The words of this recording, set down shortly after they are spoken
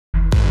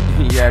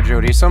Yeah,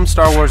 Jody, some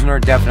Star Wars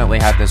nerd definitely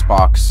had this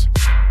box.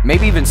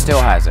 Maybe even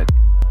still has it.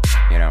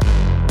 You know.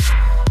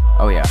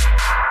 Oh, yeah.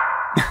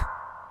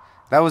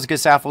 That was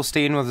Gus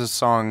Affelstein with a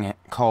song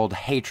called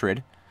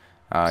Hatred.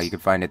 You can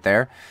find it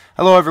there.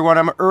 Hello, everyone.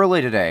 I'm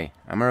early today.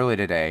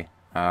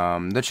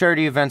 The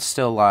charity event's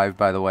still live,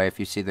 by the way, if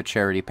you see the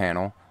charity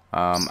panel.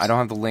 I don't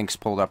have the links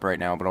pulled up right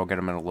now, but I'll get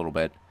them in a little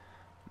bit.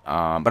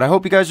 But I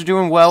hope you guys are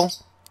doing well.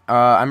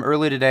 I'm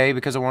early today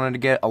because I wanted to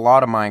get a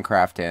lot of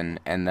Minecraft in,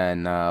 and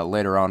then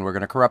later on we're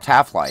going to corrupt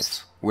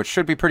Half-Life, which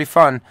should be pretty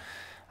fun.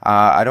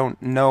 I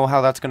don't know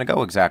how that's going to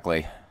go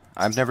exactly.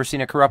 I've never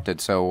seen it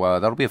corrupted, so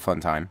that'll be a fun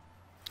time.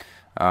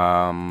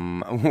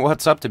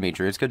 What's up,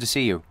 Dimitri? It's good to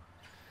see you.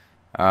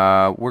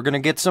 We're going to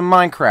get some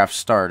Minecraft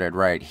started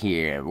right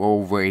here,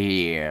 over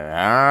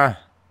here,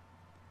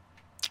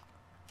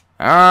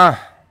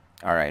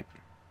 Alright.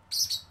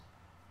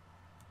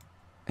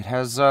 It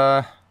has,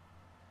 it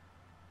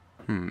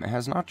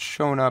has not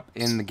shown up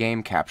in the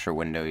game capture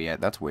window yet.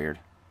 That's weird.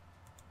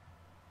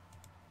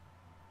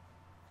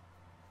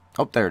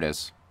 Oh, there it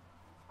is.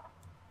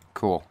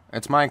 Cool.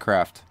 It's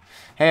Minecraft.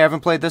 Hey, I haven't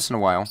played this in a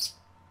while.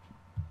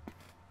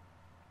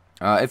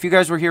 If you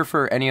guys were here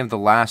for any of the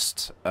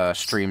last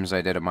streams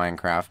I did of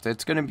Minecraft,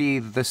 it's going to be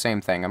the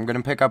same thing. I'm going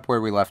to pick up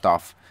where we left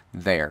off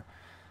there.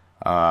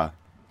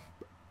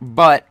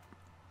 But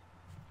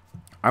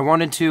I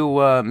wanted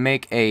to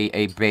make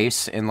a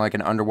base in like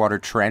an underwater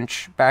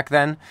trench back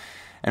then,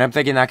 and I'm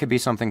thinking that could be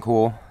something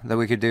cool that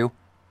we could do.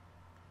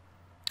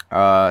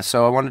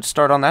 So I wanted to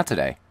start on that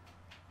today.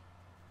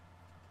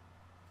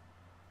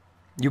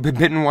 You've been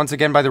bitten once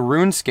again by the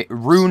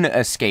rune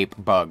escape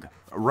bug.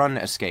 Run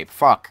escape.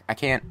 Fuck, I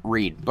can't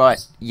read.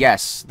 But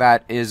yes,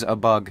 that is a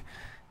bug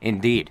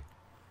indeed.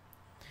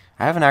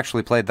 I haven't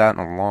actually played that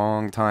in a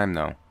long time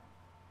though.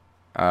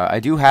 I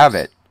do have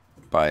it,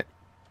 but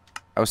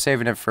I was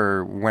saving it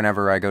for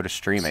whenever I go to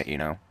stream it, you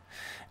know.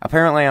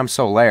 Apparently I'm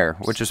Solaire,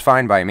 which is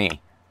fine by me.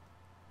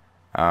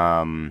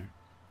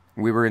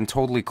 We were in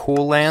Totally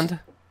Cool Land.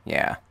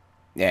 Yeah.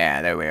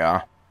 Yeah, there we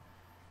are.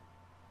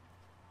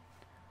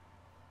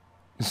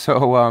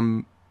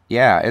 So,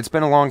 yeah, it's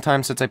been a long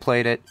time since I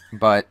played it,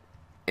 but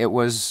it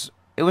was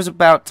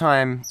about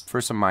time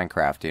for some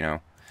Minecraft, you know.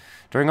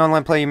 During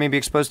online play, you may be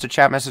exposed to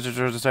chat messages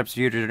or other types of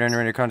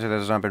user-generated content that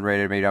has not been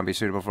rated, may not be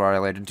suitable for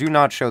audio later. Do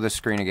not show this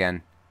screen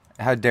again.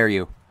 How dare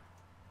you?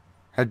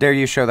 How dare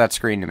you show that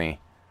screen to me?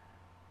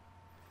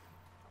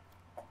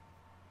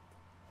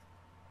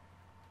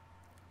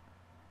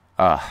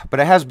 But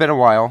it has been a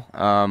while,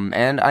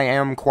 and I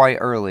am quite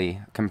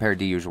early compared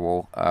to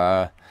usual.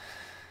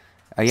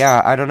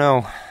 Yeah, I don't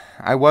know.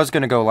 I was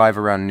gonna go live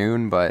around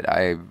noon, but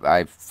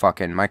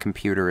my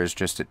computer is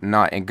just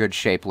not in good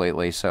shape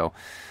lately, so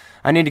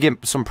I need to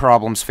get some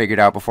problems figured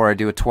out before I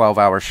do a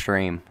 12-hour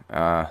stream.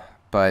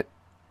 But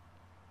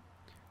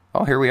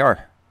oh, here we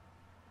are.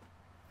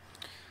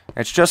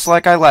 It's just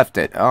like I left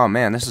it. Oh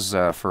man, this is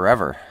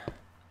forever.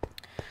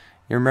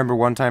 You remember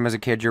one time as a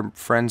kid, your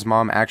friend's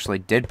mom actually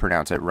did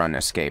pronounce it run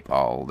escape.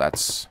 Oh,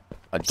 that's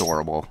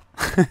adorable.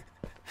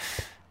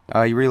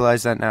 You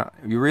realize now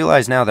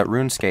that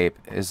RuneScape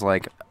is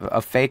like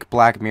a fake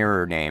Black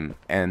Mirror name,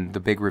 and the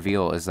big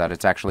reveal is that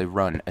it's actually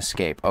Run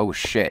Escape. Oh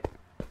shit.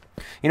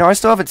 You know, I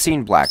still haven't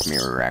seen Black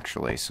Mirror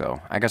actually,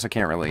 so I guess I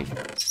can't really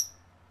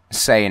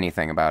say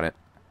anything about it.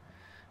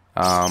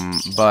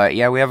 But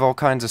yeah, we have all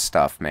kinds of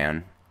stuff,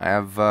 man. I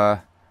have,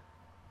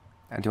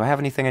 do I have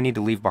anything I need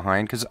to leave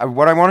behind? Because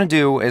what I want to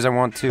do is I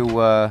want to,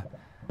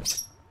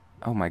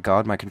 oh my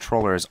god, my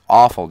controller is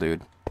awful,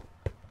 dude.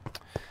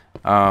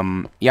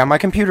 Yeah, my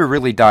computer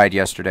really died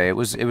yesterday. It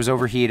was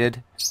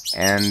overheated,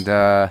 and,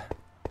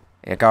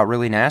 it got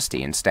really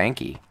nasty and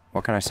stanky.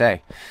 What can I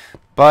say?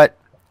 But,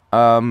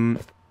 let me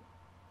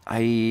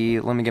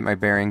get my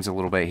bearings a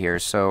little bit here.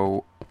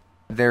 So,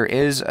 there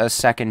is a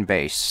second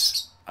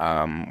base.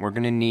 We're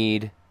gonna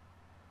need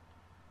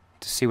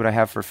to see what I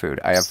have for food.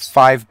 I have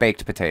 5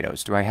 baked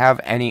potatoes. Do I have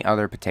any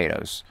other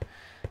potatoes?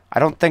 I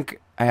don't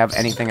think I have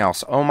anything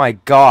else. Oh my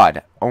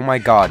god. Oh my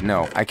god,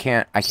 no. I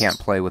can't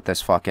play with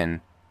this fucking...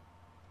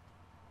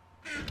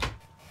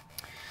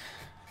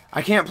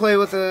 I can't play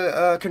with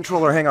a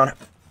controller. Hang on.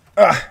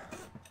 Ugh.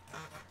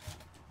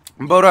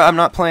 Boda, I'm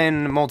not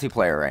playing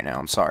multiplayer right now.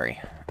 I'm sorry.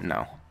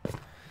 No.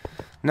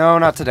 No,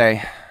 not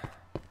today.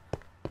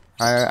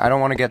 I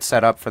don't want to get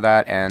set up for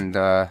that, and,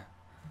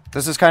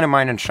 this is kind of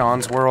mine and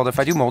Sean's world. If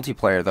I do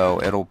multiplayer, though,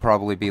 it'll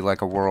probably be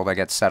like a world I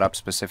get set up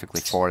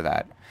specifically for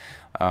that.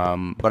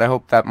 But I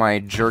hope that my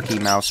jerky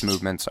mouse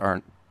movements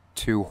aren't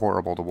too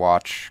horrible to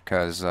watch,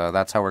 because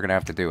that's how we're going to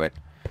have to do it.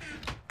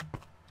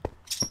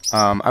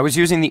 I was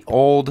using the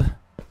old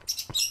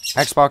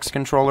Xbox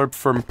controller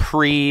from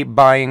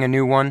pre-buying a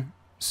new one,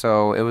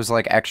 so it was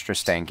like extra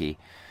stanky.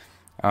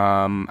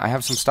 I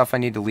have some stuff I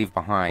need to leave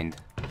behind.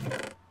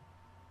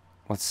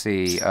 Let's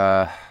see,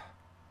 god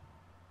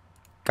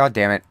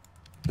damn it.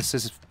 This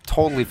is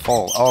totally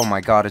full. Oh my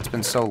god, it's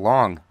been so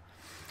long.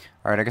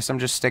 Alright, I guess I'm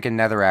just sticking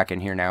netherrack in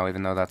here now,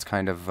 even though that's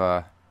kind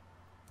of,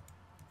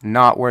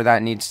 not where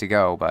that needs to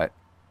go, but...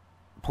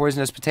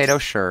 Poisonous potato?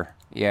 Sure.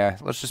 Yeah,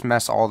 let's just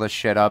mess all this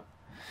shit up.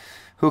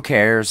 Who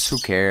cares? Who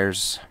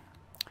cares?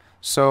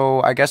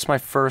 So, I guess my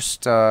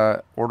first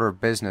order of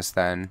business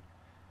then...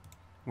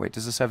 Wait,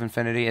 does this have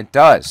infinity? It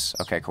does!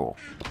 Okay, cool.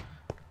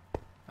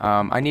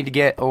 I need to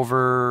get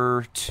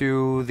over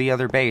to the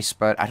other base,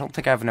 but I don't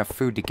think I have enough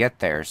food to get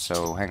there,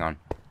 so hang on.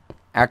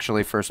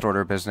 Actually, first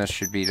order of business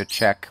should be to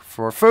check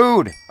for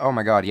food! Oh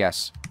my god,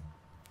 yes.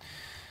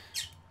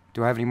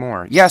 Do I have any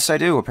more? Yes, I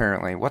do,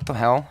 apparently. What the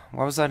hell?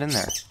 What was that in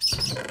there?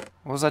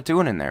 What was that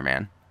doing in there,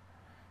 man?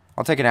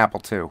 I'll take an apple,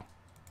 too.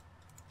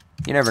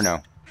 You never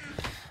know.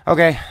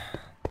 Okay.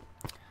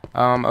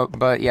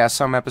 But yeah,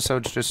 some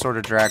episodes just sort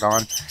of drag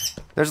on.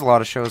 There's a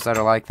lot of shows that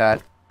are like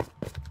that.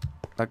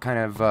 That kind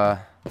of,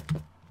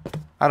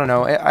 I don't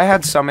know. I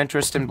had some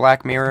interest in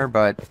Black Mirror,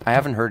 but I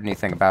haven't heard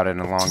anything about it in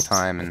a long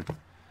time, and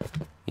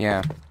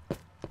yeah.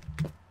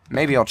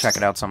 Maybe I'll check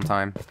it out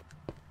sometime.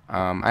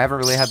 I haven't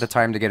really had the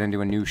time to get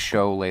into a new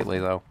show lately,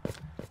 though.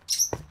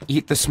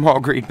 Eat the small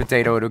green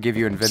potato, it'll give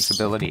you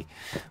invincibility.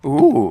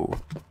 Ooh.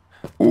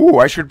 Ooh,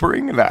 I should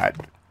bring that.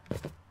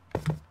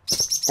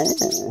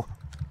 Ooh.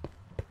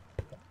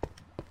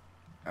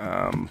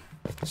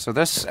 So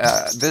this,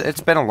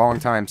 it's been a long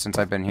time since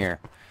I've been here.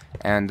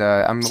 And,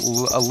 I'm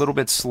a little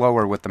bit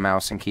slower with the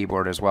mouse and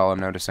keyboard as well, I'm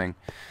noticing.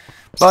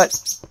 But,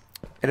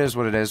 it is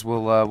what it is.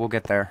 We'll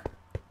get there.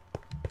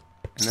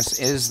 And this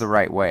is the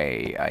right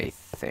way, I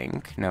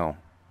think. No.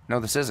 No,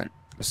 this isn't.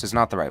 This is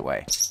not the right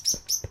way.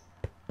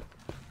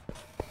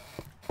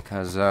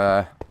 Because,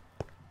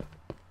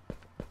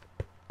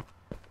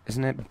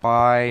 isn't it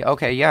by...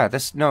 Okay, yeah,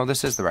 this... No,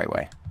 this is the right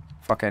way.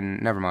 Fucking...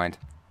 Never mind.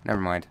 Never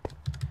mind.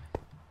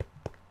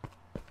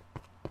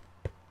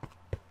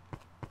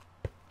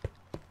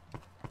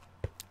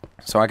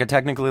 So I could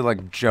technically,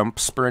 like, jump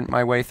sprint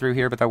my way through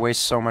here, but that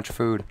wastes so much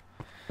food.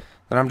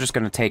 Then I'm just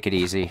gonna take it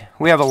easy.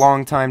 We have a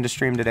long time to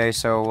stream today,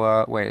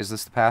 so, wait, is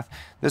this the path?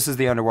 This is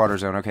the underwater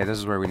zone. Okay, this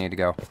is where we need to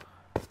go.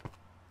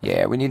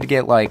 Yeah, we need to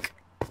get, like,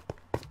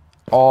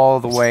 all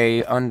the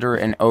way under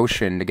an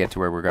ocean to get to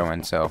where we're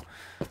going, so...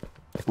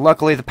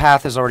 Luckily, the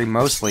path is already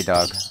mostly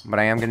dug, but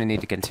I am gonna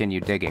need to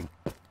continue digging.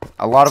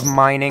 A lot of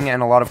mining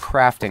and a lot of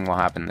crafting will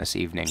happen this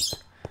evening.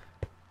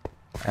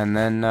 And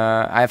then,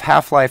 I have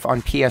Half-Life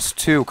on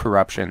PS2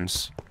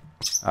 corruptions.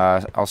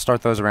 I'll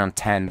start those around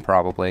 10,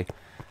 probably.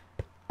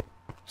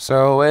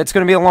 So, it's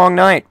gonna be a long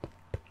night.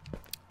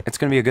 It's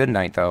gonna be a good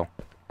night, though.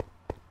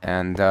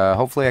 And,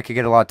 hopefully I could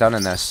get a lot done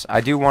in this.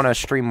 I do want to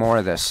stream more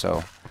of this,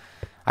 so...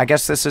 I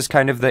guess this is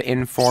kind of the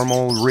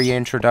informal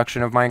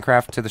reintroduction of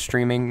Minecraft to the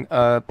streaming,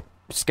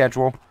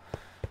 schedule.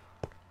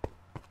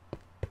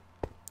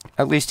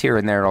 At least here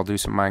and there I'll do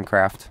some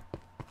Minecraft.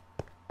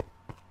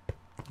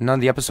 None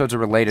of the episodes are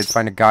related.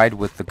 Find a guide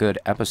with the good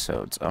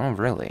episodes. Oh,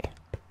 really?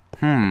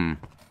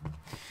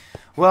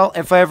 Well,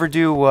 if I ever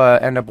do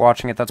end up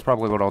watching it, that's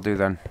probably what I'll do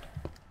then.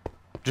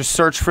 Just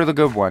search for the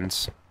good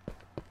ones.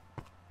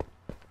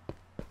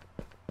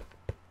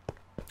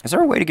 Is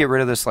there a way to get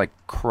rid of this, like,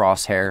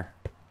 crosshair?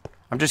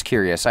 I'm just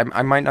curious. I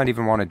might not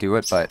even want to do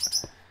it, but...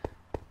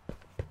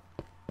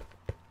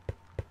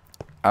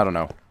 I don't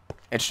know.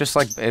 It's just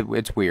like,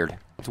 it's weird.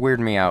 It's weirding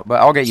me out, but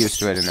I'll get used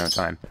to it in no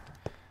time.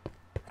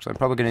 So I'm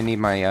probably going to need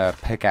my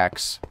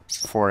pickaxe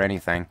for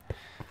anything.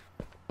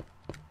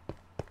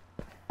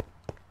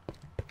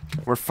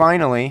 We're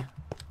finally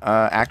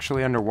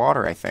actually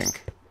underwater, I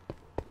think.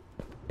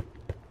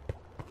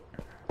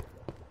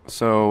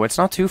 So it's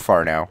not too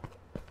far now.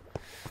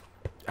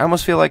 I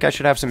almost feel like I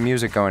should have some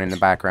music going in the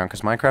background,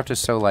 because Minecraft is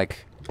so,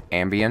 like,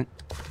 ambient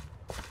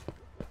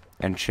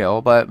and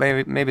chill, but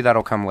maybe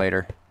that'll come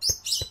later.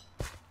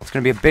 It's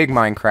going to be a big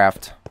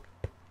Minecraft.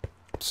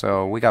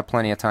 So we got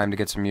plenty of time to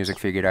get some music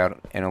figured out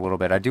in a little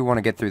bit. I do want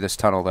to get through this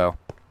tunnel, though.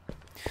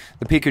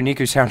 The Piku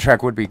Niku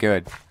soundtrack would be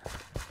good.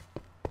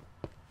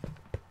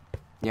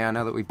 Yeah,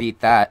 now that we beat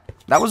that.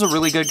 That was a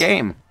really good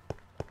game.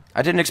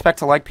 I didn't expect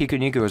to like Piku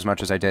Niku as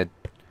much as I did.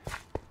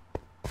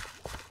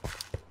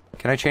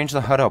 Can I change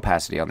the HUD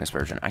opacity on this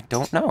version? I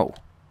don't know.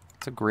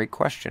 It's a great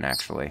question,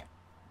 actually.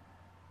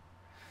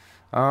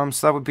 So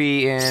that would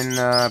be in,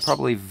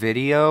 probably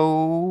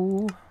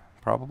video...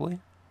 Probably.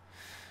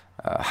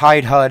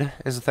 Hide HUD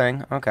is a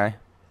thing. Okay.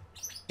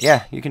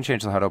 Yeah, you can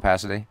change the HUD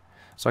opacity.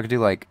 So I could do,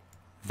 like,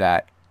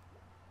 that.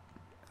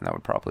 And that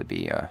would probably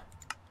be,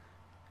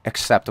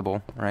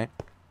 acceptable, right?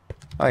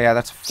 Oh, yeah,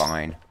 that's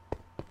fine.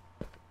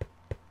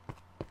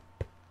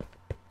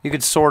 You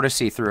could sort of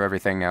see through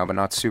everything now, but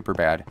not super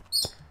bad.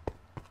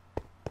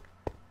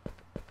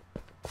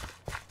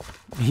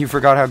 You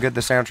forgot how good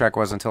the soundtrack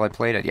was until I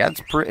played it. Yeah,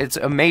 it's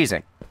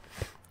amazing.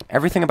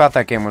 Everything about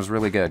that game was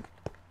really good.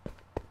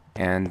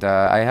 And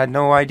I had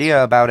no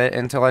idea about it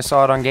until I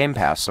saw it on Game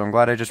Pass, so I'm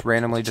glad I just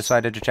randomly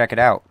decided to check it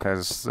out,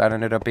 because that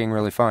ended up being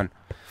really fun.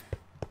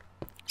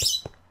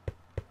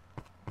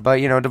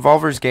 But, you know,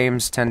 Devolver's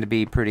games tend to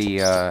be pretty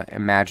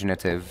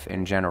imaginative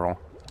in general.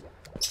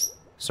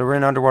 So we're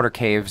in underwater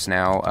caves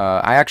now.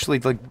 I actually,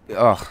 like,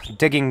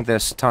 digging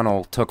this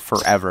tunnel took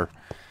forever.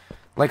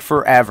 Like,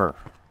 forever.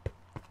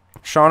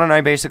 Sean and I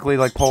basically,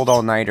 like, pulled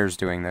all-nighters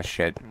doing this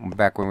shit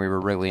back when we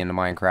were really into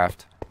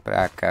Minecraft.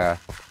 back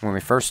when we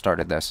first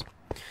started this.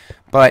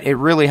 But it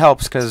really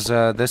helps because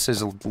this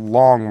is a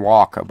long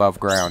walk above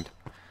ground.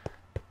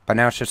 But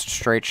now it's just a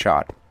straight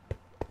shot.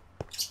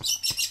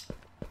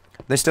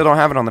 They still don't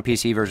have it on the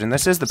PC version.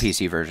 This is the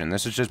PC version.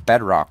 This is just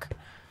Bedrock.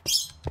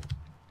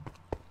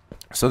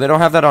 So they don't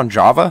have that on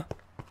Java?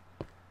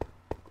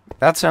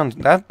 That's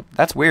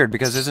weird,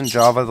 because isn't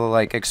Java the,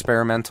 like,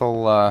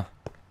 experimental,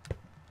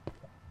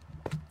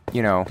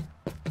 you know,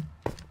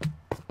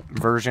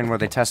 version where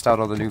they test out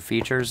all the new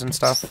features and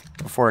stuff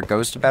before it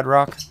goes to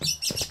Bedrock?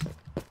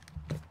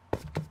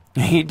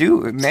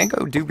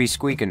 Mango do be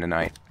squeaking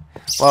tonight.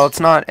 Well, it's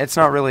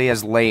not really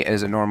as late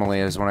as it normally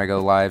is when I go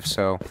live,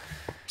 so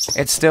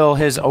it's still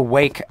his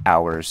awake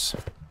hours.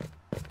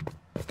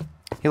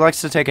 He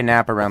likes to take a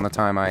nap around the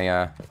time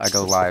I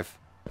go live.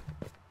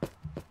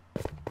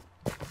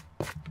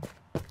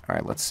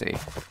 Alright, let's see.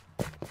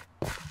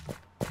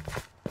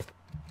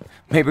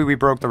 Maybe we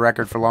broke the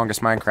record for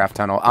longest Minecraft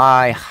tunnel.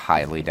 I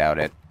highly doubt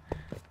it.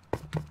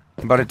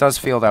 But it does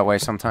feel that way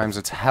sometimes.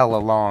 It's hella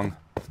long.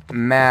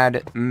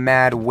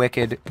 Mad,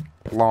 wicked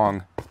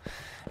long.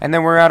 And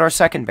then we're at our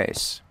second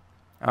base.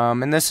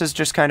 And this is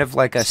just kind of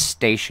like a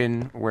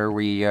station where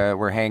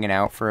we're hanging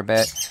out for a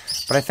bit.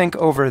 But I think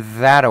over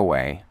that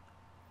away,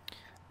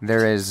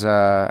 there's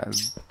a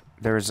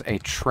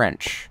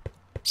trench.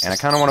 And I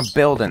kind of want to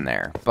build in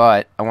there.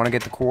 But I want to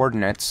get the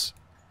coordinates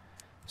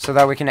so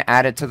that we can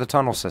add it to the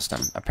tunnel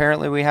system.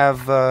 Apparently we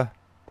have, oh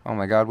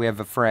my god, we have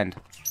a friend.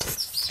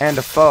 And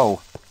a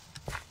foe.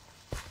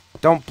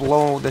 Don't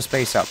blow this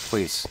base up,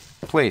 please.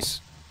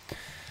 Please.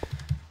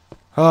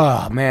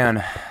 Oh,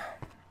 man.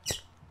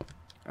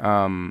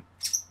 Alright.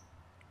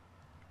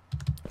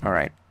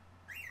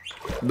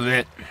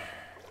 Blech.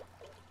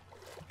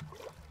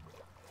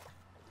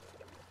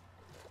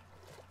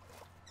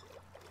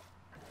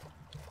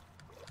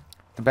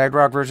 The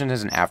Bedrock version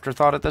is an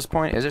afterthought at this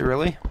point, is it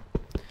really?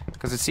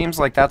 Because it seems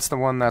like that's the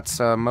one that's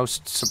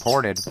most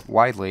supported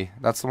widely.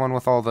 That's the one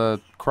with all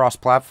the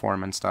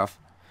cross-platform and stuff.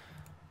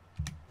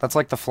 That's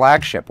like the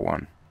flagship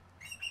one.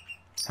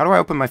 How do I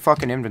open my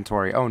fucking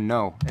inventory? Oh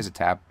no, is it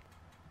tab?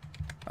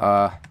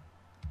 Uh-oh.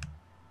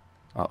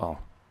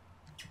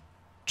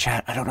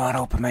 Chat, I don't know how to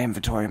open my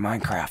inventory in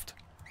Minecraft.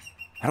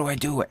 How do I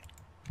do it?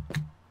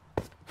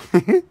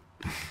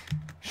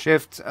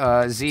 Shift,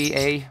 Z,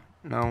 A,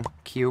 no,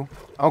 Q.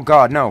 Oh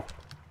god, no.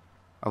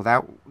 Oh,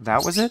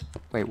 that was it?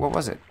 Wait, what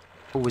was it?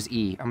 What was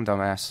E? I'm a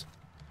dumbass.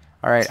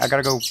 Alright, I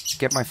gotta go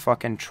get my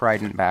fucking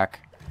trident back.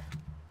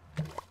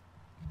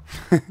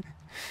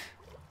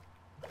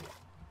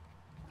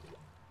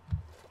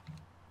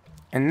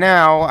 And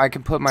now I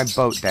can put my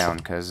boat down,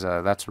 because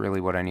that's really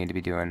what I need to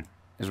be doing,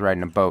 is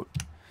riding a boat.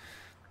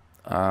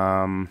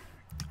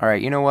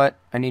 Alright, you know what?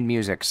 I need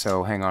music,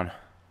 so hang on.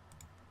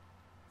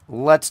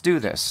 Let's do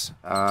this.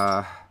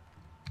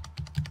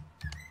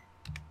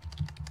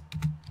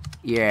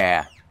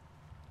 Yeah.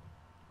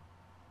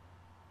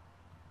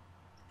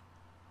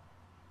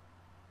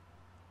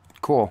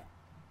 Cool.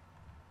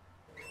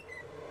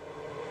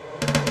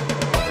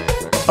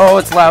 Oh,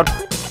 it's loud.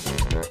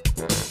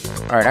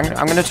 Alright,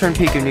 I'm gonna turn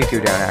Piku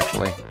Niku down,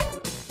 actually.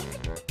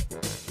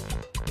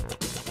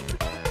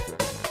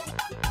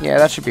 Yeah,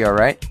 that should be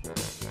alright.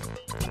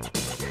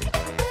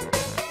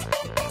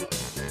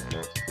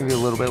 Maybe a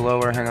little bit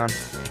lower, hang on.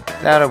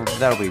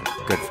 That'll be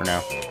good for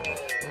now.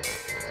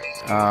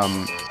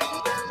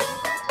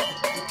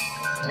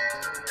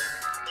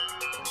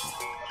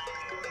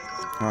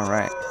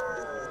 Alright.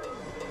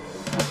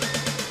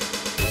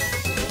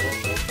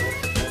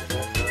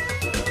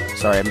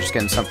 Sorry, I'm just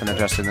getting something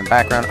adjusted in the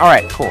background.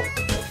 Alright, cool.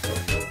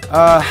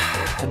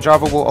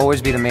 Java will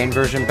always be the main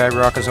version.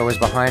 Bedrock is always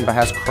behind, but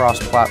has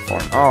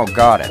cross-platform. Oh,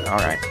 got it.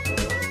 Alright.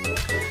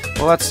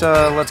 Well,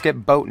 let's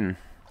get boating.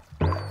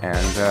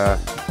 And,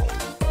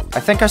 I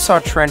think I saw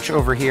a trench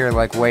over here,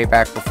 like, way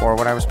back before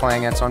when I was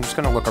playing it, so I'm just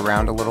gonna look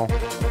around a little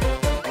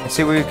and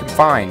see what we can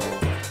find.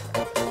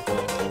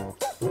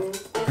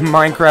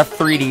 Minecraft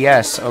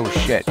 3DS. Oh,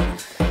 shit.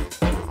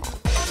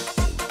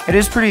 It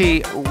is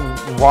pretty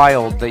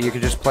wild that you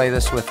could just play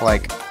this with,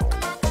 like,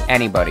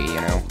 anybody,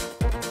 you know?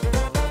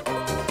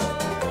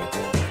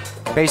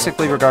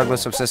 Basically,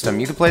 regardless of system.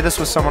 You can play this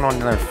with someone on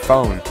their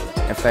phone,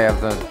 if they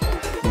have the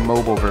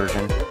mobile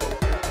version.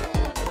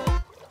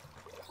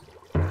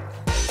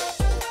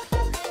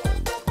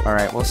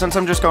 Alright, well, since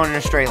I'm just going in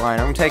a straight line,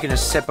 I'm taking a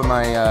sip of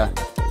my,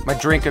 my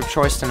drink of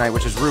choice tonight,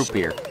 which is root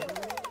beer.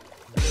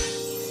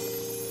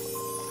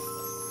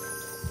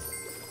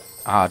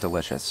 Ah,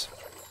 delicious.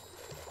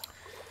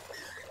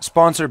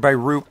 Sponsored by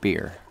root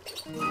beer.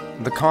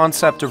 The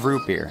concept of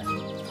root beer.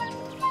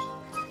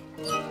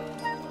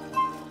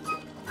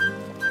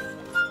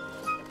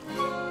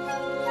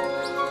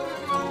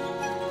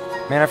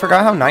 Man, I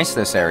forgot how nice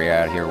this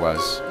area out here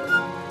was.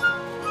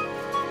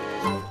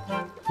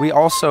 We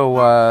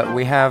also,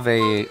 we have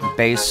a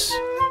base,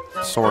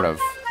 sort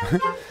of.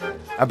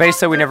 A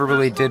base that we never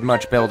really did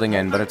much building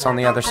in, but it's on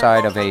the other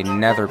side of a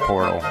nether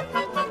portal.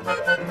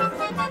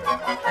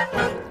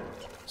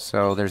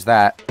 So, there's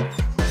that.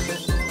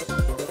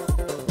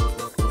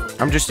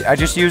 I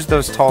just use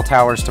those tall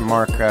towers to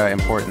mark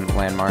important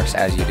landmarks,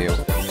 as you do.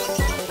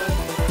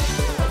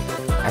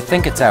 I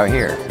think it's out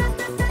here.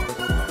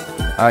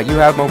 You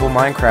have mobile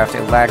Minecraft.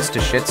 It lags to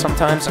shit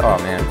sometimes. Oh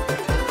man,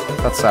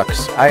 that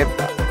sucks.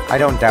 I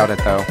don't doubt it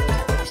though.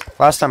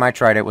 Last time I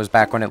tried it was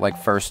back when it like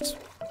first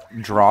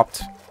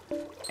dropped,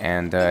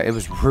 and it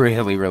was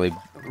really, really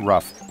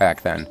rough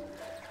back then.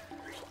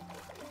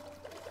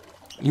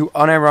 You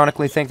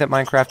unironically think that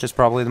Minecraft is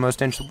probably the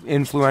most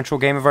influential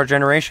game of our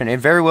generation.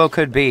 It very well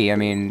could be. I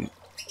mean,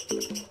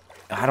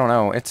 I don't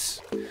know. It's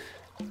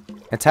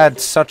had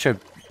such a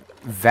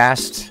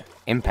vast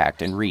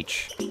impact and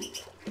reach.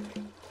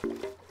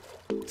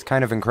 It's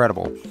kind of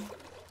incredible.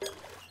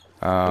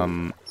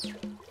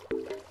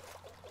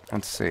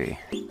 Let's see.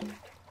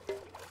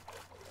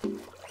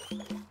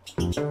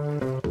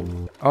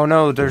 Oh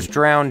no, there's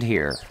drowned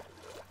here.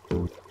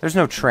 There's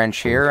no trench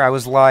here. I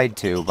was lied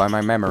to by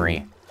my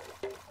memory.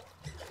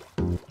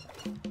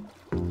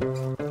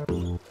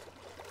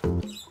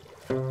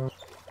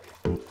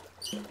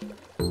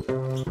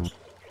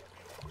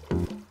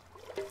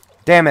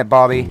 Damn it,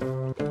 Bobby.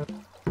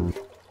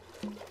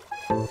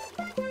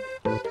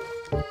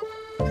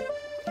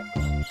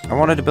 I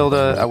wanted to build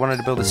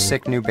a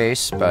sick new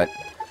base, but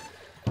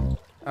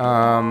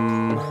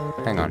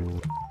hang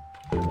on.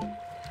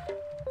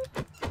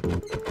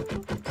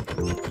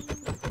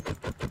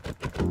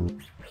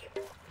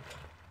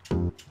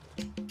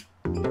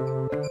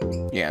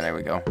 Yeah, there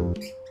we go.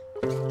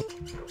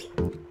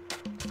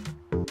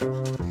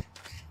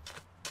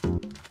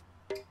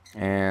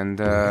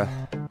 And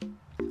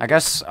I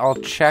guess I'll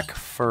check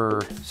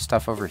for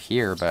stuff over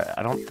here, but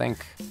I don't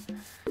think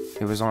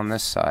it was on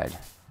this side.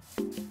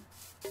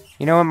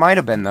 You know, it might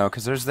have been, though,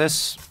 because there's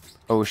this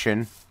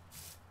ocean.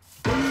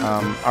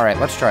 Alright,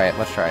 let's try it,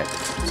 let's try it.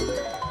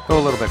 Go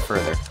a little bit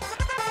further.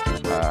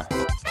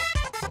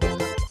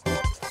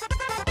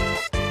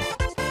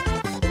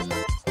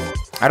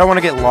 I don't want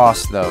to get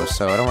lost, though,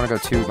 so I don't want to go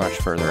too much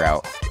further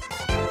out.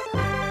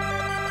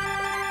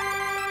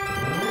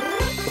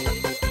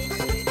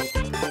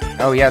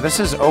 Oh yeah, this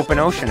is open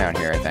ocean out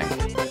here, I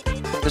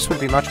think. This would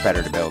be much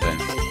better to build in.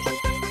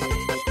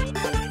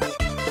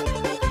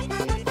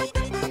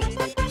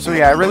 So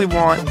yeah, I really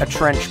want a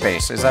trench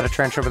base. Is that a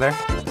trench over there?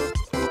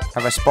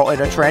 Have I spotted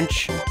a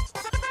trench?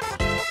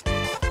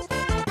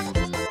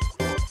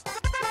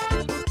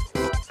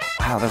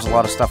 Wow, there's a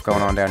lot of stuff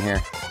going on down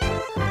here.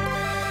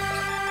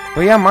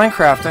 But yeah,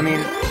 Minecraft, I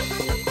mean,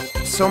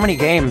 so many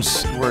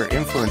games were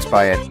influenced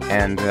by it,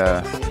 and,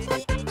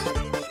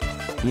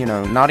 you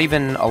know, not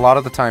even a lot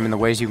of the time in the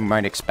ways you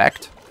might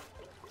expect.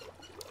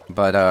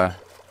 But, a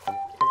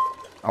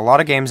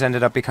lot of games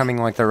ended up becoming,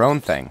 like, their own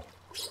thing,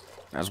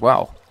 as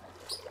well.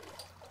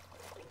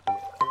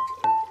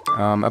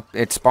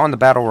 It spawned the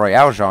Battle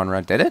Royale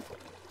genre, did it?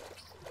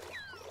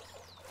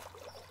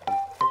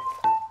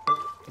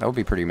 That would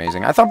be pretty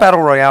amazing. I thought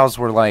Battle Royales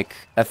were, like,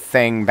 a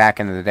thing back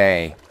in the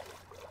day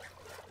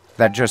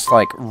that just,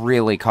 like,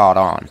 really caught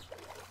on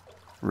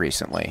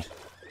recently.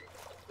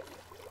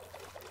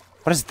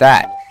 What is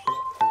that?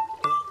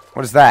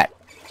 What is that?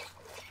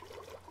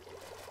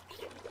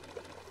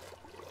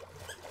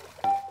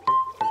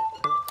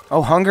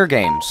 Oh, Hunger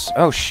Games.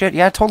 Oh, shit.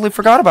 Yeah, I totally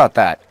forgot about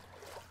that.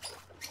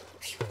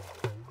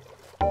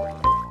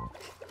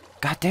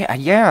 God damn.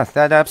 Yeah,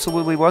 that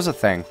absolutely was a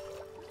thing.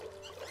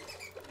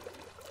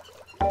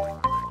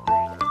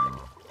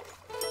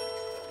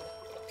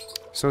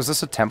 So is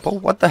this a temple?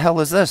 What the hell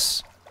is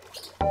this?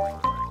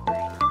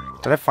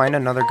 Did I find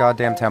another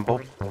goddamn temple?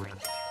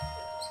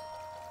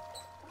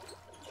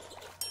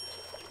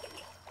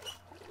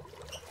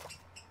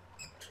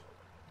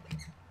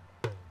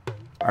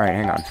 Alright,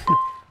 hang on.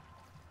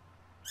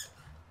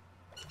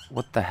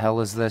 What the hell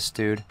is this,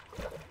 dude?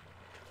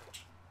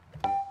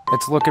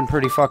 It's looking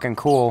pretty fucking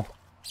cool.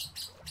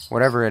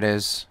 Whatever it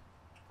is.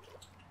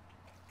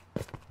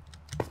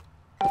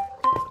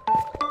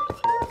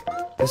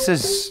 This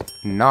is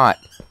not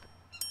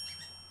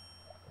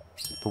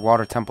the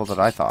water temple that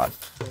I thought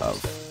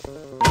of.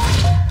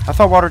 I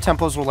thought water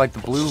temples were like the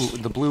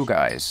blue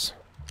guys.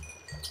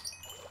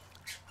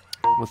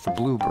 With the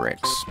blue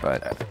bricks,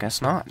 but I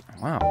guess not.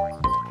 Wow.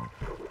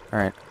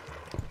 Alright.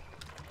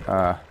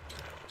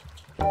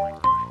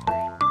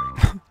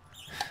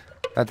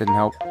 That didn't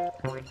help.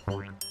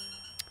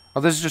 Oh,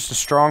 this is just a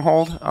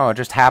stronghold? Oh, it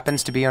just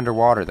happens to be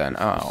underwater then.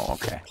 Oh,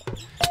 okay.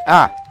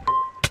 Ah!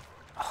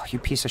 Oh, you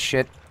piece of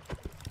shit.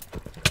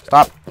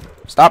 Stop.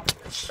 Stop.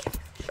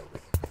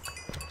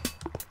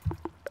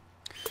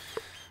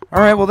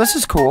 Alright, well this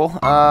is cool.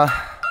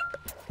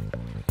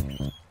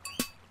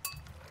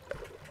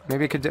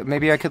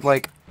 Maybe I could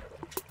like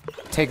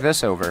take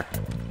this over.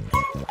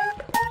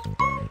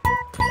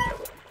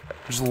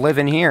 Just live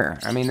in here.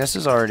 I mean, this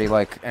is already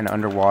like an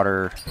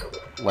underwater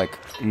like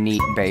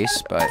neat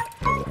base, but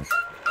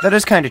that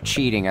is kind of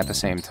cheating at the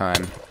same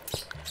time.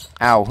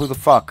 Ow, who the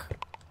fuck?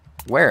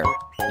 Where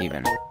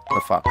even?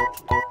 The fuck?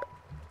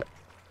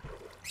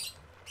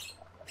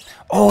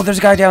 Oh, there's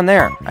a guy down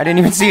there. I didn't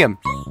even see him.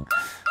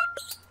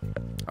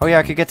 Oh yeah,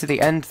 I could get to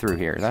the end through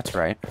here. That's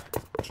right.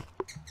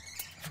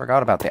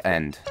 Forgot about the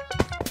end.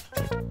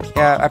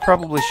 Yeah, I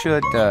probably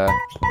should,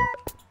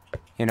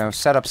 you know,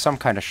 set up some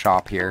kind of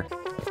shop here.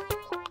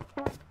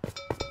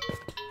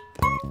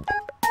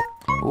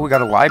 Ooh, we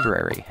got a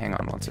library. Hang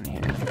on, what's in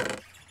here?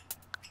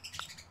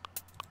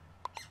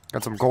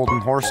 Got some golden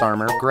horse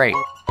armor. Great.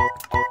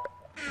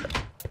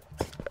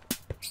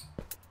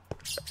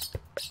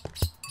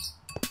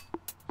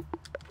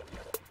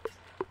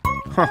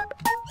 Huh.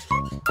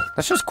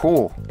 That's just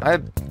cool.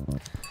 I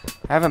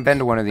haven't been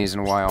to one of these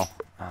in a while.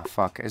 Oh,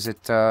 fuck. Is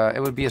it,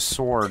 it would be a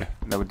sword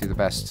that would do the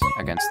best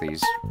against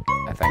these,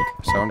 I think.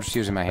 So I'm just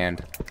using my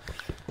hand.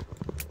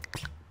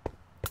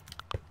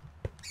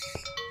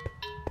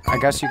 I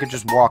guess you could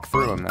just walk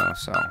through them, though,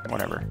 so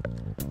whatever.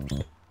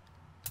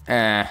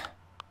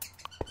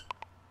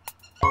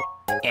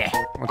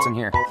 What's in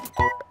here?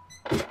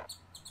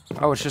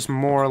 Oh, it's just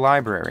more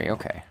library.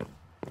 Okay.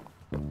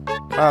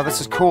 Oh, this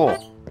is cool.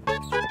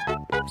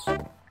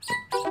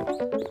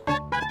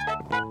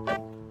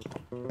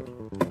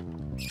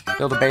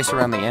 Build a base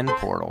around the end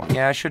portal.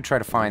 Yeah, I should try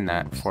to find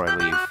that before I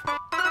leave.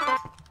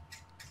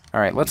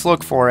 Alright, let's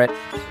look for it,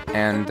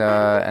 and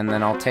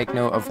then I'll take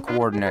note of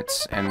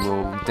coordinates, and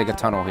we'll dig a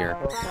tunnel here.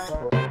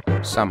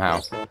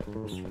 Somehow.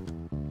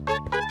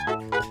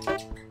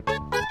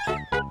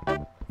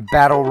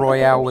 Battle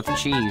Royale with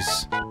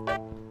cheese.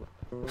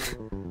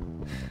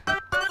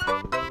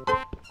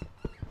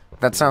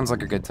 That sounds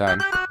like a good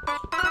time.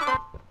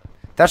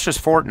 That's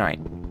just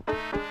Fortnite.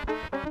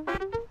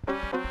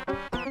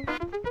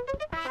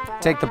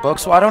 Take the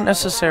books. Well, I don't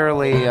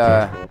necessarily,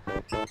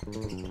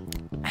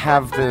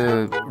 have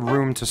the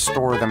room to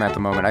store them at the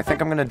moment. I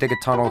think I'm gonna dig a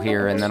tunnel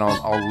here, and then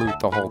I'll loot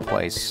the whole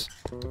place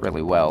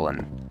really well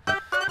and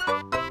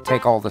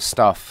take all the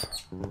stuff.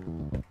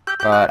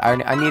 But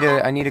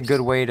I need a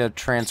good way to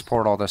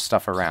transport all this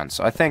stuff around.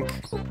 So I think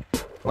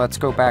let's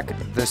go back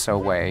this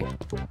way.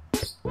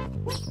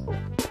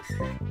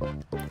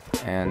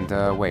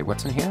 And wait,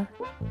 what's in here?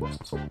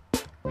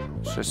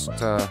 It's just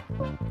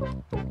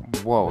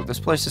whoa, this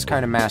place is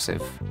kind of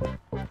massive.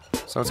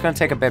 So it's gonna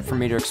take a bit for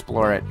me to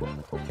explore it.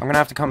 I'm gonna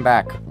have to come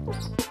back.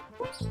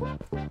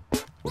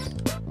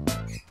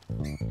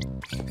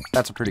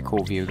 That's a pretty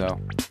cool view, though.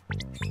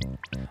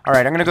 All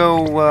right, I'm gonna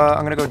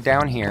go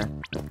down here.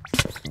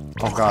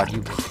 Oh God,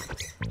 you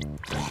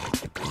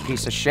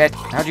piece of shit!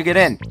 How'd you get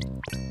in?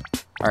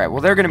 All right, well,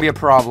 they're gonna be a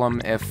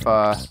problem if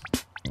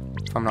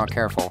I'm not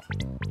careful.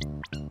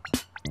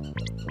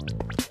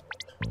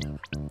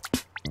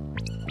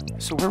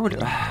 So where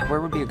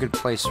would be a good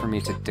place for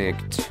me to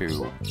dig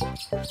to?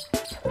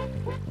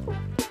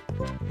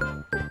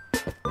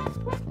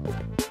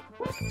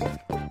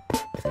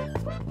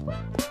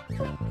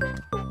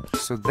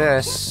 So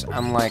this,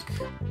 I'm like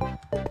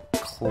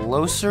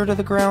closer to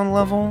the ground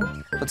level,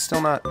 but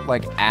still not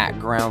like at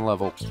ground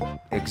level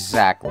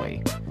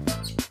exactly.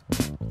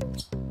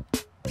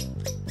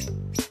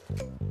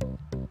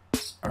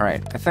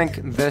 Alright, I think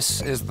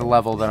this is the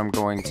level that I'm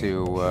going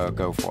to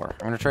go for.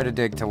 I'm gonna try to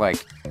dig to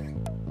like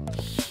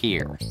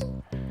here.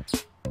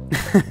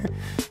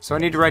 So I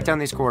need to write down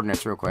these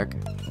coordinates real quick.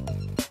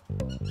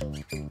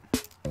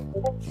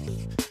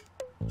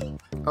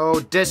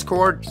 Oh,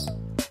 Discord!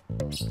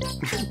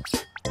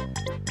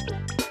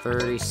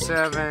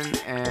 37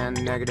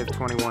 and negative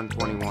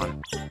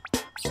 2121.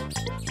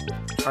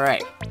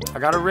 Alright, I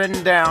got it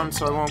written down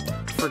so I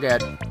won't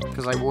forget,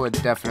 because I would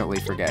definitely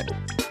forget.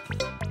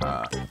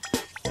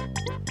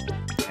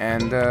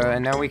 And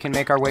now we can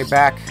make our way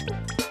back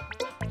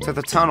to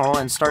the tunnel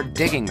and start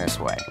digging this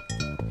way.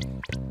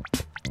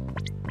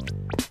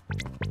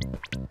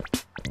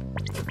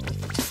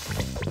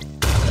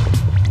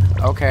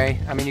 Okay,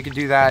 I mean, you could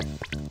do that.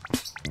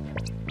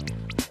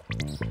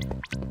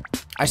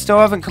 I still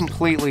haven't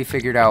completely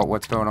figured out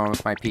what's going on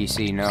with my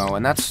PC, no,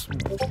 and that's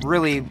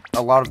really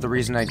a lot of the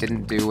reason I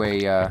didn't do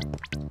a,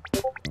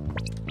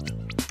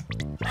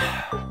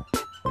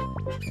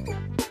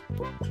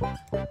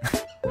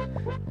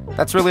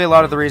 That's really a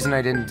lot of the reason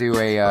I didn't do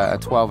a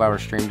 12-hour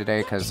stream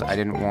today, because I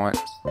didn't want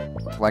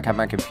to, like, have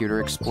my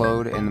computer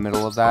explode in the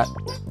middle of that.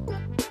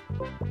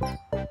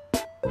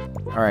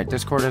 Alright,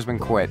 Discord has been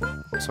quit,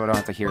 so I don't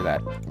have to hear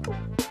that.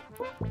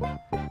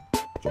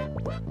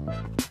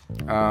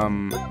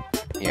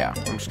 Yeah,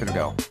 I'm just gonna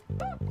go.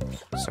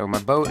 So my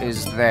boat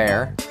is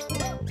there.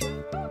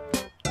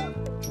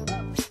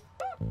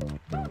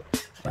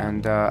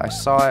 And, I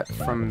saw it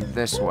from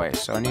this way,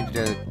 so I need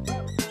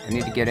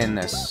to get in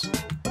this.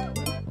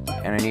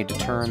 And I need to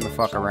turn the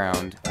fuck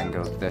around and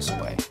go this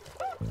way.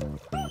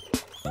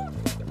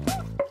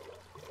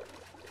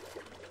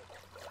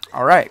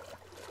 Alright.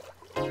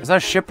 Is that a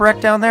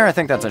shipwreck down there? I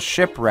think that's a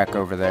shipwreck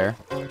over there.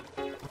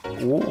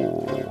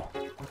 Ooh.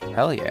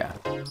 Hell yeah.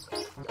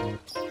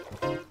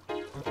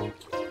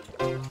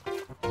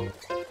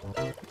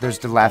 There's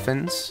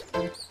dolphins.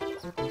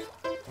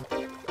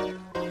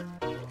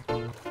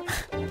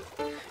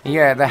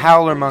 Yeah, the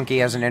howler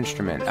monkey as an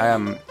instrument.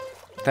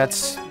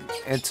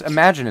 It's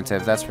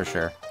imaginative, that's for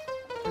sure.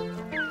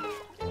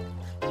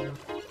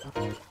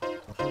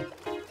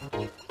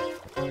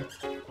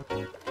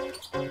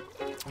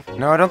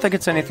 No, I don't think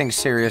it's anything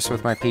serious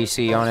with my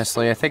PC,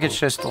 honestly. I think it's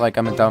just, like,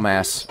 I'm a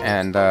dumbass,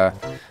 and,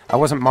 I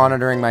wasn't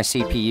monitoring my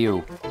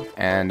CPU,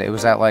 and it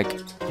was at, like,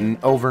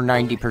 over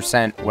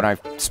 90% when I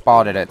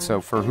spotted it,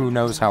 so for who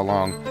knows how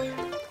long.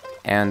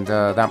 And,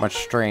 that much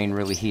strain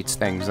really heats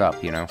things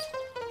up, you know?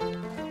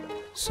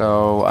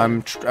 So,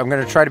 I'm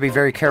gonna try to be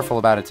very careful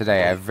about it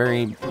today. I have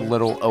very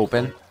little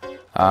open,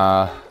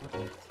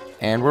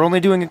 and we're only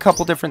doing a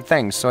couple different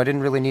things, so I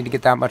didn't really need to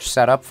get that much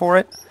set up for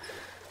it.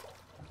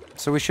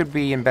 So we should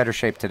be in better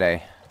shape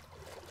today.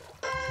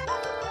 Oh,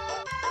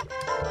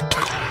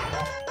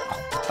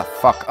 what the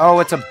fuck? Oh,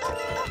 it's a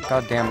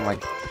goddamn,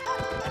 like,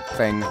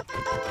 thing.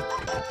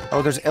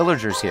 Oh, there's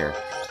illagers here.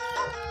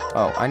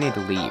 Oh, I need to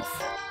leave,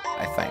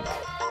 I think.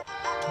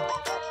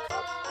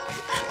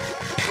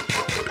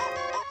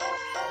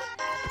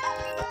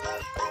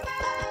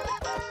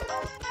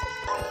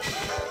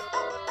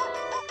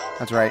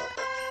 That's right.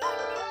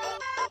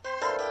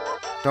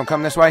 Don't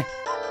come this way.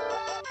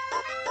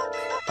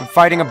 I'm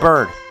fighting a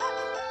bird.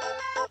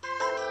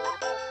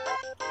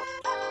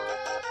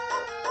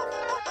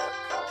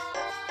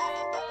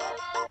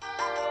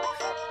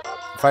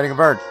 I'm fighting a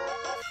bird.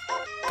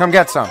 Come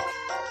get some.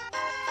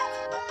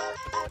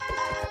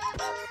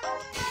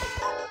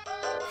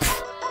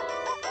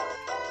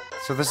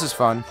 So this is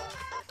fun.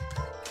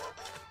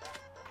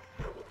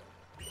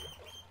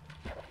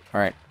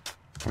 Alright.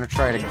 I'm gonna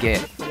try to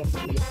get.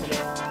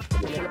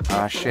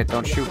 Ah, shit,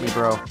 don't shoot me,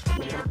 bro.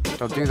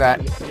 Don't do that.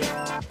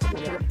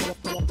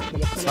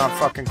 It's not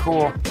fucking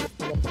cool.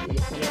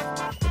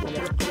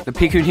 The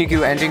Piku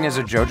Niku ending is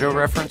a JoJo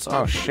reference?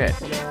 Oh, shit.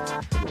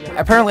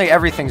 Apparently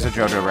everything's a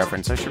JoJo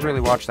reference. I should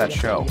really watch that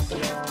show.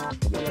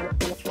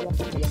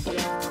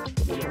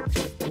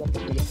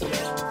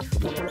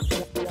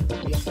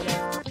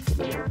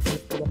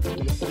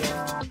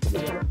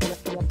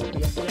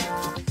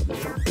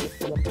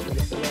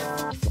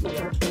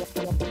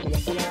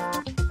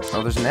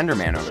 Oh, there's an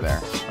Enderman over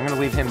there. I'm gonna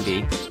leave him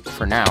be,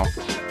 for now.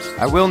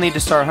 I will need to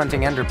start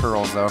hunting Ender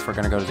Pearls, though, if we're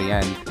gonna go to the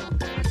end.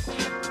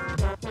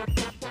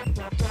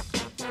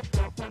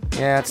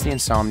 Yeah, it's the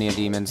Insomnia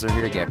Demons. They're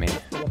here to get me.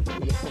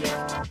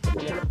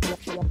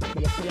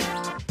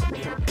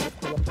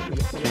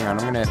 Hang on,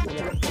 I'm gonna...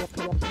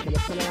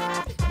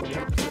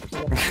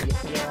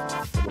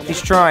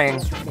 He's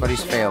trying, but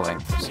he's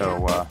failing,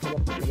 so,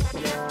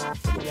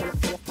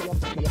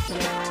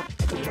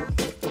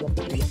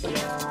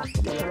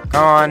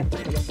 Come on.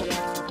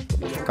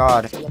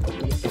 God.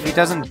 If he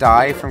doesn't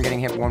die from getting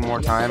hit one more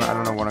time, I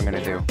don't know what I'm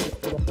gonna do.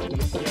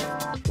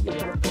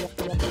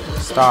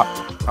 Stop.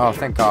 Oh,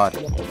 thank God.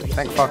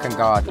 Thank fucking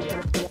God.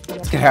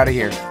 Let's get out of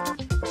here.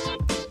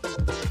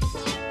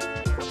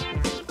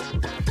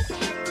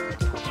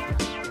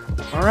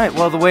 Alright,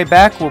 well, the way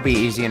back will be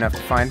easy enough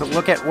to find, but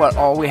look at what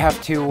all we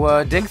have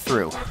to dig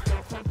through.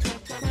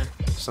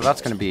 So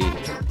that's gonna be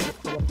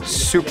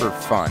super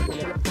fun.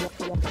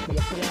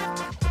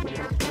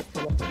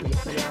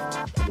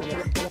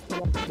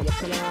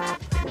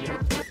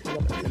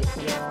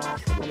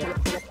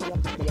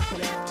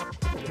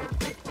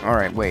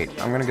 Alright, wait.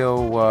 I'm gonna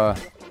go,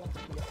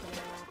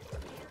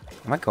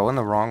 Am I going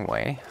the wrong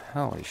way?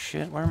 Holy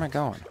shit, where am I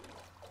going?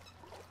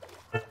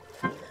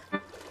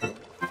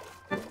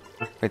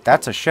 Wait,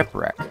 that's a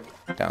shipwreck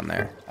down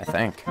there, I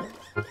think.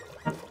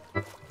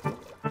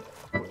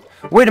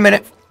 Wait a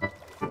minute!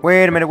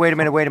 Wait a minute, wait a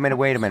minute, wait a minute,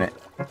 wait a minute.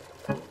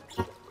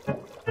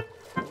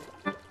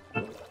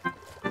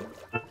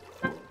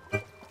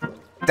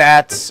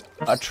 That's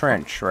a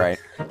trench, right?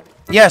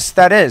 Yes,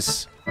 that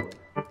is!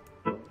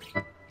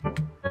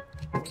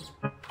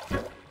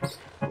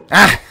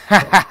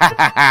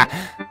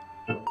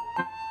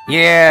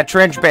 Yeah,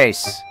 trench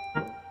base.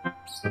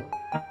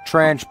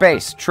 Trench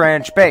base,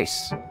 trench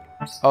base.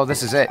 Oh,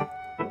 this is it.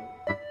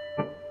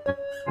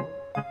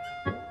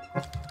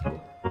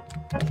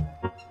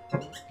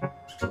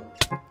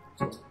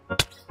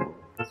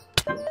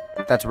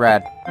 That's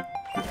rad.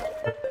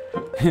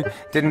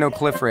 Didn't know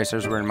cliff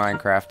racers were in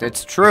Minecraft.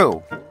 It's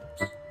true.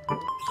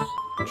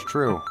 It's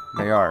true.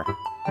 They are.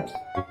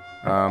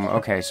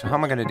 Okay, so how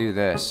am I gonna do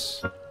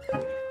this?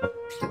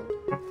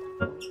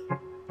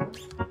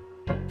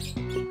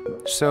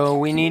 So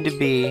we need to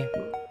be...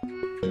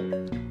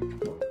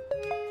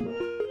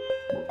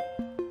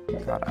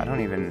 God, I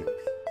don't even...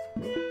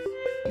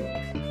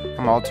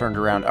 I'm all turned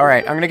around.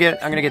 Alright, I'm gonna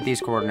get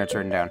these coordinates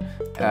written down.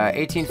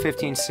 18,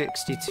 15,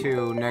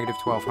 62, negative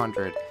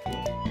 1200.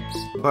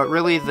 But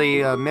really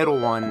the middle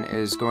one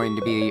is going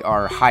to be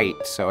our height,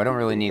 so I don't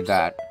really need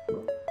that.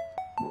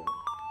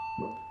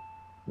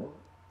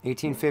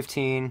 18,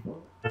 15,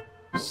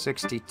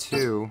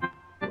 62,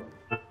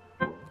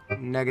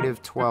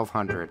 negative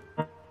 1200.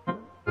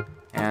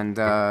 And,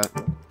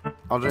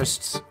 I'll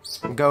just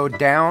go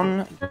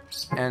down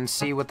and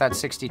see what that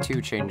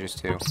 62 changes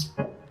to.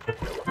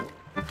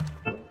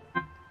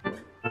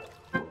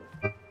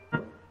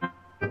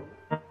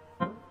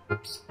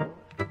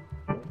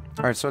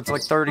 Alright, so it's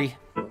like 30.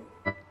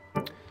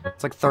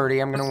 It's like 30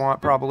 I'm gonna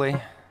want, probably.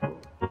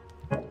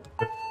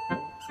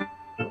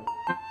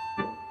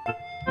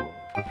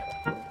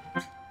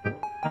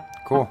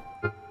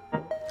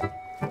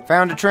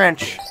 Found a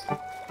trench.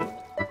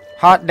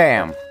 Hot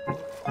damn.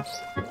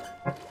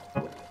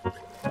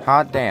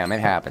 Hot damn, it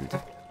happened.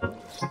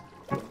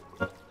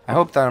 I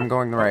hope that I'm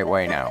going the right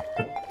way now.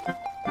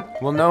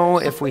 We'll know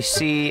if we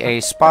see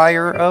a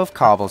spire of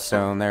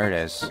cobblestone. There it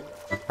is.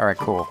 Alright,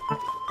 cool.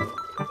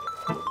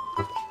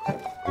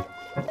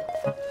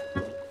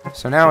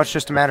 So now it's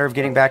just a matter of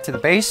getting back to the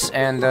base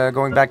and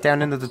going back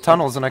down into the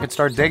tunnels, and I can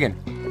start digging.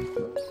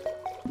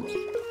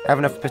 I have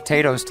enough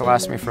potatoes to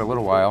last me for a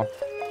little while.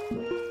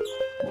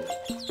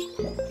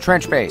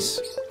 Trench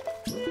base.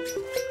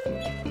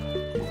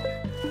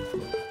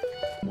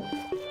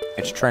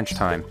 It's trench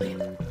time.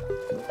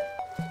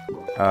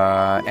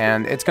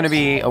 And it's going to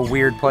be a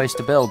weird place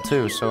to build,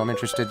 too, so I'm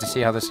interested to see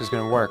how this is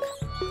going to work.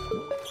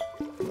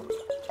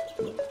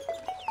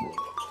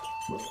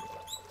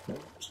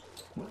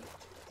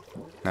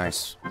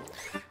 Nice.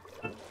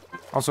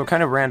 Also,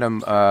 kind of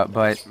random,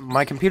 but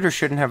my computer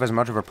shouldn't have as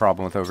much of a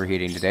problem with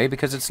overheating today,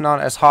 because it's not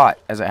as hot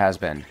as it has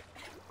been.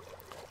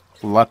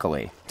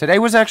 Luckily. Today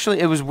was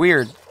actually, it was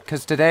weird,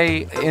 because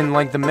today, in,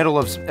 like, the middle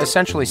of,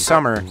 essentially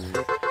summer,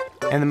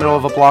 in the middle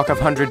of a block of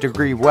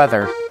 100-degree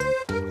weather,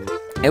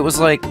 it was,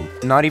 like,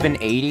 not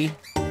even 80,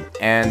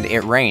 and it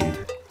rained.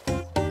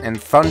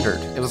 And thundered.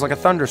 It was like a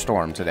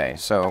thunderstorm today,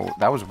 so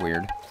that was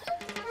weird.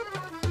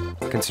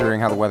 Considering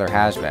how the weather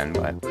has been,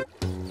 but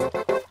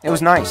it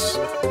was nice.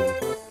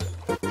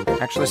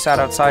 Actually sat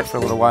outside for a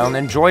little while and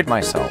enjoyed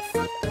myself.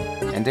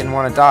 And didn't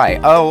want to die.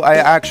 Oh, I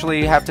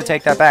actually have to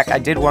take that back. I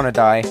did want to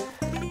die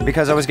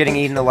because I was getting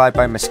eaten alive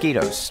by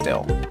mosquitoes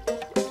still.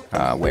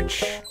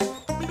 Which,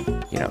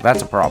 you know,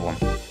 that's a problem.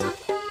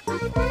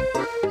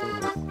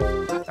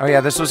 Oh yeah,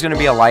 this was going to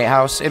be a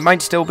lighthouse. It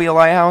might still be a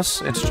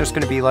lighthouse. It's just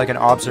going to be like an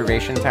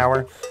observation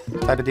tower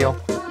type of deal.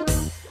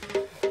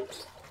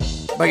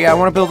 But yeah, I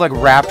want to build like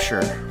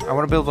Rapture. I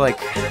want to build like,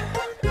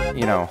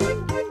 you know,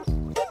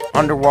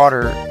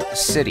 underwater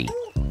city.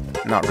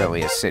 Not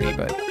really a city,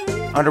 but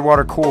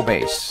underwater cool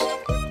base.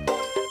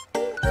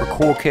 For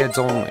cool kids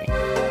only.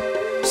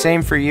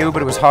 Same for you,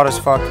 but it was hot as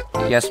fuck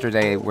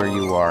yesterday where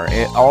you are.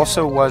 It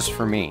also was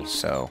for me,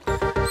 so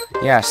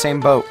yeah, same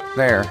boat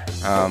there.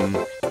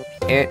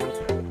 It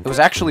was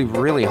actually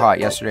really hot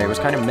yesterday. It was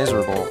kind of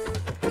miserable.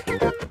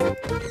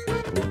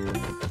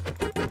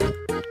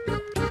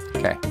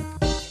 Okay.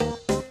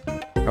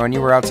 Oh, and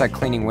you were outside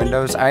cleaning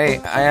windows? I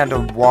had to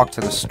walk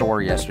to the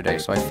store yesterday,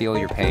 so I feel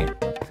your pain.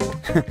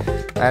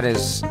 That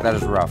is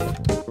rough.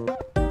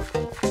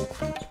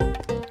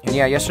 And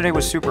yeah, yesterday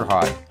was super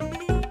hot.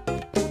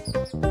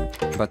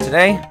 But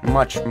today,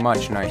 much,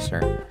 much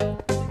nicer.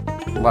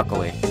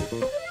 Luckily.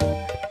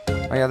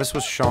 Oh yeah, this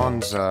was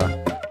Sean's,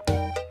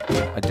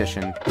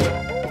 addition.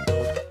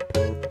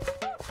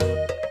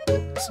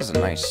 This is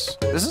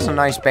a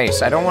nice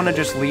base. I don't want to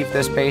just leave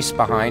this base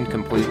behind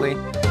completely.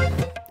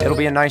 It'll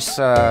be a nice,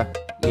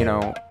 you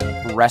know,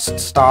 rest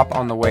stop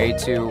on the way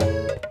to,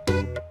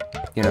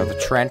 you know, the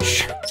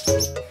trench.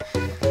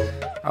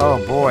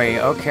 Oh boy,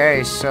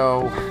 okay,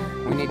 so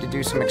we need to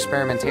do some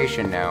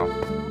experimentation now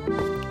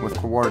with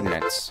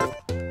coordinates.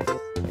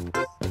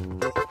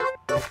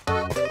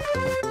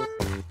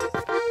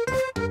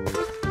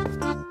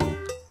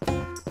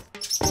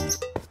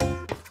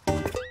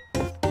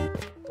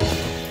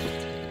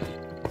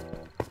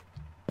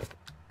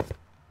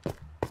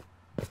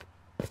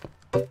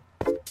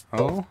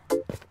 Oh.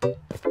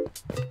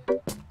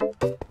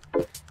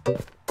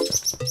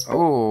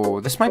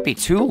 Oh, this might be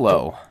too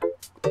low.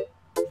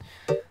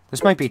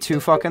 This might be too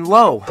fucking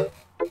low.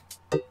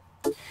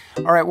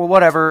 Alright, well,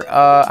 whatever.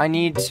 I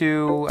need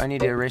to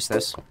erase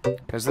this,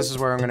 because this is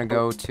where I'm going to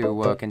go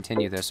to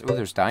continue this. Ooh,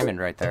 there's diamond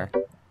right there.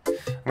 I'm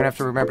going to have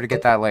to remember to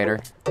get that later.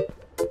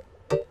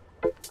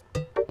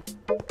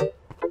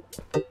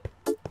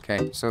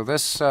 Okay, so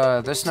this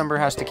number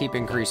has to keep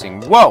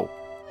increasing. Whoa!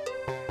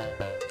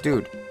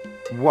 Dude.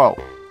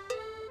 Whoa.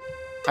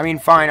 I mean,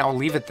 fine, I'll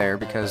leave it there,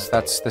 because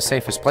that's the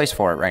safest place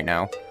for it right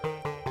now.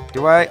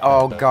 Do I?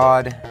 Oh,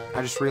 God.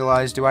 I just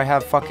realized, do I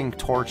have fucking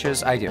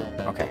torches? I do.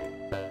 Okay.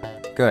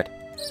 Good.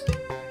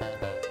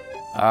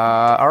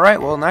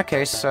 Alright, well, in that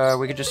case,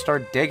 we could just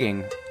start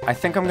digging. I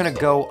think I'm gonna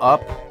go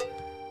up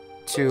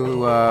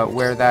to,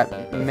 where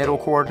that middle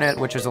coordinate,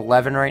 which is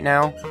 11 right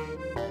now.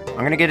 I'm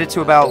gonna get it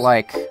to about,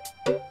 like,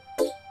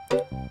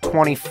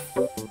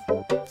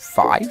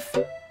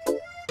 25?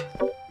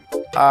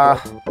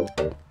 I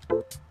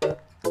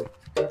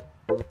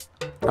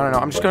don't know,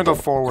 I'm just gonna go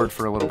forward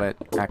for a little bit,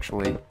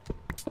 actually.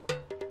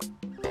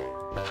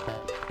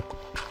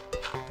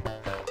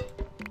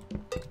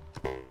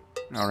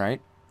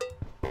 Alright.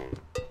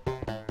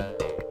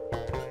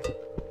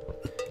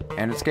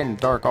 And it's getting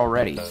dark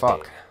already,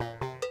 fuck.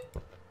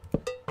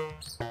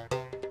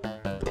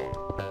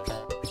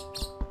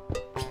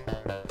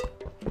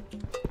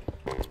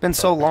 It's been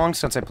so long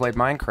since I played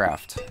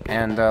Minecraft,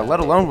 and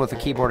let alone with a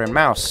keyboard and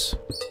mouse.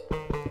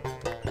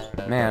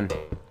 Man.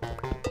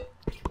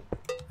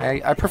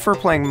 I prefer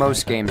playing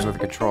most games with a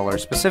controller,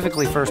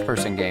 specifically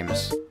first-person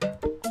games.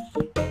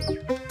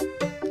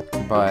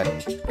 But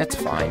it's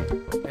fine.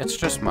 It's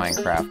just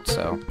Minecraft,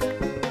 so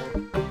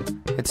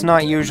It's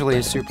not usually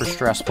a super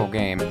stressful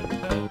game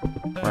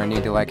where I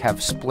need to, like,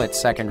 have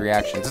split-second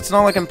reactions. It's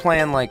not like I'm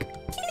playing, like,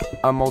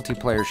 a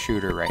multiplayer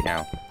shooter right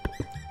now.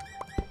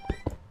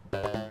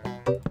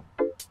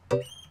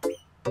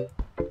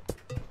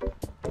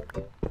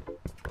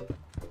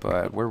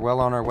 But we're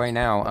well on our way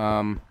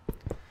now.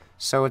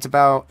 So it's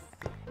about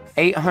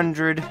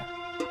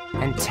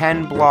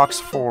 810 blocks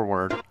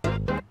forward.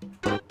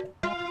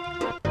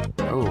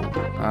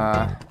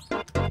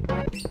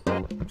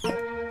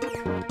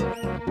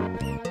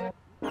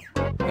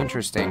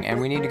 Interesting, and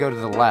we need to go to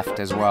the left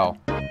as well.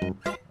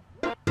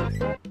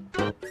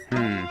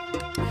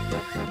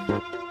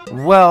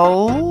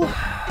 Well,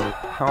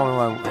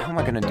 how am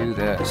I gonna do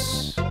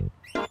this?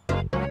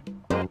 Alright,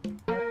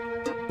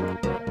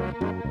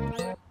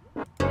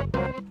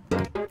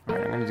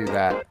 I'm gonna do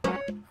that.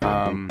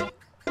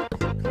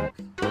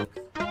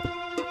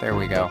 There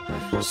we go.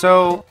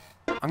 So,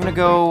 I'm gonna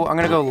go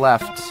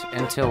left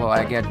until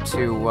I get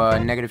to,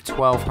 negative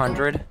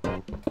 1200.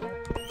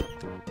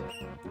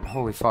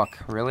 Holy fuck,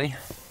 really?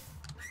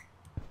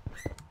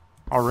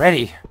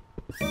 Already?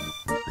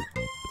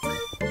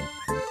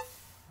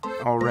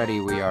 Already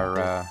we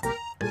are,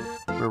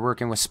 we're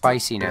working with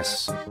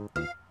spiciness.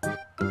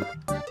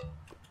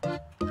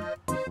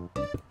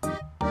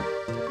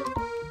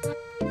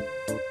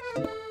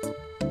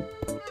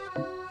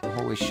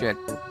 Holy shit,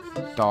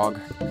 dog.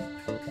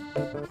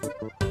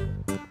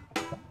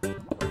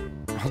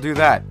 I'll do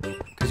that,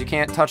 because you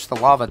can't touch the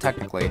lava,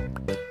 technically.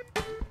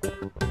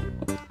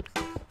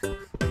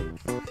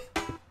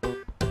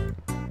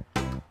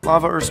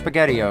 Lava or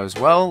SpaghettiOs?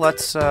 Well,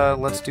 let's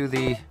do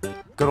the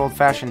good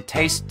old-fashioned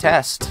taste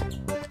test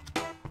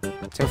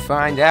to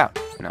find out.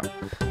 No,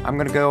 I'm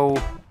gonna go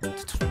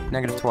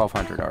negative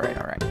 1200. All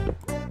right.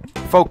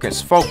 Focus,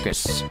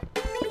 focus.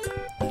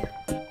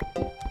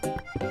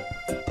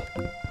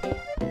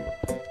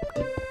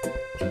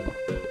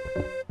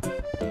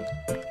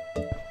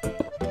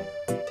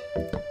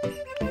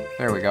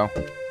 There we go.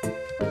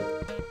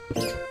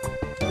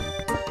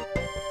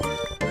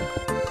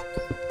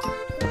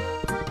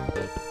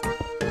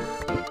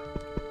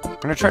 I'm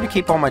gonna try to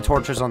keep all my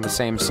torches on the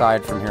same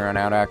side from here on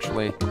out,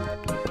 actually.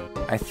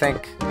 I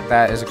think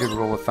that is a good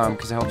rule of thumb,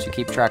 because it helps you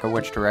keep track of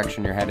which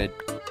direction you're headed.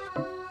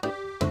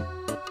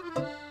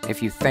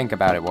 If you think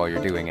about it while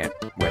you're doing it,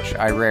 which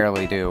I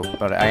rarely do,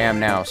 but I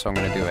am now, so I'm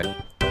gonna do it.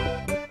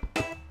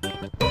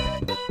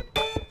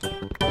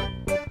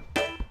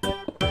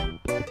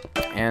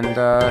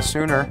 And,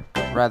 sooner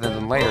rather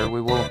than later,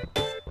 we will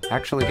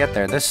actually get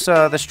there. This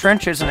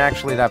trench isn't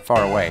actually that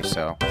far away,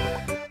 so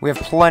we have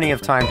plenty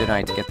of time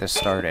tonight to get this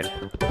started.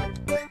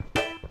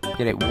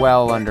 Get it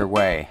well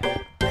underway.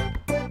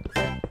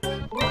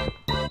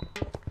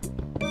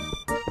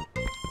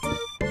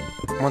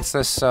 Once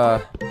this,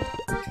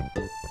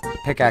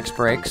 pickaxe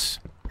breaks,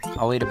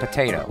 I'll eat a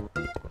potato.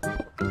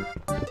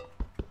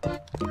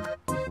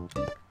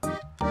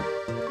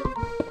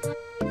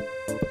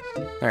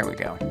 There we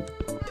go.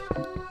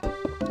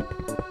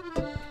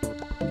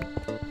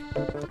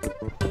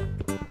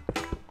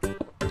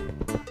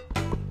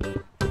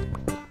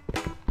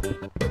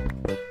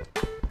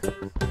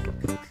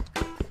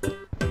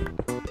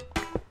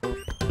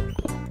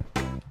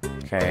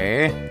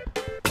 Okay.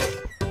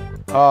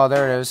 Oh,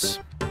 there it is.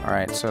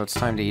 Alright, so it's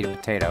time to eat a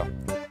potato.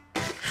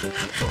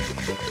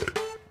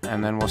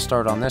 And then we'll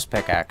start on this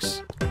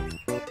pickaxe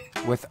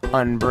with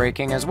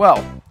unbreaking as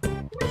well.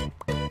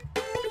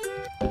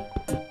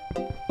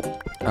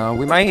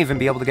 We might even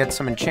be able to get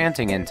some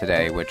enchanting in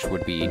today, which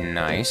would be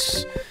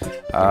nice.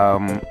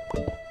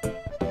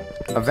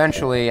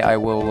 Eventually, I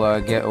will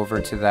get over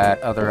to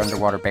that other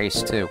underwater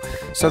base, too.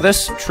 So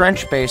this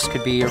trench base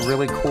could be a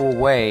really cool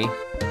way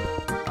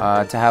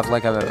to have,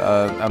 like,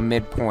 a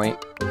midpoint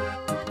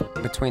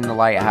between the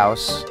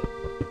lighthouse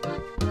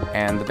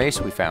and the base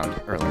we found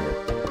earlier.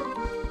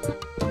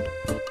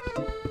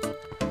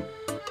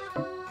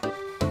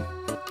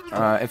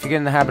 If you get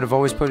in the habit of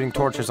always putting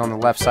torches on the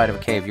left side of a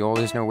cave, you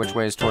always know which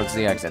way is towards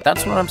the exit.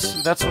 That's what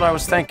I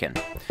was thinking.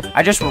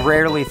 I just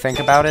rarely think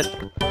about it,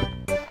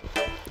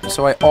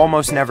 so I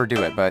almost never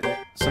do it, but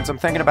since I'm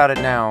thinking about it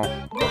now,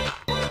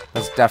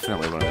 that's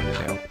definitely what I'm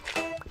gonna do.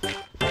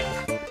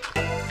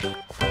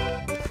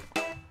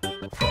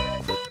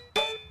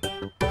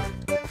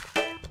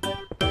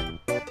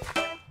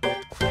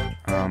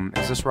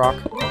 Is this rock?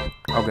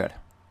 Oh, good.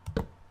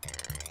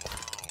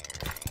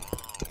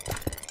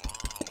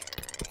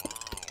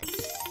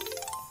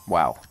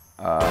 Wow.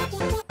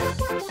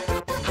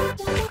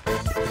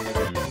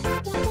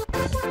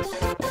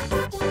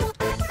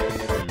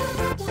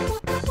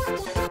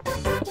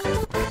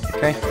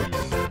 Okay.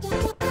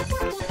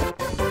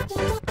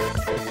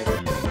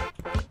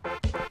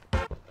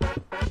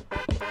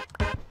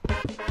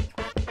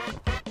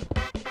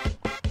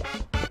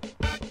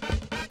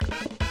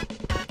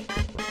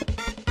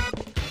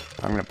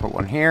 I'm gonna put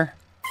one here.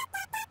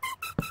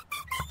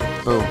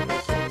 Boom.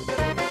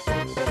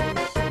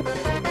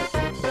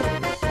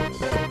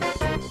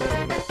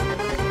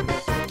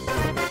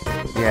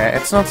 Yeah,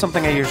 it's not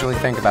something I usually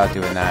think about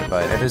doing that,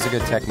 but it is a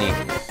good technique.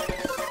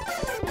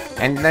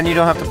 And then you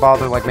don't have to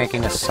bother, like,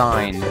 making a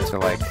sign to,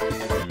 like,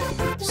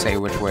 say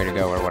which way to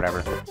go or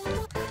whatever.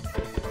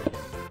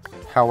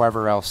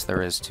 However else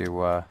there is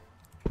to,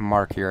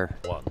 mark your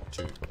 1,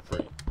 2, 3,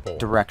 4.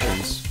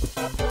 directions.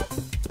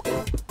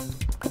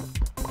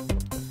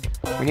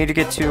 We need to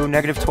get to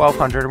negative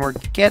 1200, and we're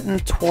getting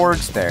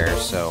towards there,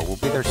 so we'll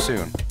be there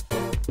soon.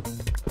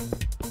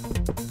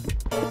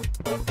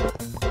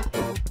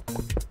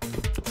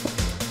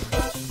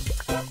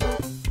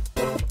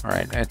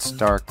 Alright, it's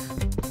dark.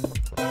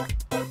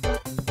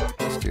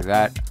 Let's do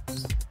that.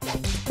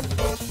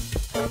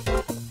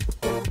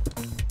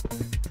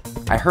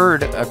 I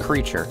heard a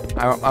creature.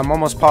 I'm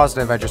almost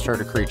positive I just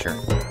heard a creature.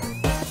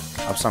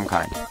 Of some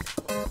kind.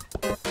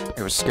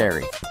 It was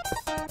scary.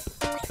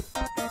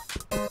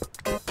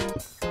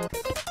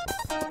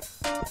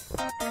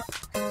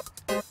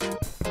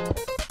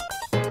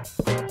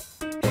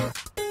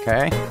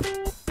 Okay.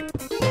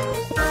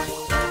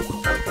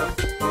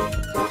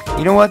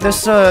 You know what?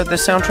 This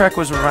soundtrack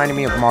was reminding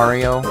me of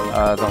Mario.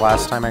 The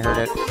last time I heard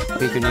it,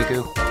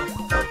 Pikuniku.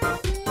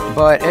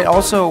 But it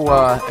also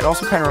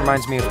kind of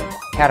reminds me of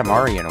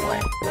Katamari in a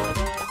way.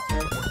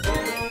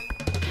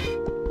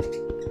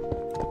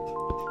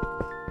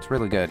 It's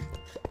really good.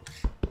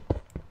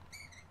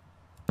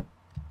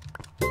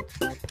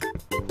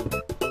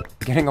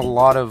 Getting a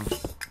lot of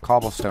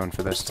cobblestone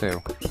for this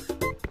too,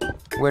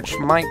 which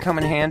might come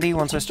in handy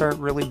once I start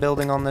really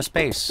building on this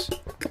base.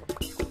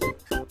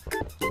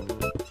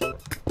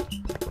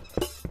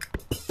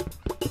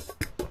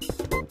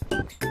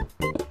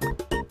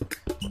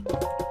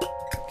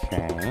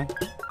 Okay.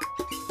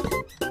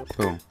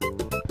 Boom.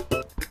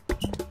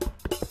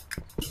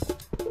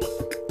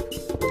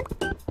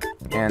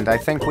 And I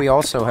think we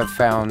also have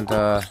found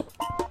the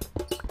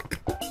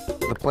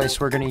place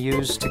we're going to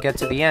use to get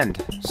to the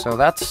end. So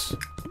that's...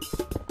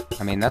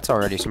 I mean, that's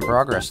already some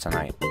progress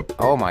tonight.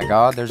 Oh my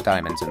god, there's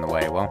diamonds in the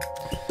way. Well,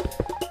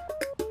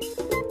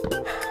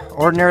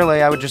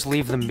 ordinarily I would just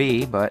leave them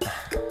be, but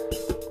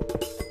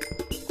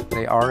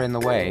they are in the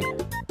way.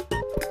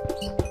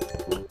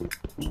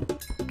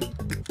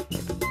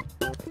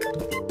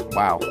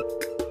 Wow.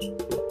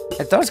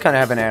 It does kind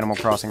of have an Animal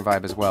Crossing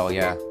vibe as well,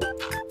 yeah.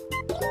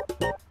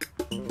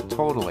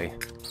 Totally.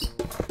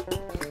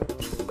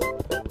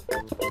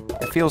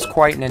 It feels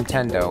quite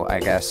Nintendo, I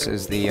guess,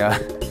 is the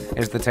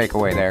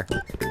takeaway there.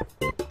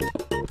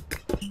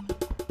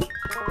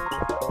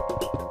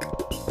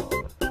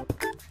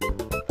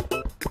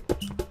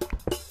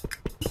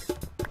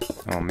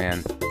 Oh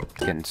man, it's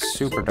getting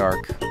super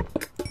dark.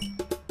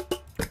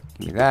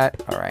 Give me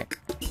that. Alright.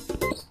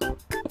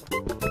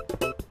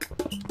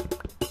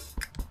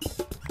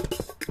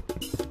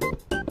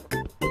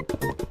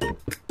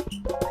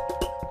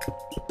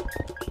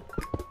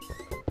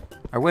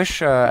 I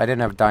wish I didn't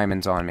have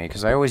diamonds on me,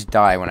 because I always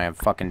die when I have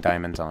fucking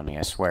diamonds on me,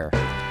 I swear.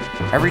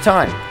 Every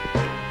time.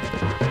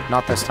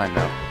 Not this time,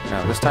 though.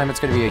 No, this time it's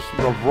going to be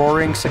a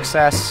roaring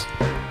success.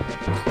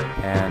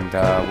 And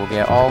we'll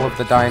get all of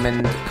the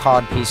diamond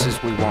cod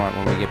pieces we want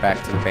when we get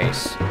back to the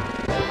base.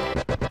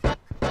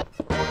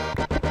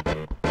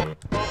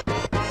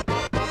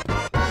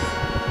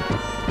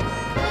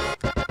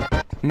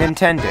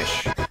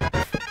 Nintendish.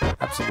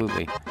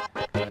 Absolutely.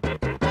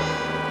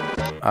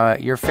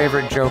 Your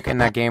favorite joke in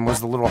that game was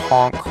the little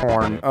honk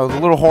horn. Oh, the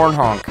little horn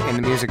honk in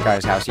the music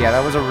guy's house. Yeah,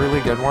 that was a really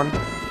good one.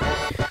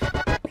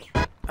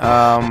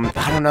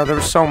 I don't know, there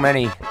were so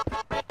many.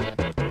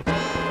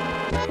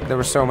 There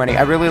were so many.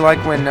 I really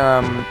like when,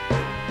 the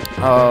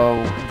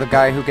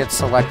guy who gets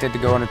selected to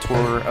go on a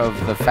tour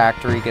of the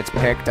factory gets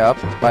picked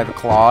up by the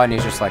claw, and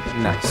he's just like,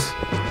 nice.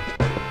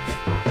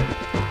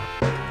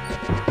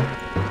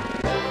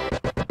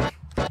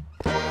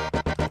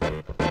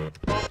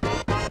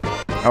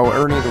 Oh,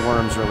 Ernie the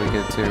Worm's really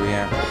good too,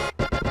 yeah.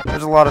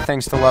 There's a lot of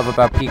things to love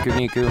about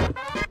Pikuniku.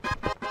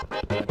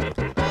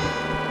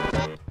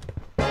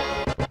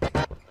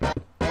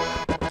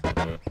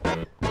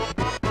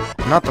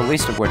 Not the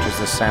least of which is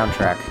this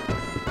soundtrack.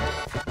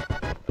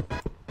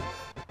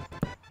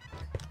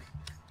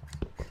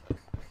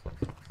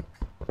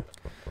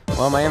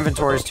 Well, my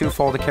inventory is too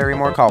full to carry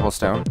more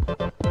cobblestone.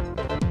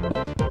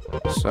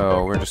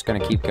 So, we're just gonna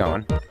keep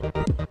going.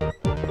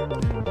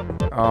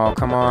 Oh,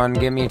 come on,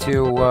 give me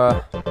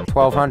to,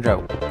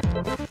 1200.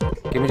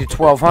 Give me to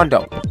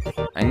 1200.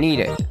 I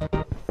need it.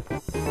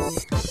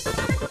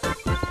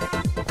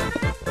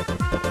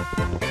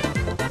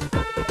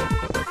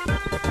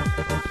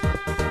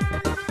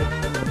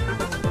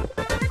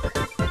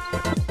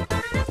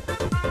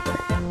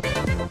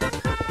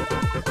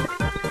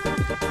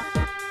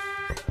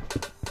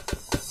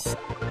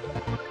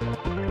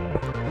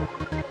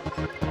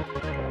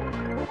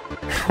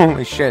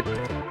 Holy shit.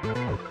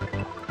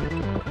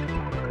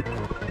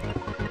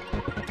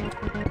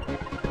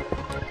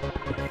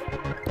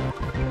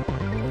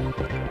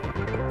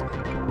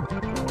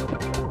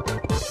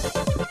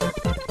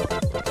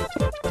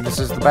 This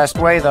is the best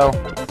way, though.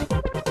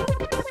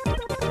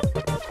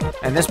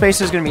 And this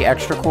base is gonna be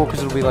extra cool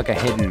because it'll be like a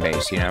hidden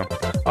base, you know?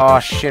 Oh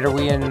shit, are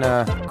we in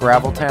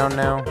Gravel Town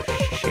now?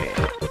 Shit.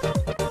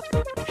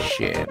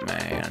 Shit,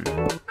 man.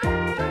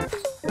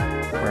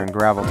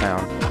 gravel town.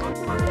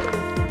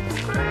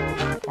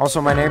 Also,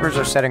 my neighbors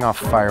are setting off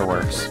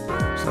fireworks,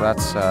 so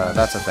that's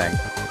a thing.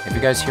 If you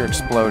guys hear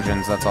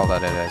explosions, that's all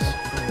that it is.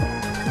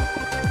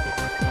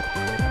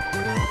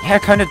 Yeah,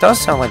 it kind of does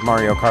sound like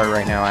Mario Kart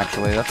right now,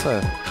 actually. That's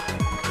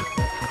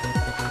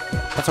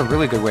a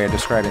really good way of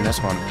describing this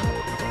one.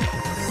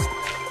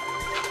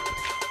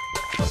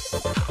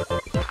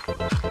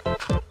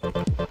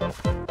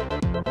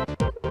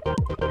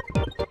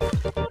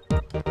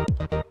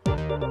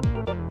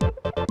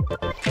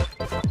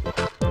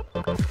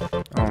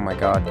 Oh my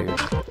god, dude.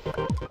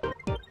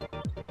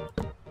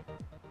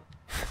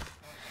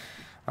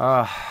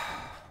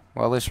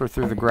 Well, at least we're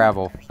through the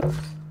gravel.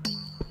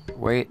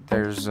 Wait,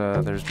 there's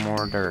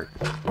more dirt.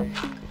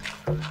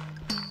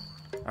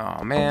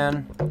 Oh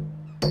man.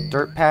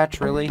 Dirt patch,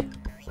 really?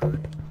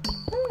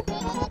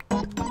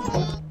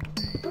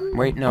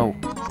 Wait, no.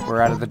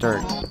 We're out of the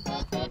dirt.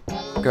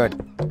 Good.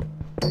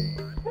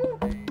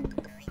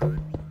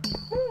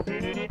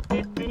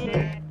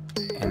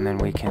 And then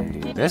we can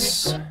do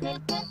this. And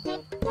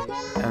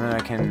then I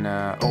can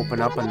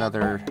open up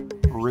another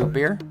root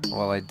beer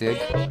while I dig.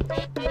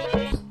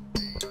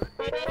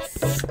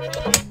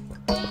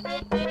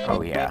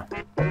 Oh yeah.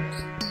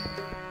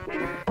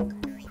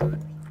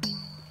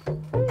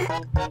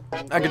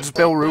 I could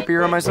spill root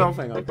beer on myself?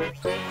 Hang on.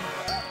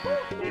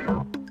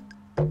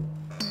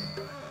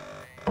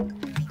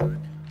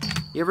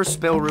 You ever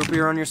spill root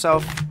beer on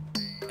yourself?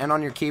 And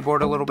on your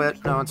keyboard a little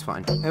bit? No, it's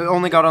fine. It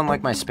only got on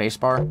like my space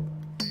bar.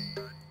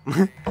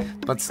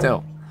 But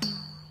still.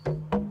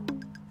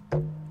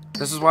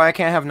 This is why I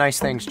can't have nice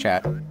things,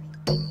 chat.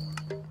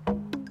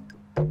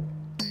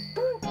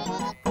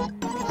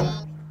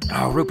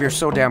 Oh, root beer's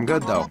so damn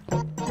good, though.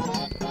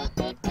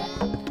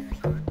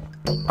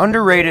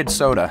 Underrated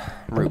soda,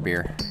 root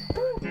beer.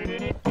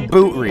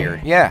 Boot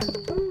rear, yeah.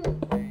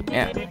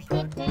 Yeah.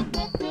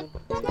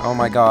 Oh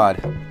my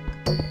god.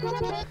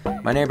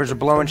 My neighbors are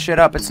blowing shit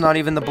up. It's not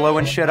even the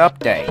blowing shit up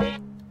day.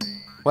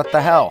 What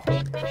the hell?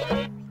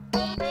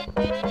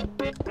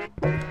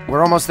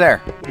 We're almost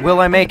there. Will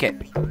I make it?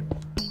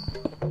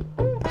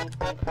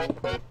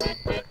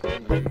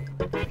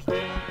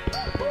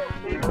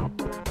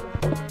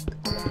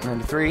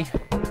 '93,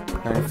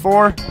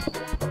 '94,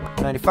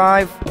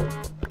 '95,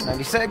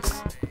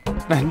 '96,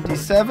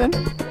 '97,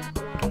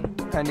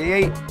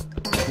 '98,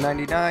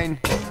 '99.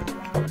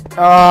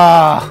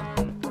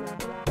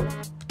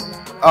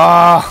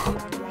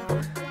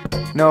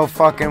 No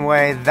fucking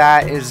way.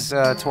 That is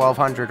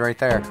 1200 right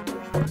there.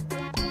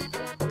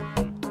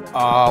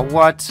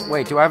 What?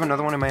 Wait, do I have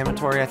another one in my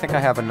inventory? I think I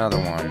have another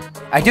one.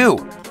 I do!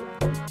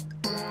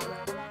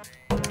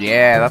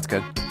 Yeah, that's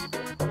good.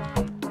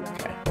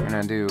 Okay, I'm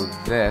gonna do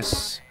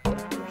this.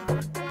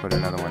 Put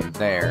another one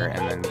there,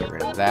 and then get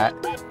rid of that.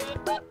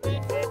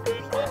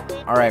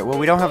 Alright, well,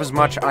 we don't have as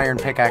much iron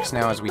pickaxe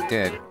now as we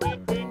did.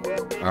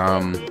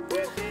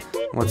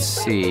 Let's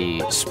see.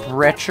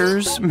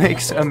 Sprecher's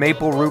makes a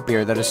maple root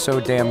beer that is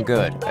so damn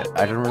good.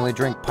 I don't really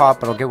drink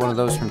pop, but I'll get one of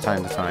those from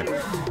time to time.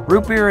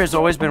 Root beer has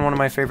always been one of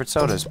my favorite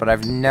sodas, but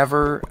I've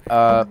never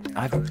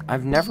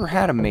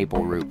had a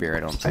maple root beer, I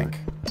don't think.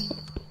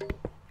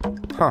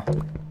 Huh.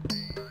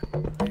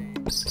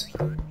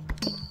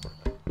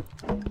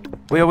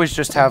 We always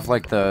just have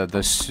like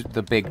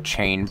the big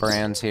chain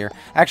brands here.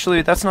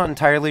 Actually, that's not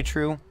entirely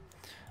true.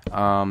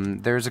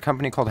 There's a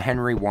company called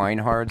Henry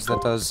Weinhard's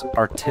that does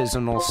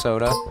artisanal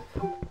soda,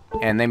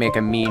 and they make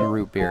a mean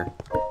root beer.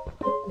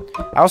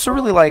 I also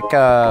really like,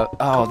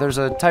 oh, there's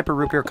a type of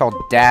root beer called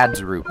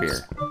Dad's root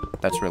beer.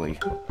 That's really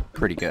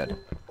pretty good.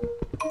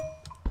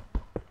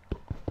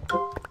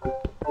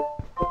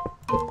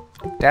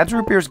 Dad's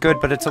root beer is good,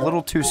 but it's a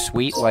little too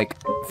sweet, like,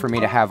 for me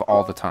to have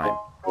all the time.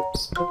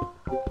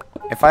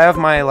 If I have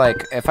my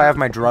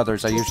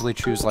druthers, I usually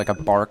choose, like, a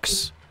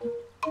Barks.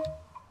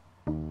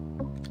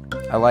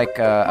 I like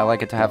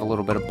it to have a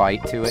little bit of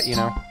bite to it, you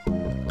know?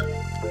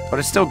 But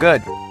it's still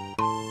good.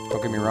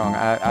 Don't get me wrong,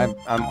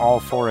 I'm all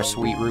for a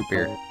sweet root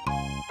beer.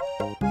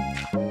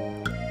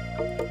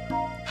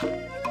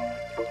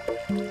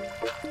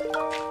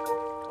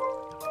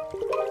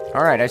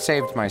 Alright, I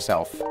saved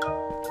myself.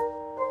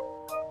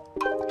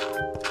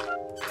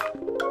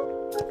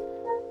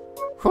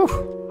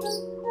 Whew.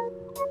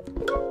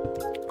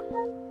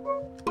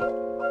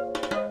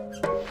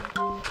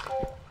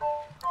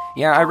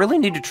 Yeah, I really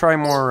need to try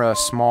more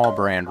small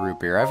brand root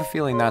beer. I have a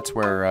feeling that's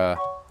where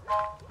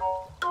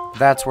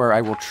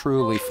I will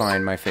truly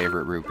find my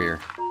favorite root beer.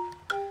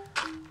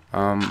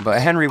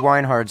 But Henry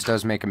Weinhard's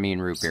does make a mean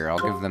root beer. I'll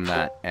give them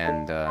that.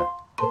 And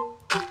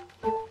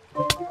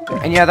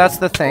yeah, that's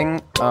the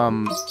thing.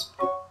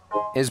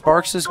 Is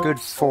Barks is good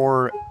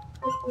for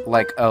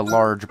like a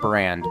large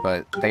brand,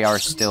 but they are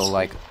still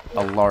like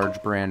a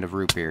large brand of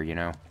root beer, you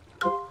know?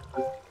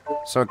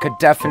 So it could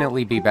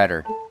definitely be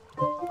better.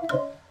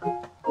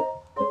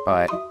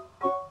 But,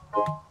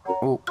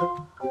 oh,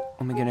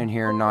 let me get in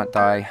here and not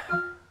die.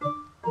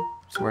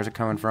 So where's it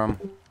coming from?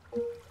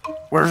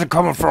 Where's it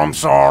coming from,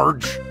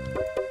 Sarge?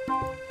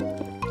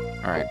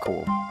 Alright,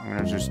 cool. I'm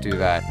gonna just do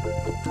that.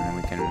 And then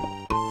we can...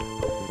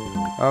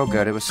 Oh,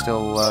 good. It was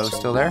still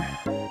there?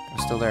 It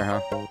was still there,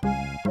 huh?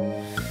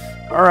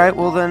 Alright,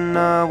 well then,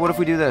 what if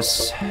we do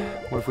this?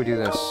 What if we do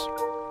this?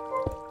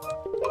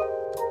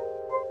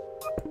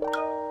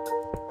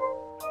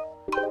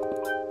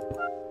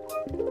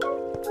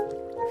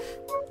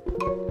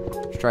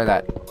 Let's try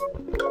that.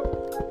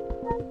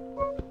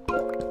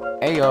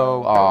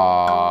 Ayo!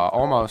 Aw,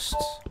 almost.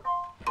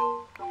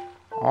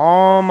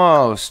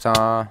 Almost,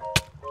 huh?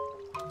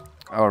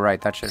 Oh,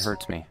 right, that shit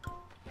hurts me.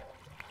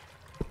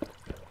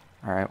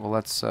 Alright, well,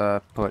 let's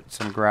put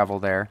some gravel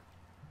there.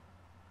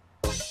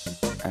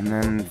 And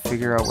then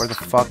figure out where the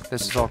fuck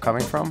this is all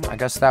coming from. I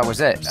guess that was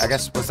it. I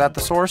guess, was that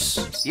the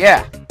source?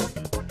 Yeah!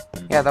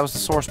 Yeah, that was the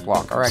source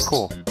block. Alright,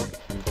 cool.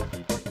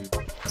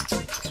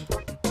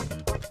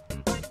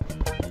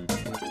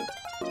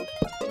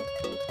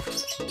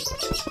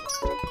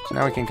 So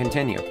now we can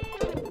continue.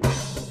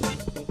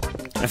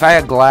 If I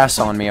had glass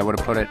on me, I would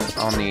have put it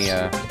on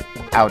the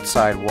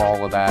outside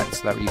wall of that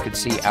so that you could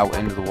see out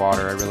into the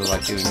water. I really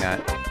like doing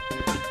that.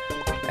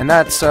 And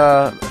that's,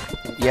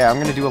 yeah, I'm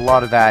gonna do a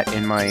lot of that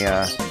in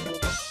my,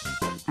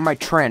 my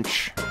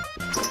trench.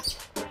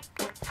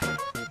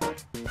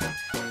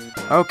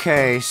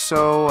 Okay,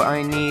 so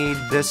I need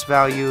this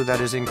value that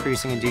is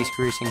increasing and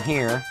decreasing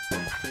here.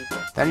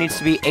 That needs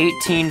to be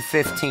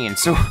 1815,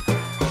 so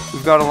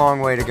we've got a long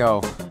way to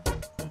go.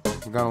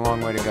 We've got a long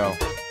way to go.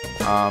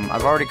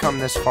 I've already come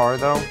this far,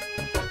 though,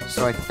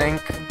 so I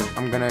think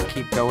I'm gonna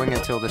keep going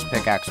until this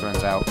pickaxe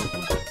runs out.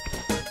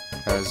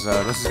 Because,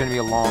 this is gonna be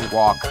a long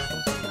walk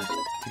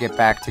to get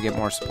back to get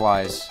more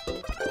supplies.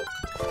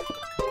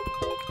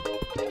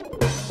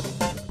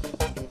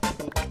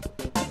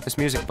 This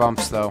music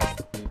bumps, though.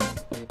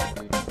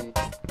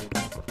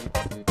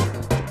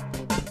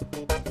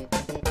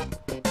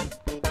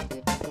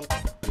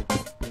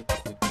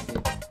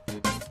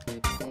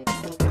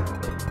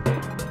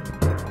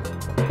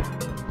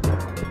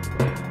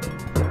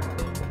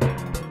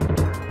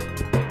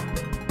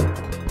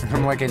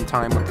 I'm like in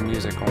time with the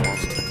music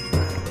almost.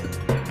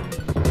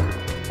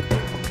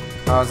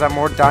 Is that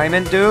more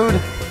diamond, dude?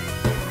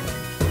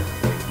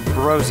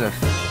 Brosif.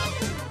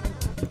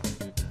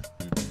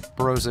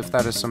 Brosif,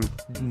 that is some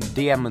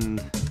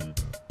diamond.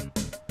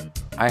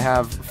 I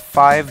have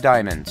 5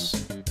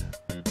 diamonds.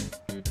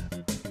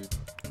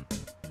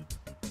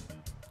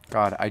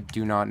 God, I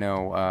do not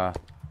know,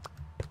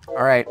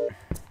 Alright.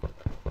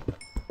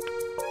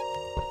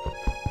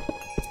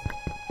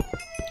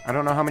 I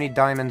don't know how many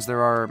diamonds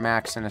there are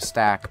max in a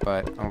stack,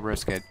 but I'll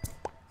risk it.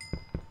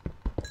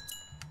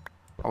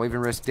 I'll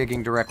even risk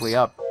digging directly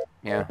up.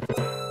 Yeah.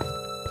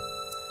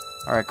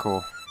 Alright,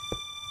 cool.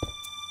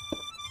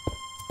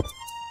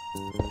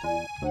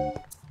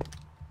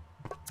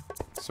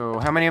 So,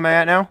 how many am I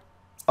at now?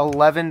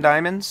 11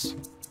 diamonds?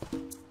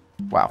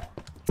 Wow.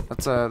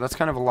 That's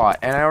kind of a lot.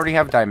 And I already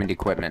have diamond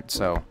equipment,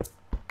 so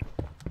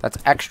that's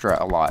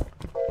extra a lot.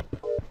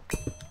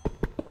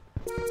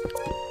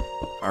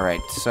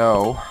 Alright,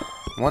 so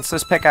once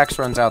this pickaxe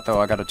runs out, though,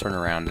 I gotta turn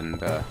around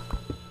and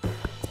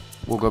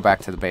we'll go back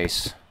to the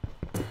base.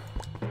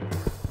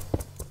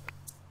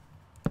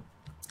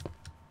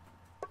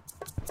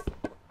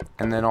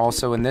 And then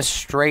also in this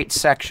straight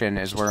section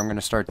is where I'm gonna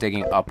start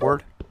digging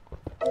upward.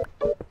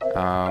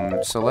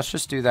 So let's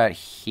just do that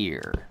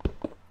here.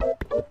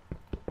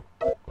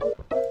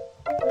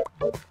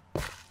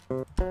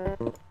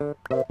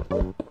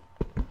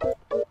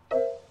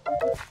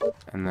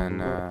 And then,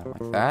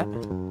 like that.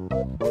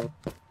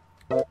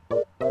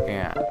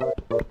 Yeah.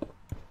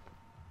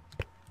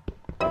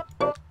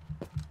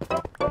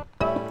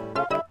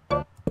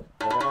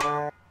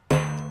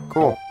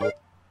 Cool.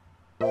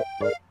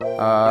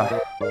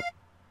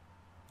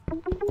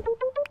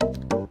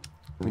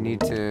 We need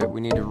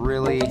to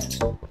really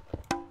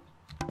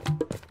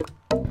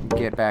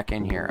get back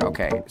in here.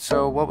 Okay,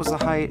 so what was the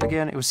height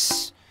again? It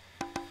was...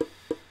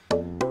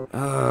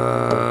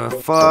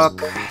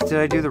 fuck. Did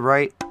I do the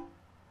right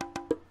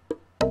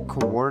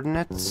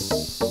coordinates?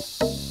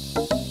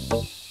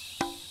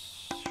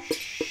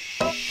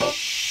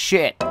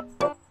 Shit.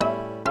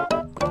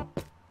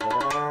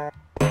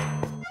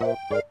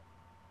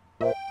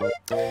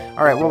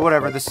 Alright, well,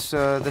 whatever.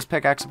 This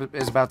pickaxe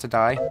is about to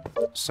die,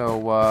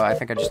 so I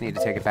think I just need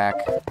to take it back.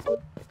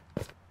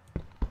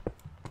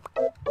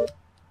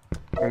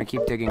 I'm gonna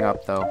keep digging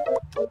up, though.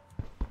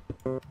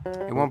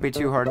 It won't be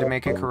too hard to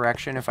make a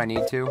correction if I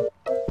need to,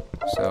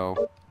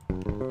 so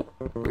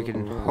we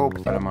can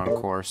hope that I'm on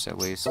course, at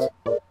least.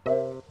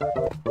 And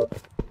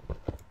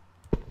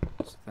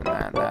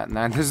that.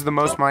 This is the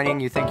most mining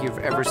you think you've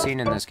ever seen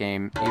in this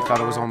game. You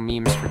thought it was all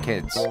memes for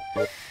kids.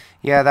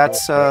 Yeah,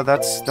 that's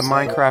the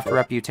Minecraft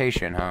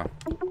reputation, huh?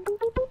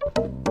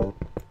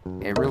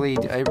 It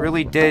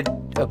really did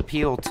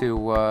appeal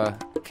to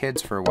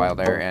kids for a while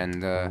there,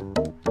 and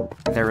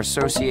their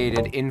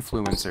associated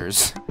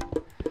influencers.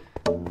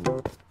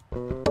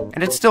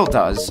 And it still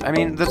does. I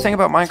mean, the thing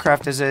about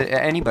Minecraft is that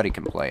anybody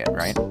can play it,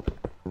 right?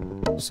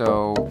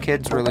 So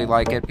kids really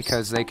like it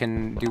because they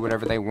can do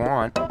whatever they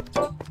want,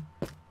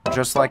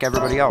 just like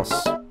everybody else.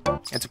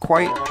 It's a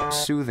quite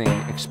soothing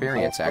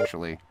experience,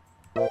 actually.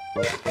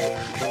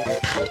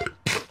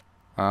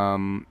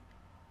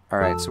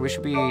 Alright, so we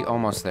should be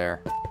almost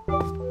there.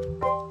 I'm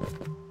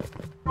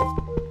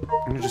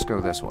gonna just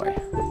go this way.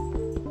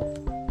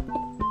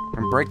 I'm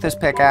gonna break this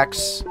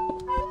pickaxe,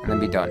 and then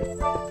be done.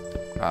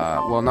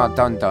 Well, not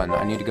done.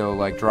 I need to go,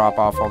 like, drop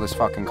off all this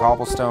fucking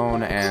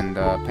cobblestone and,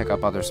 pick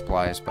up other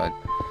supplies, but...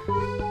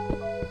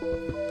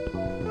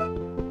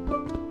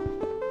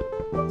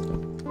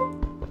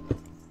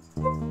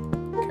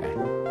 Okay.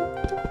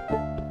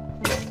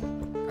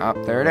 Oh,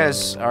 there it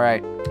is.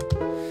 Alright.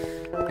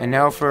 And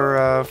now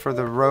for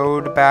the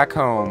road back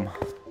home.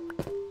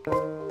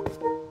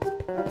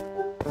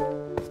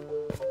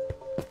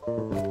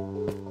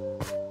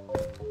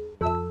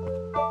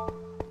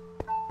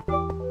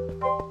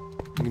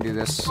 You can do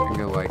this and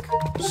go, like,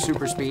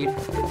 super speed.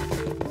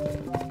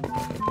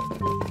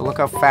 But look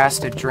how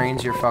fast it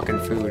drains your fucking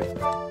food.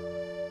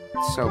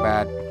 It's so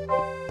bad.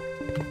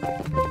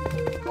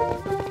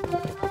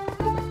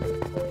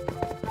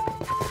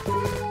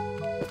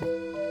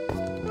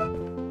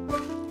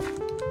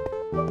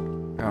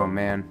 Oh,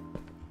 man.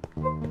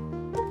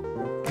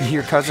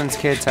 Your cousin's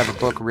kids have a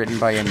book written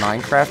by a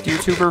Minecraft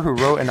YouTuber who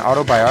wrote an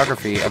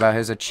autobiography about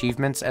his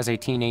achievements as a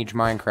teenage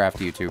Minecraft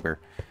YouTuber.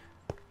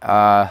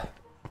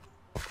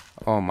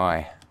 Oh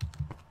my.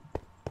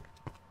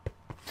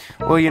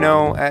 Well, you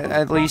know,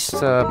 at least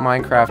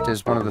Minecraft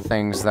is one of the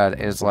things that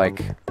is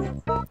like...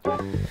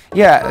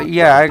 Yeah,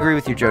 I agree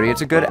with you, Jody.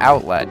 It's a good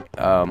outlet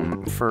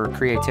for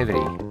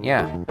creativity.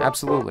 Yeah,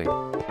 absolutely.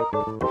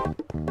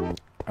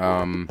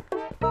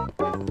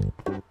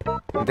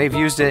 They've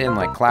used it in,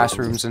 like,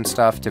 classrooms and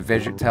stuff to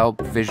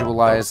help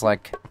visualize,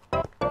 like,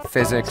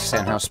 physics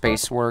and how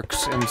space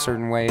works in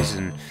certain ways,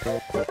 and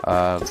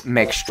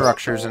make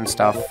structures and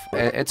stuff.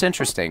 It's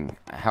interesting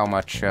how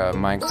much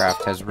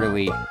Minecraft has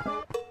really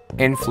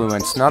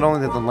influenced not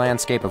only the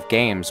landscape of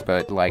games,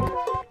 but, like,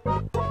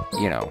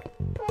 you know,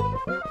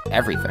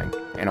 everything,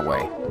 in a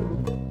way.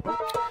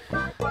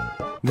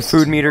 The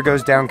food meter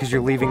goes down because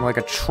you're leaving, like,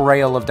 a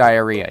trail of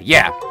diarrhea.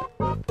 Yeah!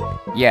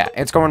 Yeah,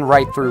 it's going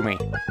right through me.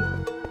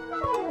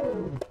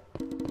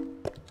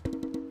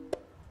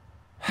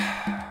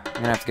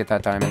 I'm gonna have to get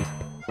that diamond.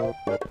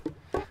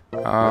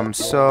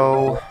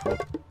 So...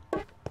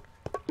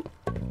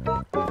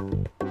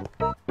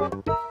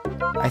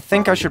 I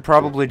think I should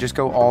probably just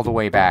go all the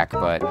way back,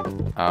 but,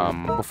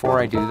 before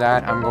I do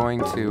that, I'm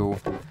going to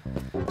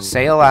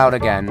sail out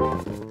again.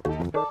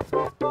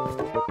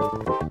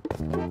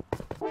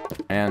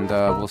 And,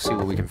 we'll see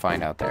what we can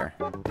find out there.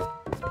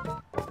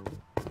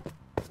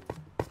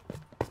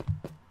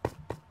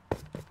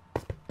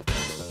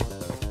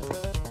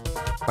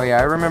 Oh yeah,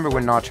 I remember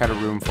when Notch had a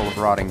room full of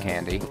rotting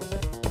candy,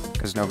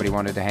 because nobody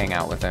wanted to hang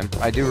out with him.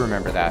 I do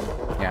remember that,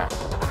 yeah.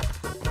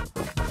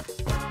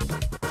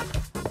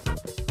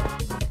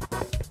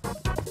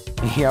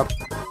 Yep.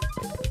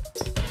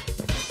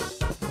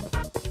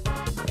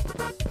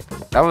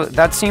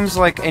 That seems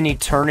like an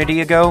eternity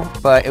ago,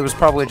 but it was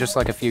probably just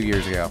like a few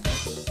years ago.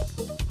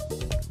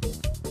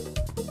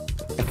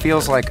 It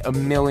feels like a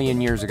million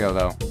years ago,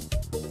 though.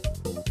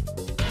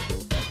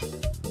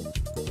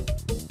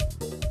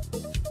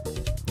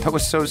 That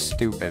was so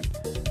stupid.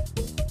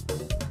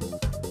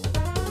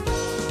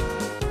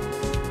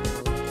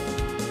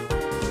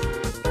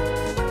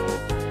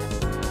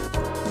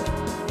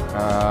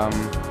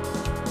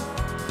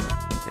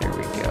 There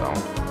we go.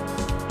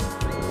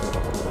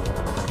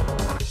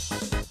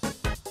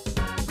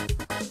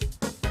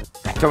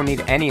 I don't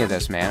need any of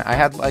this, man. I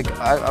had, like,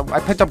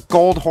 I picked up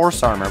gold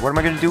horse armor. What am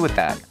I gonna do with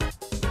that?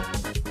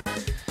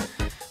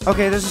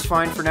 Okay, this is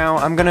fine for now.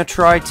 I'm gonna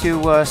try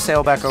to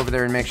sail back over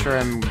there and make sure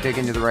I'm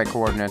digging to the right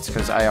coordinates,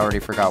 because I already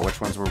forgot which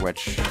ones were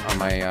which on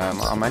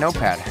my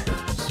notepad.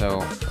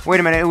 So, wait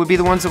a minute, it would be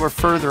the ones that were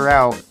further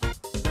out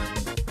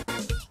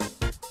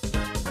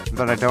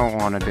that I don't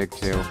want to dig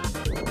to.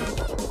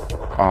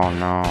 Oh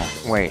no,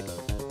 wait.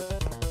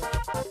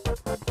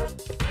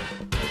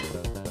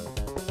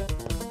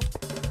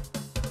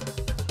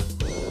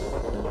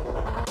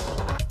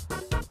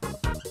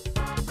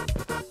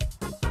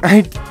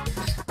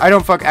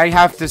 I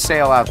have to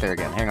sail out there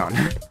again. Hang on.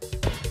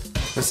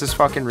 This is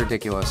fucking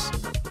ridiculous.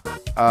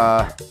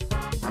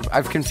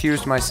 I've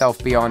confused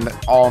myself beyond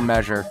all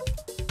measure.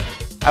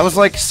 I was,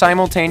 like,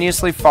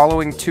 simultaneously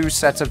following two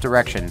sets of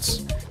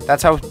directions.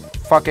 That's how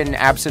fucking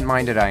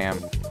absent-minded I am.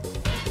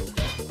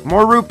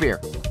 More root beer.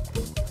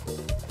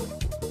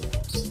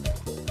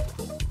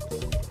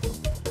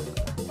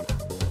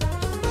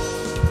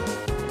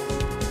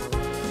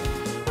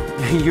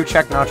 You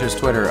check Notch's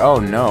Twitter. Oh,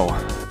 no.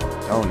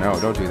 Oh no,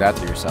 don't do that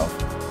to yourself.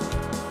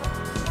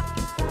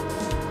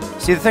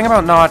 See, the thing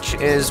about Notch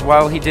is,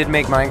 while he did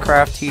make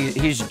Minecraft,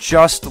 he's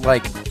just,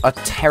 like, a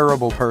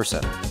terrible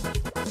person.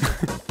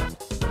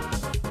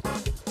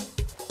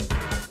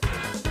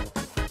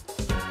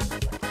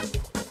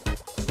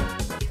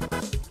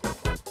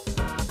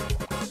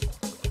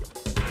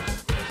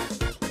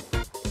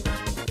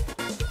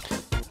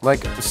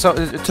 Like, so,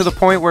 to the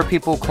point where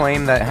people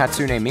claim that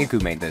Hatsune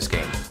Miku made this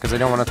game, because they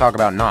don't want to talk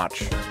about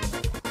Notch.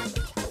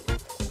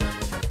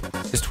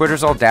 His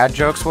Twitter's all dad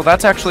jokes. Well,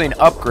 that's actually an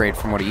upgrade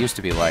from what it used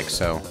to be like,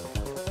 so...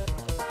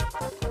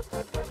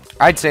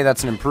 I'd say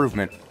that's an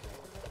improvement.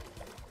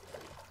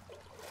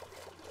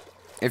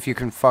 If you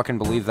can fucking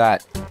believe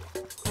that.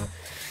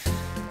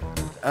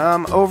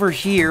 Over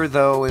here,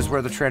 though, is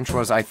where the trench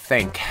was, I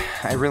think.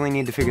 I really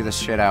need to figure this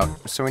shit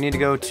out. So we need to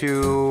go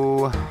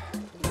to...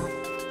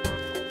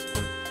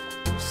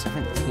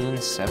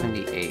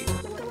 1778.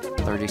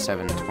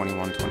 37,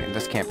 21, 20.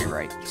 This can't be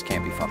right. This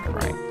can't be fucking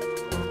right.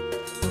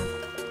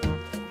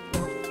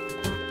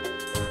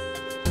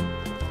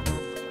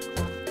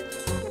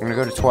 I'm gonna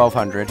go to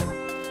 1200.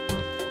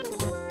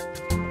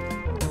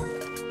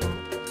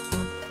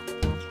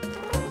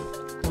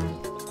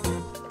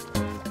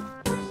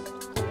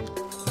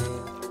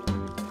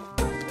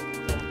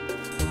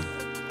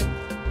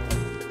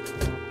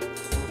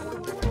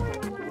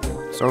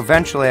 So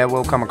eventually I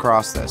will come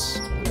across this.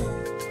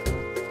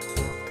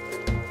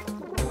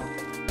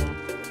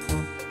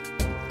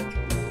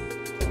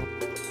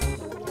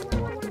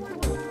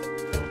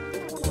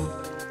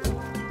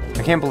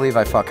 I can't believe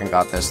I fucking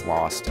got this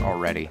lost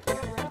already.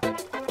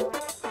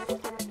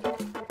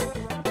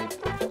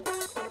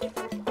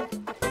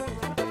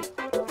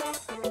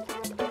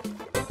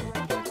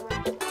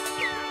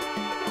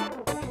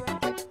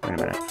 Wait a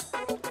minute.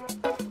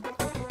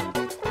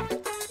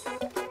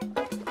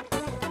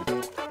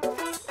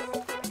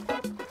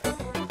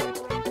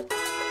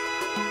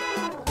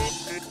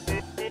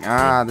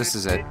 Ah, this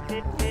is it.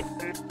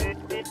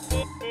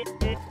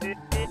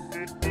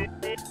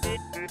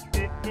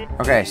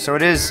 Okay, so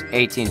it is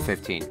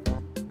 1815.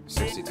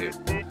 62.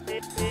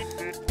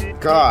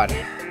 God.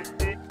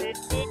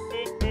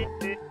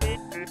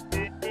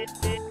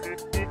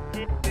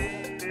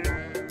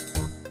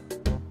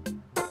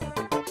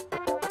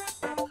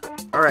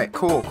 Alright,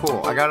 cool.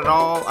 I got it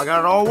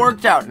all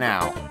worked out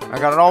now.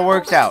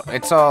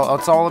 It's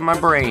all in my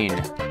brain.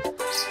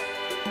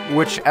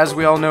 Which, as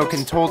we all know,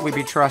 can totally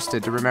be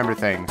trusted to remember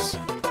things.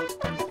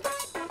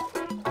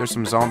 There's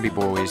some zombie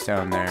boys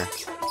down there.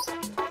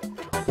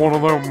 One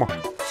of them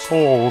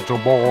soldier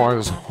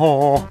boys,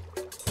 huh?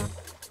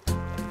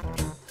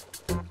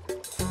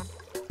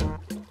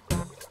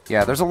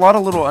 Yeah, there's a lot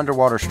of little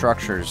underwater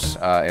structures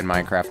in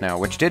Minecraft now,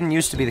 which didn't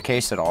used to be the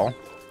case at all.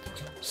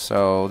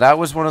 So that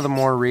was one of the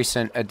more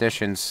recent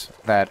additions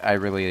that I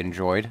really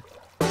enjoyed.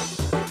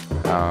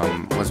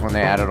 Was when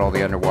they added all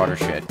the underwater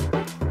shit.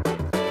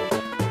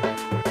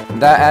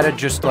 That added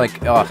just like,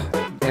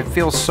 it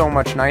feels so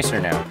much nicer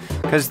now.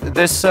 Because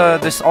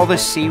all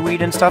this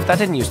seaweed and stuff, that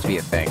didn't used to be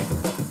a thing.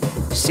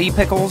 Sea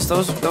pickles,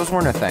 those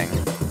weren't a thing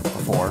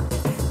before.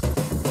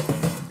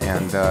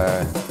 And,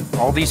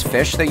 all these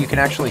fish that you can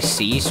actually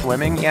see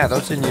swimming, yeah,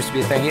 those didn't used to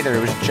be a thing either.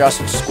 It was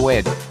just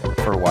squid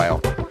for a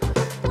while.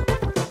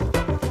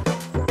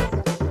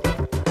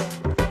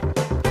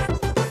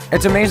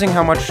 It's amazing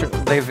how much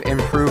they've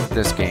improved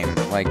this game,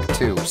 like,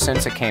 too,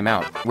 since it came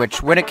out.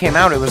 Which, when it came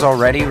out, it was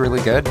already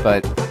really good,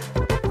 but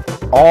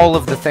all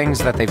of the things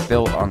that they've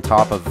built on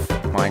top of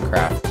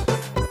Minecraft,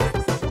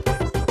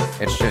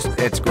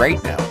 it's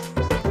great now.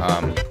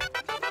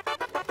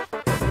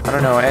 I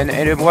don't know, and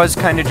it was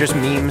kind of just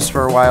memes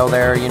for a while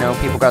there, you know,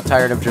 people got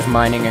tired of just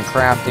mining and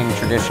crafting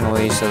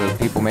traditionally, so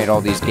people made all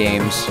these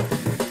games.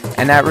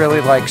 And that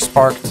really, like,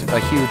 sparked a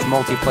huge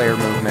multiplayer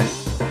movement,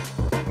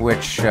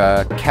 which,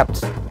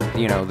 kept,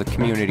 you know, the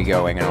community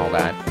going and all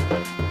that,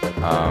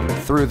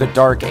 through the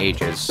dark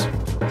ages.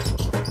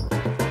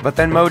 But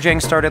then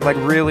Mojang started, like,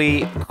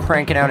 really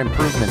cranking out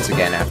improvements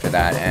again after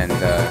that, and,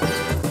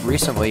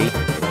 recently,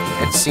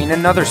 it's seen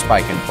another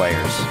spike in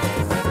players.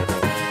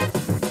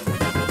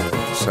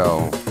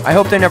 So, I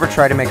hope they never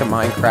try to make a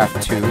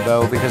Minecraft 2,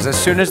 though, because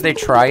as soon as they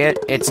try it,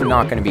 it's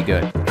not gonna be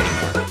good,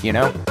 you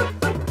know?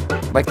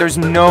 Like, there's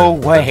no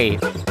way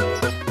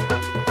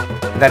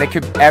that it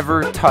could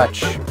ever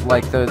touch,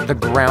 like, the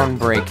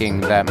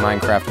groundbreaking that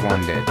Minecraft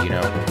 1 did, you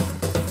know?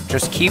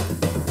 Just keep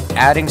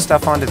adding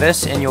stuff onto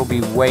this, and you'll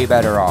be way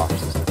better off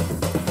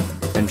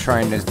than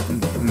trying to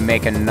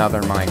make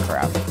another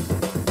Minecraft.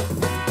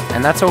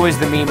 And that's always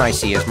the meme I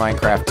see, is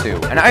Minecraft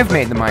 2. And I've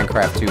made the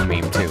Minecraft 2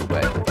 meme, too,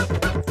 but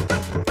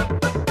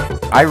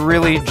I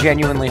really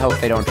genuinely hope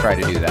they don't try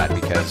to do that,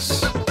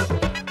 because,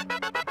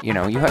 you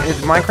know,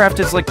 Minecraft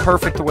is, like,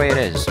 perfect the way it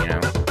is, you know?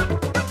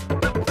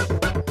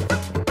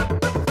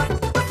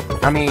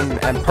 I mean,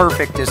 and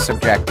perfect is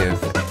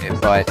subjective,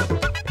 but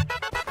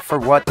for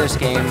what this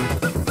game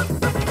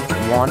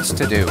wants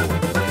to do,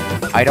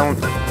 I don't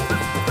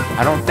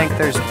think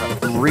there's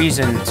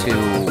reason to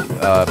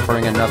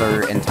bring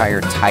another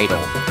entire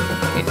title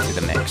into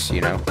the mix,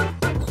 you know?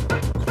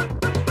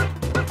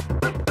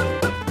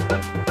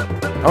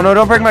 Oh no,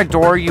 don't break my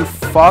door, you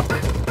fuck!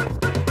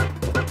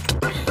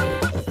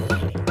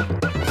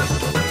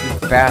 You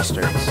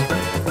bastards.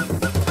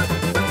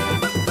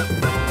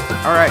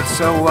 Alright,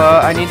 so,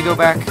 I need to go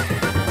back.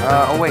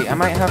 Oh wait, I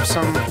might have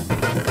some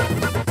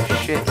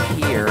shit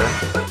here.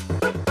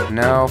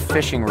 No,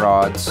 fishing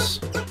rods.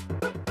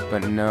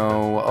 But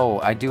no... Oh,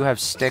 I do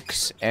have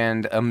sticks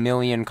and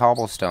 1,000,000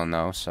 cobblestone,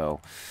 though, so...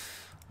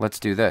 Let's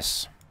do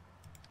this.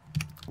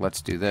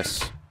 let's do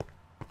this.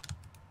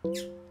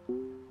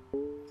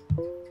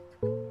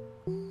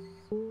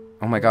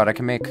 Oh my god, I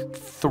can make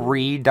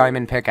 3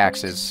 diamond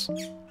pickaxes.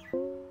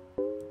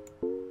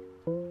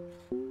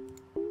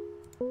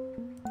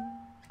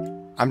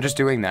 I'm just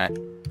doing that.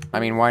 I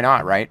mean, why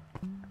not, right?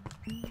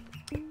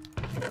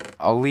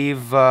 I'll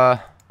leave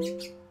one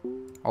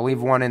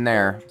in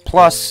there.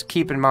 Plus,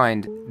 keep in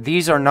mind,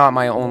 these are not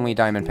my only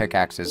diamond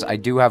pickaxes. I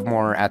do have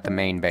more at the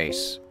main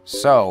base.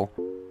 So,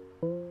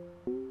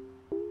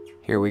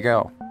 here we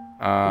go.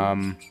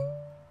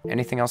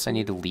 Anything else I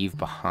need to leave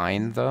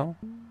behind, though?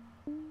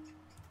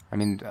 I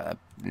mean,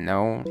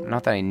 no,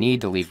 not that I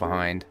need to leave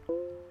behind.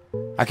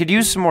 I could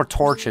use some more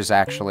torches,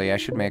 actually. I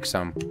should make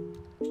some.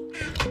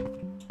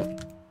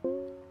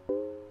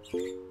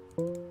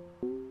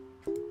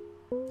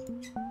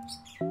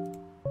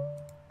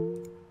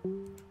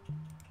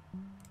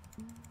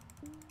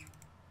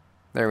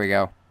 There we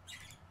go.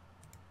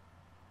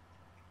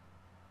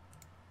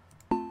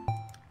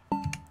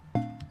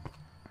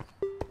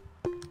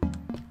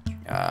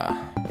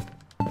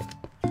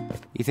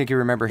 You think you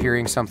remember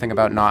hearing something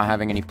about not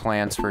having any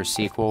plans for a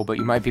sequel, but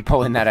you might be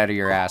pulling that out of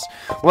your ass.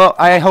 Well,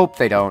 I hope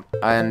they don't,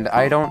 and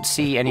I don't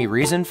see any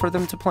reason for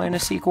them to plan a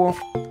sequel.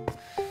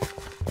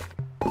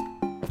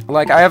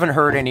 Like, I haven't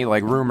heard any,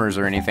 like, rumors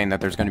or anything that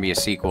there's gonna be a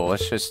sequel.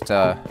 It's just,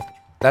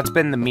 that's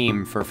been the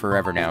meme for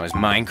forever now, is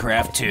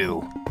Minecraft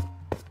 2.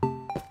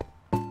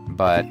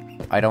 But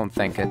I don't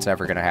think it's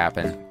ever gonna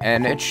happen.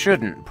 And it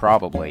shouldn't,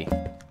 probably.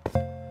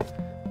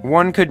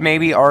 One could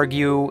maybe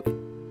argue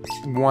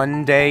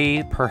one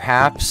day,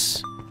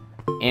 perhaps,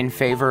 in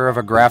favor of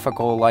a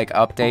graphical, like,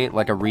 update,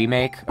 like a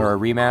remake or a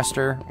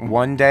remaster.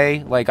 One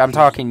day, like, I'm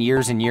talking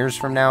years and years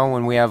from now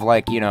when we have,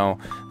 like, you know,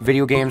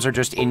 video games are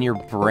just in your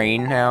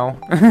brain now.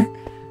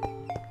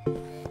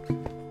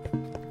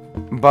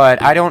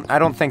 But I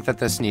don't think that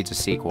this needs a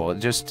sequel.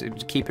 Just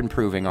keep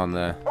improving on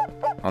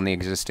the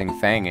existing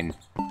thing and,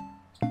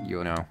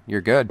 you know,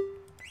 you're good.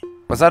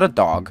 Was that a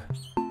dog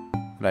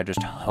that I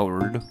just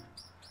heard?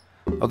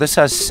 Oh, this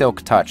has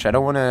silk touch. I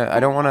don't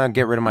wanna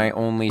get rid of my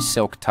only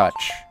silk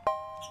touch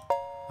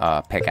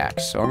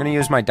pickaxe. So I'm gonna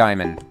use my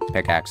diamond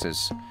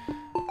pickaxes.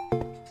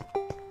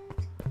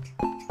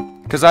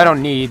 Cause I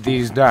don't need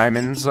these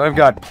diamonds. I've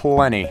got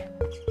plenty.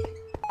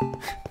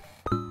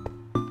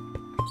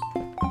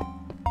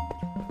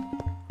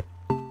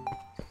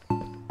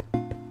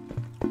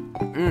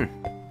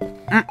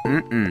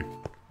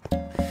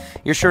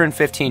 You're sure in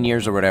 15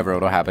 years or whatever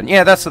it'll happen.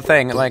 Yeah, that's the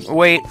thing. Like,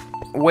 wait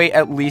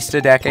at least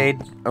a decade,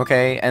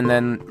 okay, and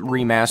then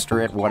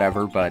remaster it,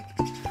 whatever, but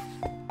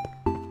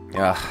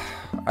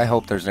I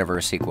hope there's never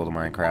a sequel to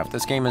Minecraft.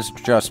 This game is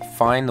just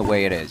fine the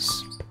way it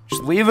is.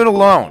 Just leave it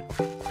alone.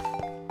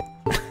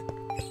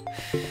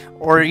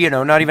 Or, you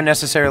know, not even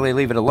necessarily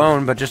leave it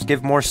alone, but just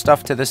give more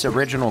stuff to this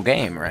original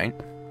game, right?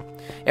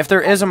 If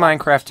there is a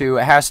Minecraft 2,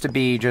 it has to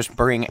be just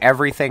bring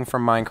everything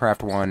from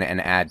Minecraft 1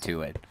 and add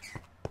to it.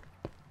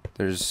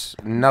 There's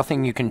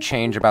nothing you can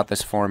change about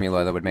this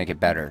formula that would make it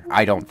better.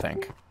 I don't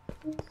think.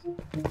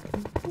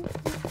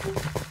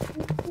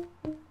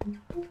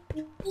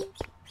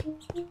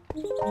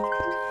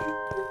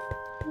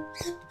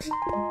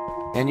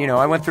 And, you know,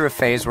 I went through a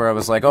phase where I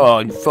was like,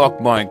 oh, fuck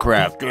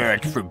Minecraft,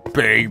 that's for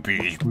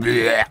babies,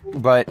 bleh.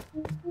 But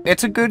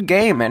it's a good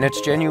game, and it's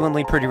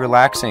genuinely pretty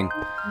relaxing.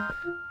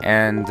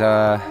 And,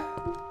 I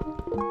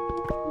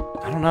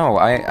don't know,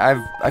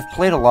 I've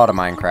played a lot of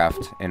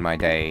Minecraft in my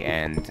day,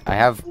 and I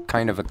have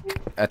kind of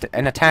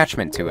an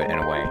attachment to it in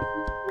a way.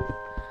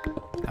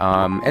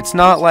 It's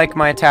not like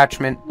my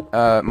attachment,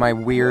 my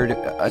weird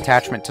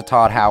attachment to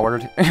Todd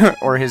Howard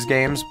or his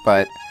games,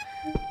 but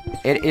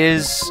it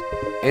is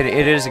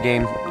a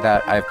game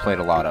that I've played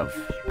a lot of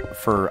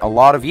for a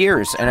lot of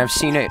years, and I've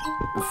seen it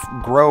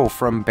grow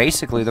from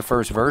basically the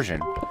first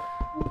version.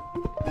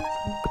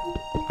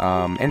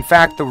 In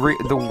fact,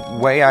 the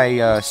way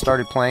I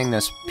started playing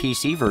this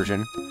PC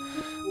version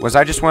was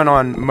I just went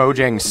on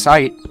Mojang's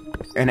site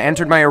and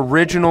entered my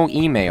original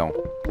email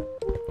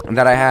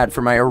that I had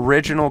for my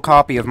original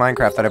copy of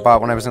Minecraft that I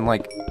bought when I was in,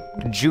 like,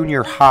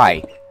 junior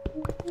high.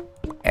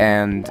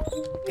 And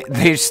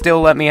they still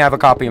let me have a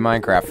copy of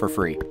Minecraft for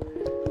free.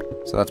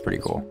 So that's pretty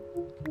cool.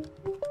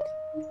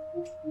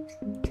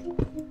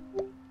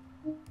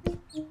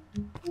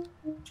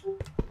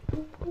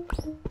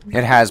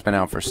 It has been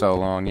out for so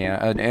long,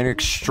 yeah. An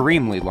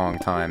extremely long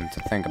time to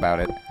think about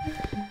it.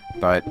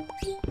 But,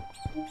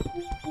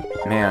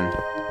 man.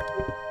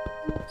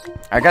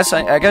 I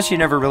guess you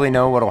never really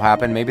know what'll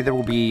happen. Maybe there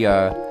will be,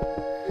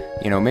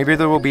 you know, maybe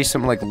there will be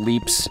some, like,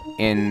 leaps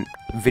in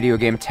video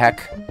game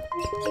tech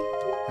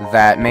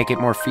that make it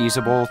more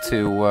feasible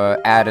to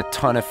add a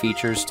ton of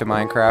features to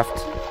Minecraft.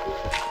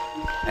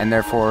 And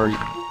therefore,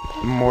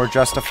 more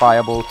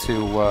justifiable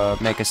to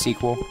make a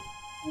sequel.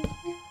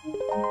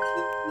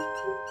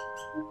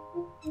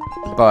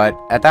 But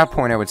at that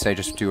point, I would say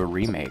just do a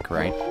remake,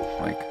 right?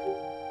 Like,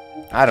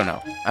 I don't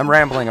know. I'm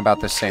rambling about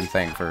this same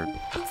thing for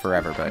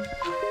forever, but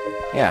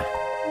yeah.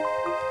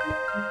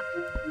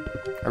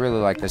 I really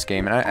like this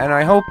game, and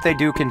I hope they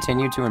do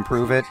continue to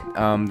improve it.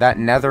 That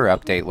Nether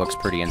update looks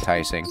pretty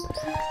enticing.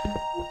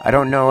 I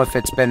don't know if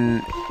it's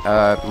been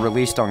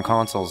released on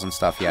consoles and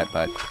stuff yet,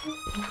 but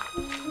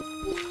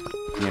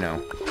you know,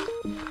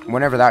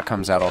 whenever that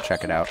comes out, I'll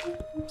check it out.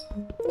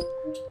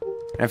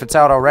 And if it's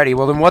out already,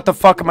 well then what the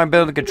fuck am I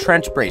building a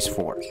trench brace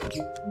for?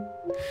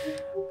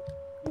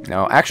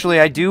 No, actually,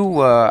 I do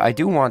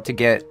want to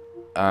get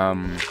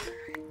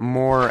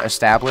more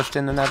established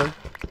in the Nether,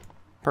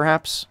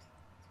 perhaps.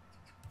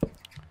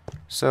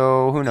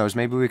 So who knows?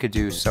 Maybe we could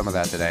do some of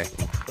that today.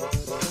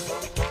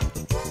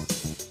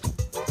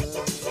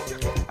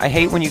 I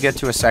hate when you get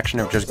to a section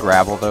of just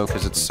gravel, though,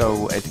 because it's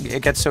so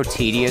it gets so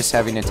tedious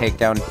having to take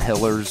down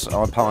pillars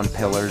upon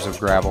pillars of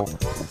gravel.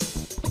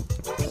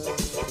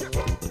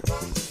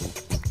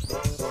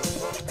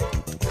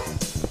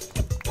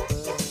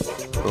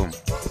 Boom.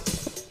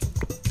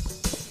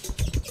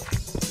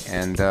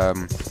 And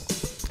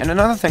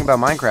another thing about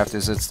Minecraft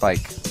is it's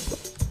like,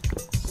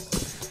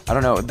 I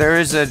don't know,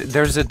 there's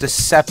a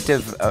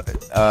deceptive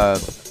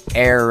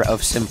air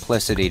of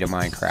simplicity to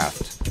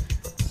Minecraft.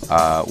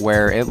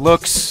 Where it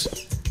looks,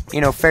 you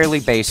know, fairly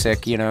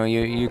basic. You know,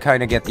 you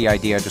kind of get the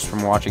idea just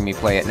from watching me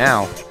play it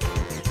now.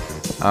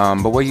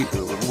 But what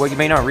you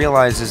may not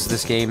realize is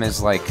this game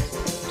is like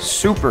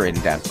super in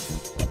depth.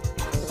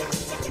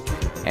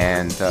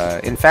 And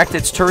in fact,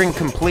 it's Turing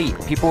complete.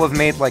 People have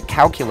made like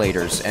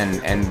calculators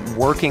and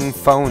working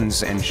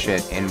phones and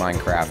shit in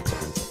Minecraft.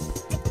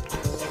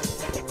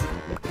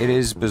 It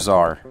is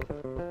bizarre.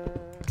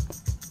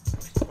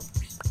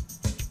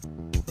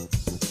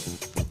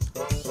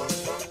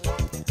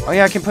 Oh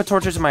yeah, I can put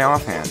torches in my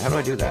offhand. How do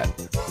I do that?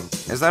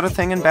 Is that a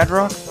thing in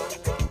Bedrock?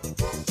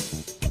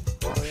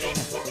 Oh shit.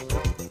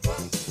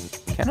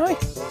 Can I?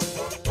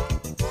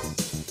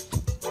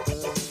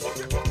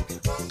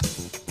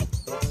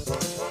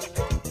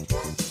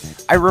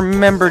 I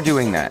remember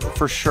doing that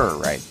for sure,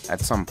 right?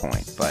 At some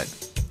point, but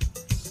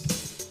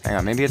hang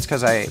on, maybe it's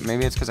because I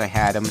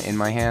had them in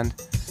my hand.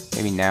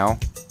 Maybe now.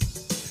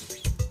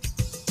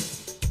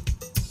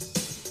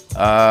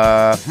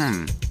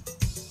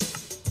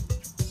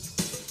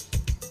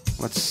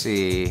 Let's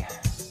see.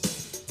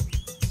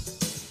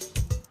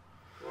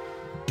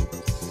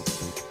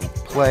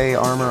 Play,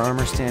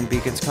 armor stand,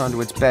 beacons,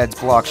 conduits, beds,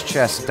 blocks,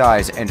 chests,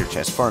 dyes, ender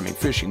chest, farming,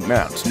 fishing,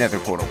 mounts, nether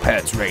portal,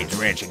 pets, raids,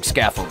 ranching,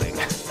 scaffolding.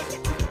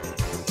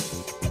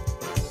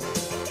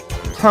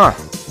 Huh.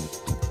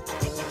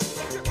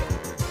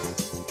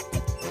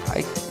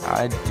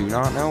 I do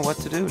not know what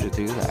to do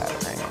that.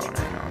 Hang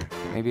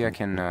on. Maybe I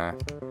can,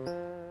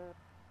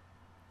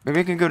 maybe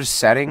I can go to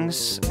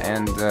settings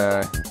and,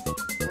 go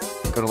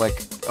to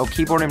like, oh,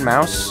 keyboard and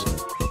mouse.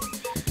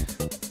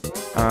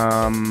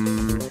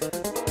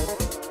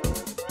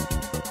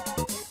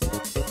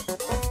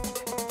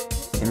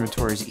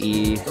 Inventory's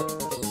E.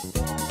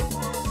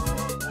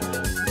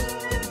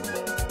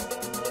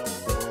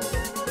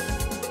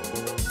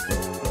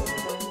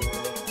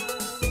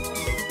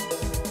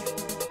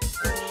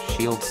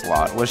 Shield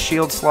slot. Was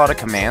shield slot a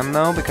command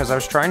though? Because I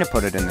was trying to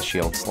put it in the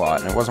shield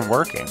slot and it wasn't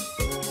working.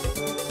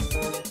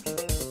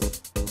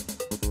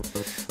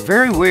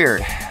 Very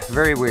weird.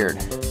 Very weird.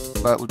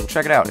 But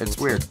check it out, it's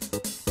weird.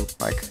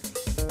 Like,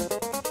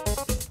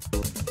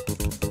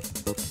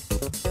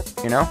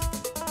 you know?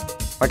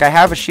 Like, I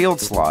have a shield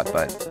slot,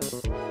 but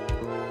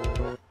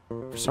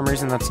for some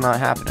reason that's not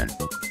happening.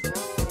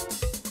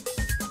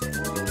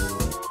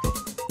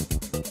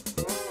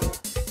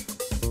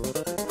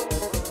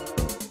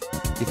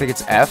 You think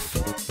it's F?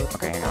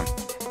 Okay, hang on.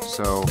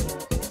 So,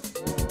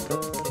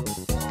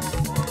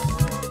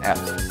 F.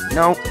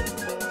 No.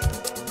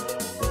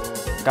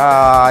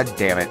 God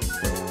damn it.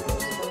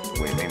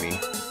 Wait, maybe.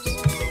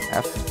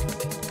 F?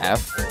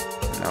 F?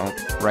 No.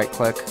 Right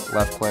click,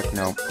 left click,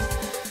 no.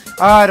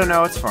 I don't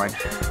know, it's fine.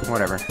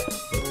 Whatever.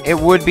 It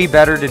would be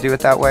better to do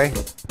it that way,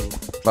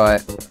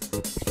 but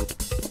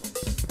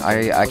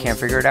I can't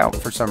figure it out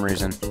for some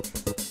reason.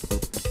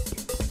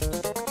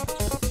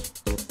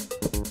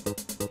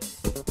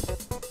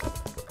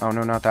 Oh,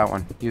 no, not that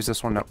one. Use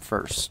this one up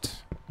first,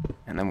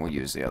 and then we'll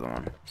use the other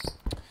one.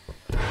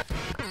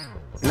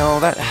 No,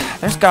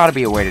 there's gotta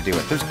be a way to do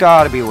it. There's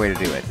gotta be a way to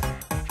do it.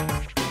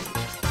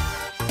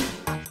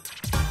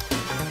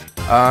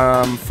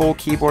 Full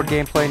keyboard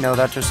gameplay? No,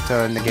 that just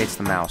negates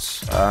the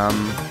mouse.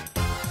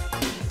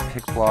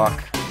 Pick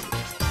block.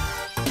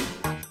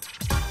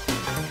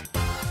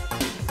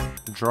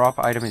 Drop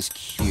item is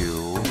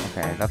Q.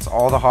 Okay, that's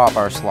all the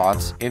hotbar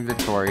slots.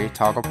 Inventory,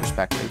 toggle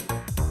perspective.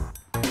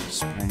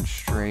 Sprint,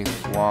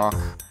 strafe, walk.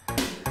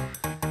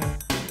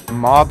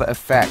 Mob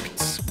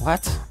effects.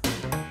 What?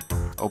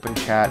 Open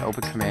chat,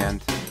 open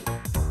command.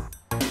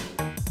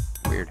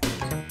 Weird.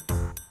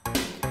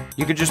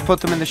 You could just put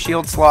them in the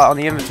shield slot on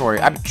the inventory.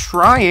 I'm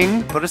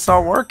trying, but it's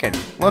not working.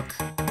 Look.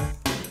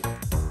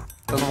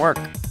 Doesn't work.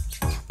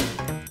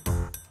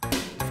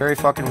 Very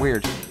fucking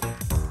weird.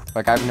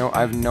 Like, I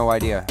have no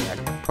idea. I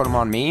can put them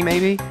on me,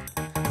 maybe?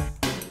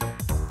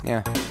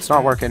 Yeah, it's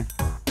not working.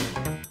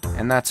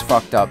 And that's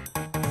fucked up.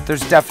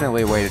 There's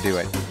definitely a way to do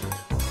it.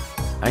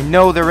 I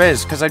know there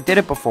is, because I did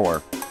it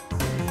before.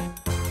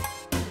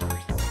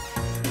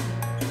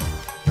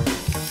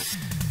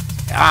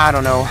 I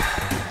don't know.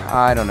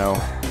 I don't know.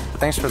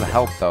 Thanks for the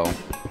help, though.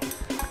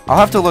 I'll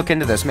have to look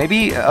into this.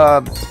 Maybe,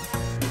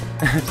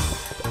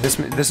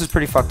 this is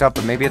pretty fucked up,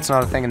 but maybe it's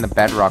not a thing in the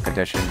Bedrock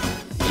edition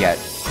yet.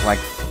 Like,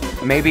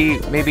 maybe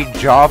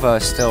Java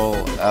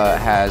still,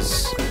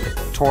 has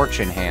Torch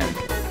in hand,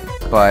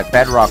 but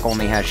Bedrock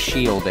only has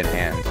Shield in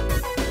hand.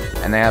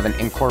 And they have an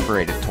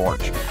incorporated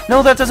Torch.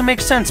 No, that doesn't make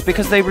sense,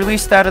 because they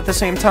released that at the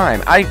same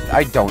time.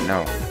 I don't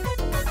know.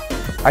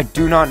 I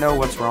do not know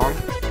what's wrong.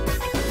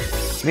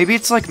 Maybe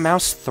it's like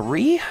mouse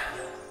 3?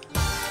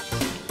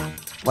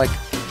 Like,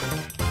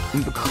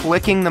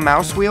 clicking the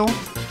mouse wheel?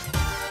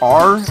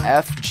 R,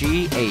 F,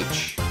 G,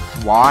 H,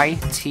 Y,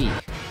 T.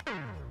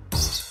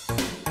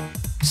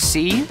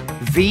 C,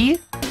 V,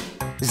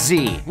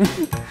 Z.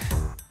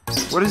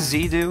 What does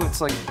Z do? It's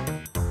like...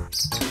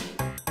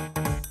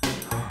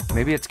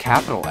 Maybe it's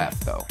capital F,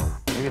 though.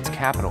 Maybe it's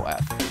capital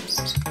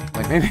F.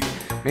 Like,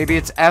 maybe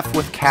it's F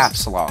with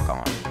caps lock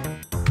on.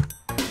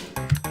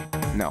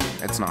 No,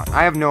 it's not.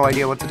 I have no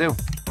idea what to do.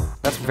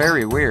 That's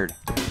very weird.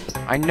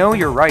 I know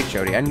you're right,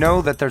 Jody. I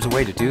know that there's a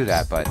way to do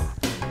that, but...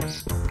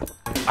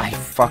 I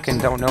fucking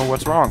don't know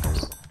what's wrong.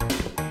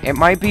 It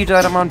might be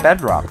that I'm on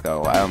Bedrock,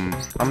 though. I'm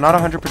not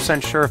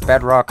 100% sure if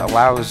Bedrock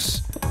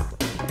allows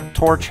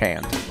Torch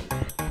Hand.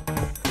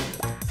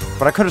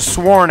 But I could have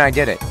sworn I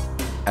did it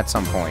at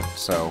some point,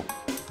 so...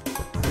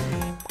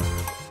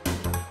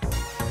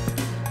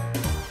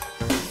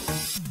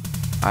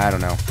 I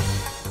don't know.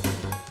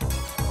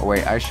 Oh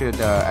wait, I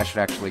should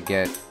actually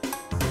get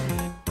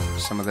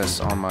some of this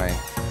on my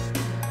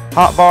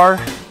hotbar.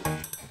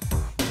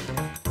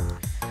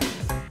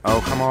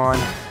 Oh, come on.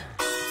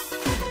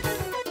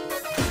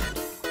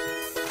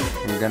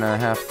 I'm gonna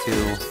have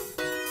to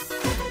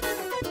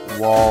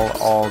wall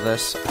all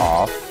this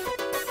off.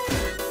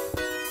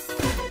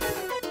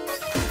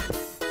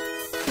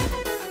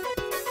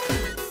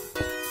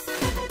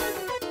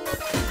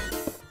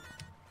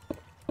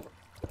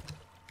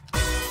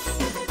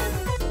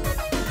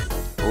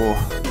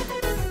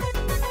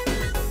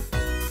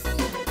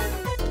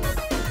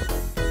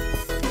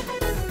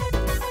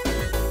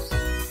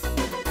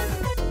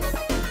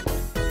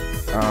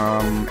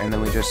 And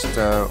then we just,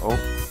 oh,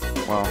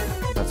 well,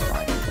 that's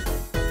fine.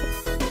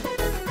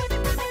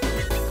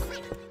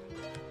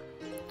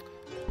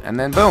 And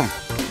then boom.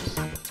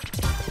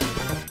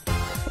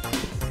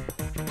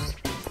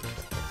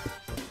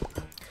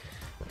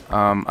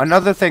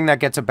 Another thing that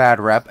gets a bad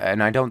rep,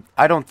 and I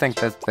don't think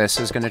that this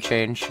is going to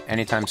change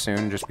anytime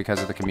soon just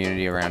because of the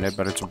community around it,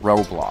 but it's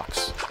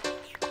Roblox.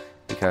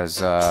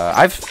 Because,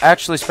 I've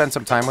actually spent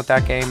some time with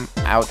that game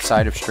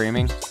outside of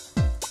streaming.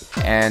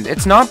 And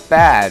it's not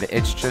bad,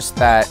 it's just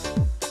that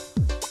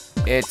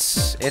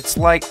it's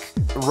like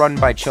run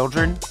by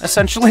children,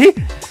 essentially.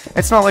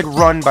 It's not like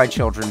run by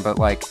children, but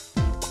like,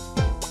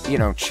 you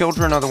know,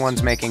 children are the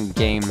ones making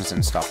games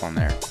and stuff on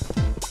there.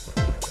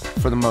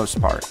 For the most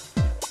part.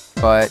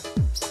 But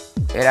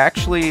it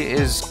actually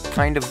is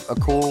kind of a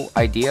cool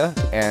idea,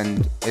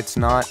 and it's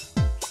not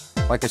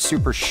like a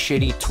super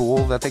shitty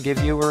tool that they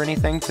give you or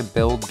anything to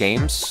build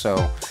games,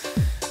 so...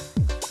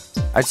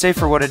 I'd say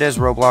for what it is,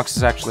 Roblox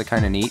is actually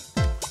kind of neat.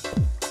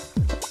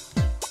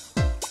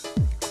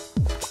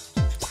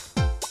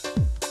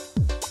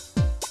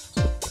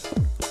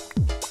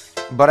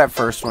 But at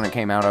first, when it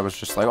came out, I was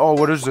just like, oh,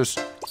 what is this?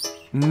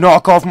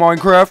 Knockoff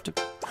Minecraft?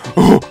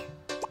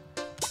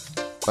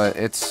 But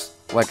it's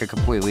like a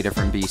completely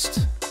different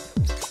beast.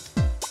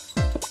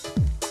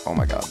 Oh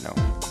my god, no.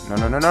 No,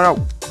 no, no, no,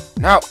 no!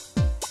 No!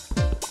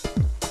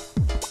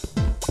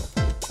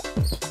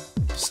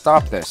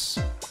 Stop this.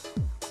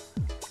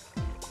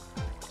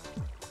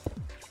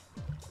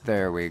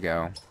 There we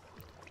go.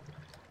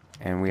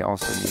 And we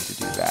also need to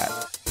do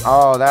that.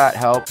 Oh, that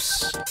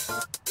helps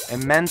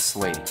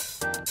immensely.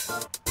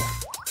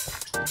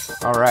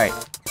 Alright.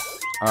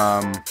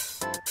 I'm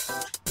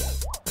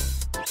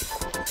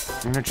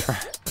gonna try...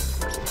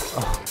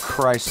 Oh,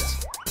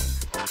 Christ.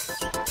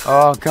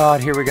 Oh,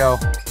 God, here we go.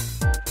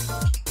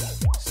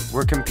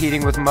 We're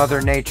competing with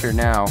Mother Nature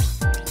now.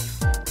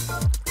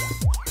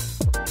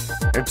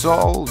 It's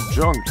all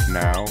junked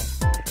now.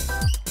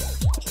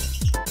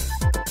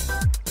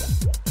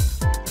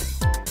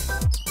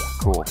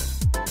 Cool.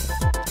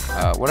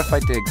 What if I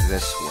dig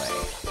this way?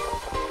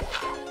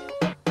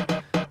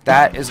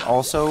 That is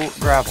also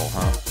gravel,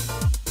 huh?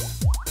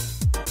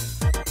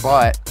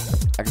 But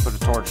I can put a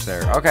torch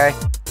there. Okay.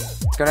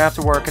 It's gonna have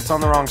to work. It's on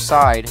the wrong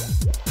side.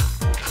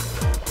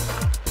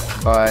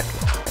 But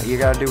you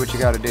gotta do what you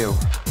gotta do.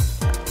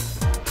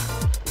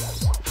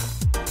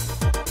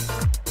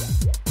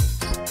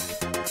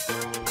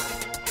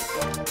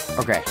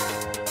 Okay.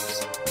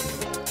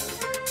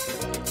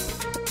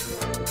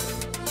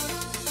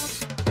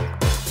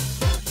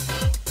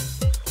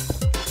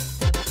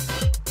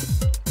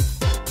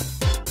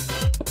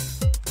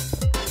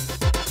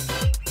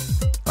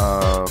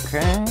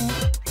 Okay.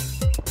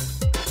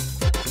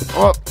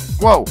 Oh,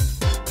 whoa!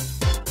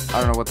 I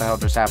don't know what the hell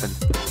just happened.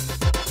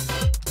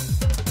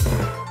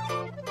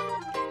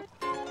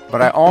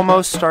 But I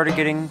almost started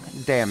getting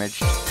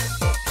damaged,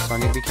 so I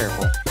need to be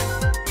careful.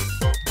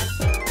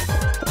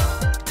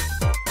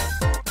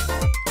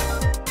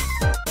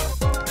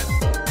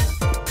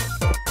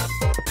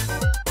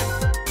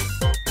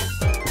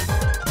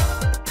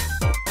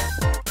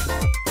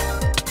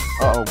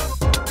 Uh-oh.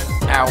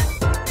 Ow.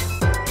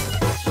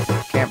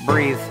 Can't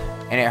breathe,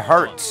 and it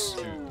hurts.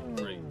 1,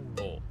 2, 3,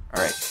 pull.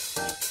 Alright.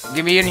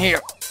 Get me in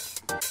here.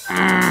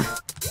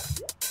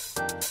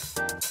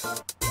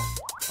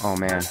 Oh,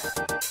 man.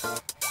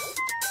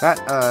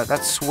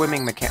 That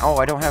swimming mechanic... Oh,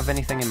 I don't have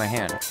anything in my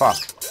hand. Fuck.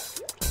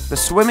 The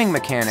swimming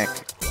mechanic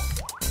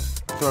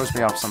throws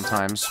me off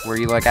sometimes, where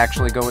you, like,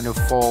 actually go into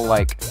full,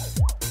 like,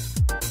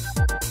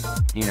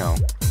 you know,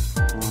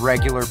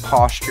 regular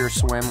posture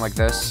swim like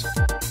this.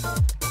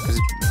 Because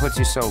it puts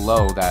you so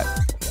low that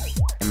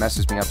it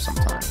messes me up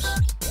sometimes.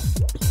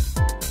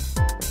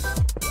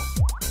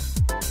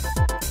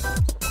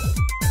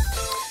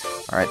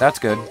 Alright, that's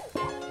good.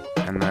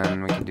 And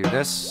then we can do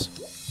this.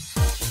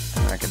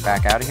 And then I can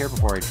back out of here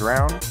before I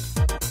drown.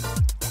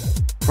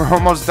 We're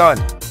almost done.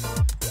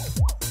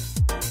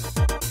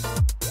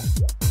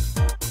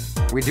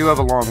 We do have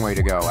a long way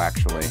to go,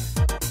 actually.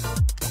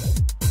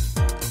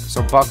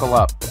 So buckle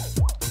up.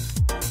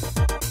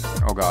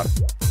 Oh god.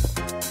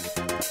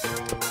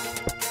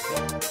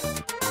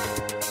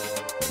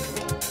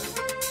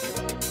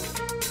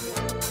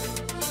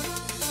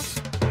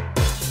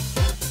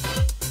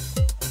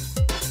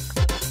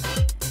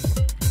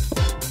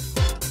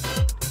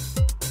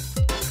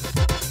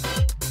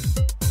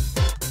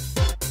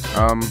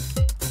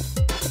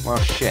 Well,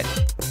 shit.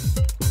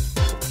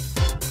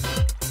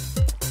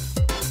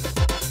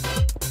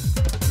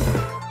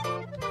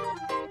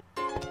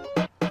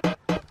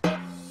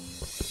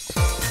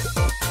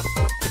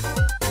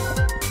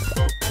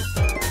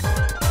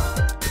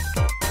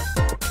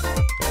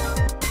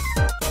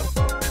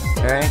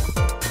 Okay.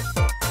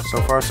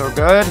 So far, so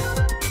good.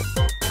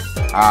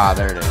 Ah,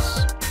 there it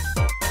is.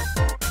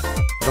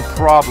 The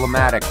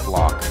problematic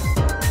block.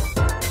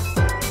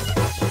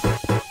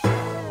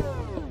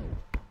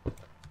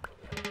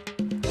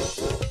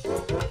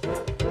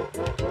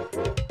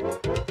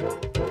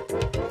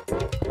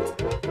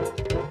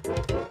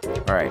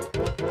 Alright.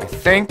 I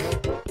think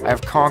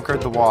I've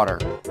conquered the water.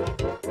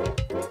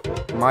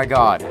 My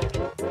god.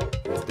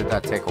 Did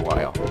that take a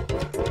while.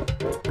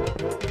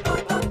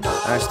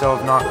 And I still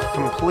have not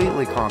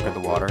completely conquered the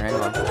water. Hang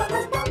on.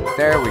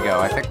 There we go.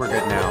 I think we're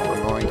good now.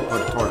 I'm going to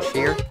put a torch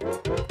here.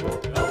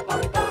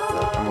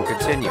 And we'll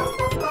continue.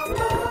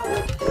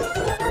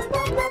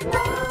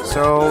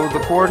 So, the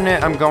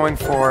coordinate I'm going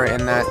for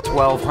in that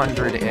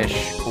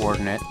 1200-ish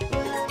coordinate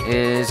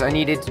is I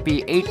need it to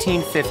be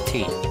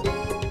 1815.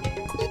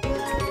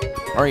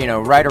 Or, you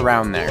know, right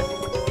around there.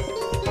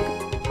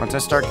 Once I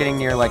start getting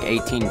near, like,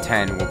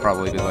 1810, we'll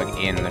probably be, like,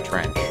 in the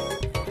trench.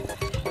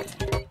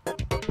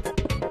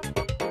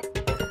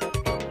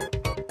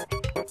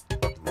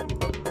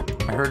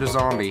 I heard a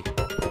zombie,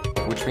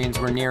 which means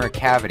we're near a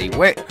cavity.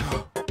 Wait!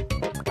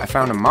 I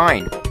found a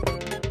mine.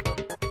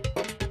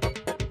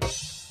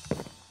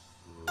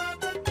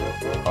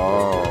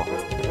 Oh.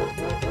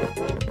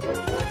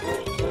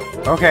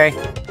 Okay.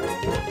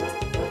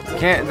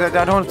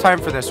 I don't have time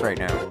for this right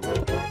now.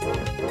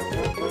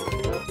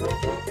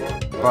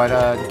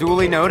 But,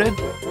 duly noted.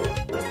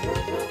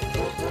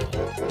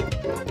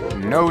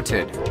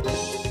 Noted.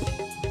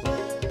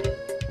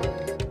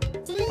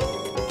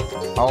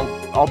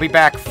 I'll be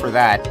back for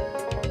that.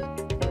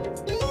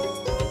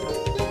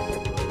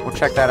 We'll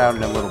check that out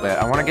in a little bit.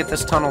 I want to get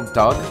this tunnel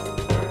dug.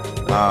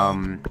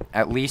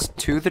 At least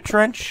to the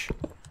trench.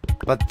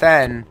 But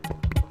then,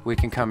 we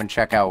can come and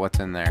check out what's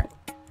in there.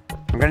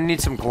 I'm gonna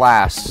need some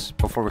glass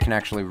before we can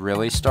actually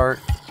really start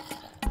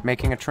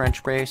making a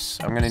trench base.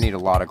 I'm gonna need a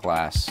lot of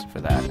glass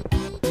for that.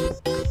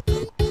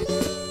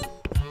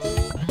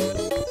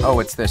 Oh,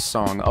 it's this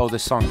song. Oh,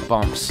 this song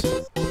bumps.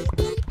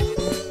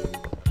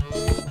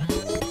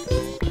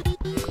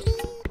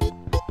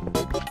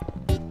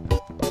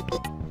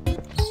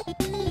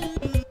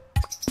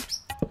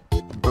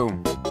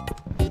 Boom.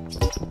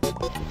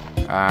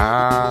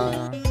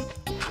 Ah.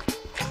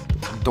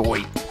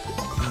 Doit.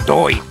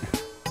 Doit.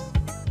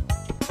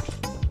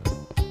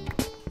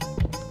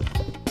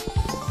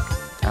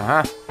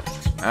 Uh-huh.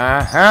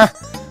 Uh-huh.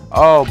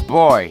 Oh,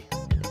 boy.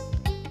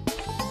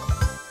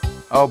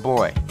 Oh,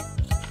 boy.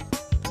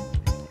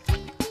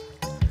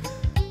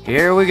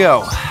 Here we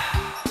go.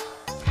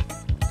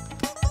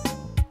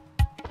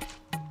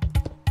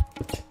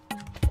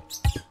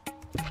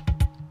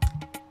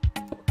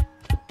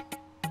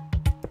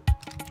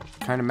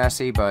 Kind of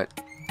messy, but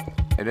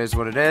it is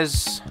what it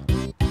is.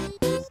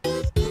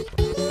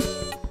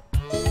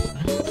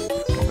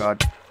 Oh,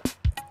 God.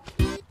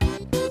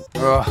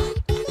 Ugh.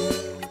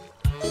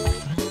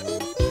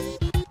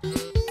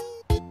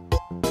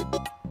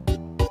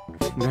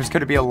 There's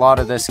going to be a lot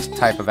of this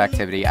type of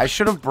activity. I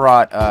should have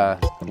brought,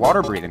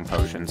 water breathing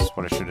potions. Is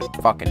what I should have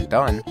fucking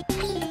done.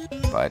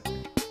 But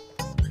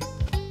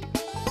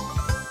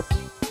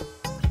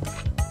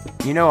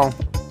you know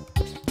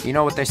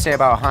what they say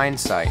about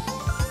hindsight.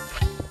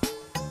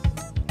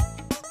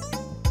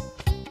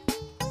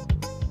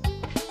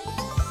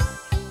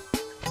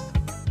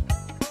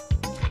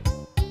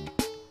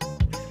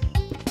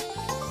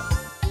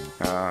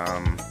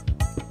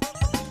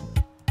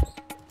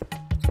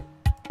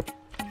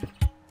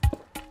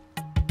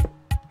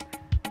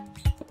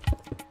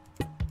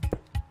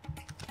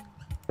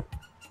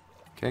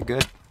 Okay,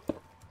 good.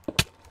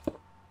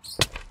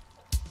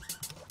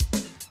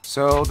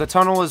 So the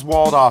tunnel is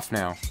walled off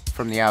now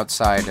from the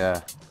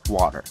outside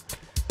water.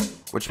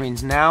 Which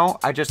means now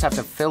I just have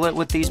to fill it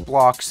with these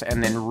blocks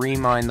and then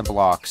remine the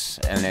blocks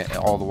and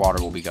all the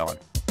water will be going.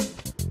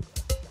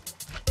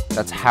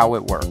 That's how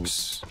it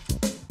works.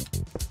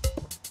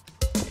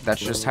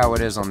 That's just how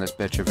it is on this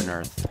bitch of an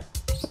earth.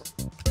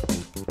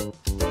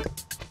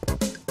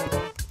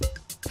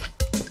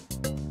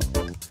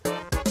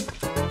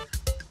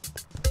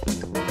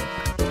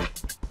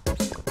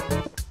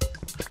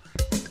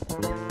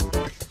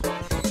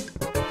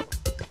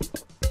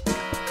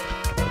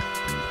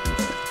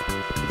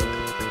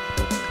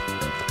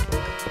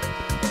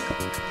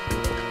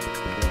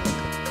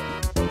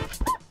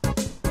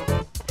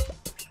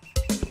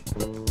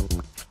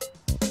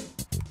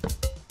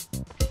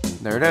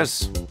 There it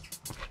is.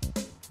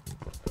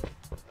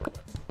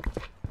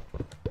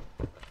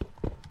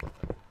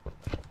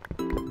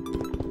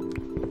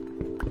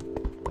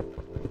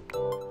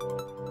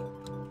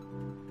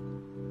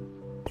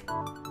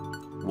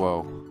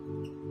 Whoa.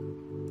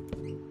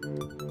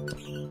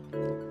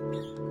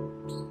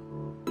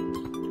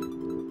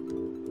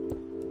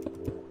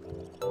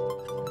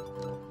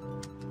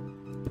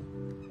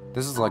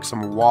 This is like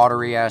some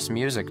watery ass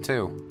music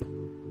too.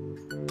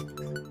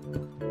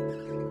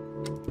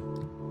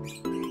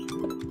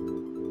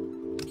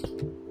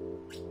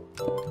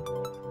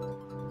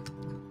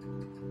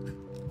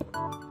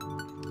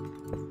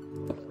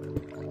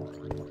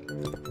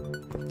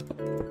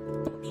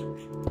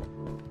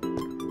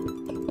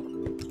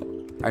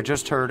 I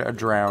just heard a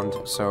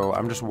drowned, so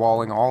I'm just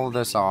walling all of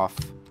this off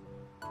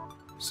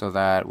so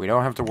that we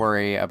don't have to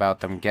worry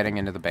about them getting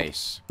into the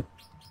base.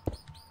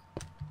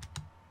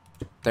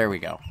 There we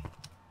go.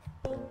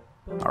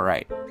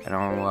 Alright, and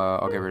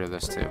I'll get rid of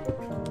this too.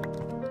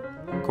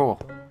 Cool.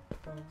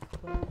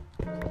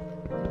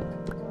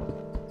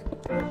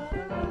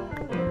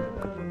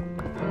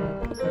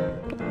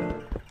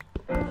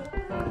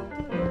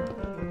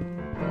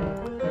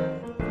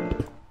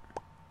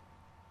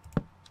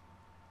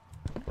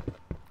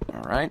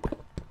 Alright.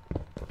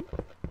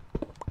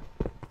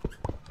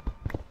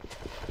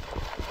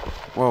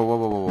 Whoa, whoa,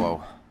 whoa, whoa,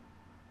 whoa.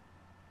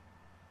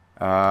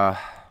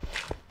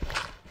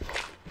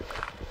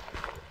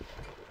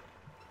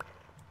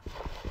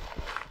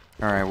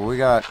 Alright,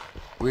 well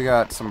we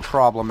got some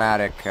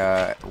problematic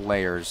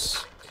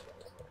layers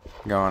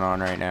going on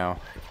right now.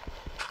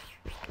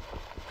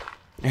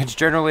 It's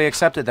generally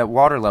accepted that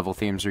water level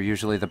themes are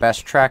usually the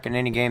best track in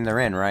any game they're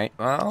in, right?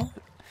 Well,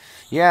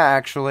 yeah,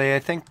 actually, I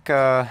think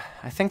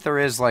there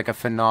is like a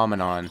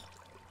phenomenon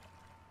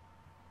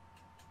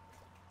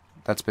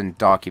that's been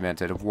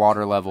documented of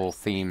water level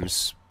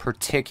themes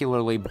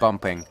particularly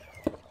bumping.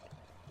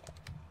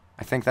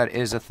 I think that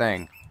is a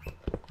thing.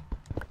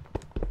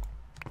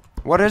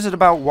 What is it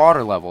about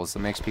water levels that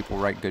makes people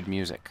write good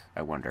music,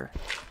 I wonder?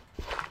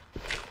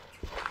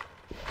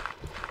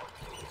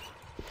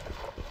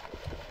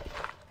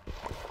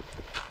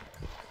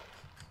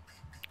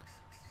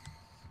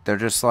 They're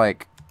just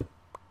like,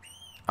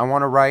 I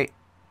want to write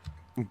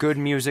good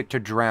music to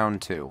drown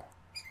to.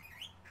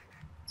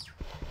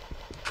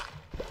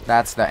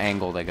 That's the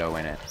angle they go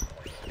in it.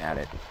 At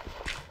it.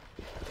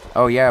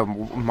 Oh yeah,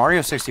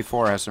 Mario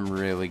 64 has some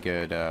really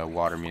good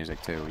water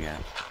music too, yeah.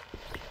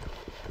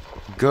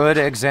 Good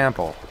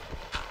example.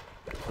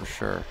 For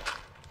sure.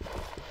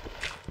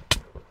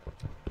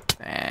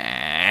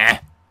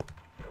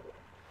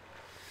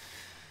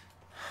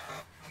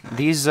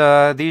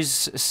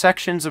 These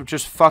sections of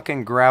just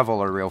fucking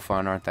gravel are real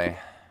fun, aren't they?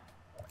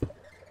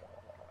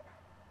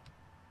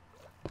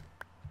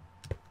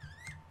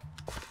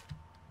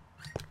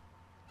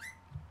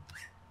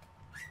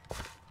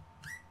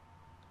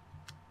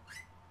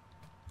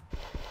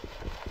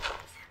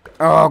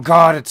 Oh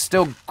god, it's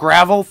still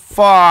gravel?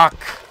 Fuck!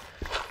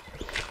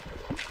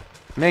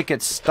 Make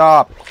it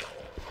stop.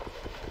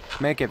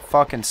 Make it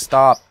fucking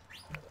stop.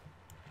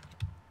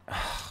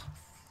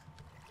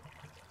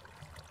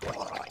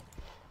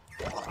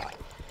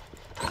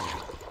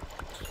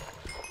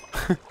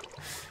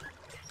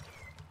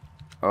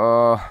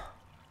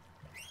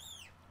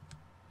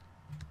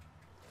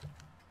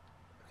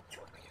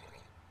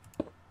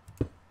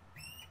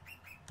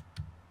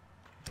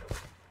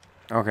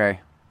 Okay.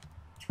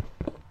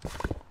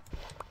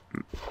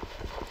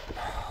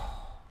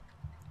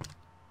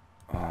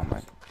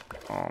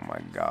 Oh my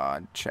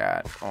god,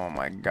 chat. Oh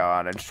my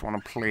god, I just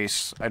want to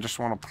place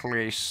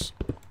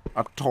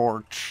a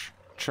torch,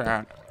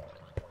 chat.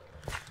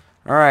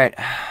 Alright.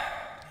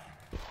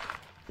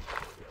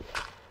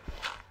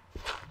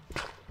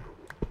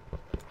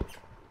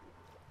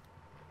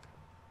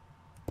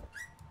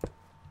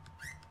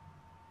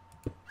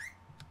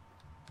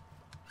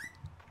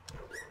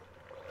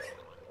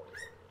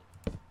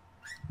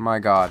 My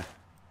god.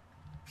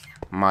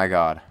 My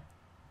god.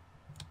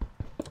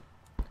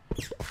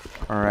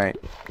 Alright.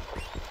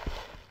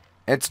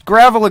 It's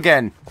gravel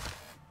again!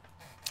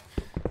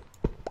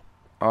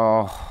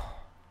 Oh.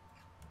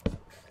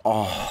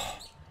 Oh.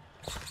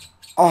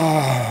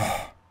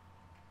 Oh.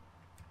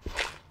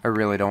 I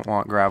really don't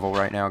want gravel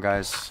right now,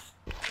 guys.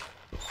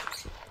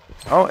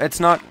 Oh, it's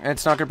not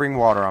gonna bring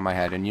water on my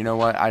head, and you know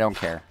what? I don't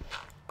care.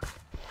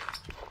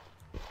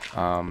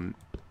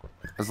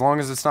 As long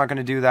as it's not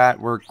gonna do that,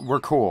 we're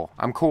cool.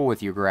 I'm cool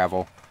with you,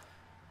 gravel.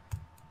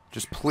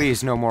 Just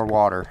please, no more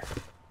water.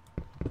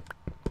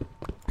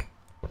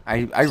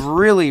 I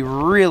really,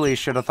 really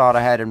should have thought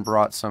ahead and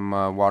brought some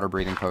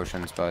water-breathing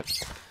potions,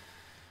 but...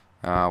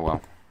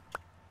 well.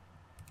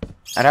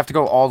 I'd have to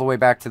go all the way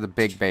back to the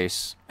big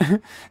base.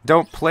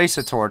 Don't place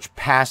a torch,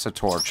 pass a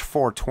torch.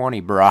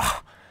 420,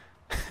 brah.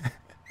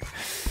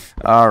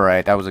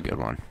 Alright, that was a good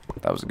one.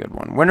 That was a good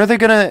one. When are they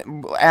gonna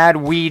add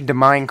weed to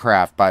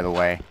Minecraft, by the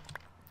way?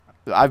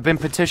 I've been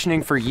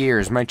petitioning for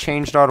years. My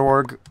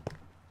change.org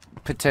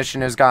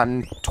petition has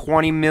gotten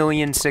 20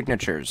 million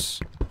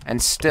signatures.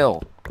 And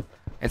still...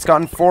 It's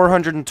gotten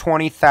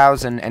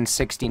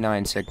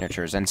 420,069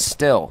 signatures, and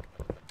still...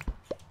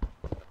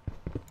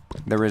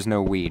 there is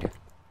no weed.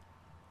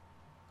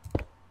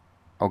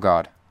 Oh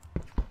god.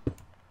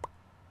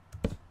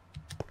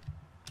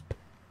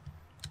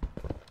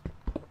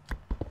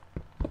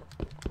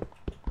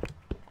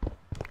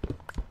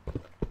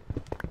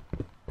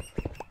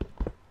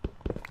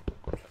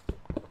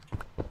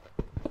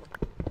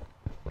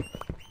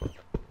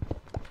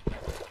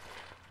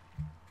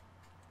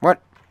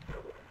 What?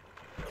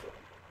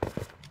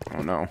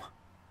 Oh no.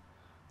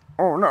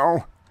 Oh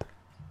no.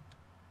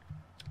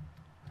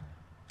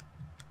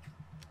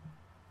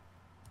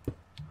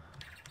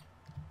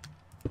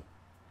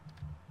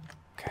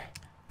 Okay.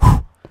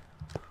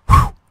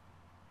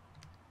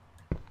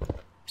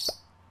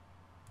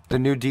 The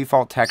new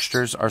default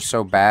textures are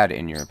so bad,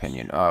 in your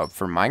opinion.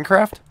 For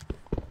Minecraft?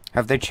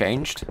 Have they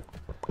changed?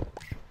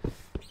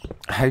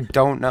 I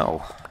don't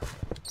know.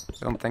 I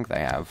don't think they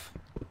have.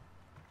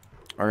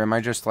 Or am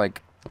I just,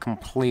 like,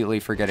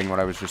 completely forgetting what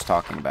I was just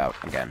talking about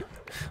again?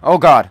 Oh,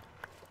 God!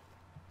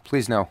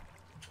 Please, no.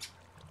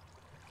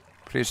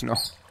 Please, no.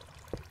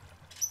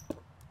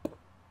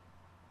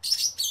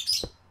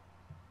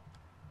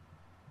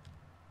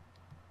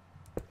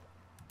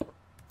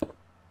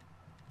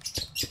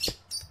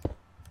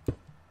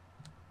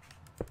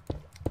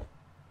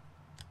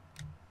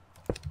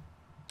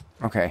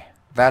 Okay,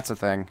 that's a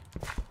thing.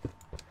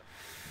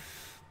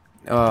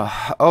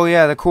 Oh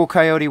yeah, the cool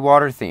coyote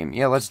water theme.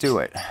 Yeah, let's do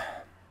it.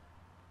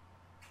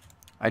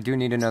 I do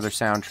need another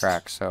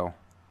soundtrack, so...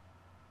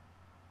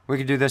 we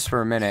could do this for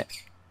a minute.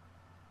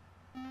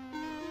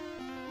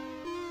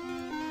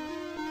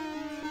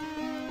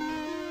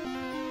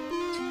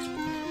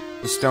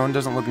 The stone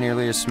doesn't look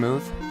nearly as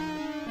smooth.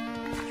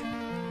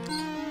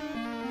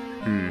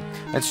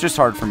 It's just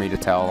hard for me to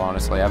tell,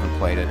 honestly. I haven't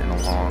played it in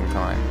a long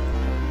time.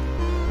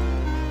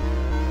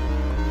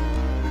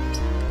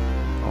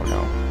 Oh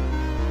no.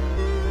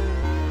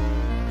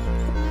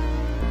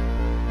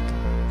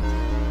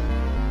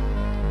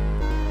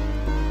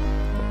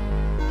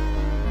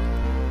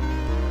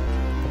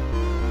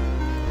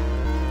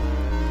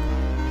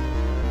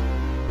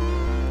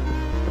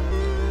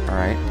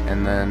 Alright,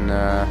 and then,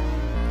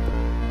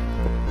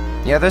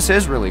 yeah, this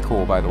is really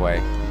cool, by the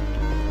way.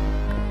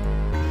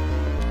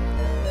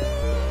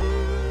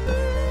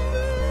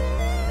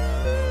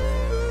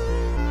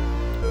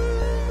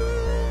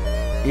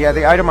 Yeah,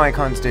 the item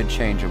icons did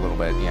change a little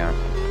bit, yeah.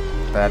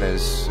 That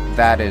is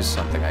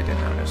something I did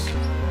notice.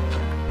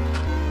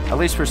 At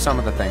least for some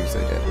of the things they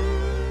did.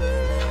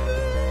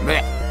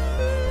 Blech.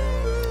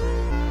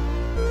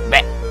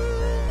 Blech.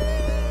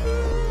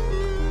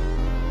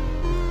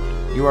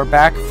 You are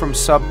back from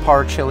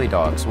subpar chili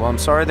dogs. Well, I'm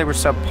sorry they were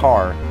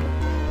subpar,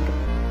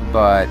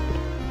 but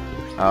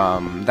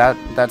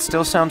that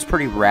still sounds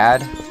pretty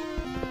rad.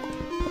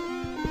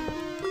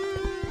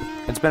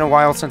 It's been a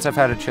while since I've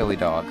had a chili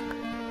dog.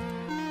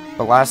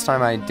 The last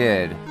time I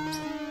did,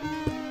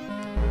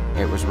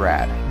 it was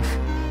rad.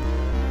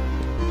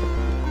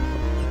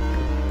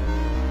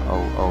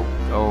 Oh,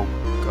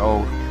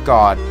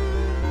 God.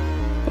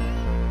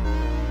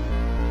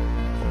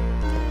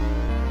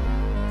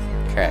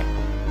 Okay.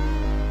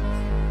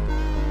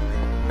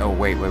 Oh,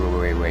 wait.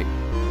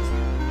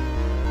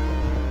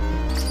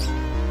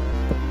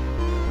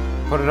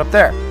 Put it up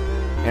there,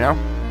 you know?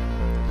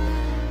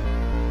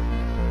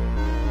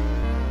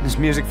 This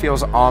music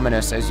feels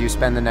ominous as you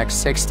spend the next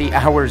 60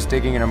 hours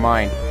digging in a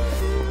mine.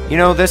 You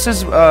know, this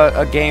is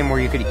a game where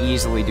you could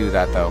easily do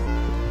that, though.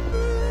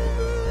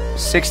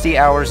 60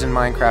 hours in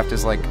Minecraft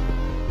is like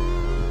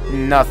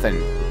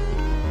nothing.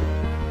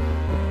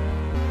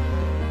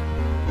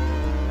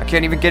 I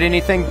can't even get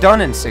anything done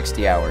in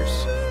 60 hours.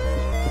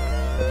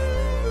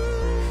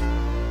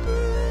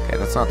 Okay,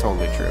 that's not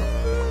totally true.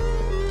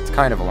 It's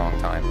kind of a long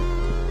time.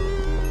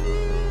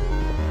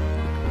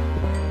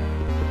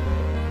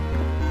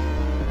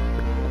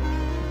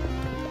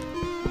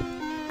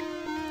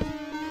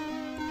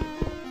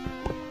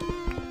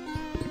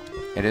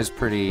 It is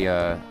pretty,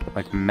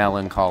 like,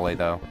 melancholy,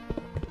 though.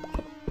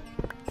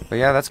 But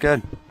yeah, that's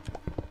good.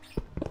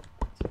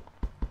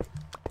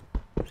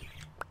 You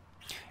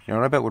know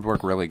what I bet would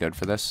work really good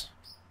for this?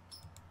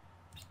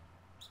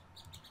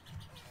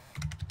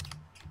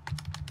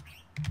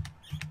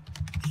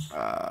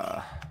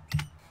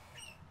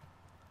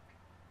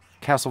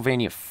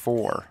 Castlevania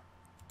 4.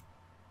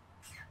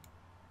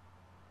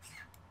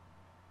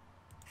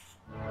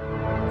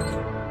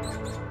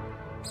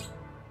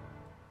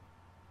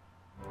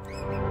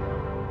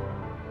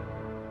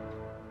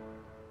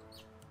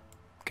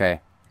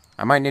 Okay.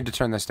 I might need to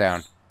turn this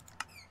down.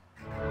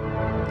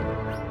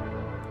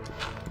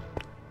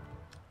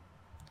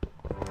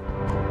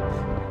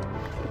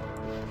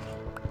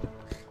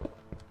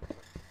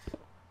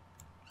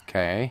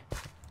 Okay.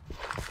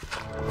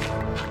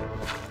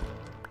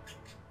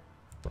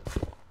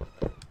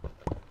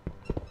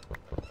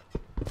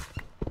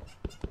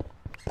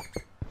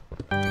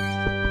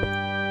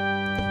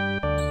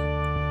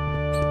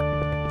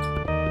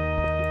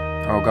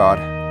 Oh god.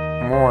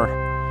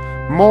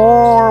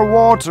 More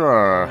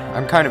water!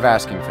 I'm kind of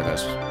asking for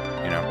this,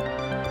 you know.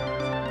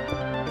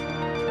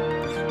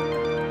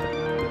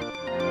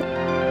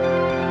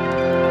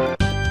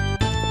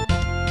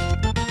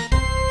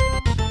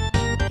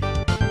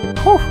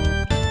 Whew.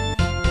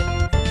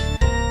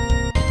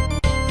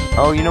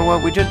 Oh, you know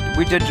what? We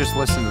did just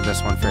listen to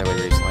this one fairly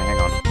recently. Hang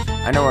on.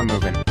 I know I'm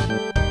moving.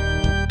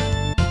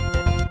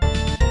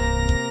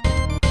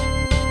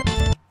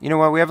 You know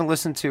what? We haven't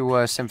listened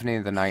to Symphony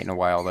of the Night in a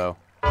while, though.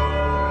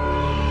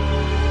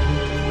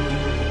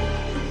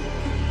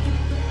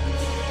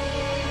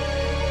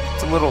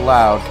 It's a little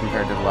loud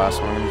compared to the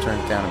last one. I'm going to turn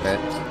it down a bit.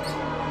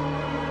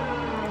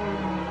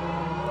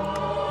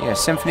 Yeah,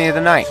 Symphony of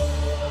the Night.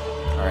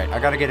 Alright, I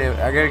gotta get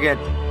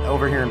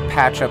over here and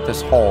patch up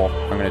this hole.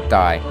 I'm gonna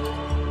die.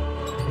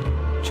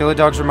 Chili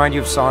dogs remind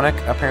you of Sonic?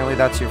 Apparently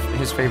that's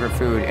his favorite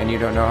food, and you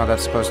don't know how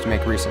that's supposed to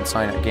make recent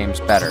Sonic games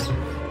better.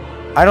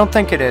 I don't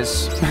think it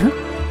is.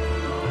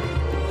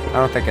 I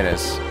don't think it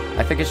is.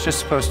 I think it's just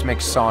supposed to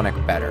make Sonic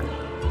better.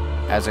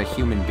 As a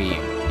human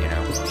being, you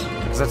know?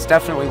 Because that's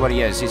definitely what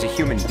he is. He's a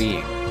human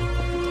being.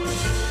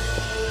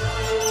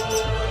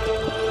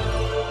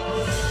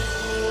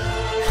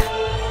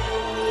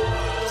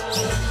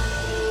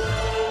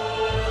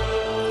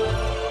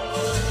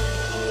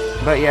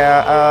 But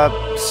yeah,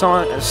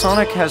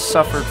 Sonic has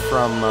suffered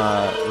from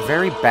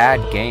very bad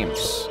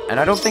games. And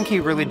I don't think he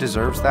really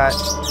deserves that.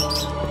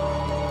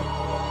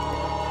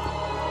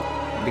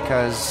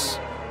 Because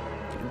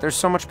there's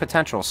so much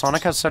potential.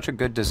 Sonic has such a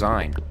good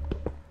design.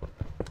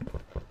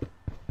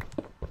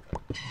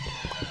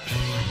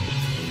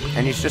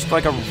 And he's just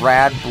like a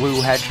rad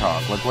blue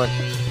hedgehog. Like what?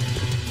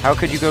 How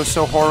could you go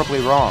so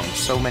horribly wrong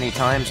so many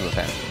times with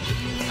him?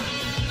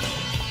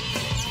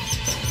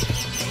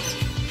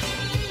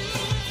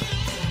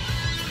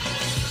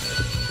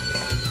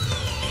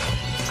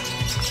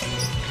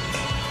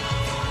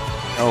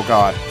 Oh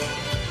god.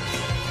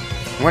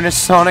 When is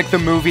Sonic the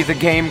movie, the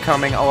game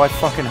coming? Oh, I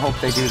fucking hope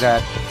they do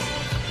that.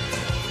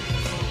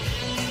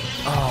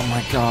 Oh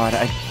my god,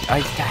 I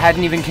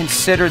hadn't even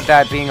considered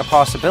that being a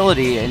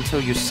possibility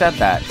until you said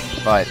that,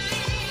 but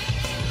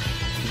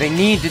they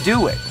need to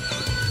do it.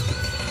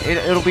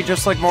 It'll be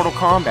just like Mortal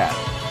Kombat.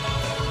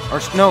 Or,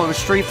 no, it was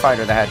Street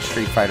Fighter that had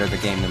Street Fighter, the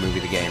game, the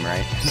movie, the game,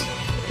 right?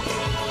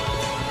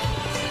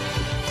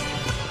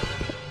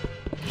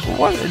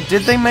 What?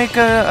 Did they make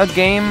a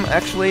game,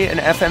 actually, an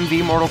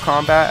FMV Mortal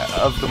Kombat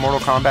of the Mortal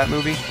Kombat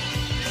movie?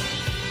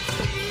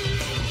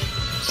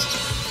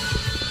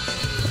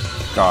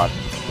 God.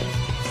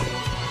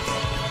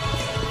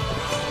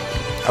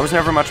 I was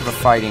never much of a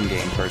fighting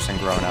game person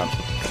growing up,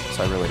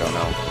 so I really don't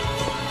know.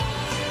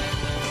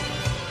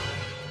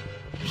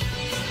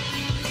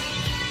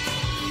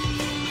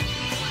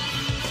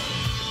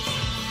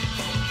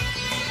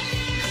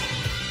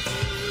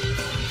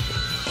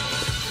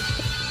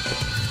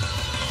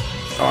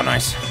 Oh,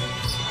 nice.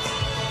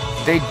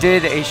 They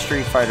did a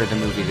Street Fighter, the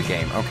movie, the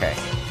game. Okay.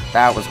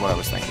 That was what I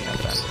was thinking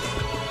of then.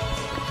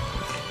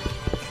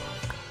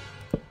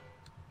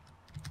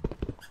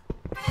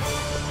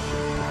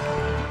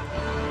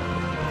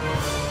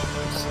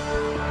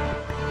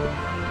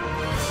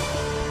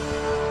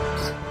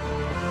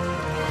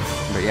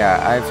 But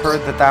yeah, I've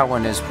heard that that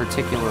one is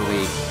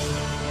particularly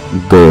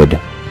good.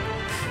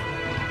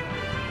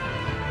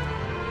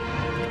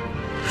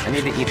 I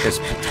need to eat this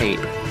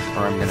potato,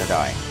 or I'm gonna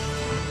die.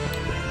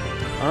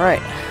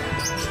 Alright.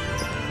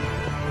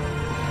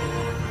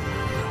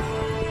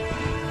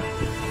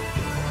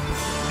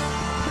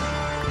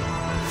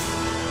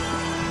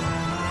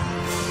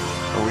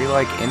 Are we,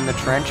 like, in the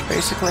trench,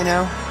 basically,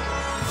 now?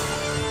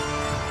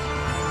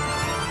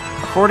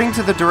 According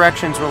to the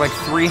directions, we're, like,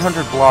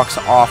 300 blocks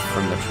off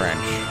from the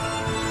trench.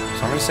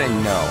 So I'm gonna say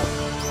no.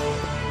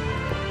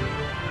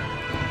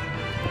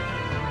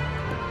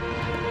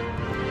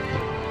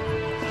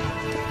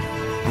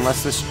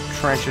 Unless this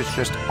trench is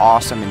just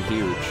awesome and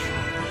huge.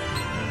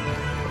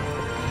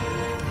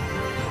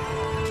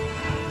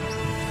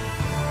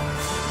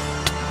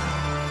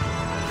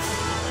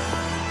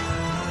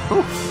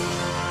 Whew.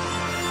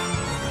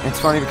 It's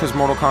funny because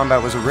Mortal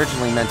Kombat was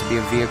originally meant to be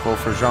a vehicle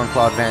for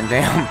Jean-Claude Van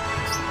Damme.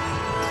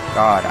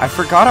 God, I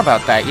forgot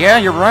about that. Yeah,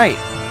 you're right.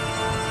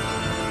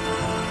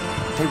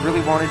 They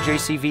really wanted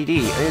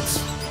JCVD. It's...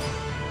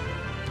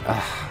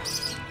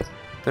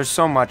 There's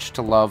so much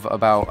to love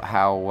about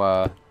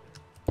how,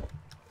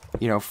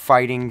 you know,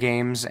 fighting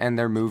games and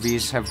their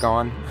movies have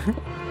gone.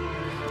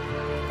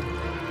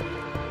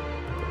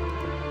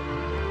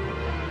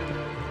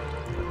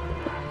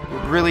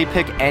 Really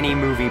pick any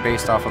movie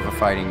based off of a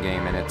fighting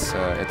game, and it's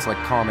like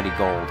comedy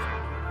gold.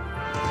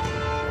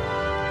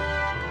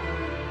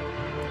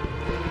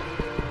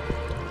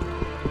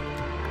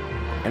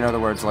 In other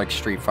words, like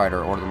Street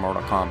Fighter or the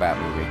Mortal Kombat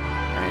movie.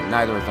 I mean,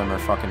 neither of them are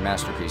fucking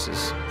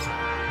masterpieces.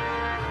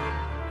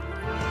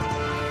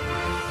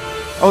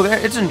 Oh,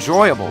 it's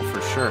enjoyable for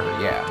sure,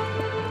 yeah.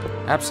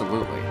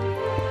 Absolutely.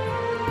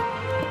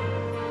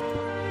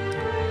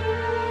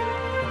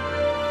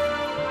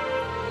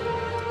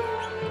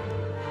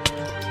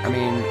 I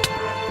mean,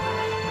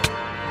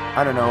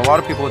 I don't know, a lot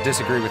of people would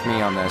disagree with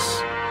me on this,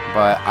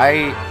 but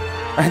I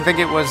think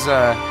it was,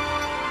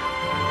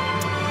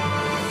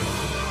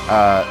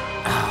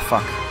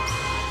 fuck.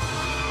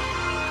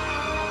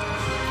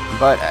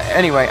 But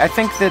anyway, I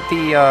think that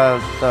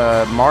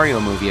the Mario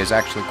movie is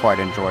actually quite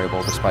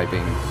enjoyable, despite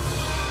being,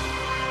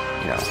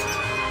 you know,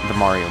 the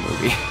Mario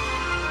movie.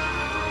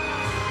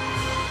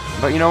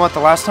 But you know what?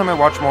 The last time I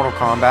watched Mortal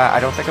Kombat, I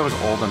don't think I was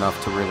old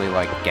enough to really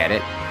like get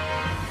it.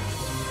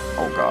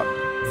 Oh god,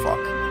 fuck.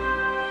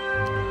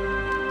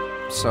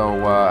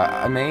 So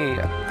I may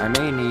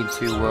need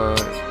to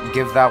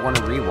give that one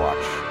a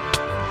rewatch.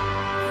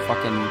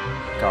 Fucking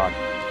god.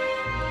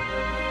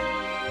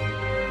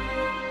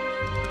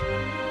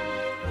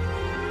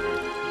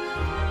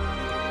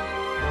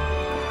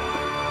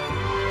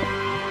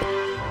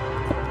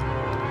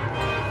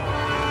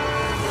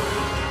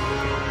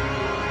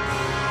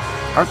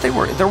 Aren't they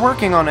they're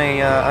working on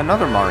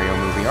another Mario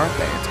movie, aren't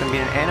they? It's gonna be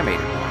an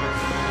animated one.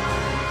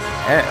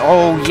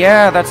 Oh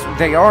yeah,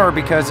 they are,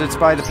 because it's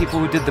by the people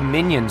who did the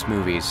Minions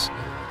movies.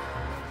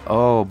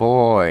 Oh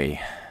boy.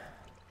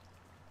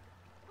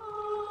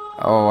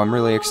 Oh, I'm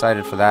really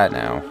excited for that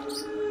now.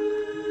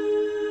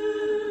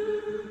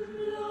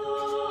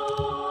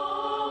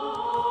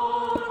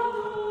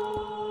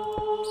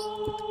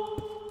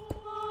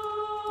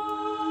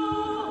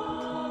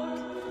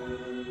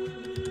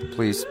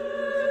 Please.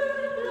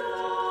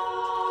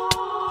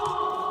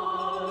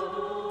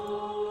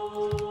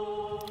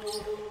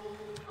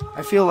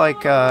 I feel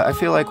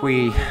like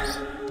we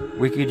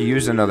could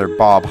use another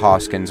Bob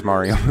Hoskins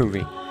Mario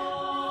movie.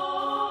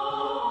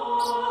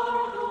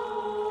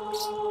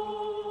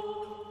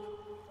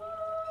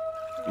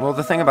 Well,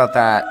 the thing about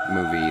that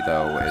movie,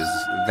 though, is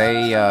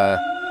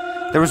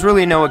there was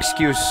really no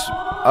excuse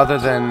other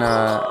than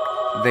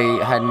they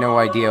had no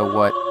idea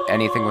what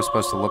anything was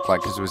supposed to look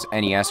like because it was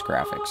NES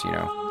graphics, you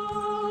know.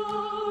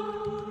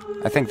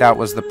 I think that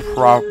was the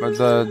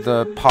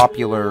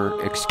popular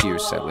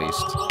excuse, at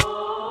least.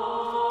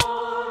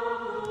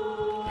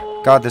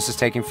 God, this is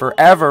taking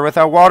forever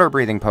without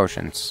water-breathing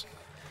potions.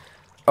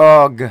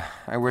 Ugh,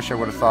 I wish I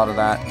would have thought of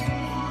that.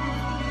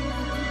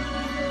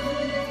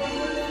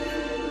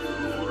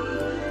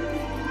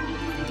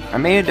 I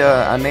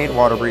made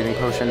water-breathing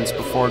potions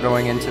before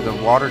going into the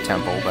water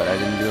temple, but I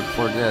didn't do it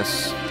before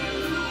this.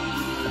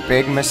 A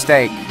big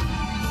mistake.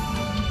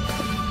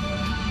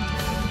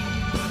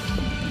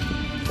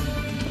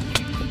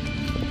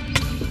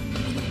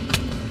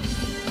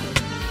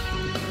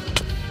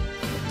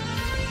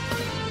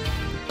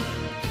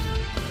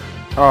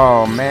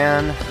 Oh,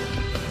 man.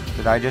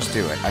 Did I just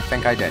do it? I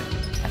think I did.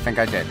 I think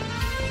I did.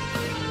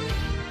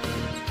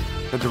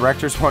 The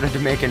directors wanted to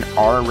make an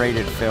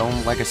R-rated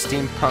film, like a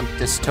steampunk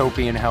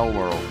dystopian hell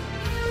world.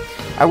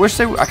 I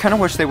kind of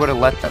wish they would have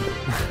let them.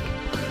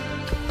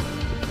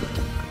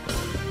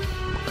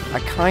 I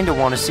kind of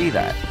want to see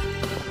that.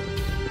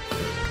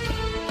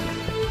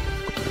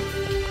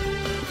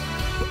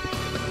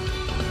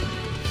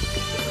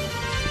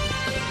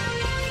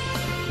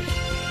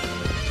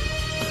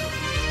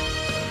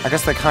 I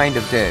guess they kind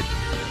of did.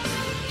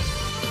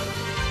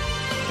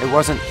 It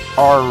wasn't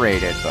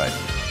R-rated, but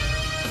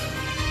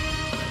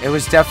it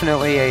was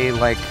definitely a,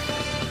 like,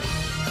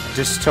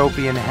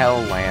 dystopian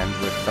hell land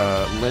with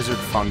lizard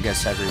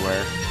fungus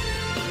everywhere.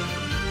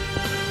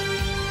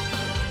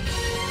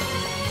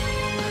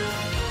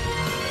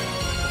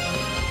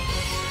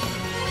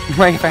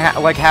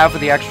 Like half of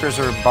the extras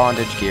are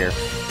bondage gear.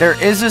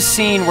 There is a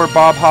scene where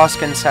Bob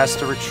Hoskins has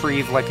to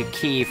retrieve, like, a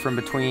key from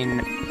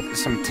between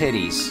some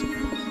titties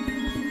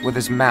with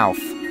his mouth.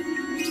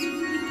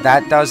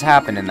 That does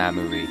happen in that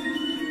movie.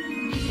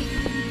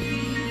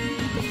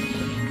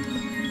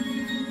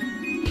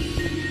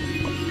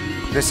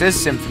 This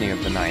is Symphony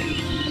of the Night.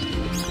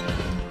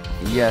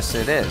 Yes,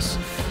 it is.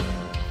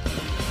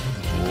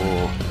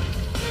 Whoa.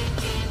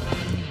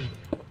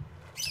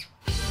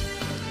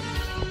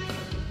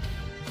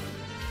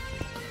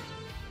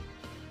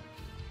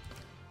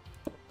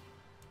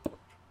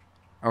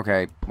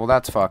 Okay, well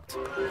that's fucked.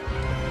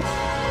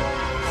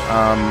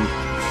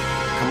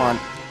 Come on.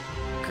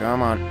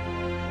 Come on.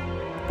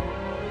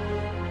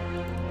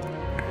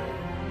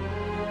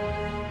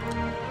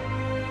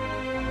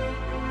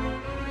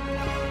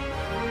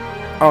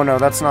 Oh no,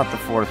 that's not the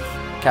fourth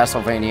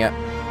Castlevania.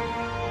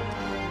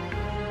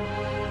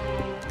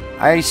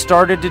 I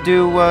started to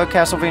do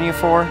Castlevania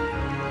 4,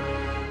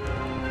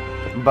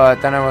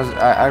 but then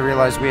I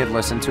realized we had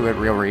listened to it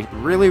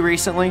really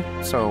recently,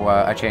 so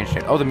I changed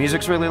it. Oh, the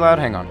music's really loud?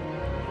 Hang on.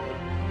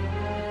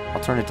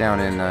 I'll turn it down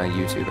in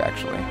YouTube,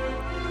 actually.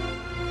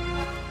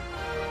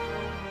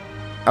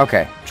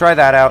 Okay, try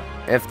that out.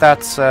 If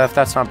that's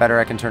not better,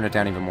 I can turn it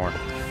down even more.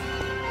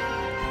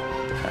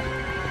 Okay.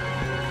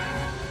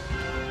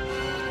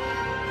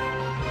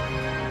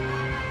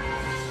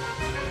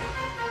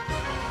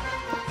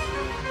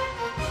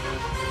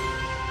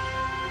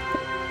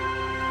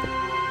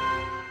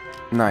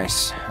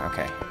 Nice.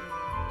 Okay.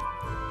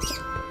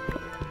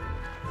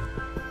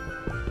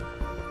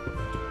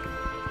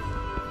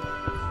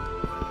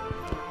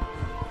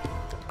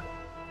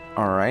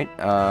 All right.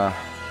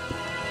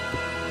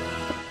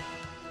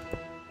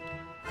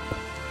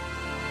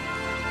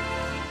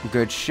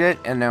 Good shit,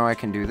 and now I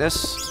can do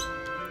this.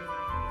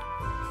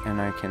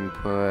 And I can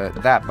put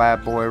that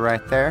bad boy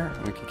right there.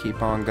 We can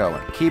keep on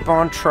going. Keep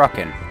on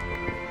trucking.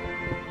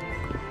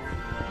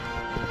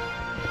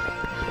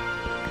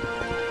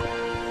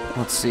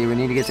 Let's see, we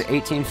need to get to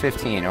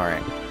 1815,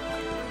 alright.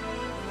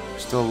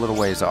 Still a little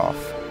ways off.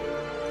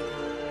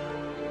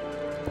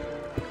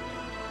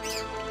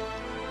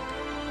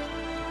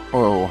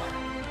 Oh.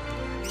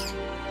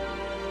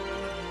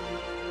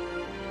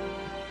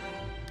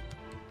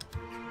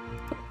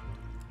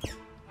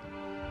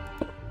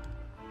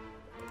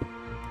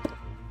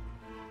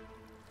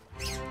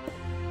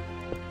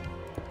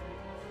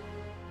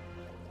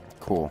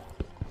 Cool.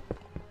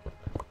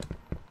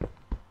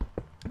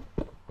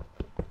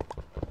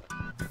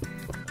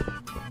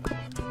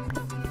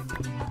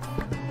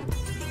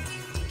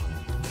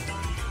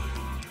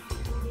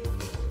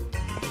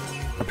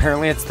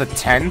 Apparently it's the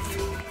 10th?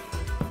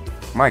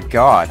 My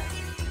god.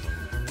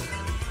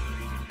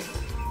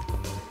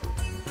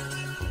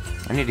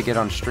 I need to get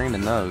on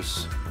streaming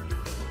those.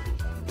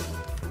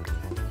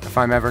 If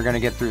I'm ever gonna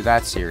get through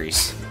that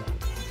series.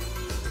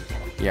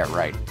 Yeah,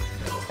 right.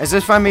 As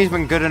if I'm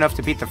even good enough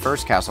to beat the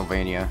first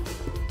Castlevania.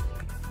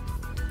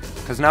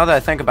 Because now that I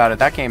think about it,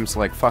 that game's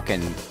like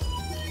fucking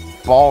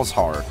balls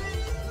hard.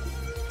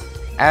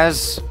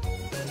 As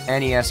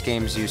NES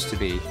games used to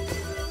be.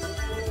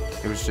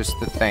 It was just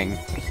the thing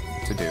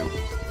to do.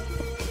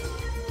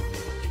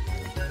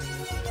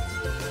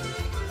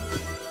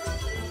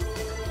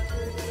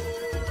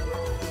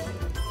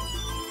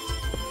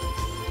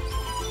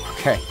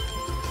 Okay.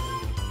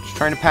 Just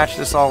trying to patch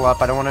this all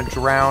up. I don't want to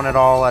drown at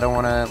all. I don't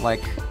want to,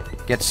 like,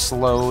 get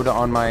slowed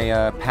on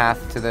my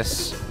path to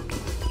this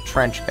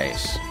trench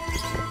base.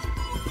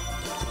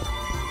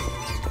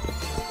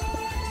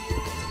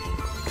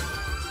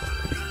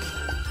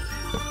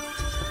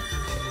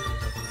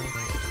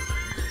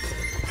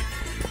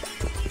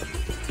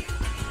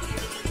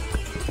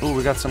 Ooh,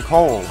 we got some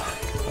coal.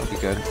 That'll be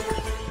good.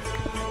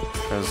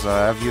 Because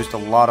I've used a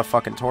lot of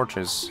fucking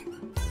torches.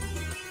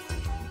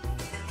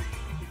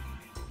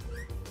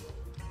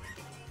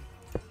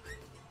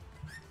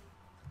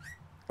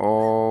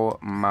 Oh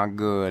my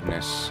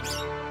goodness.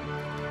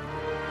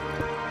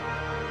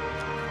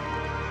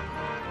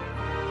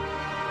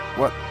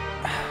 What?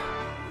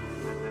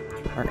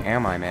 Where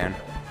am I, man?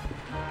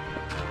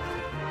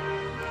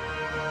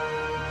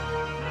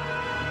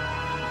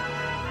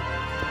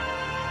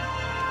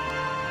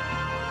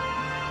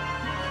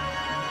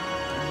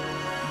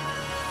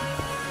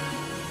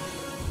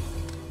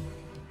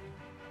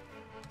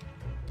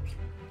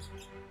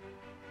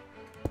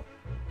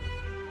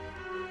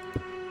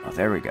 Oh,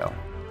 there we go.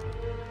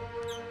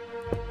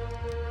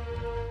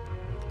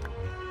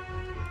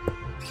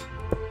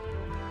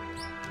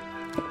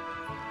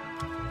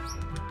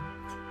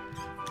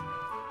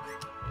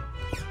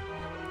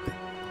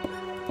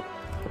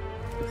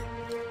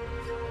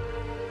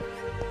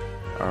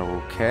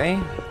 Okay.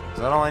 Is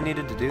that all I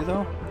needed to do,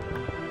 though?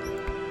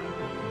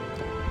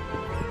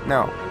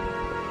 No.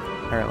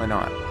 Apparently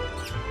not.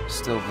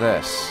 Still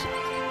this.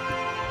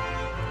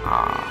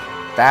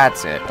 Ah,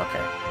 that's it.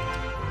 Okay.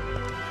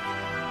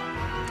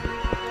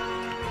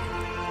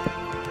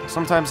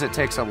 Sometimes it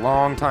takes a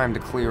long time to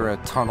clear a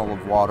tunnel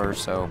of water,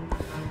 so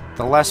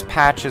the less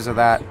patches of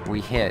that we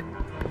hit,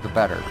 the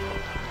better.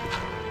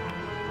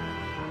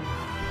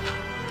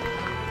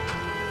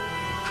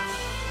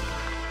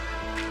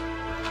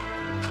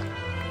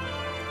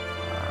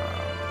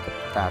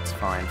 That's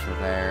fine for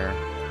there.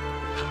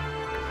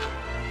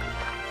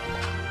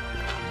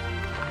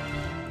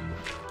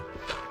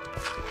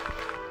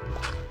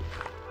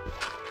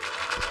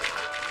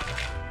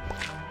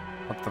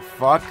 What the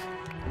fuck?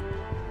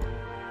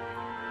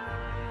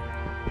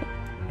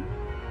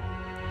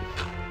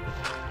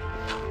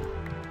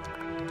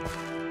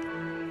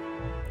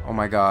 Oh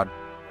my god.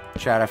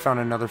 Chad, I found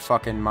another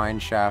fucking mine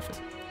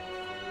shaft.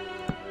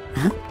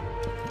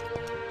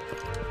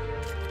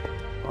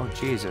 Oh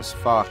Jesus,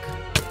 fuck.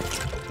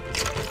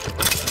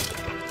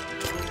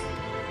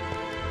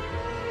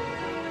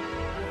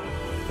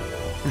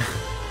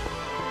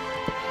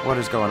 What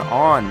is going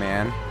on,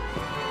 man?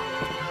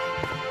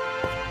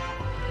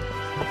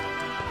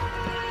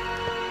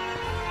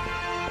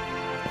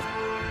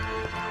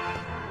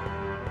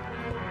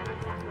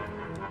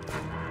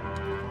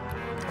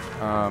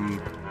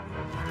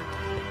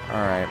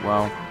 Alright,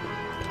 well.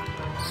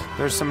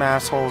 There's some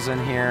assholes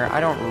in here. I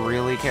don't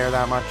really care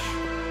that much.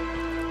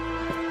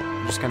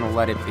 I'm just gonna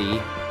let it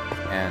be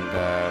and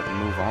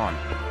move on.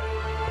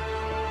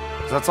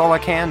 'Cause that's all I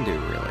can do,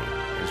 really,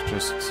 is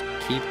just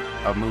keep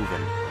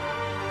moving.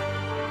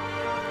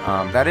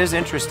 That is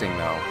interesting,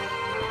 though.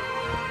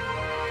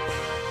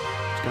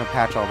 Just gonna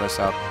patch all this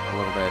up a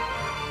little bit.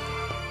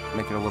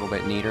 Make it a little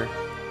bit neater.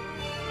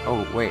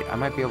 Oh, wait, I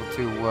might be able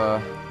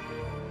to,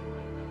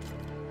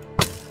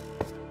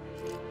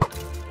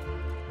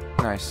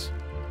 Nice.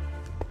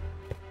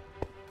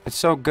 It's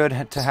so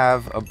good to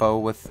have a bow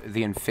with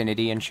the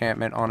infinity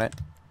enchantment on it.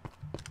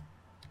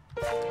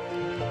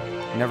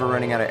 Never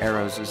running out of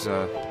arrows is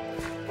a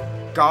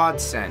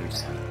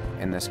godsend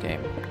in this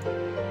game.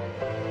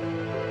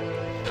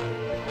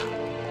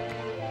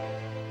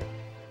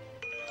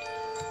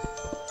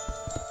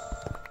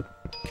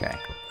 Okay.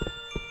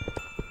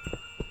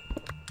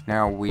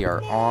 Now we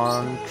are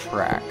on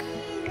track.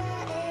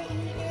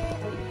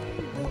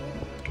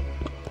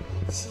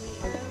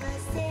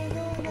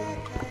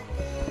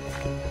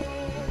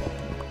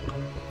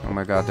 Oh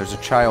my god, there's a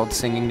child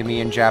singing to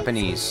me in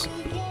Japanese.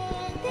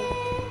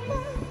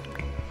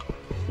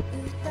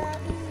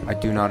 I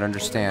do not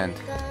understand.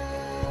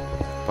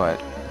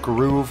 But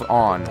groove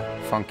on,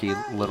 funky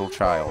little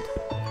child.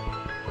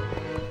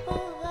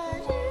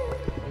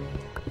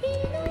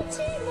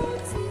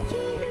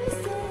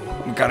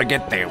 We gotta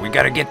get there, we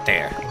gotta get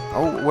there.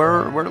 Oh,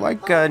 we're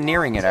like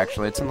nearing it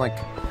actually. It's in like,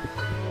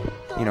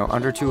 you know,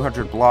 under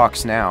 200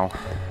 blocks now.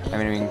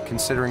 I mean,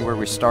 considering where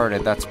we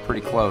started, that's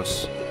pretty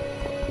close.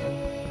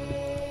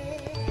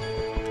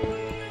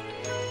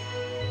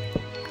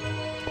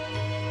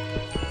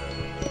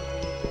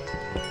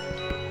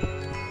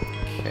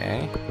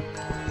 Okay.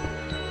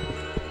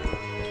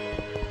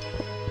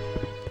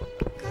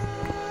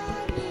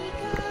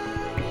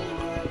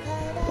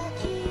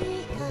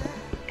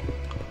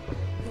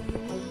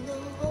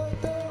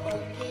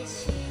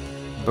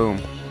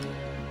 Boom.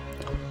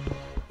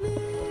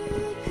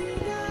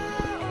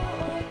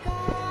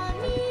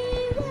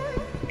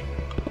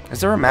 Is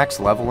there a max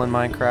level in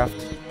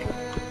Minecraft?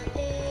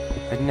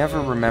 I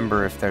never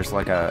remember if there's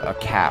like a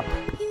cap.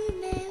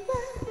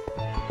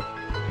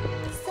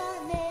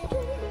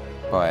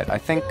 But I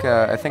think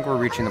we're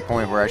reaching the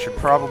point where I should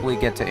probably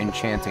get to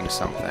enchanting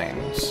some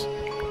things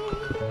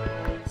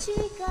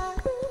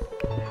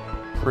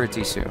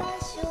pretty soon.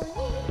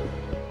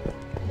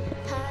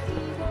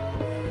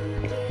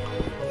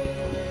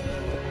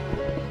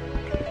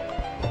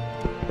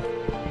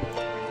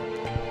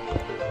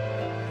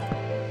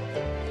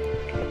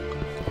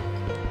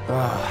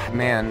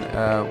 Man,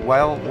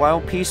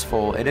 while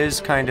peaceful, it is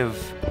kind of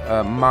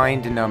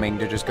mind-numbing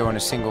to just go in a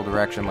single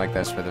direction like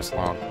this for this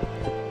long.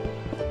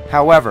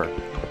 However,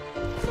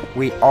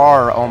 we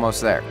are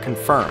almost there.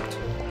 Confirmed.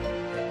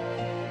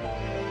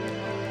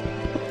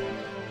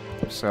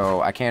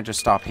 So, I can't just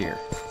stop here.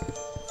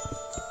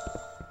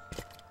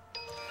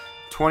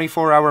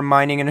 24-hour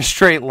mining in a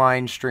straight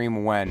line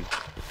stream when?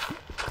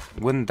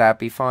 Wouldn't that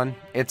be fun?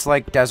 It's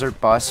like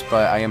Desert Bus,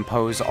 but I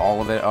impose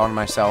all of it on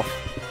myself.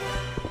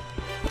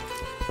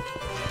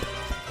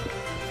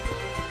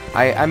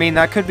 I mean,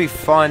 that could be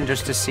fun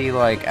just to see,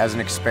 like, as an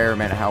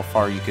experiment how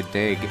far you could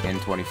dig in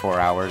 24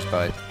 hours,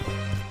 but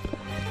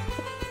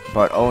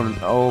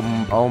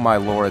oh my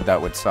lord,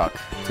 that would suck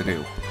to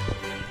do.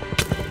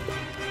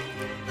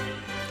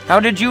 How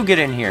did you get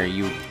in here,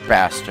 you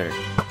bastard?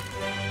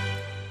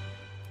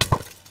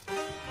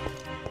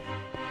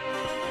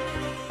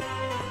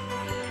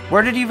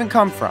 Where did he even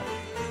come from?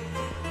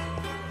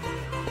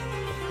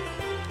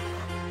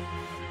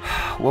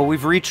 Well,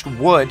 we've reached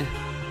wood.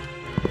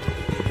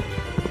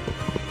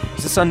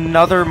 Is this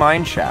another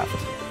mine shaft?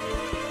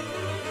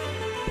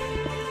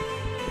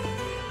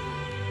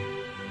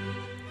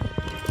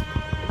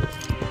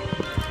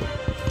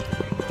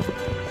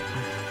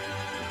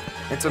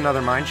 It's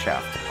another mine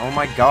shaft. Oh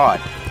my god.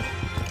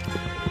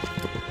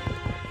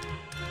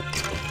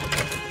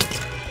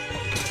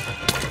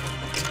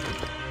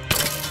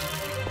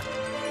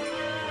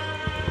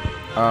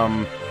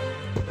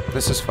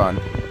 This is fun.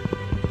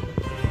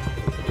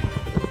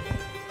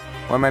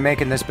 What am I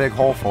making this big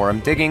hole for?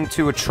 I'm digging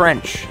to a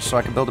trench so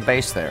I can build a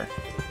base there.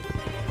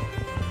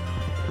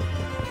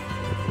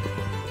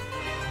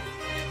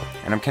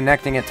 And I'm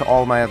connecting it to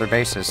all my other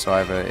bases so I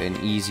have an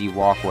easy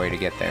walkway to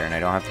get there and I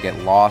don't have to get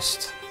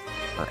lost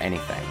or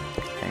anything.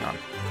 Hang on.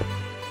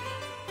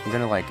 I'm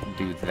gonna, like,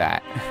 do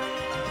that.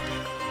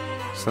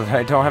 So that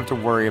I don't have to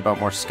worry about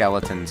more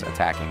skeletons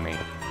attacking me.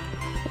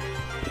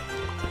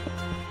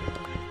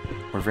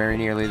 We're very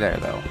nearly there,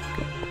 though.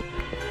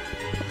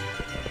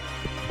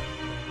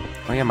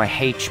 Oh yeah, my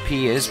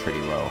HP is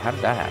pretty low. How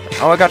did that happen?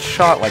 Oh, I got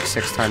shot like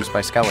 6 times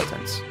by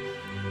skeletons.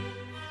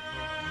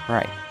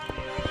 Right.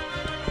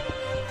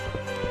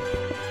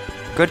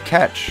 Good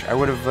catch. I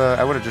would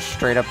have just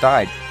straight up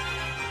died.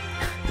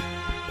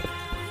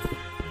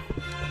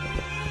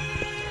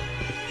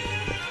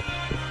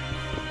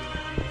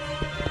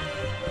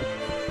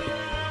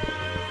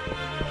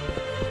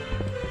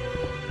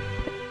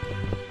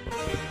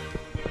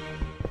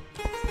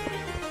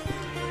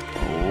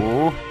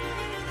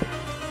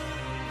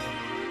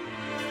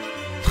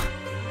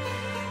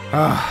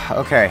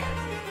 Okay.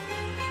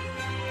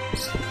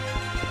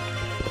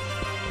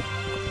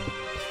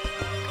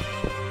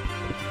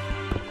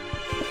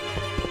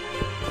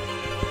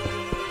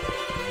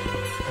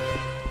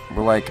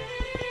 We're like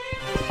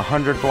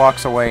 100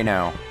 blocks away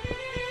now.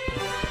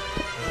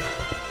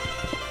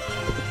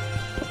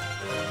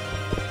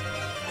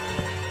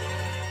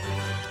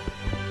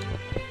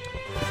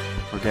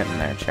 We're getting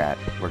there, chat.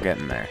 We're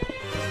getting there.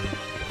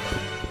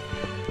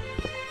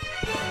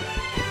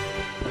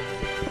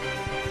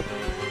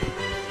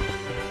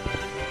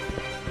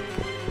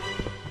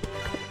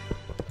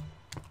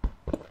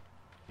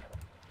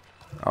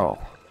 Oh.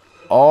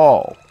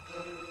 Oh!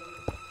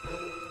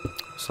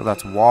 So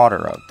that's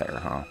water out there,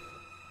 huh?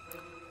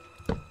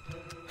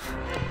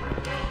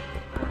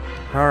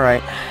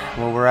 Alright.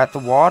 Well, we're at the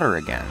water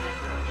again.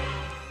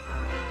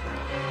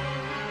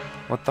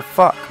 What the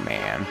fuck,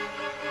 man?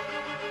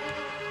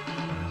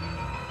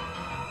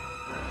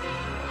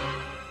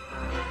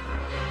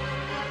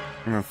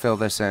 I'm gonna fill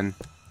this in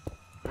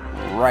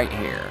right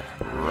here,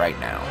 right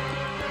now.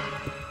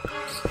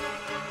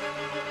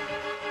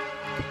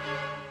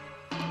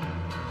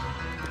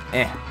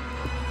 There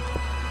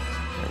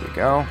we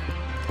go.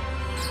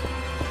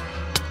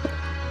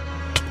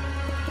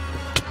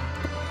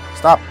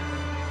 Stop!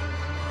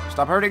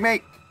 Stop hurting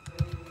me!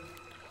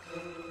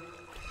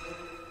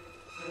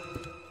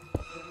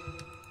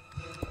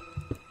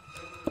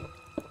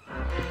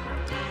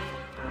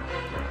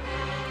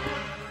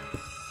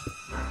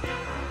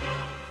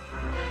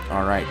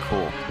 Alright,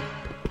 cool.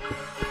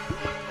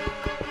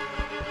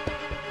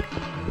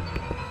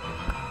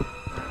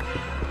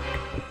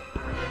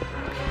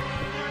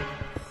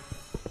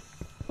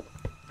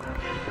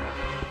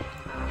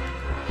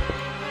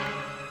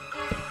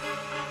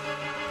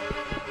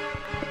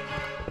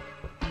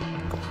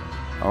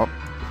 Oh.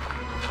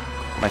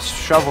 My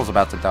shovel's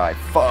about to die.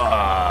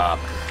 Fuck!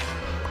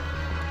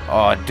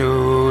 Oh,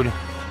 dude.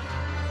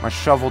 My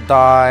shovel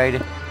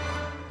died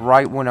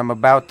right when I'm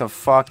about to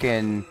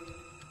fucking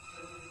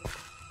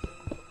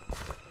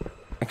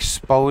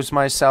expose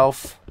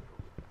myself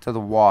to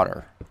the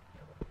water.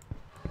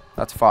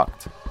 That's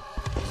fucked.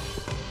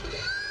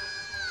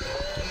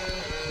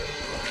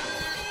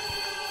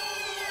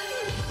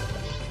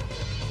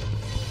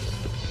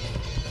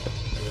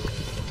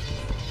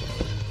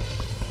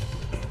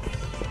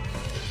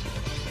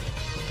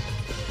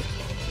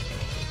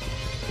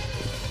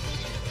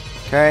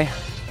 Okay.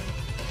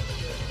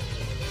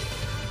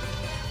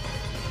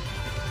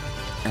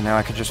 And now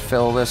I can just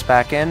fill this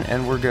back in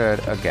and we're good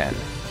again.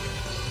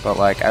 But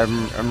like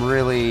I'm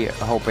really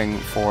hoping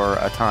for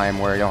a time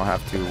where I don't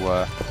have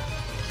to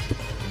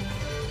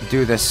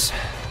do this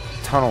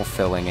tunnel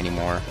filling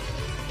anymore.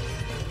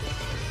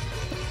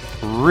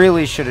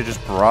 Really should have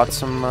just brought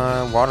some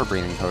water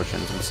breathing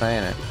potions. I'm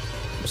saying it.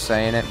 I'm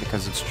saying it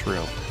because it's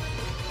true.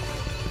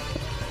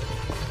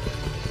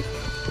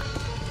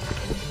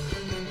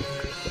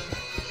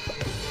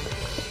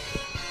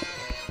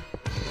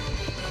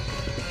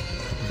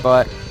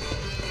 But,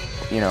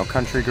 you know,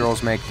 country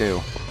girls make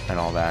do and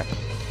all that.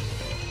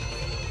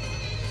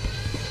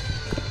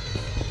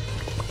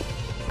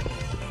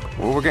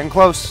 Well, we're getting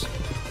close.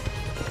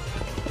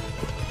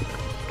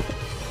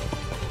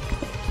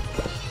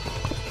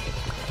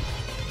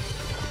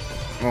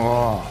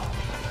 Oh.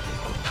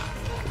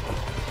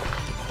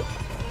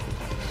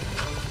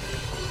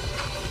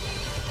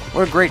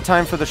 What a great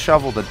time for the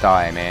shovel to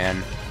die,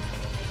 man.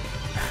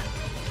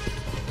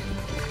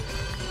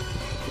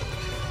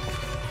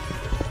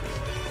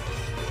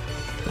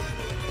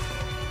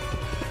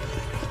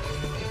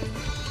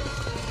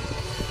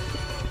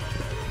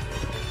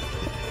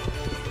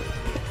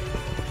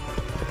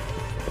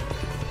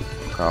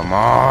 Come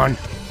on.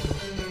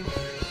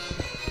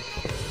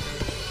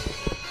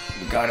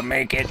 We gotta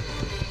make it.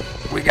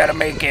 We gotta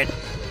make it.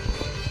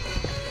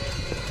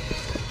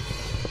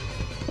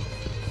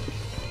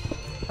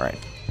 Alright.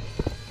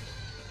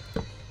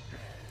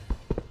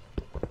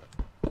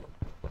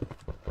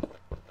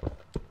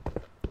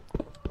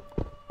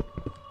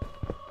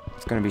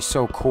 It's gonna be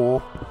so cool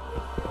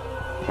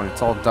when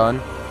it's all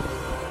done.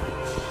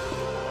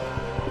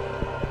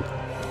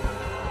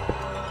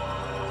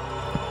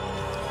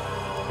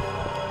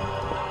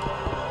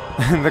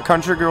 The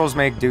country girls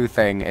make do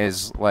thing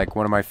is like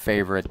one of my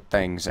favorite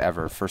things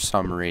ever for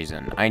some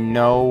reason. I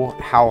know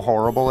how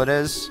horrible it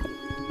is,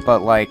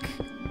 but like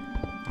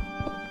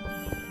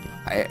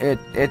it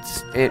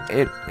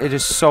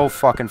is so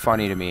fucking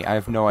funny to me. I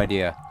have no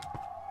idea.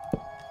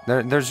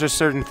 There's just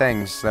certain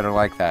things that are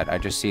like that. I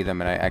just see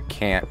them and I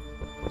can't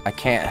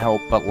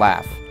help but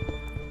laugh.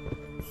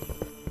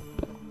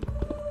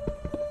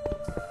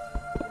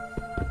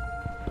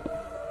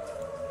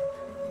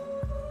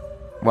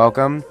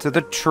 Welcome to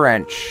the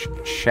trench,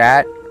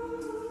 chat.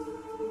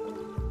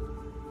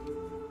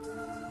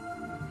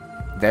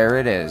 There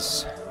it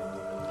is.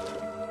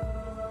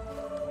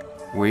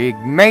 We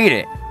made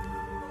it.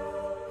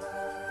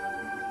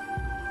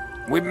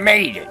 We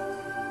made it.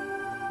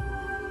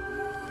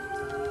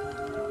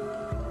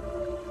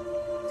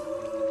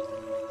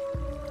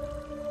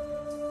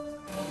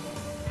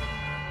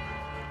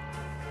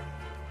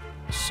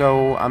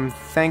 So I'm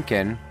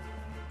thinking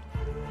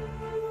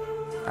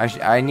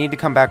I need to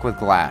come back with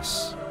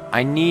glass.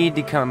 I need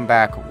to come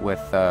back with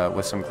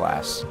some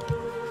glass.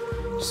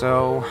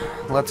 So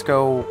let's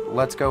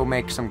go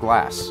make some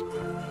glass.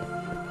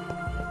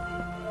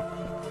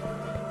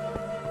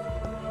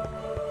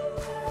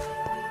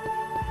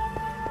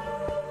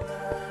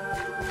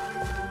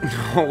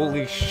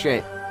 Holy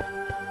shit.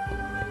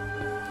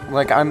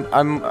 Like,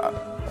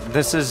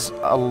 this is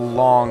a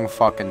long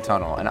fucking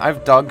tunnel. And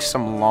I've dug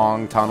some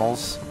long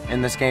tunnels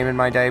in this game in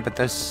my day, but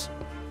this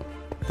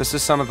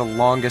is some of the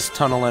longest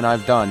tunneling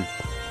I've done.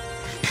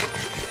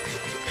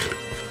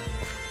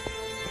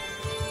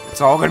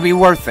 It's all gonna be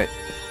worth it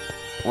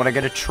when I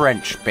get a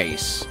trench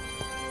base.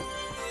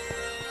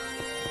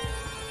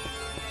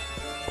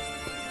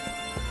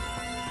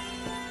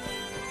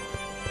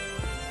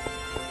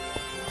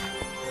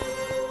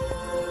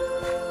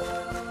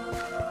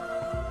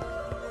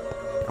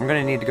 I'm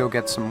gonna need to go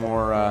get some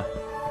more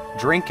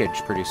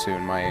drinkage pretty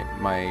soon.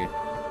 My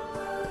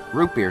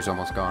root beer's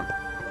almost gone.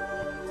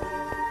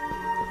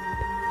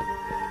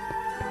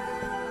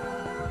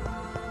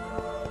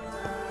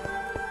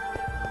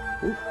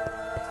 Ooh.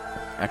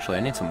 Actually,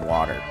 I need some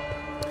water.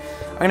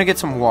 I'm gonna get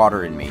some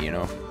water in me, you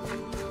know.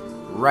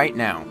 Right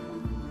now.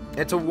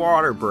 It's a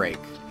water break.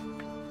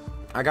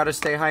 I gotta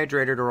stay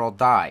hydrated or I'll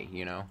die,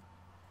 you know.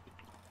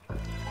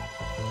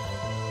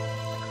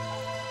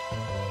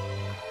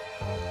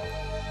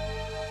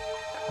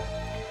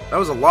 That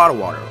was a lot of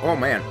water. Oh,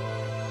 man.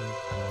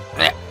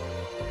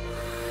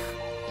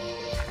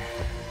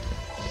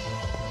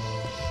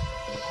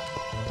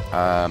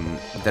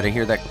 Did I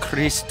hear that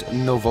Krist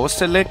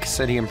Novoselic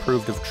said he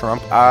improved of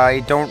Trump?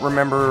 I don't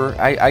remember.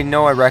 I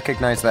know I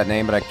recognize that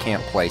name, but I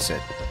can't place it.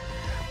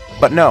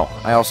 But no,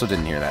 I also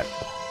didn't hear that.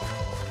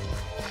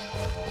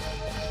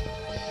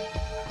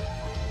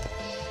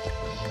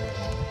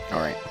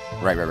 Alright.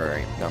 Right.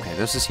 Okay,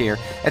 this is here.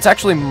 It's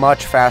actually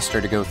much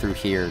faster to go through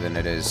here than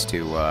it is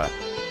to,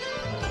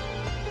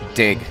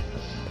 dig.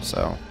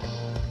 So.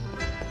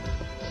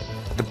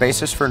 The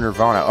basis for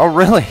Nirvana. Oh,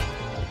 really?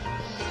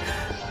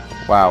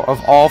 Wow,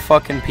 of all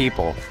fucking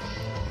people.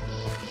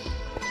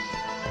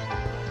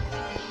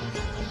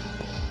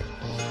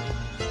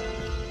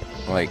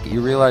 Like,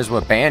 you realize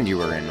what band you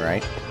were in,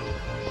 right?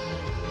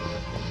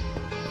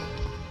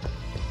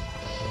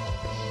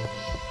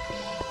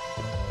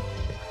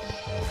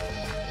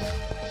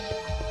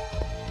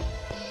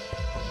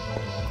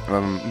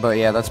 But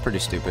yeah, that's pretty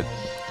stupid.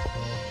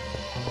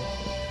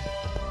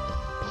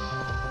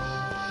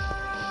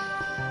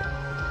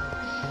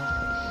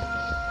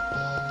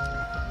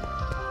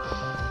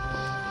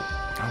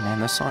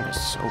 This song is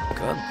so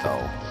good,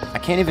 though. I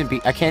can't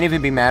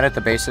even be mad at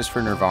the bassist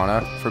for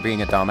Nirvana for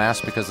being a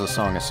dumbass because the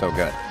song is so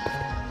good.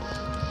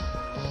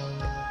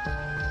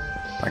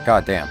 Like,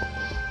 goddamn.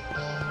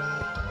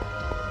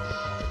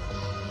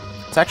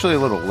 It's actually a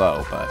little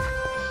low, but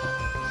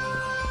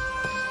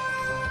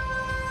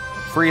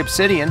free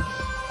obsidian.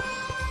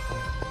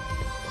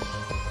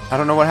 I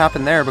don't know what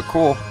happened there, but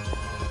cool.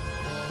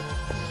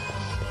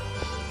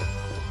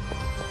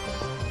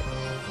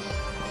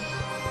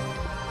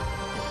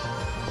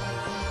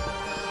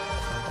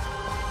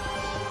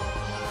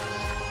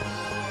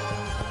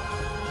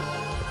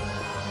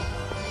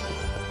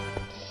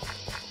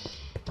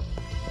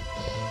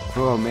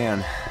 Oh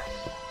man,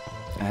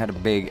 I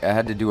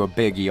had to do a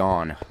big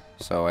yawn,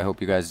 so I hope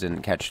you guys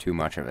didn't catch too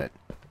much of it.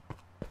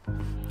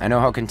 I know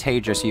how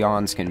contagious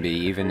yawns can be,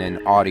 even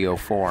in audio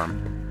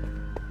form.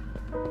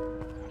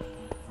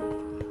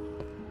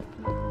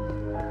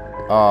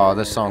 Oh,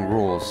 this song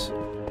rules.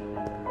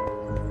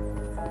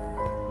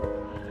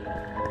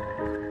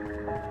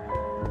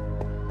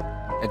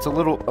 It's a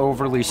little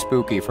overly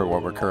spooky for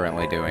what we're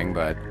currently doing,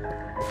 but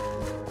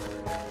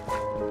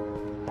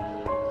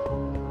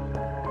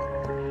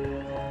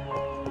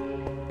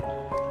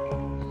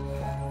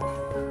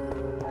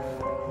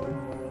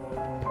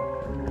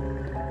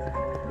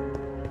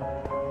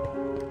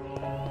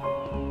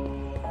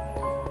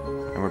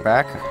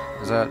back?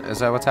 Is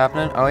that what's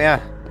happening? Oh yeah.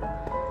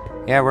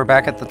 Yeah, we're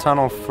back at the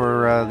tunnel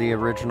for the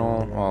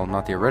original, well,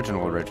 not the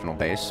original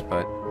base,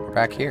 but we're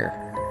back here.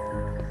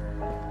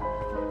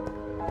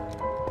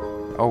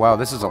 Oh wow,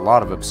 this is a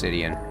lot of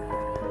obsidian.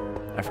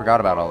 I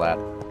forgot about all that.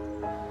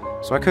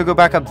 So I could go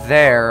back up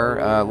there.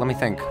 Let me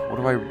think. What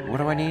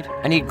do I need?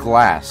 I need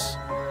glass.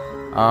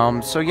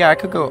 So yeah, I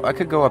could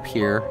go up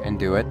here and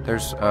do it.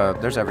 There's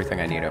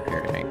everything I need up here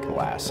to make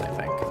glass, I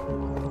think.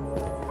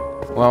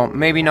 Well,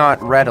 maybe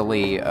not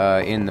readily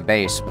in the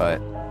base,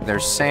 but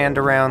there's sand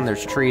around,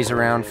 there's trees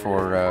around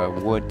for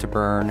wood to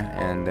burn,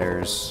 and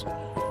there's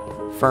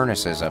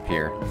furnaces up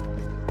here.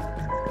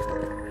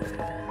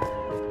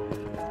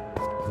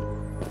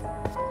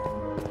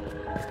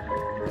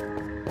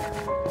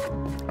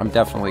 I'm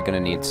definitely going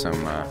to need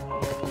some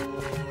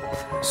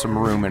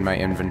room in my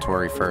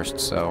inventory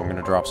first, so I'm going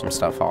to drop some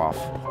stuff off.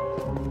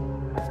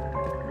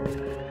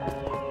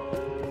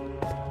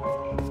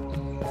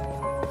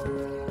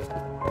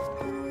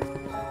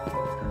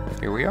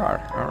 Here we are.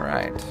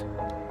 Alright.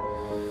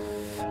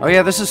 Oh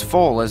yeah, this is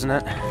full, isn't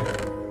it?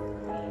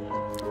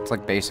 It's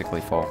like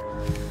basically full.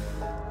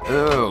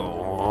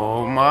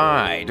 Oh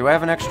my. Do I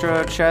have an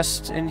extra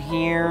chest in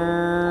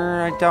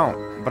here? I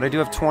don't. But I do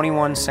have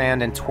 21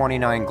 sand and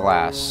 29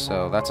 glass,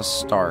 so that's a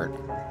start.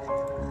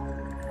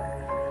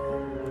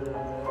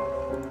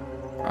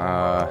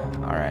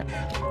 Alright.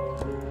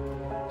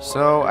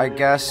 So, I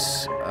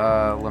guess,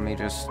 let me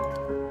just...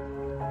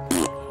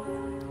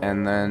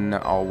 And then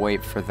I'll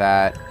wait for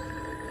that,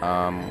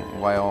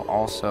 while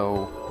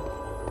also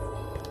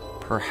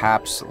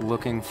perhaps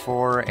looking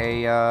for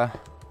a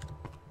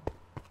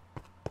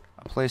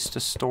place to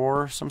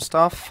store some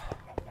stuff.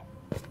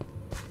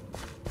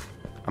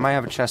 I might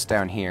have a chest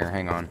down here,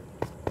 hang on.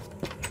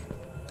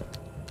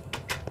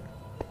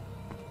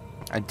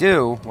 I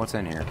do? What's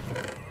in here?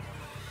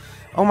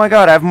 Oh my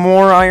god, I have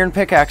more iron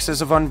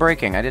pickaxes of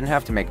unbreaking. I didn't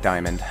have to make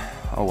diamond.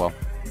 Oh well.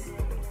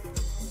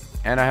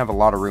 And I have a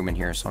lot of room in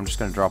here, so I'm just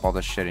gonna drop all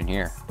this shit in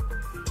here.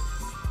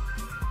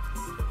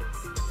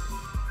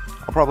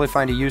 I'll probably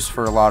find a use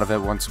for a lot of it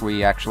once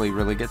we actually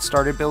really get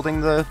started building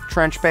the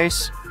trench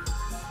base.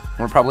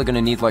 We're probably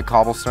gonna need like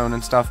cobblestone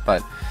and stuff,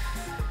 but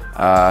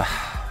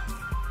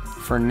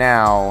for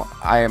now,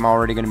 I am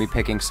already gonna be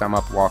picking some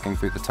up walking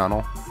through the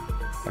tunnel.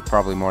 Like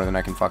probably more than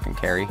I can fucking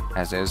carry,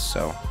 as is,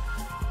 so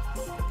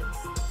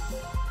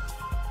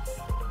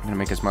I'm gonna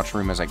make as much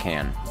room as I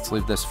can. Let's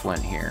leave this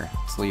flint here.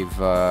 Let's leave...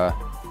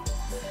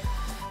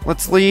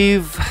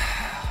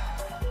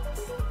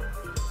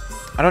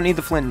 I don't need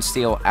the flint and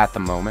steel at the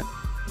moment,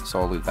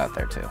 so I'll leave that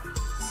there too.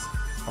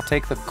 I'll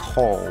take the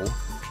coal,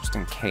 just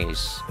in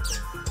case.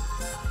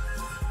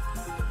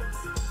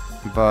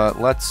 But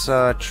let's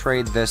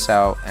trade this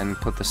out and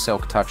put the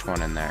silk touch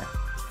one in there.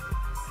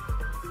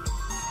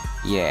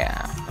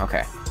 Yeah,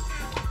 okay.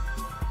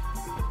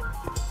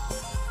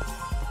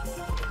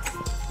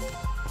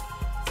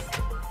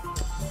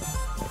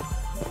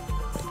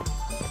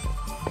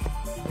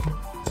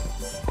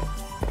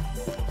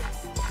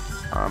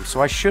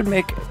 So I should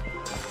make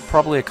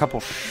probably a couple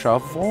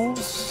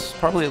shovels?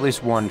 Probably at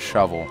least one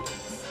shovel.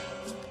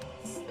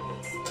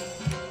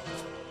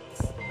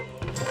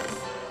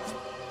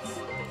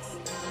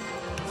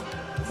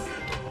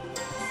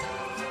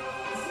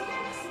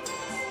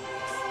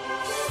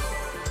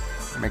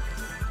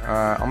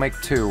 I'll make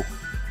two.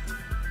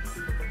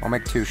 I'll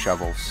make 2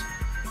 shovels.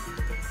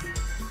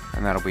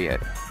 And that'll be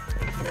it.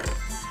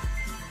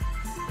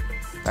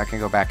 That can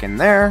go back in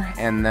there,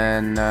 and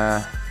then,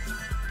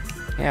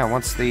 yeah,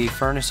 once the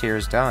furnace here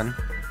is done,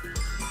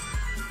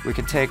 we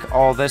can take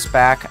all this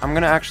back. I'm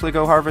gonna actually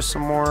go harvest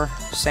some more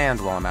sand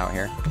while I'm out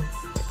here.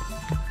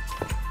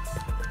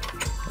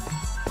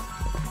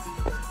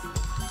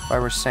 If I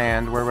were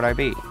sand, where would I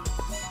be?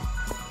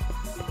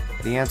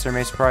 The answer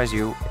may surprise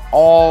you.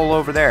 All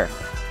over there.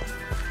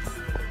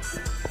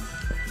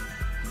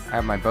 I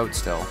have my boat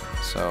still,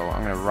 so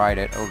I'm gonna ride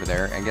it over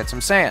there and get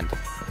some sand.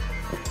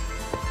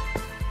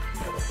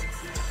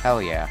 Hell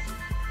yeah.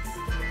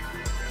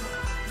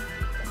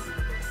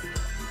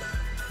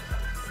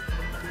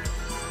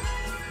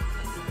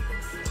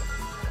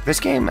 This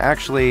game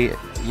actually,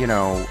 you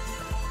know,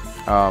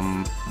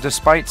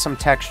 despite some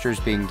textures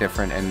being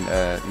different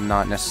and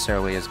not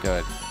necessarily as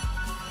good,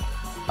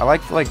 I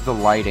like the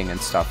lighting and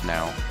stuff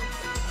now.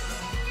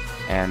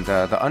 And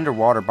the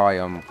underwater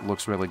biome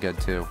looks really good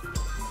too.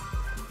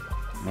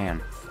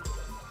 Man.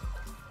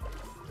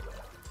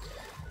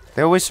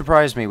 They always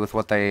surprise me with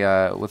what they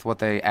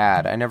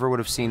add. I never would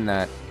have seen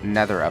that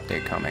Nether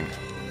update coming.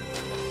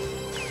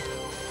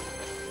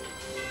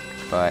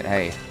 But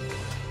hey,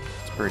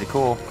 it's pretty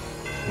cool.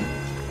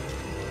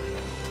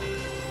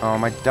 Oh,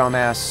 my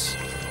dumbass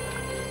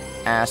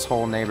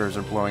asshole neighbors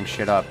are blowing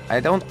shit up.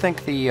 I don't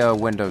think the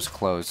window's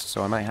closed,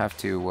 so I might have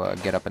to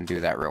get up and do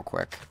that real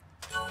quick.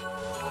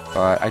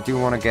 But I do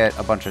want to get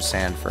a bunch of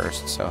sand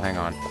first, so hang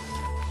on.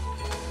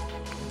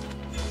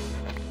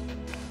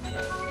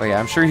 But yeah,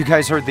 I'm sure you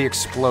guys heard the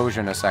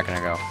explosion a second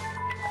ago.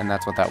 And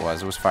that's what that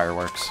was. It was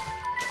fireworks.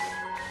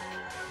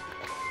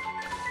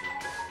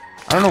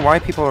 I don't know why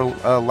people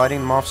are lighting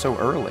them off so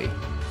early.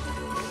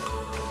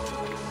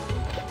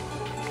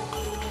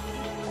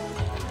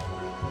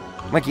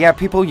 Like, yeah,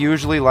 people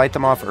usually light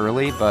them off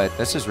early, but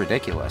this is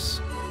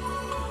ridiculous.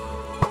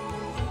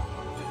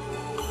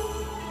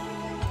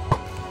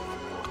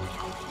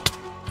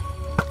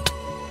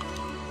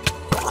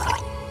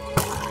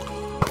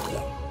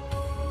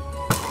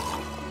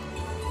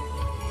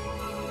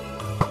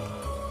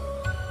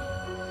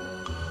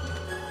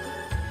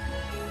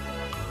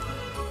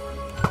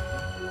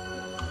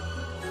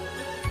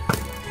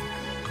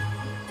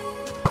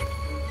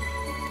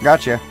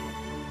 Gotcha.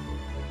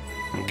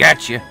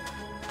 Gotcha.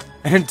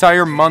 An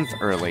entire month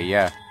early,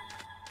 yeah.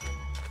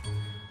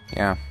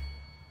 Yeah.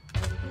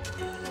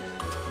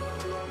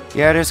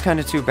 Yeah, it is kind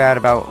of too bad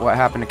about what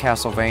happened to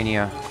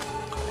Castlevania.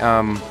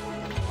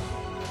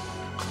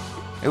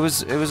 It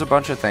was a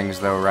bunch of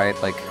things though, right?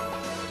 Like,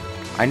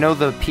 I know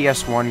the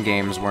PS1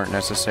 games weren't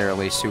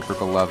necessarily super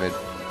beloved.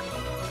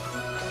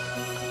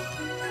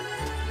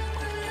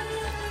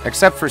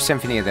 Except for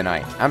Symphony of the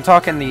Night. I'm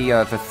talking the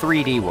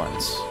 3D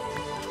ones.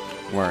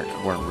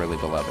 weren't really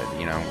beloved,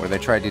 you know, where they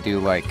tried to do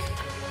like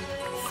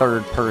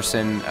third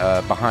person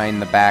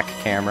behind the back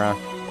camera,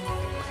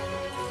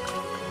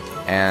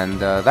 and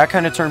that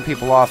kind of turned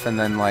people off. And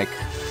then like,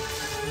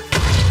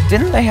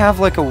 didn't they have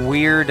like a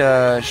weird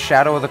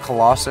Shadow of the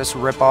Colossus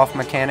rip-off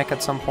mechanic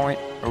at some point,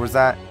 or was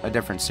that a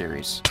different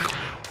series?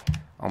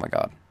 Oh my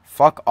god,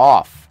 fuck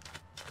off.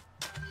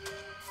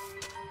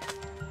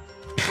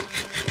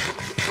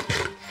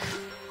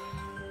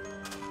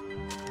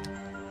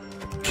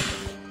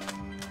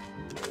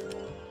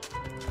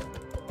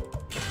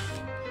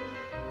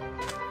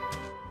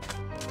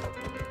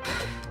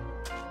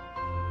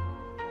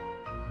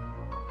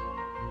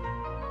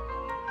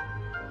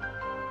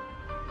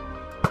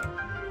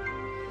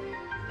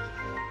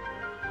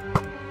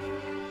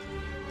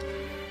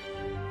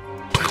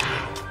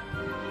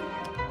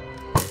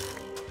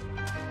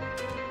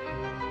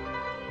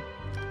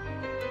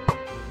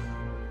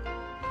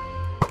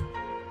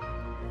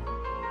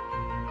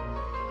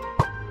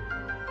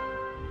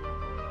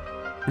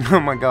 Oh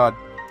my god.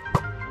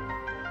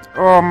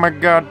 Oh my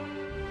god.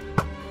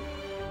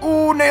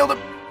 Ooh, nailed it.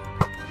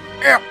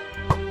 Yeah.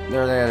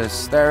 There it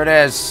is. There it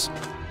is.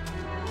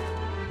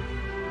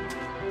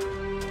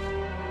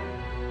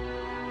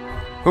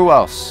 Who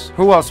else?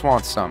 Who else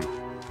wants some?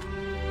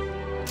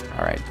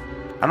 Alright.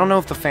 I don't know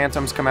if the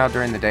phantoms come out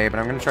during the day, but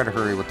I'm going to try to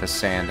hurry with the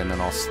sand, and then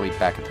I'll sleep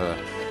back at the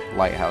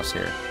lighthouse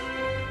here.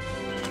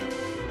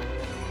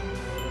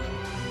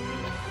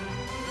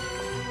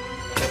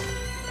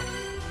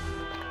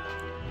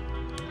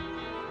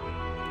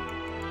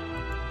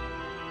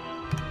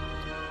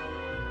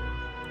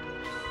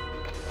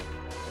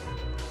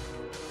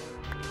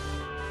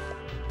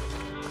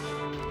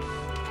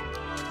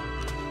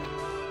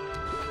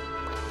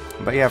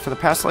 But yeah, for the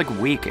past, like,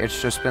 week,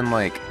 it's just been,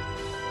 like,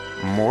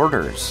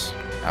 mortars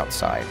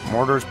outside.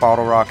 Mortars,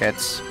 bottle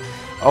rockets.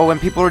 Oh, and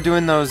people are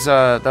doing those,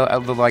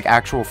 the like,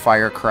 actual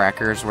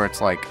firecrackers where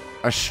it's, like,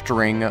 a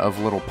string of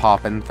little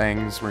poppin'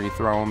 things where you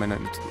throw them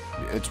and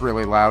it's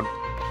really loud.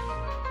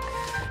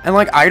 And,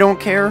 like, I don't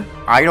care,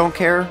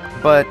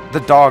 but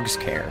the dogs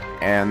care.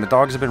 And the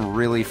dogs have been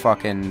really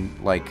fucking,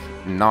 like,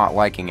 not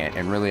liking it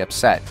and really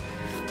upset.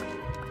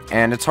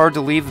 And it's hard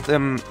to leave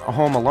them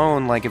home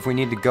alone, like, if we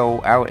need to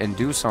go out and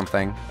do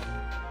something.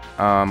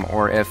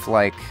 Or if,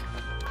 like,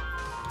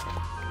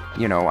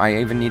 you know, I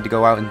even need to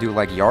go out and do,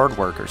 like, yard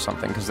work or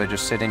something, because they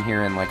just sit in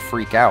here and, like,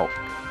 freak out.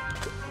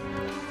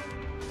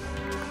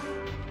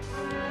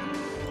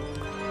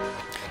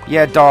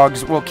 Yeah,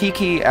 dogs. Well,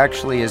 Kiki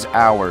actually is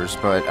ours,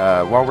 but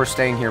while we're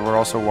staying here, we're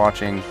also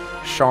watching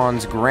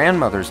Sean's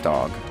grandmother's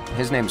dog.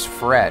 His name's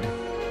Fred.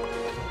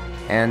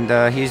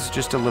 And he's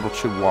just a little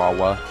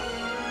chihuahua.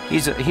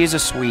 He's a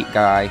sweet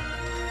guy.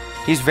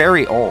 He's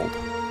very old.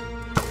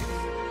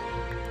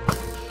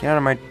 Get out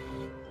of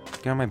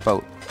my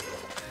boat.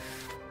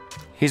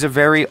 He's a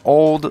very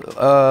old,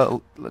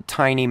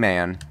 tiny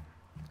man.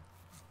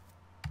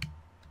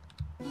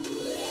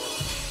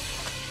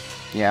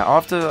 Yeah,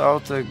 I'll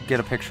have to get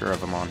a picture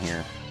of him on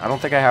here. I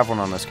don't think I have one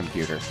on this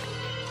computer.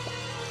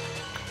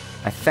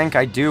 I think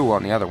I do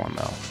on the other one,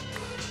 though.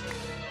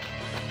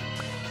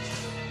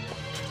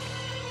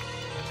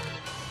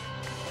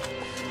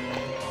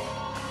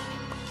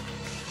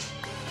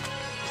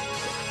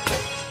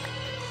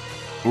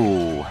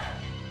 Ooh.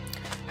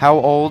 How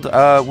old?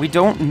 We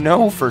don't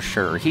know for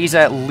sure. He's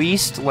at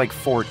least, like,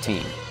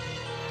 14.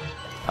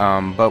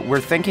 But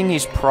we're thinking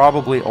he's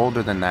probably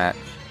older than that,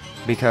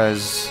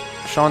 because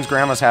Sean's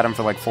grandma's had him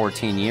for, like,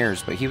 14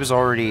 years, but he was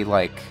already,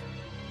 like,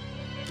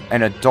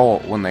 an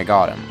adult when they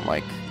got him,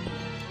 like...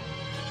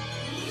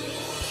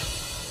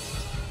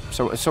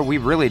 So we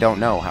really don't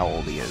know how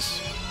old he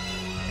is.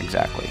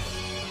 Exactly.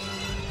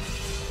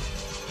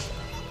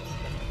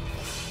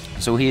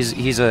 So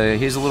he's a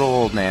little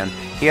old man.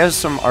 He has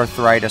some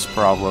arthritis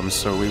problems,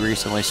 so we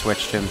recently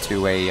switched him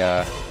to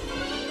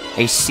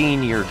a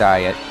senior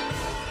diet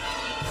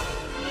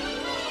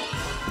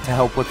to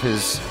help with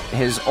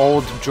his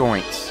old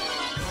joints.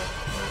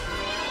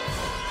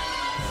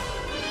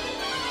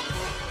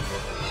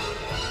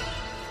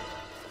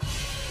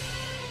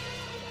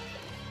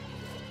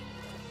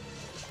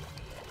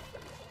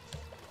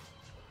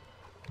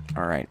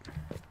 All right.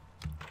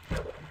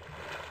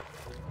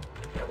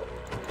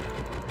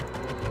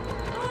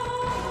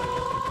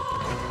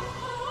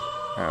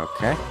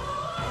 Okay.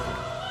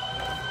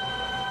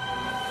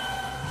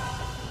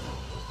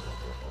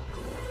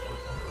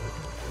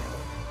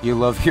 You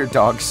love your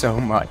dog so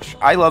much.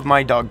 I love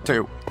my dog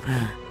too.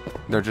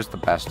 They're just the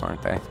best,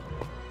 aren't they?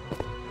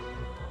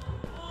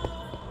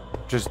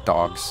 Just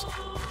dogs.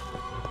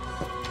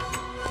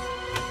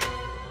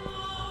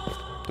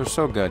 They're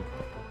so good.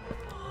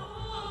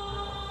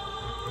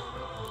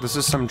 This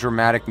is some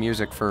dramatic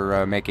music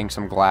for making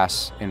some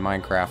glass in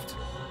Minecraft.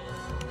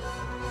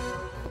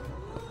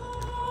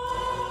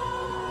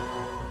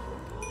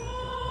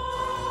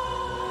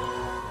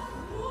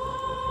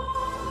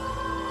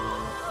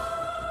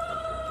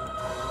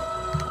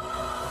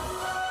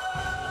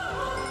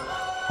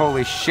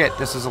 Holy shit,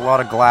 this is a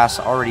lot of glass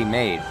already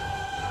made.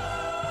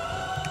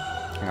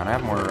 Hang on, I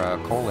have more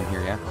coal in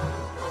here, yeah?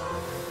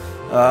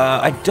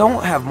 I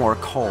don't have more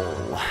coal.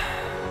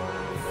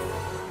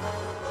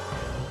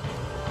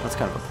 That's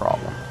kind of a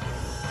problem.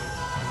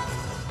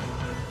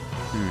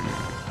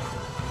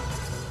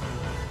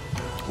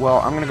 Well,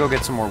 I'm gonna go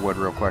get some more wood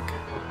real quick.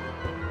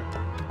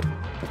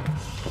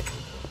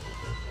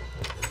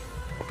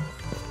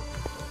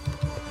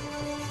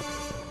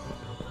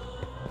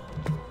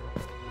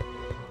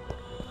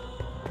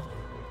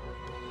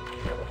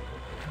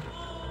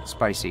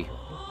 Spicy.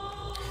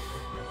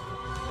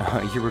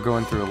 You were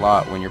going through a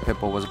lot when your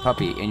pitbull was a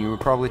puppy, and you would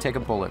probably take a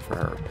bullet for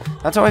her.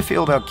 That's how I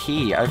feel about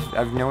Key.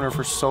 I've known her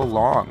for so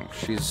long.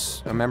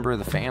 She's a member of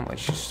the family.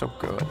 She's so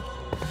good.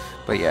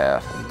 But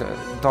yeah, the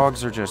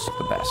dogs are just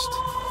the best.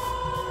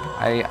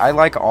 I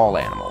like all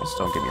animals,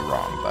 don't get me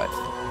wrong, but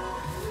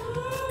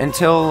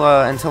until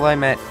I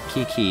met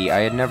Kiki, I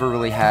had never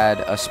really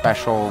had a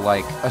special,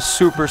 like, a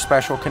super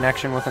special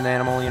connection with an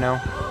animal, you know?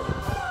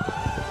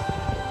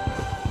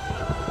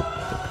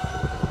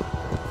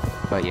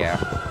 But yeah.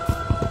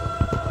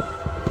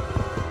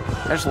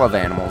 I just love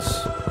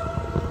animals.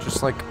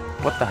 Just like,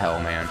 what the hell,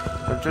 man?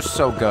 They're just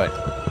so good.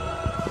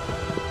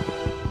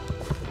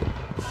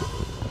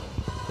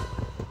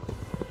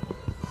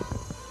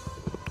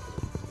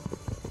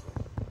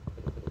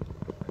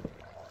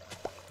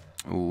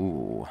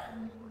 Ooh.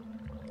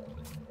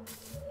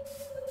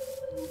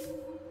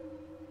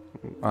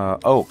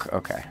 Oak.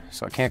 Okay.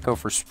 So I can't go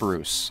for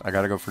spruce. I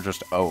gotta go for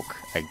just oak,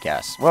 I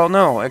guess. Well,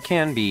 no, it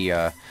can be,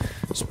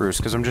 spruce,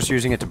 because I'm just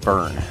using it to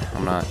burn.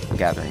 I'm not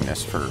gathering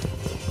this for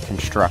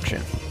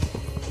construction.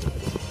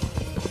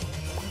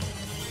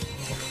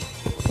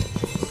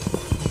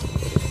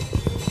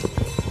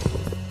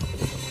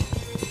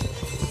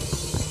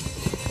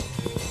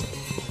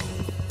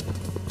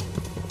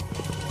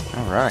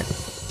 Alright.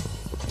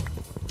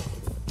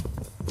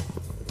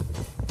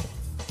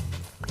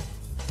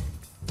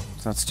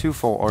 So that's 2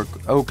 full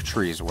oak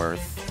trees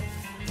worth.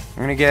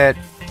 I'm gonna get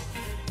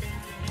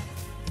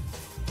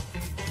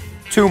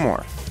 2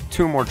 more.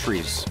 2 more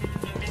trees.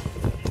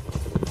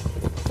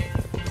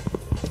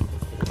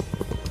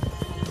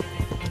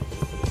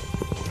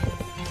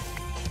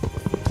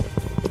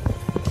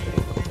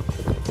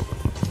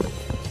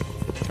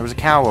 There was a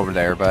cow over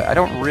there, but I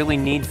don't really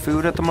need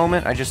food at the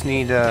moment. I just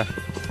need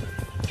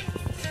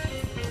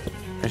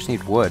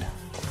wood.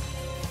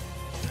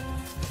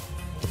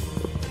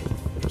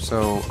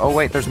 So, oh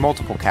wait, there's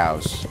multiple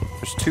cows.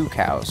 There's 2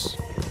 cows.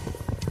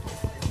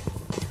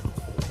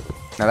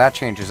 Now that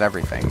changes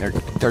everything.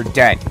 They're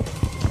dead.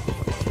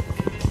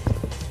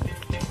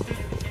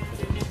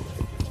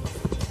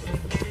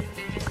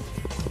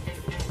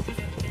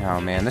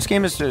 Oh man, this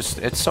game is just,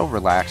 it's so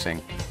relaxing.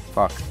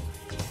 Fuck.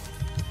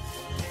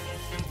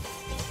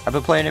 I've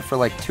been playing it for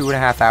like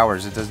 2.5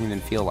 hours. It doesn't even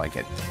feel like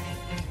it.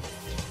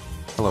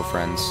 Hello,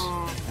 friends.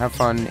 Have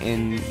fun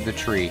in the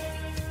tree.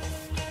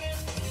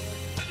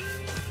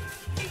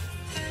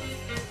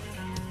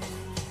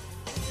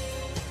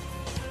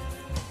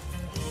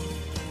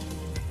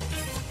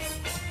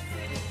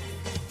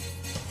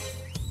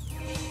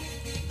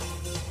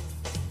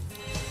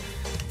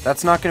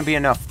 That's not going to be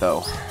enough,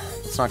 though.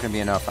 It's not going to be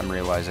enough, I'm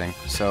realizing.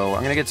 So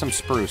I'm going to get some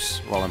spruce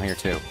while I'm here,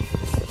 too.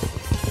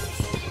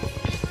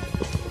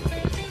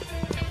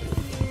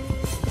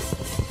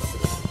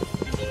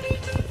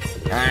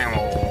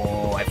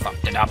 Oh, I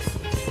fucked it up.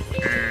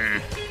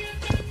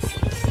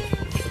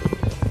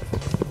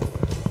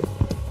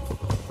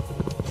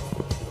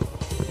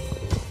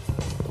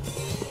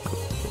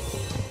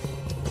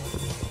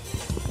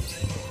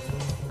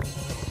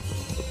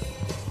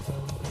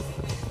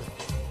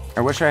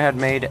 I wish I had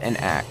made an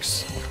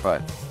axe,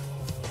 but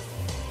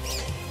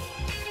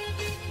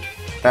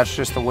that's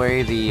just the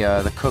way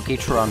the cookie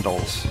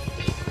trundles.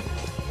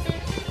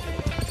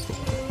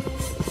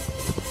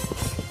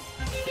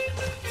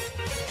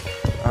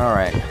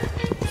 Alright.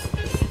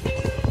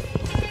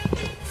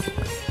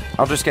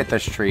 I'll just get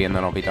this tree and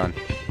then I'll be done.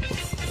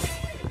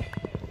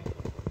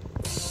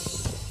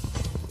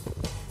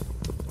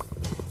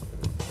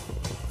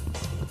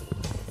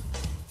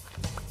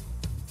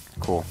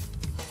 Cool.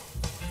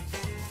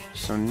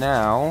 So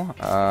now,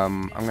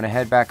 I'm gonna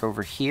head back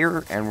over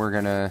here and we're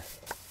gonna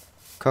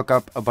cook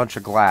up a bunch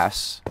of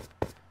glass.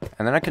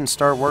 And then I can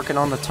start working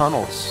on the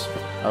tunnels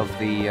of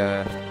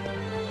the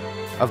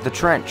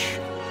trench.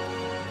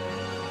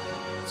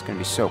 It's gonna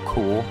be so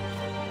cool.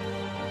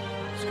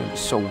 It's gonna be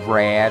so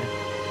rad.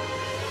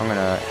 I'm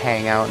gonna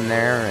hang out in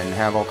there and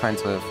have all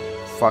kinds of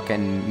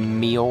fucking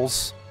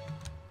meals.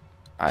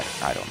 I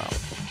don't know.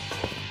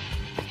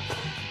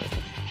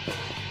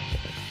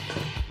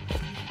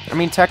 I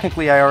mean,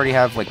 technically I already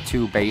have like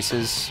 2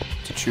 bases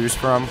to choose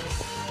from,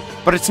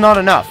 but it's not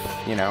enough,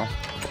 you know?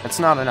 It's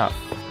not enough.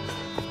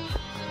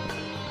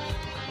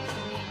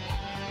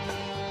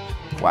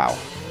 Wow.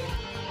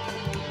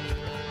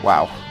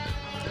 Wow.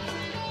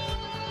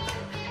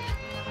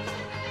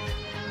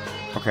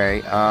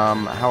 Okay,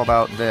 how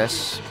about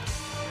this?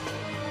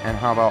 And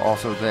how about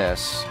also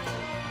this?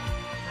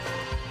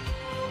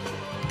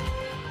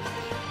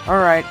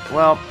 Alright,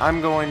 well, I'm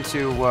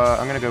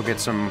gonna go get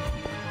some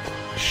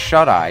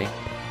shut-eye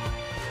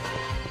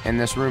in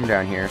this room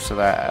down here so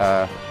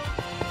that,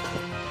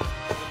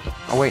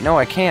 oh, wait, no,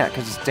 I can't,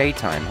 because it's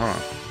daytime, huh?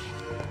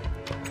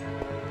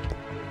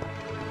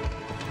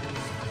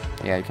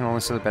 Yeah, you can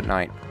only sleep at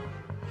night.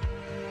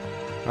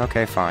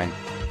 Okay, fine.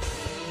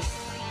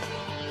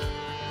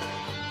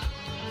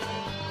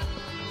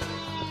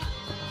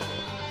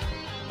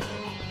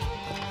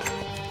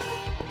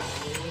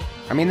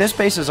 I mean, this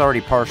base is already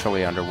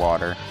partially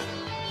underwater.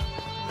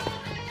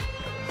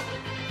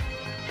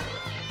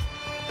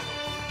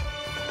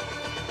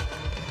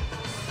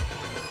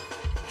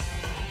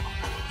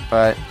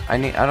 But, I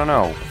don't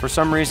know. For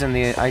some reason,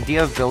 the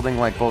idea of building,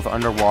 like, both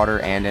underwater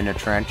and in a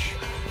trench,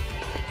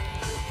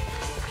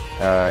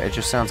 it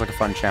just sounds like a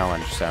fun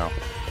challenge, so.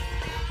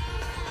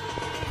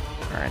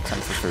 Alright, time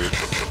for food.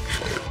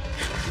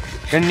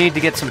 Gonna need to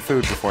get some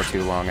food before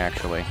too long,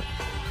 actually.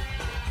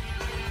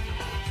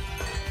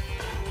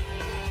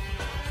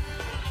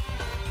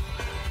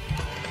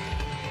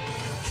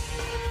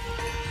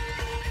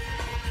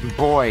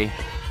 Boy.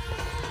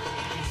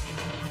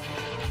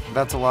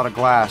 That's a lot of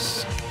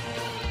glass.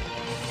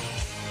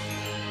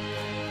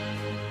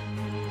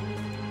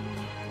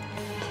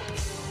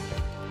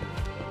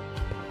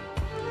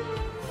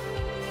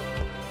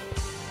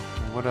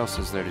 What else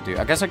is there to do?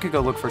 I guess I could go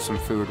look for some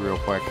food real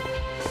quick.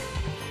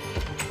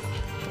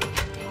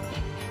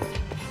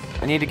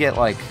 I need to get,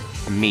 like,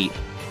 meat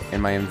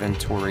in my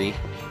inventory.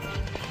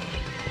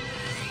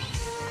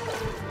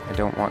 I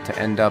don't want to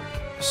end up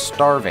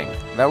starving.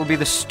 That would be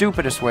the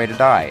stupidest way to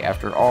die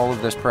after all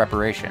of this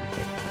preparation.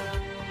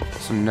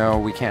 So no,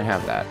 we can't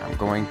have that. I'm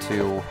going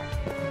to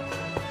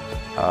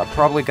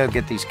probably go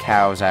get these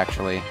cows,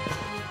 actually.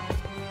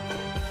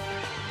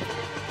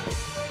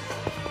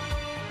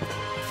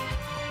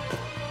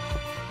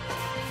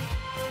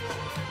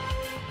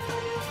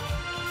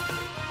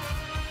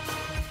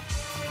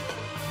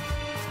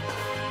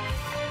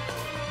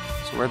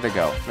 So where'd they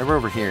go? They were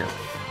over here.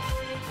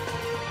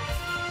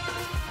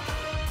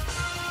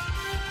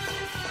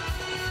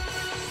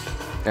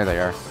 There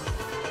they are.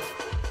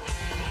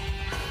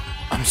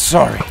 I'm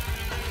sorry.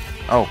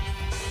 Oh,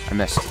 I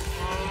missed.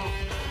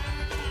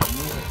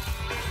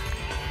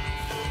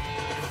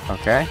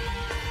 Okay.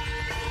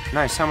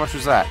 Nice, how much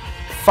was that?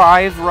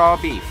 5 raw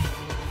beef.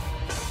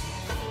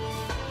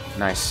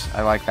 Nice,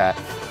 I like that.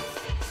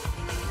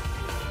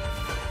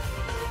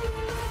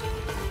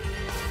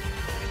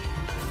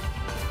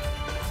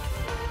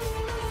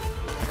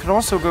 I could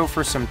also go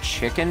for some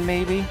chicken,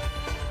 maybe?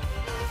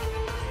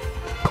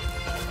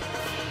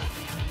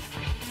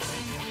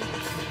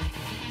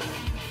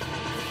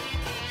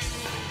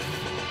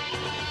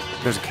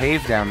 There's a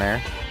cave down there.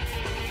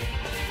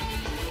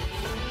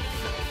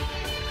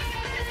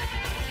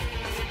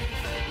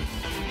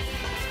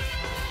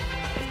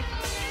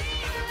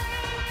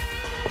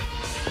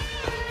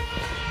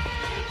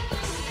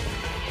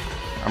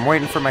 I'm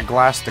waiting for my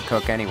glass to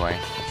cook anyway.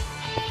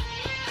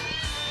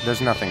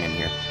 There's nothing in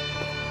here.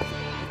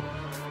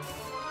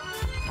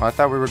 Well, I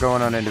thought we were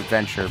going on an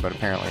adventure, but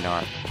apparently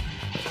not.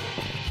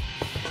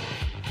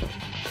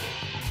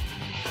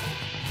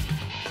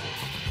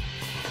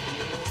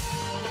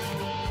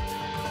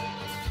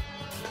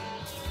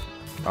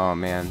 Oh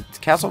man,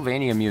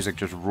 Castlevania music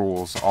just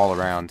rules all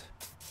around.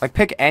 Like,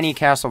 pick any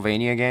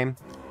Castlevania game,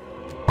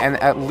 and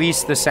at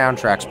least the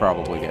soundtrack's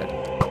probably good.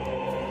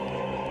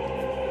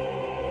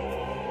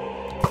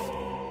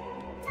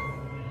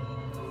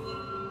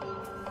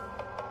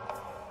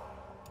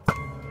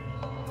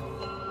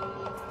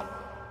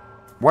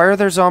 Why are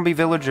there zombie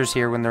villagers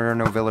here when there are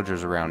no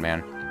villagers around,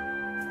 man?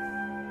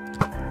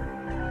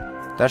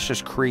 That's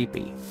just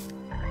creepy.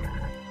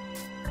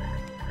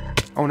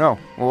 Oh no.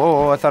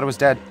 Whoa, I thought it was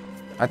dead.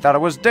 I thought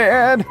it was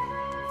dead!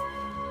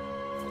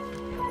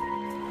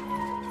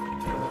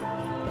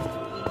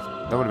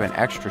 That would have been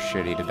extra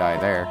shitty to die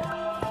there.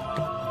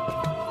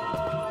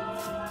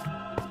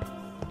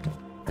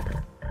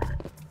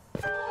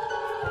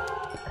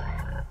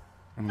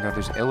 Oh my god,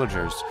 there's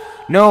illagers.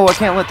 No, I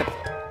can't let them...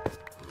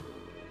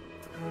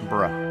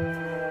 Bruh.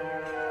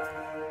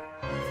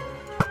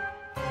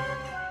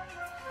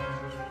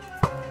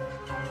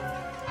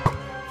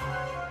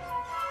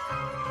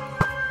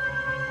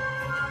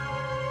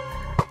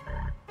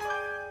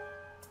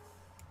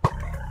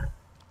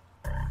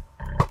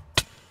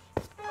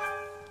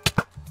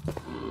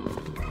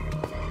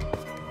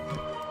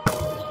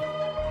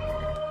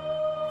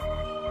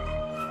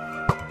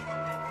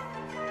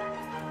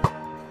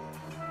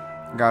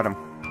 Got him.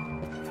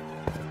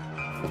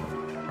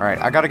 Alright,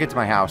 I gotta get to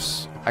my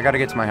house. I gotta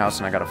get to my house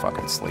and I gotta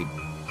fucking sleep.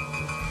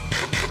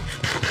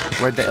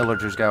 Where'd the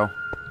illagers go?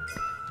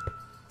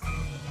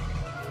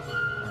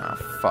 Oh,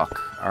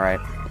 fuck. Alright.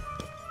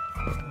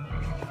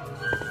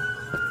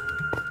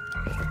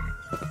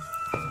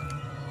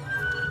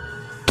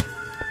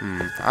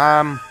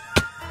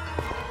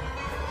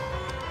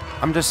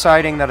 I'm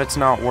deciding that it's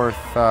not worth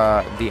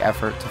the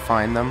effort to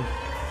find them.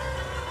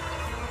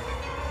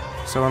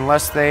 So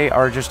unless they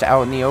are just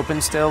out in the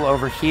open still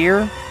over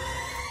here,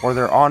 or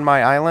they're on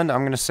my island,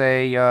 I'm gonna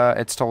say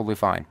it's totally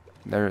fine.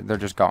 They're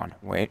just gone.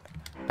 Wait.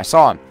 I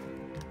saw them.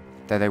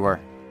 There they were.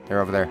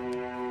 They're over there.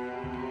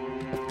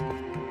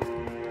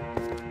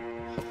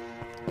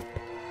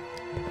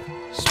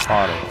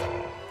 Spotted.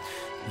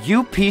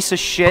 You piece of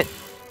shit.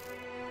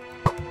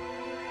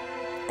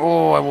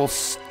 Oh, I will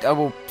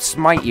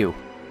smite you.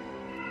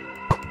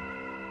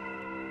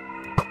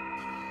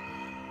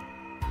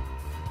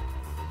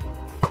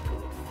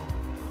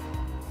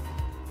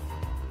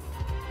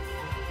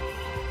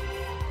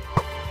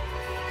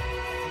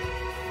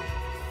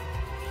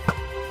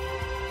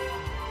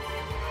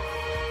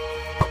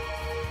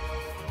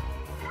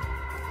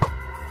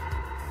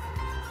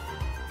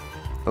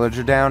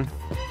 Villager down.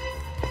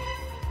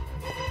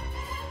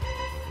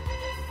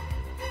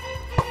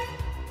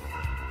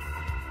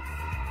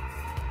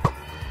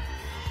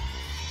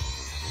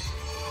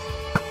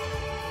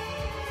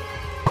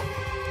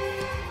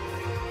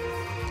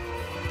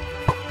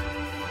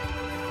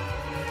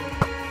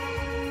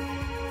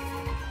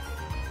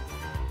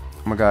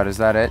 Oh my god, is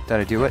that it? Did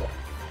I do it?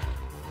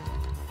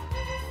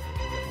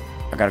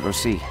 I gotta go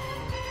see.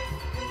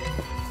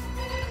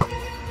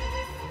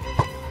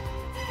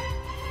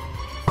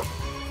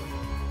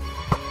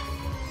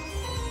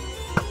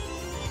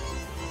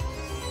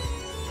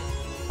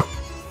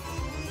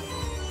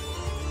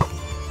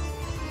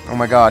 Oh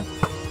my god.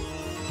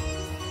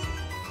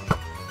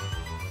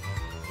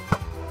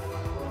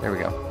 There we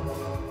go.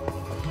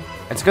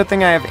 It's a good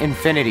thing I have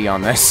infinity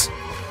on this.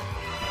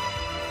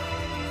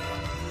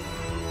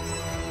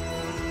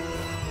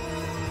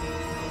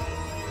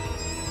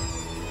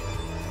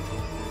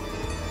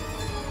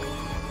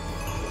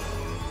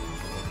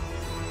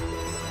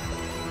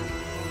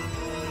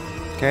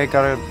 Okay,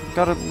 got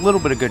a little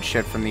bit of good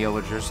shit from the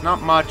Illagers.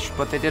 Not much,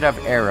 but they did have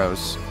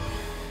arrows.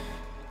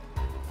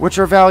 Which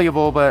are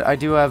valuable, but I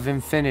do have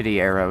infinity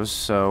arrows,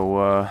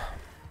 so,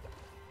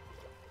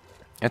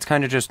 it's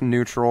kind of just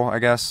neutral, I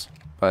guess.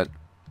 But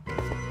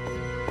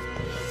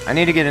I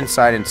need to get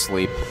inside and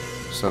sleep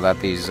so that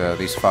these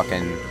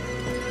fucking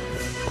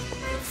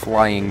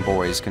flying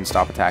boys can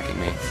stop attacking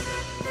me.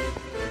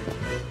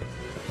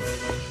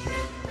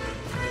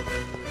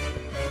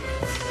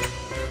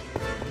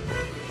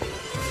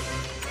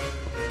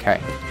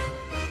 Okay.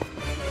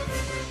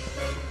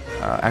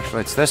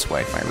 Actually, it's this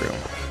way, my room.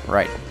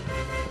 Right.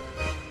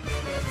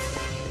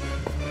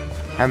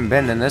 Haven't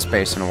been in this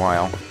base in a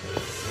while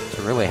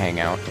to really hang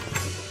out.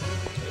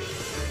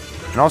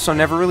 And also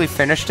never really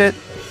finished it,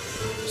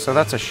 so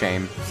that's a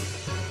shame.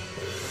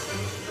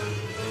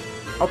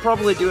 I'll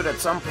probably do it at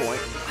some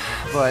point,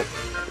 but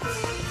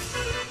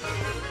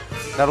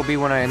that'll be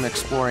when I'm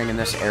exploring in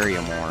this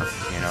area more,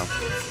 you know?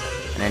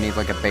 And I need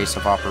like a base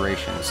of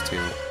operations to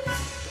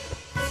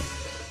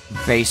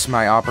base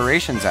my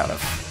operations out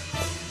of.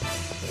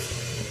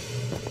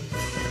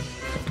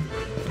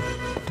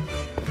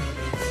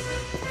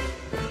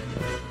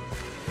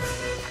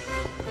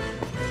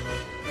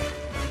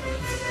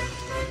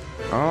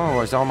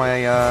 Oh, is all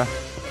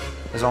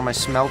my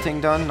smelting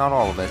done? Not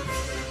all of it.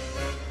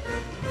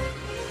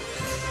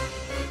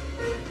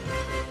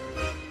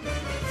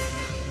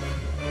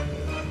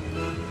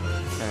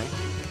 Okay.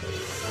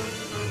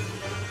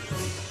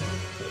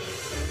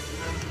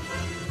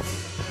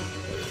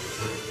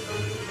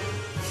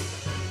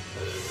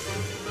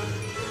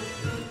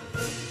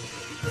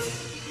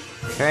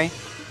 Okay.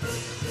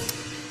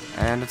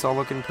 And it's all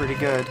looking pretty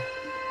good.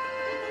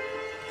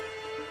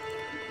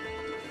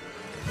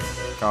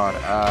 God,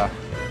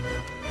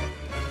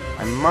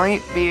 I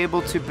might be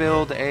able to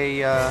build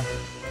a,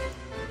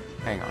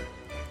 hang on.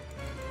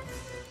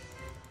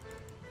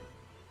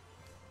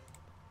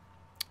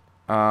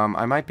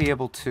 I might be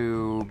able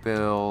to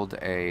build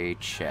a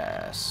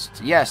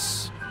chest.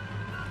 Yes!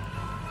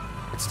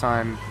 It's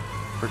time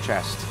for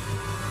chest.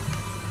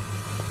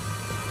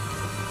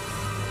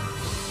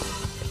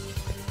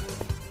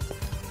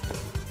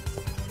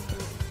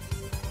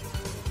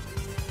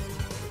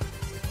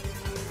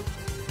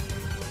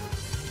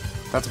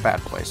 That's a bad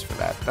place for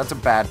that. That's a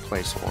bad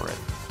place for it.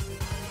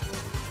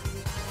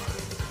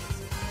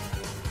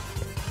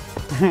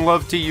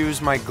 Love to use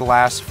my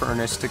glass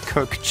furnace to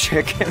cook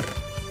chicken.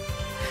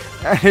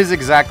 That is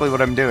exactly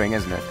what I'm doing,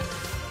 isn't it?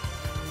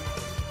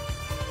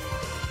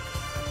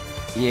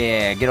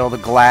 Yeah, get all the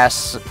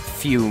glass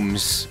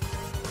fumes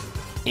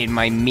in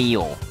my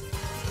meal.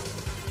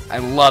 I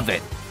love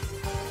it.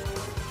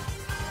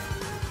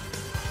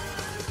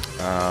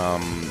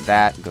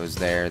 That goes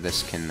there.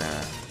 This can,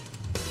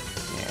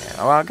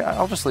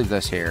 I'll just leave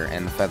this here,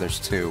 and the feathers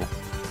too.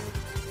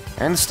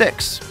 And the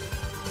sticks.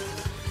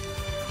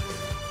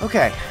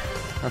 Okay.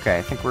 Okay,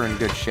 I think we're in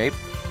good shape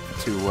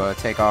to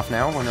take off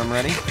now when I'm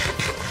ready.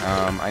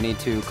 I need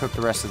to cook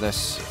the rest of this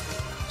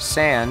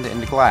sand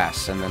into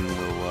glass, and then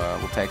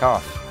we'll take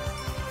off.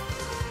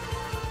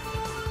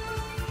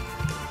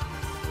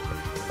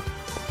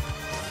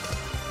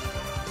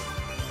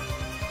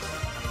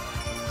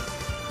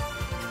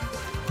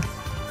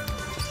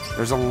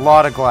 There's a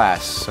lot of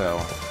glass,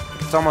 so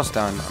it's almost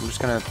done. I'm just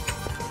gonna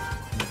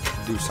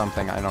do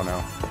something, I don't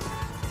know.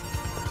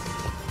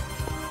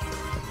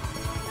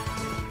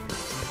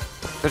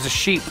 There's a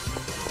sheep.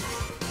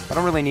 I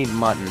don't really need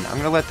mutton. I'm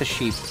gonna let the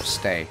sheep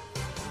stay.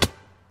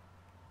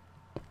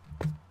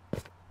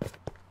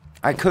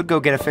 I could go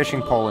get a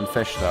fishing pole and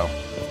fish, though.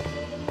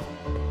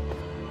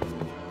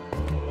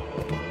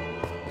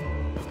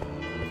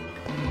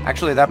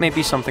 Actually, that may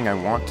be something I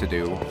want to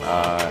do,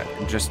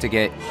 just to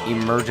get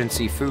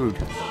emergency food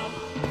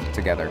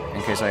together,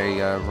 in case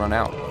I run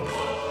out.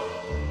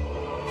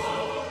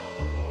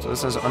 So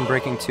this says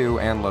Unbreaking 2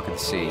 and Look at the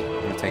Sea.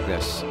 I'm gonna take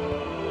this.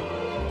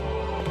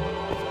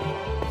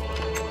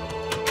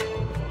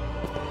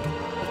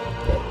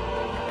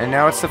 And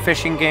now it's the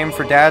fishing game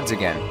for dads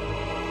again.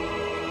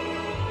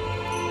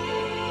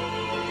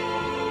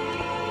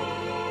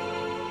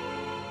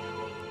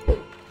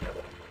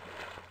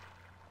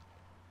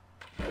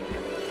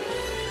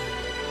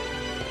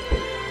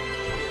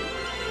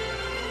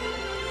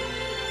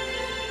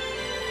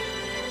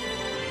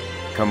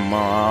 Come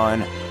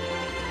on.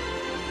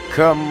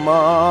 Come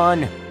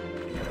on.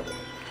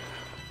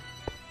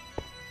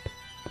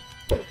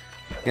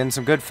 Getting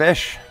some good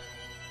fish.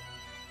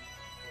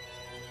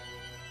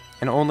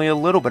 And only a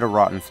little bit of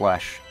rotten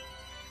flesh.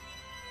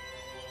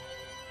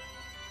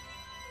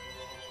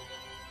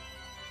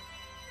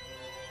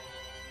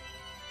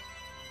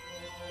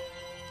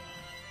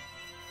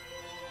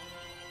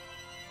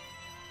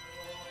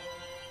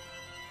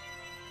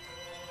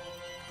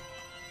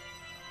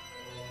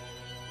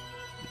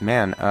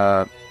 Man,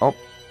 oh.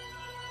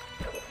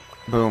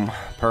 Boom.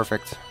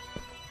 Perfect.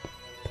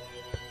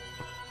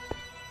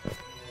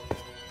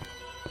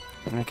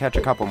 I'm gonna catch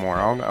a couple more.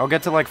 I'll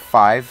get to like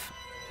 5.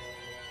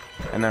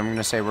 And then I'm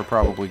gonna say we're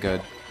probably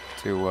good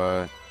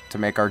to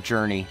make our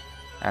journey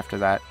after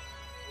that.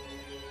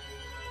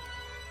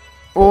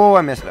 Oh,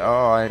 I missed it.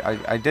 Oh,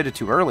 I did it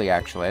too early,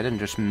 actually. I didn't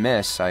just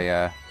miss.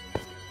 Okay,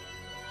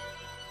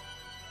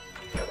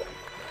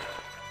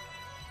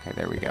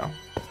 there we go.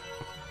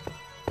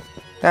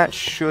 That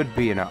should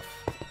be enough.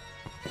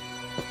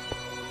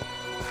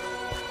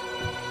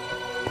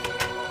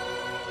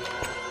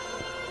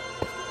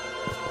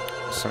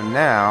 So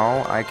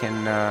now I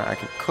can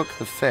cook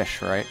the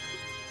fish, right?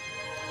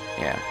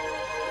 Yeah.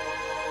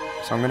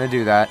 So I'm gonna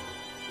do that.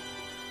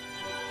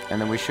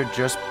 And then we should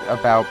just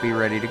about be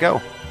ready to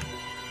go.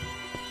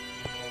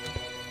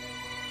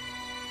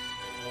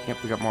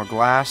 Yep, we got more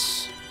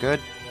glass.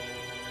 Good.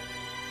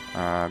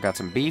 Got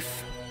some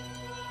beef.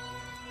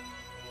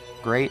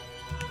 Great.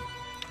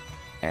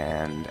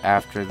 And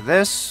after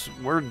this,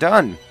 we're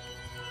done.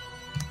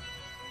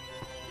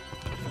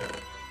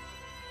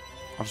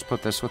 I'll just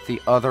put this with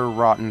the other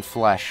rotten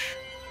flesh.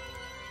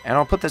 And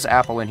I'll put this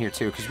apple in here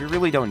too, because we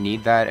really don't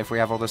need that if we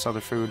have all this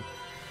other food.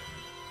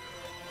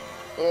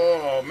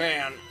 Oh,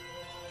 man.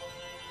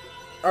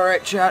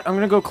 Alright, chat, I'm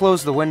gonna go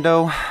close the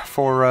window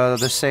for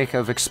the sake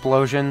of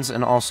explosions,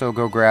 and also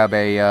go grab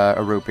a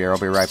root beer. I'll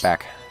be right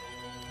back.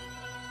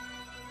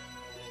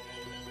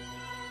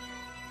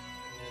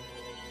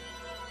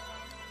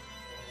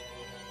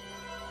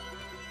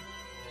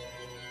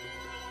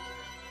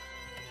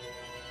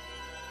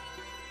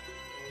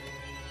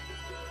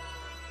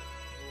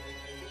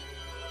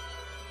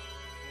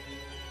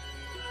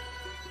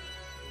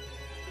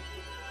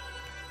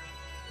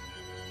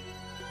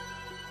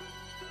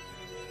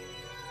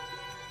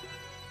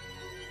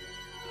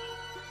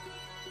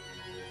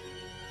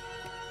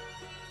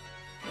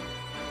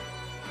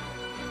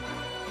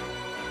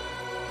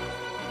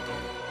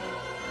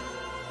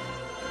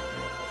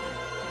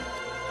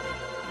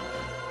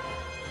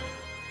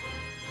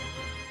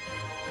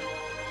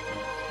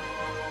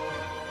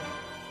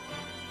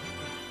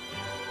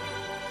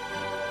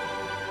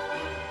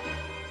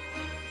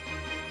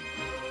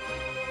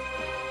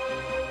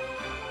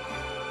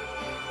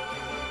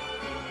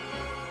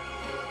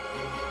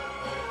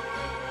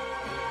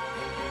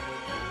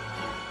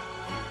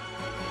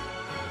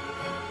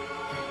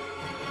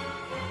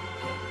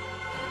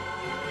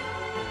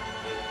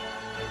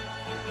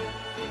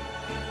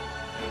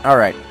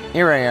 Alright,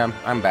 here I am.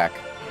 I'm back.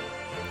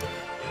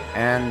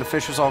 And the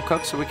fish is all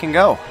cooked, so we can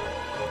go.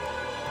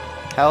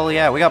 Hell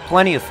yeah, we got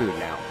plenty of food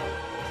now.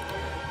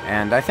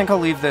 And I think I'll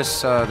leave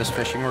this this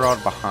fishing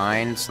rod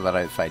behind so that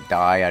if I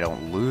die, I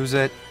don't lose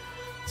it.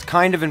 It's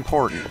kind of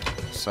important,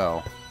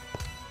 so...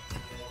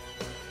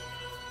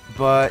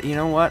 But, you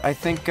know what? I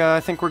think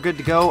we're good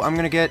to go. I'm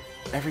gonna get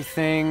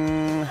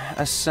everything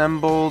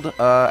assembled.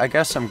 I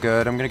guess I'm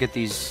good. I'm gonna get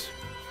these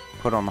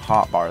put on the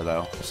hotbar,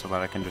 though, so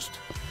that I can just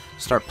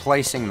start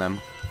placing them.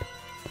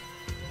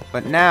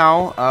 But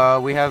now,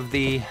 we have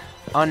the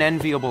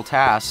unenviable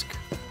task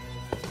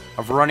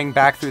of running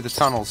back through the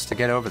tunnels to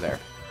get over there.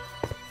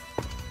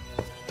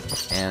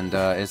 And,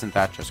 isn't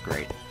that just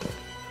great?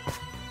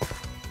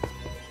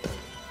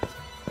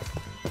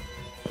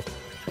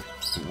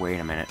 Wait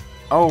a minute.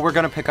 Oh, we're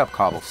gonna pick up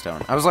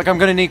cobblestone. I was like, I'm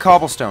gonna need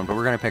cobblestone, but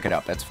we're gonna pick it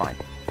up. That's fine.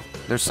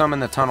 There's some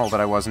in the tunnel that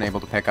I wasn't able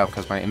to pick up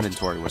because my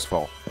inventory was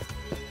full.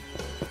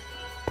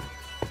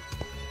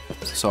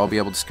 So I'll be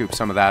able to scoop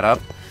some of that up.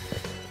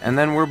 And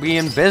then we'll be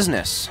in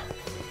business.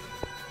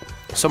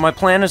 So my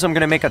plan is I'm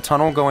going to make a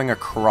tunnel going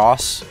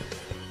across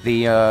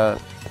the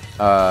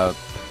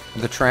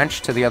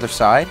trench to the other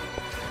side.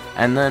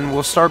 And then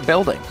we'll start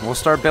building. We'll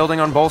start building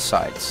on both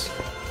sides.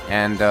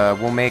 And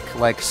we'll make,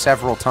 like,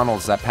 several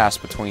tunnels that pass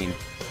between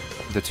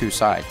the two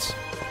sides.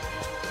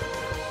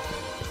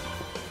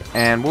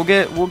 And we'll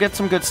get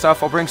some good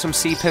stuff. I'll bring some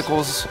sea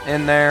pickles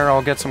in there.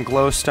 I'll get some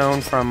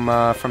glowstone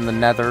from the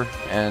nether,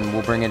 and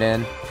we'll bring it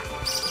in.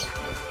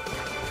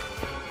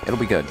 It'll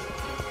be good.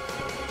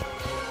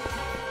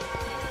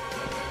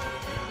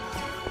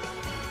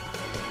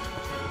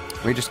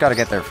 We just gotta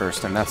get there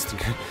first, and that's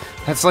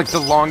like the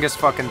longest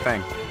fucking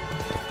thing.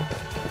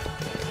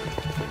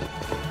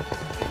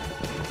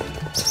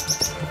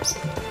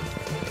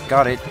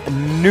 God, it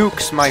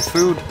nukes my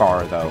food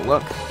bar though.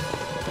 Look.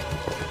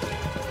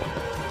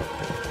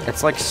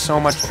 It's like so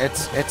much,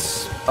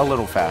 it's a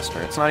little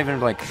faster. It's not even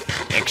like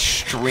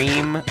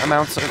extreme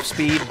amounts of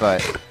speed,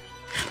 but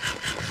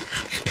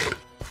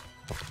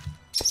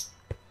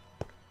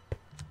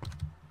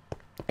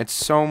it's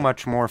so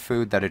much more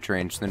food that it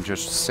drains than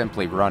just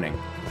simply running.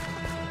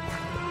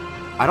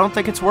 I don't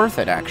think it's worth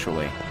it,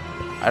 actually.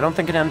 I don't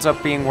think it ends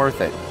up being worth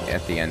it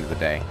at the end of the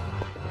day.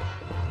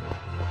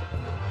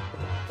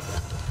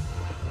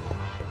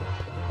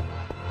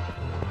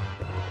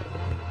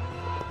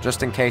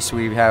 Just in case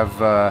we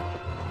have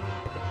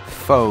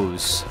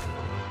foes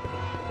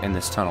in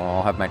this tunnel,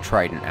 I'll have my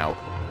trident out.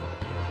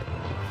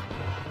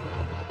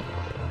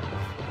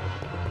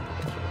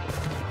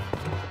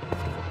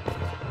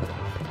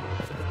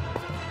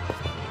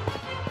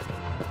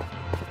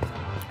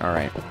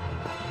 Alright.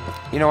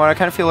 You know what, I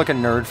kind of feel like a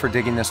nerd for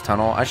digging this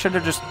tunnel. I should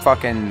have just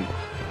fucking,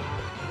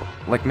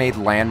 like, made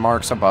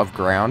landmarks above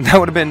ground. That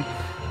would have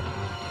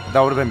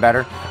been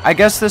better. I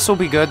guess this will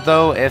be good,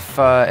 though, if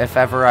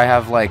ever I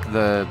have, like,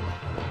 the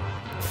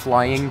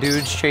flying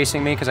dudes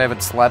chasing me, because I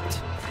haven't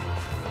slept.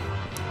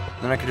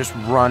 Then I could just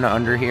run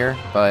under here,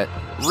 but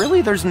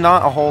really there's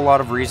not a whole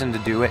lot of reason to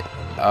do it,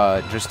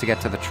 just to get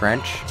to the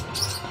trench.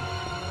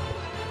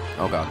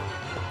 Oh god.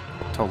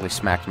 Totally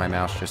smacked my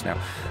mouse just now.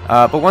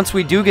 But once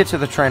we do get to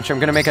the trench, I'm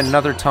going to make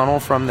another tunnel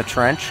from the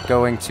trench,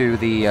 going to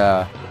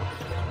the,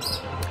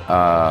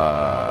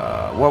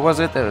 what was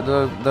it?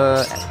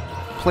 The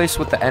place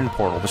with the end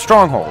portal, the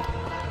stronghold,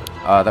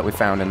 that we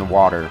found in the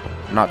water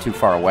not too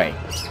far away.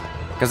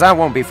 Because that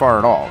won't be far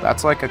at all.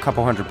 That's like a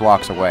couple hundred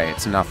blocks away.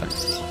 It's nothing.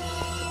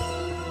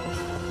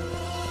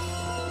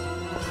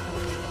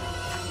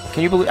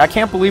 Can you believe? I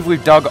can't believe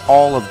we've dug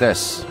all of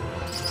this.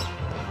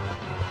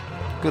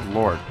 Good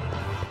lord.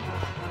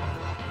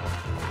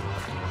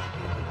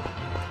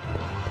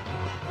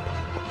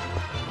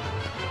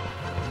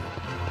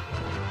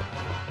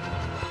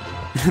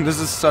 This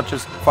is such a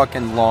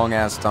fucking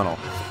long-ass tunnel.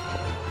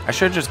 I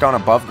should have just gone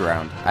above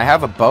ground. I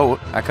have a boat.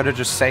 I could have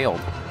just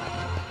sailed.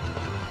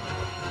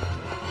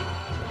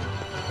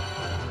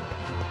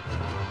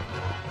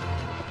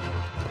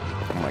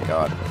 Oh my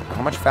god.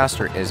 How much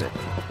faster is it?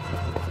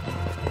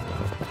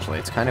 Actually,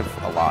 it's kind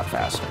of a lot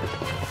faster.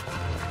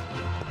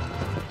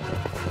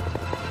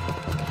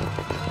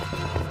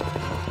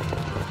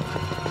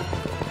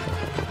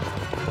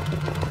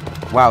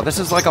 Wow, this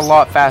is like a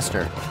lot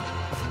faster.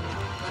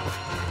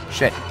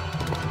 Shit.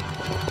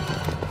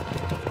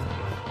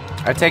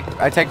 I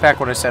take back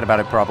what I said about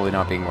it probably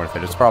not being worth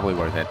it. It's probably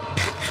worth it.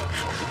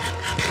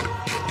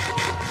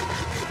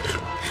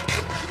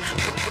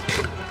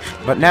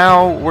 But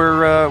now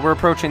we're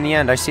approaching the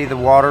end. I see the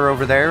water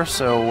over there,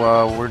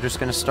 so we're just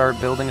gonna start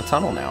building a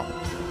tunnel now.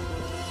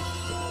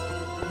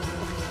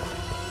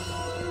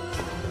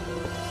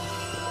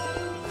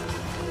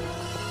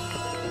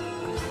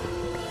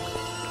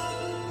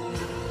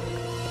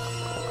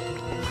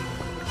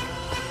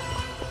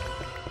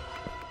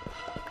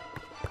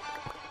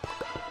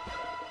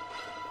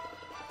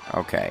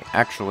 Okay,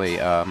 actually,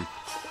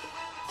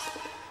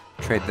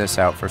 trade this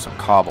out for some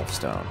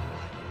cobblestone.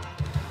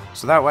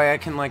 So that way I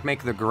can, like,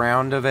 make the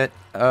ground of it,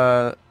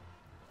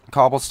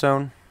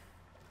 cobblestone.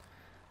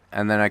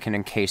 And then I can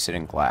encase it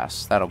in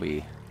glass. That'll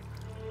be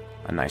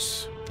a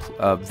nice,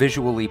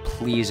 visually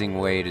pleasing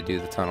way to do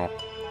the tunnel.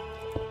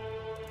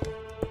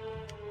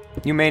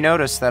 You may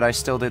notice that I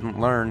still didn't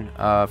learn,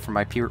 from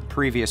my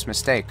previous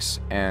mistakes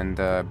and,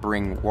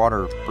 bring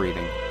water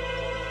breathing.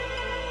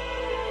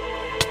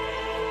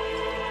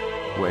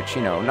 Which,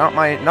 you know, not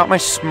my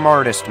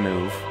smartest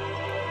move,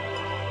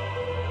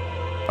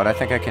 but I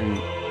think I can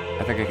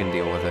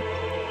deal with it.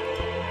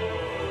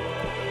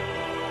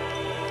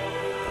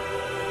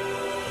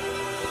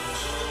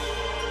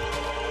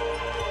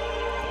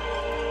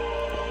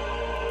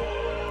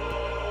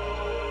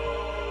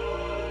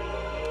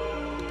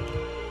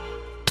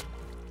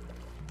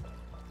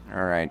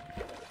 All right.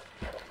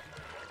 So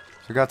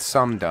we got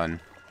some done.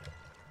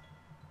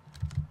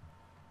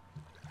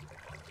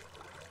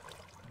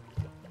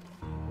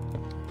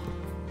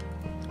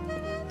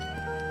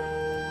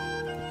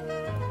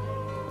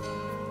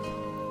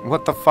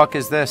 What the fuck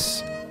is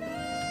this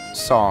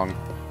song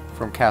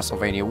from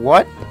Castlevania?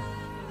 What?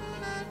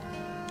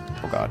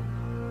 Oh god.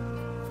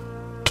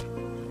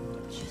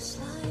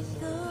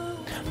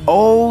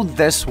 Oh,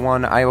 this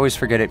one. I always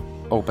forget it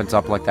opens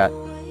up like that.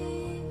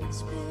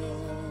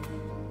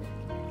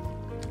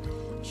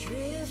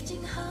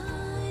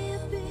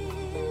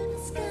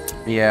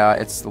 Yeah,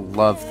 it's the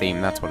love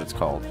theme, that's what it's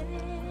called.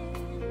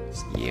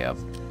 Yep.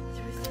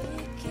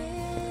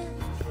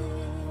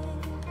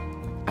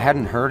 I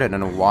hadn't heard it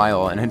in a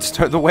while, and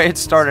the way it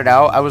started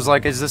out, I was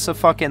like, is this a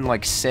fucking,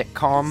 like,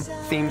 sitcom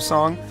theme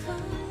song?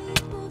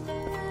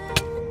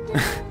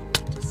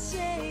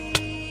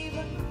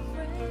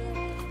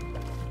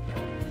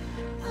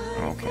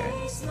 Okay.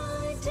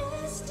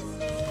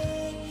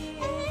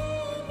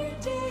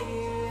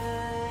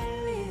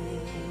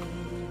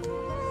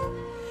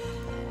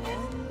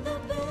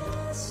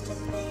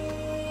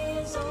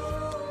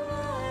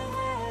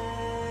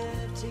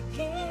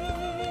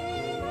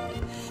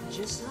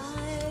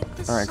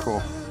 Alright,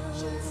 cool.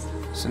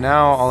 So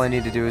now all I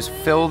need to do is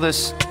fill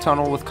this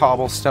tunnel with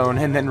cobblestone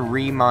and then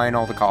re-mine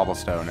all the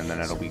cobblestone, and then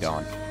it'll be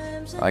gone.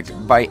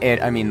 Like, by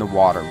it, I mean the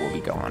water will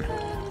be gone.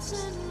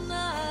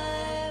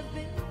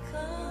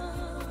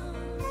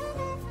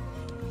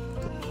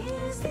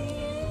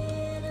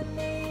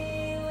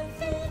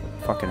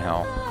 Fucking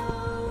hell.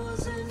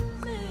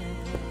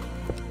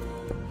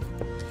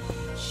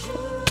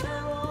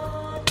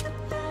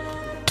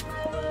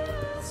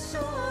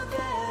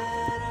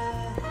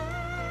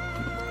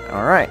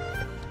 Alright.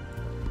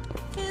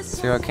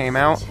 See how it came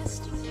out?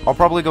 I'll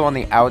probably go on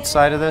the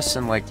outside of this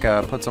and, like,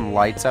 put some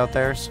lights out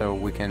there so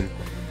we can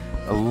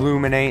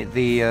illuminate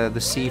the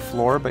sea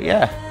floor. But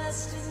yeah,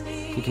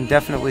 you can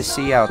definitely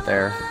see out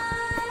there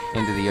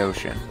into the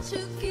ocean.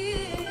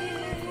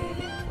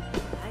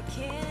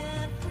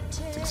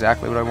 It's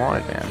exactly what I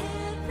wanted, man.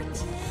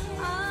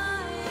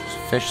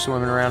 There's fish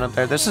swimming around up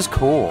there. This is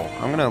cool.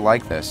 I'm gonna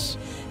like this.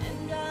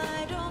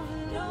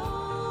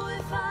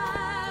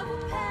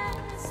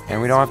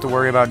 And we don't have to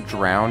worry about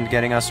drowned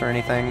getting us or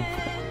anything.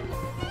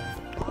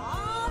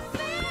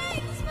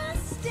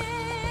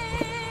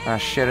 Ah,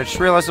 shit, I just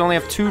realized I only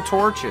have 2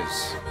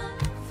 torches.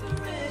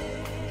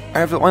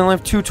 I only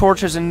have 2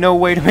 torches and no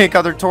way to make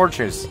other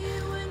torches.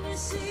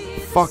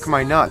 Fuck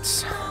my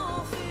nuts.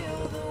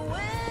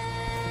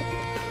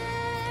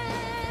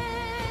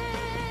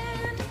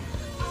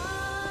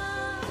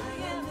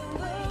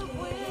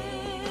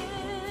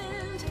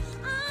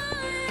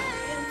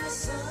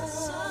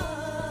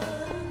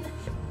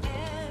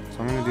 So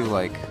I'm gonna do,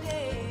 like,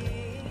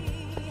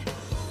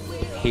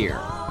 here.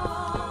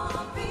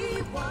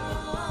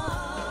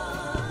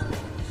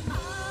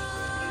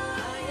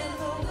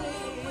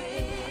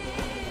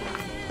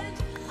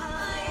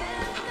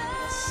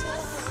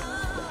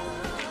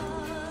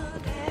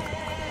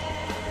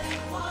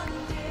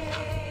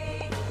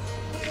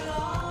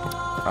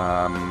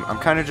 I'm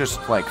kind of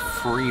just, like,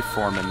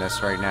 free-forming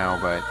this right now,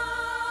 but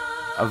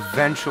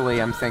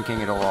eventually I'm thinking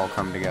it'll all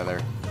come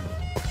together.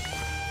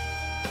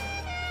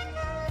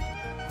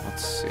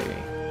 Let's see.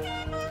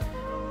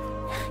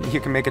 You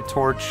can make a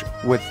torch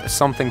with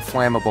something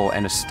flammable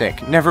and a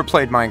stick. Never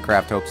played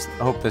Minecraft,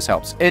 hope this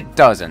helps. It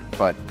doesn't,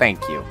 but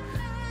thank you.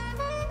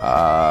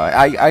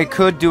 I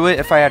could do it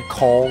if I had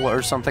coal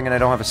or something, and I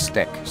don't have a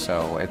stick,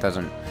 so it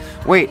doesn't...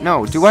 Wait,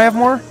 no, do I have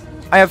more?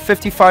 I have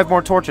 55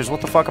 more torches.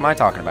 What the fuck am I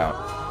talking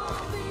about?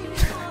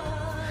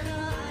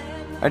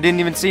 I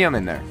didn't even see them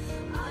in there.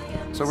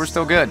 So we're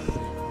still good.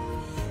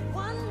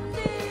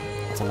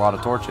 That's a lot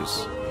of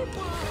torches.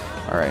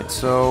 Alright,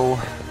 so...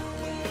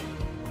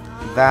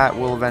 that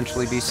will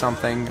eventually be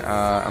something.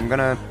 I'm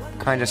gonna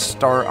kind of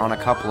start on a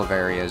couple of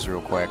areas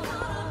real quick.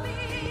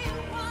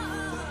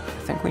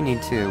 I think we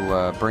need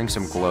to bring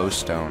some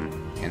glowstone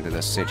into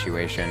this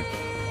situation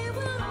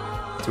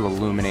to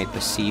illuminate the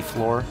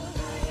seafloor.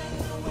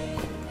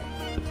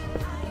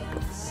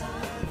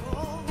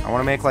 I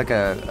want to make like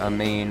a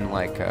main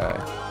like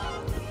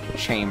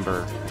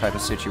chamber type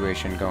of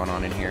situation going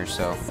on in here,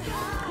 so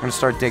I'm gonna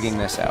start digging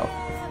this out.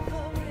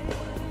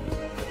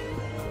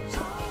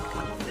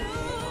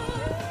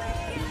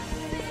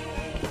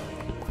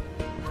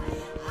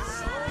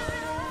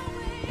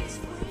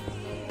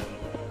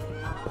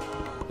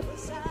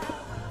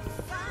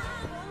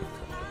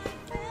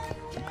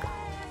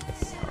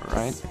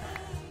 Alright.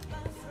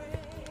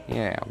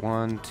 Yeah,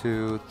 1,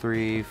 2,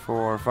 3,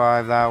 4,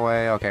 5 that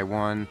way. Okay,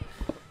 1,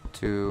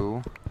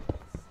 2,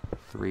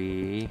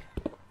 3,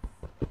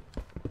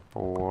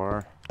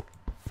 4,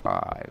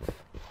 5.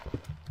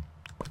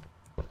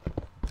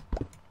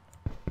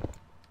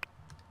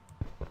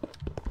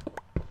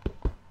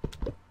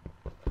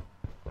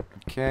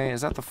 Okay,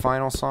 is that the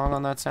final song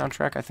on that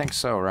soundtrack? I think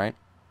so, right?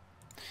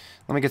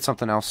 Let me get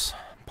something else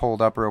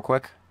pulled up real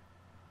quick.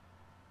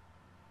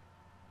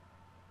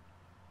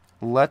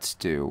 Let's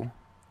do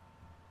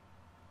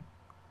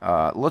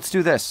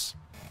this.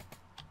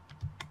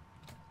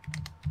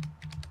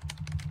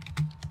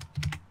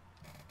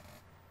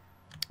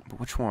 But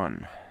which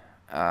one?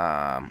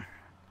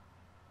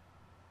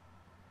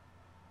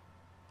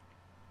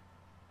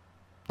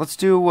 Let's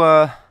do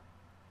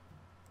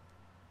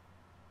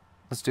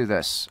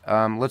this.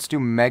 Let's do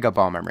Mega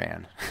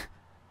Bomberman.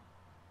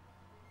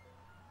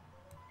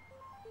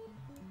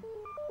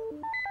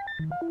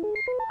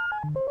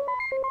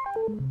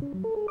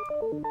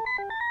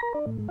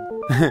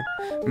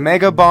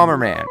 Mega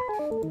Bomberman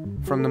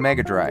from the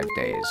Mega Drive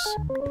days.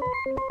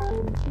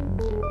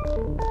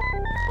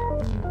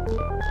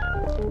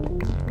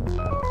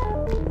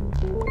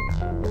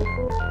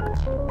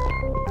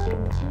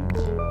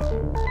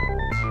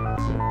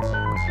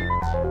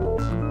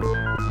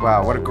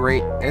 Wow, what a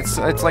great... It's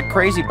like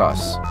Crazy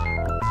Bus.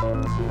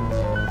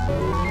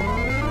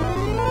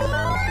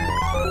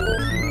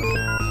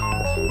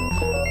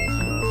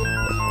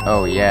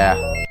 Oh, yeah.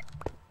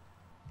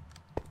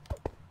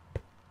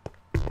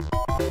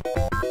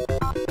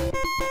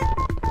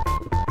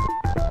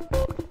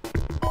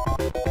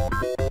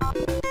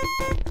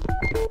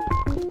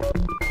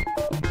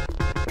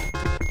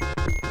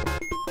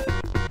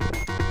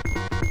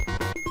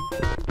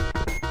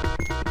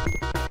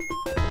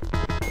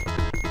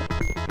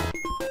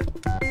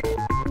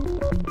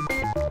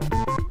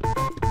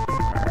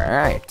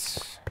 Alright.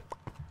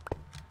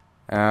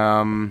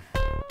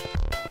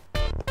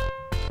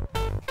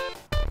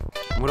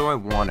 What do I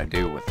want to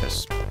do with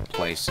this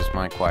place is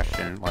my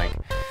question. Like,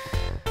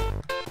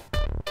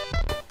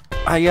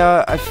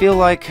 I feel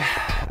like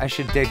I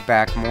should dig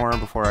back more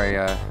before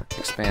I,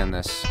 expand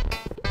this.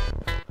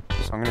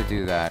 So I'm gonna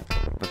do that.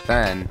 But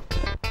then...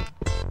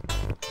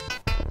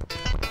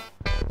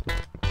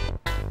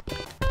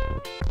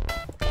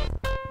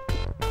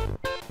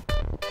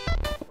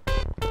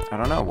 I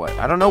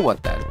don't know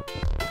what then.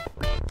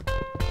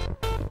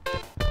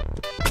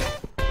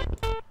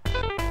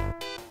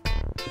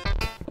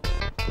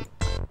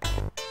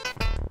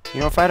 You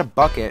know, if I had a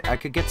bucket, I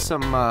could get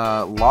some,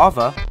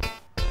 lava.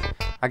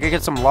 I could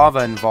get some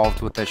lava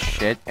involved with this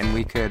shit, and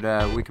we could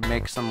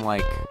make some,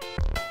 like,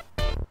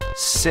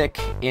 sick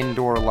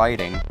indoor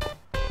lighting.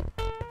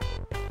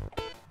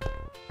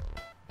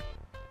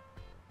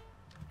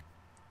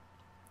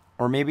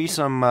 Or maybe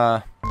some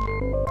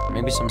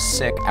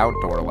sick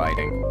outdoor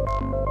lighting.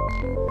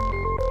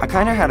 I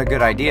kind of had a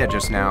good idea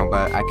just now,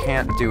 but I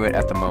can't do it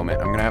at the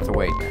moment. I'm gonna have to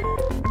wait.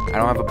 I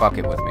don't have a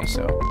bucket with me,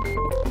 so...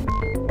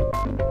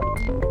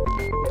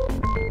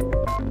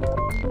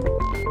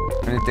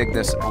 I'm gonna dig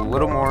this a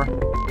little more.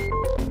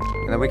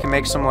 And then we can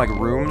make some, like,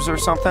 rooms or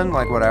something,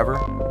 like, whatever.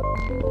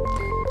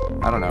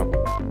 I don't know.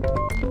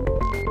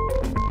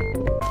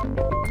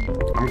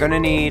 I'm gonna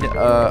need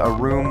a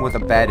room with a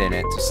bed in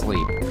it to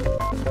sleep.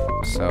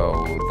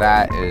 So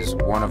that is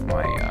one of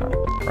my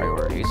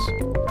priorities.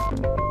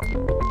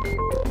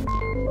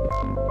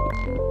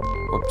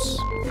 Whoops.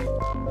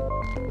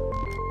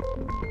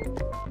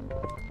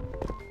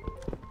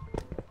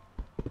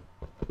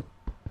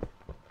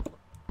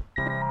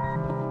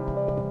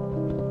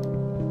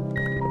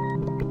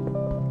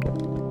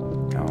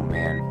 Oh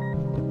man.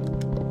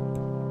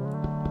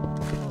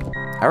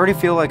 I already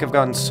feel like I've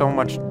gotten so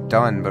much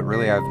done, but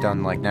really I've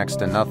done like next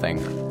to nothing.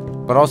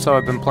 But also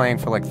I've been playing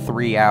for like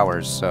 3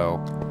 hours,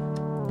 so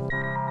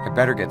I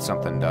better get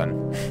something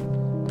done.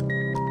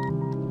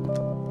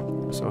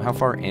 So how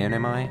far in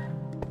am I?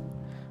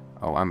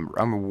 Oh,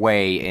 I'm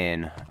way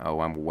in.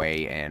 Oh, I'm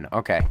way in.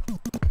 Okay.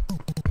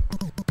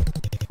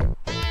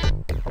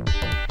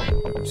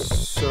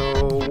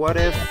 So what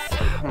if...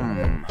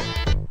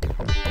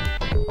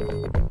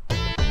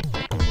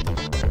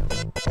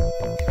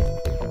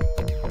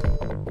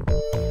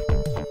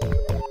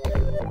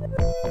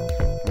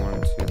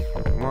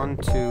 One,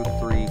 two,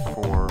 three,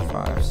 four,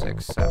 five,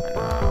 six, seven.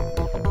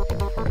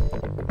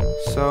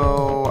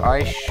 So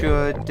I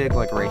should dig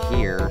like right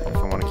here if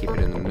I want to keep it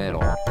in the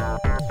middle.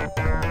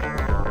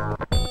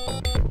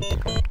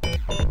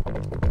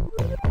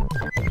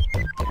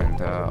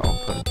 And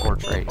I'll put a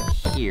torch right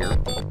here.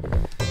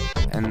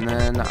 And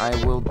then I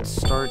will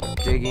start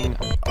digging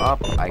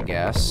up, I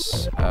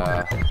guess.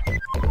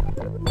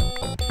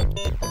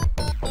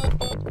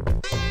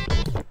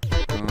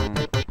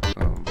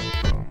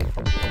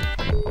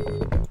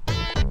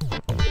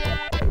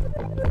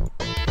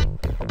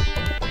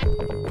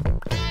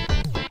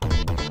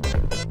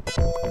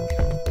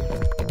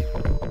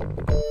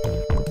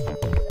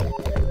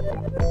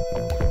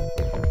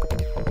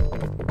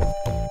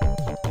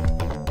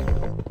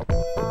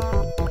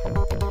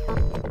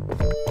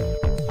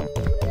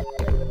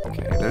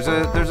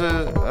 There's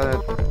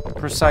a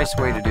precise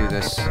way to do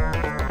this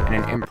and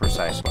an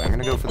imprecise way. I'm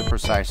gonna go for the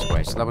precise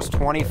way. So that was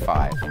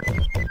 25.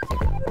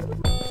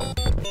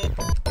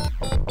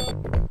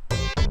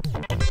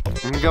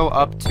 I'm gonna go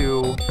up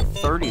to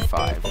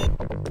 35.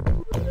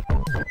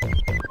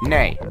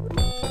 Nay.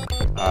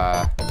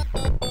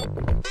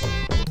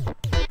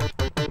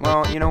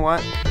 Well, you know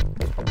what?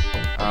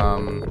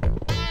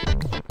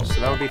 So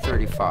that would be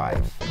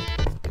 35.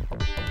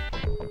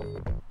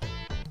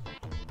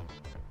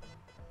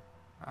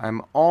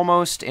 I'm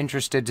almost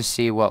interested to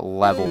see what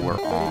level we're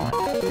on. So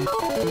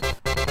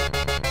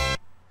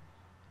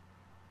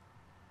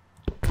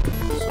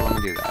let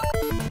me do that.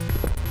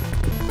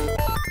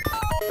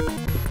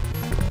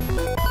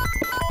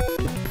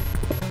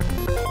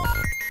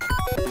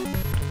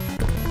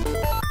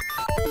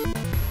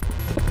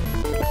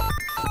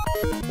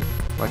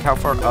 Like, how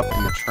far up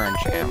in the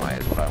trench am I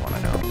is what I want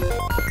to know.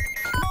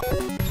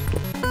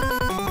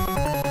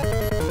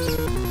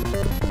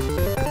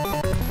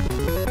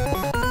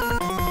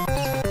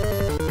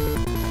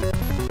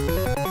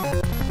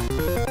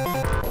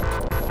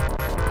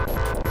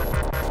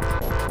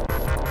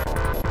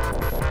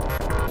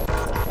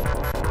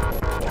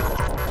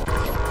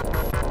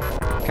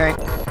 Okay,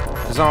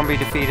 zombie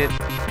defeated.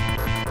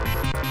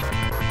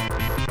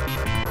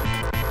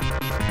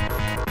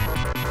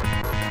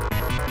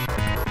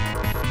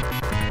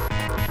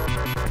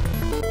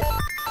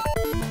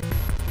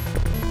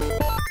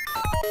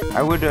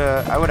 I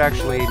would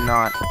actually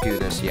not do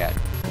this yet.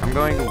 I'm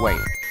going to wait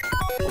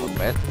a little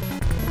bit.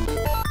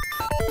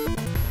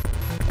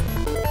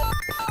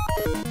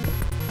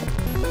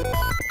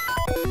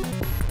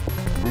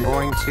 I'm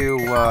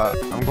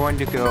going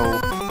to go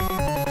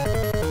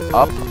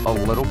up a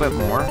little bit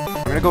more.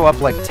 I'm gonna go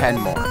up like 10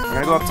 more. I'm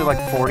gonna go up to like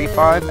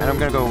 45, and I'm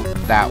gonna go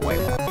that way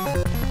more.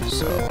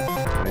 So, I'm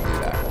gonna do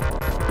that.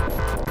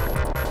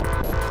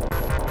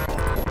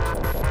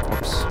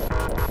 Whoops.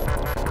 Okay.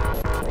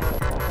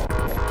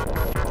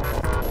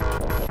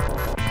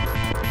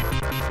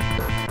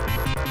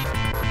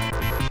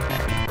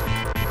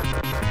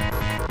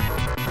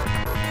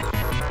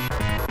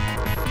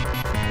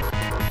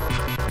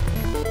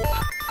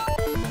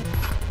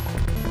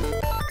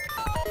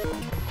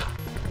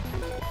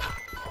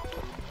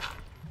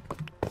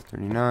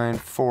 39,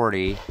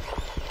 40.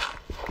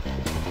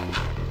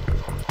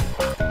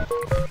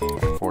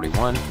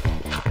 41.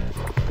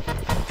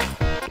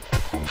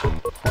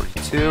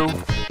 42.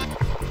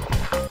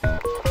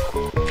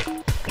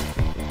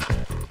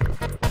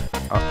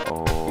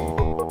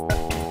 Uh-oh.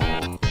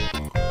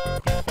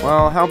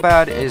 Well, how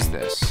bad is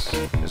this?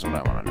 Is what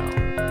I want to know.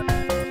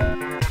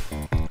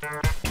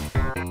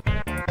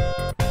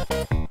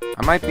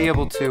 I might be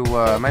able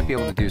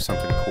to do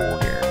something cool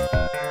here.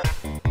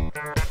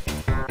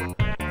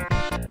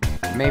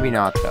 Maybe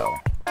not, though.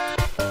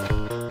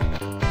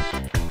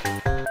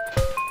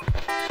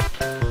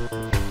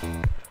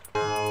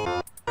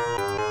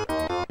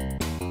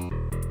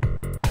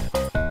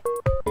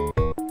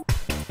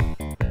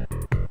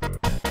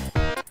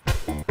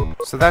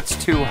 So that's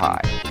too high.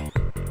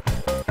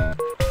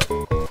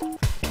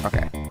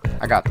 Okay,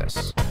 I got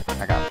this.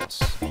 I got this.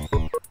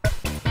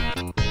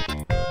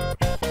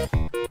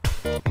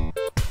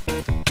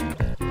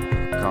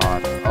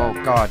 God. Oh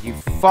God, you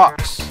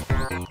fucks!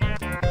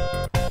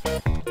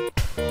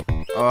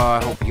 Oh,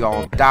 I hope you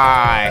all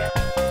die.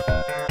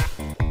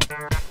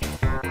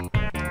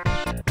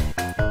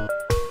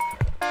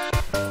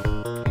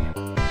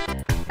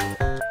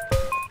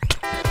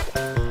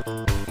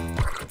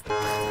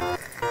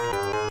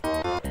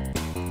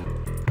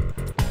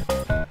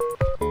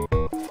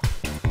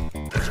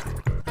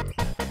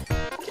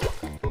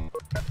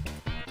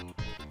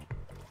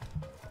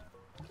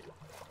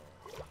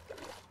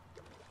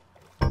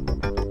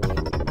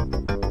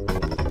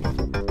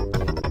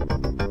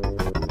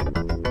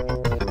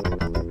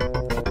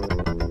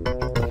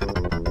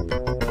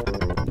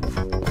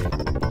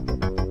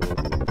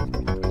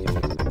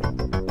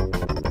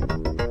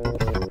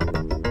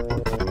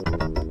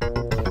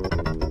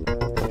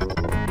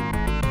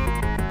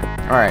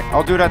 Alright,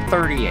 I'll do it at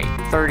 38.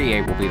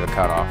 38 will be the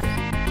cutoff.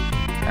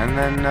 And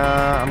then,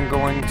 I'm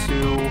gonna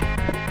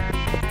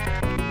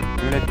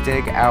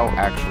dig out,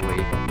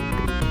 actually.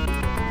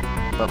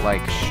 But,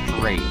 like,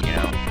 straight, you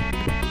know?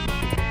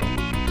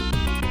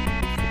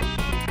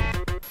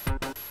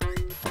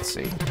 Let's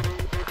see.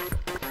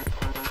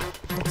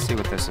 Let's see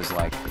what this is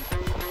like.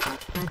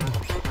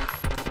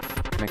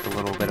 Make a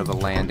little bit of a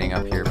landing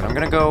up here, but I'm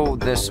gonna go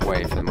this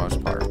way for the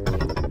most part.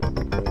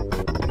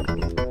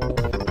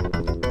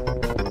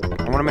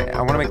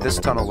 I want to make this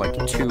tunnel, like,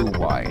 too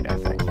wide, I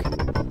think.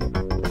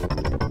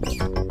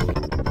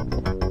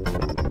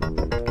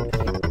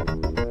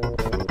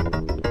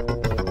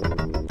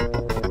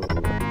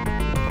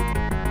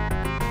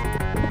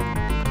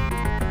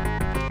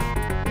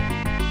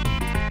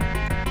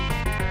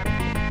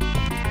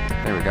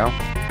 There we go.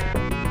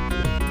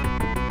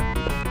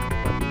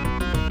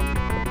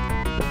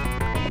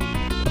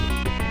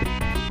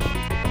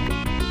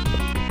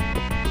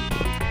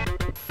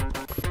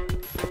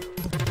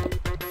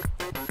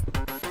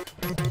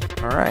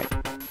 Alright.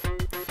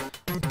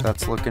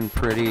 That's looking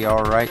pretty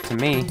alright to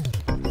me.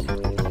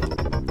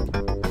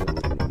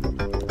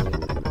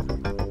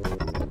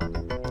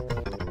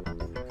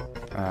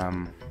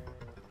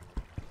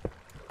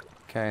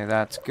 Okay,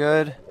 that's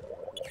good.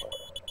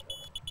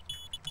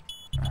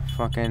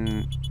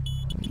 Fucking...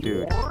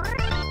 dude.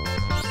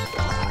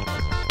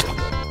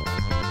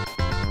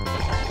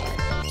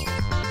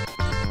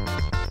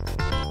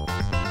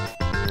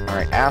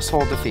 Alright,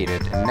 asshole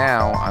defeated. And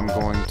now I'm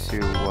going to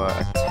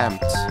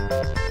attempt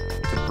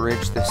to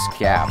bridge this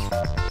gap.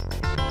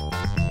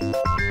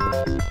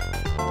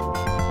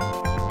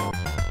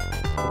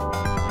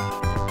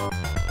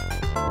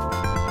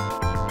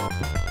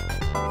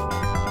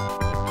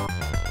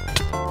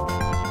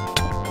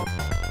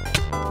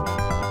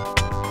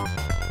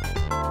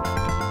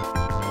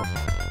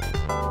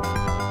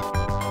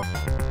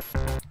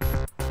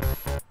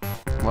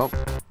 Well,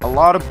 a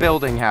lot of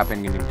building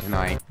happening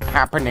tonight.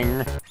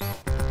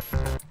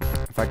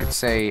 If I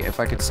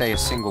could say a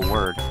single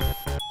word.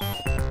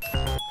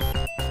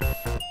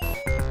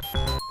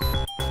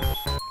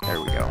 There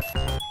we go.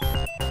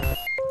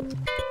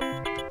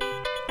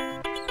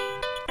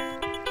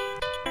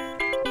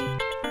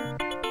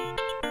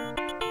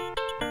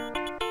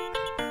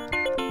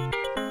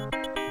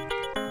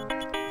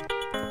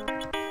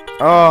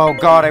 Oh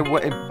God,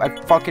 I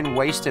fucking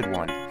wasted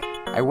one.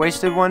 I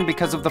wasted one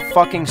because of the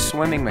fucking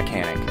swimming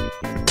mechanic.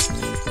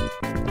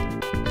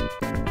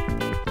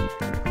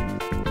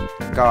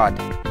 God.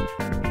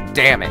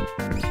 Damn it.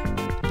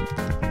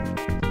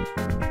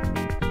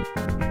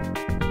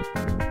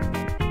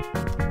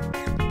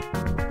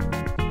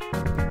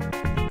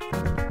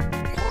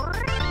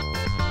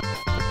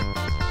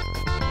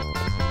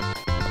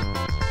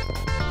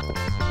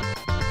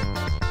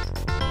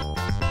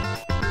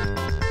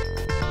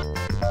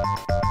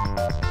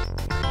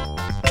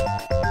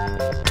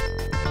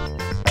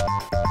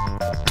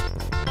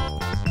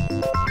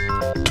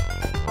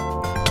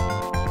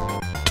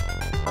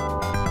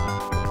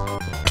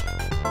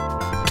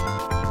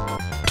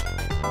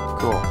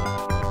 Cool.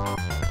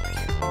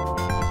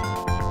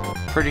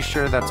 Pretty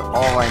sure that's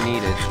all I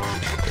needed.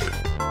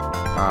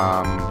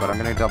 But I'm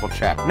gonna double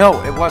check.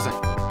 No, it wasn't.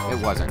 It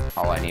wasn't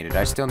all I needed.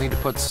 I still need to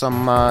put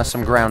some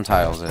ground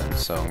tiles in,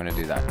 so I'm gonna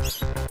do that.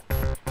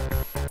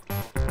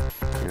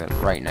 Do that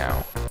right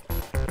now.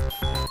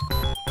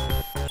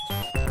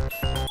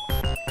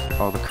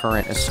 Oh, the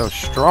current is so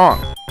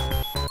strong.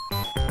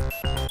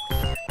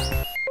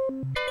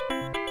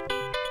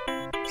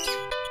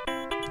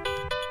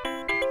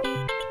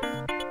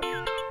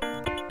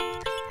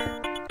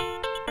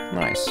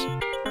 Nice.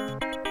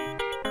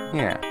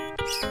 Yeah.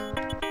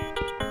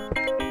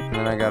 And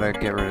then I gotta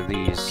get rid of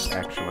these,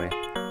 actually.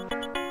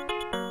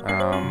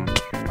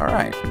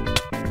 Alright.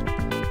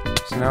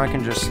 So now I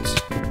can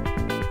just...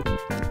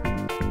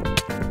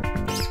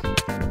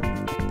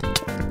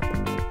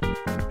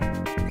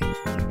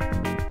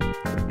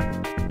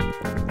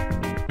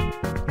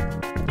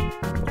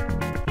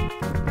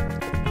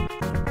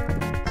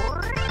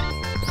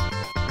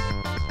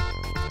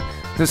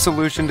 The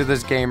solution to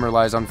this game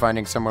relies on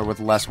finding somewhere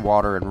with less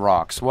water and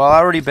rocks. Well,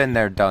 I've already been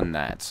there, done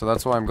that, so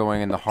that's why I'm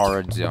going in the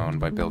horrid zone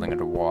by building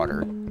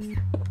underwater.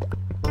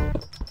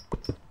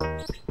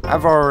 I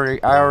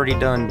already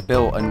done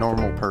built a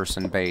normal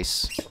person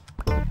base.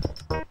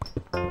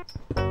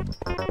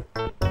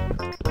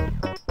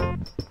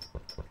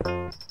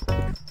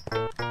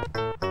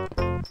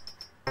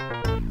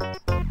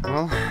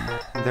 Well,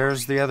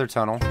 there's the other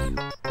tunnel,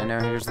 and now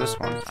here's this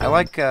one. I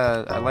like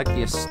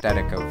the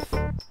aesthetic of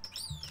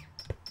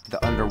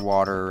the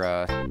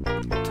underwater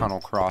tunnel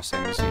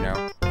crossings, you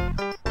know.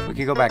 We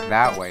could go back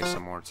that way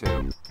some more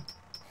too.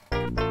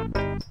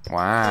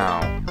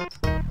 Wow.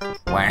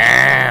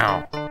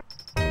 Wow.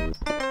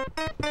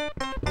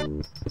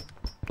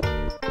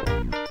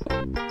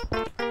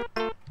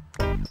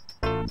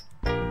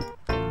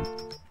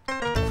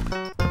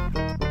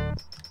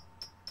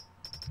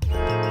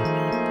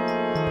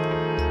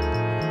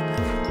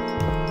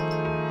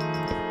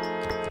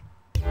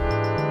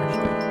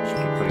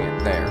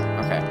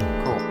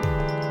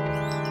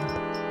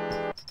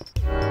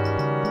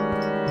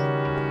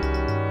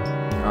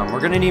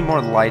 We're gonna need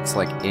more lights,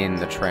 like, in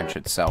the trench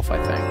itself, I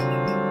think.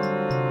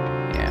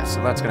 Yeah,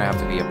 so that's gonna have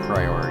to be a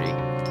priority.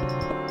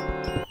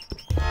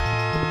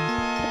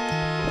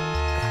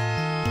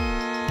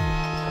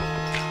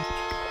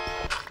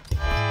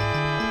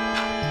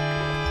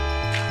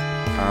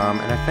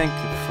 And I think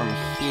from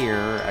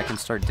here, I can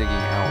start digging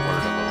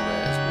outward a little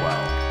bit as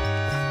well.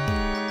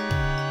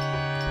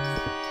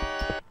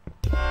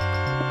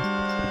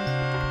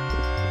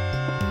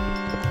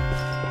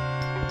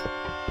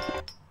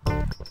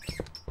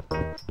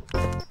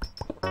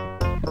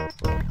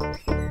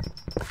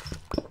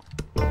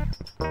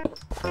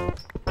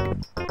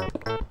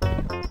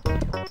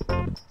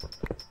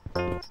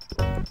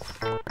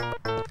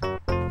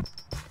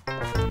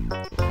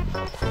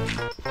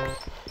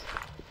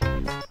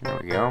 There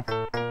we go.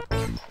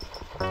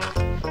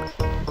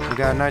 We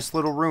got a nice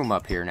little room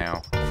up here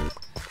now.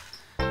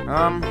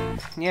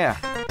 Yeah.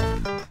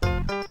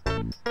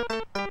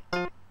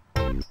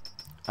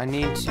 I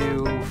need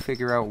to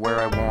figure out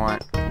where I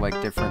want,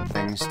 like, different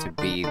things to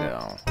be,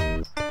 though.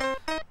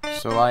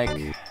 So,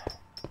 like,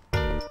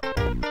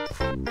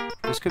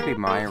 this could be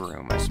my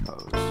room, I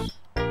suppose.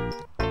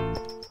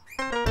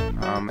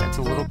 It's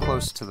a little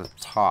close to the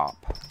top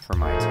for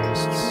my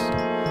tastes.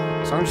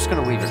 So I'm just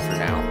gonna leave it for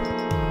now.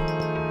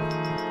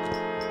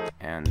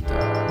 And,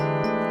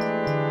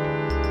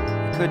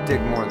 I could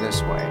dig more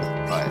this way,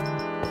 but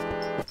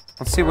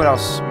let's see what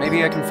else.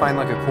 Maybe I can find,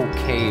 like, a cool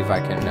cave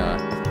I can,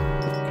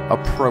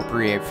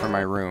 appropriate for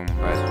my room,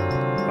 but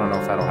I don't know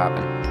if that'll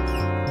happen.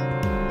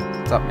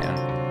 What's up, man?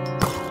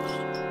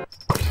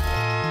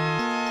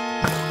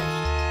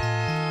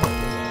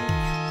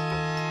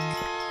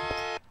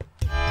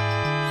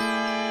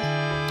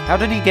 How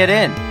did he get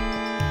in?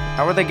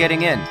 How are they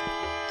getting in?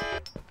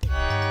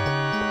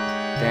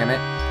 Damn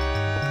it.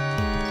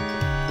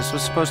 This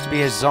was supposed to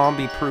be a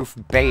zombie-proof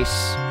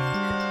base.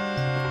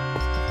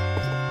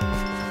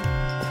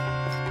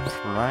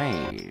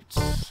 Right.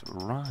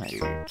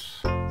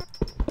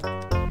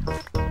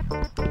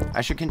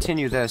 I should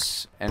continue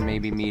this and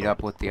maybe meet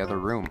up with the other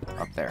room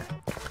up there.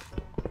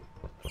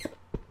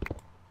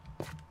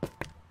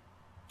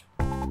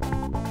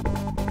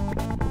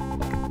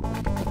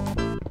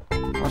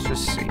 Let's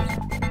just see.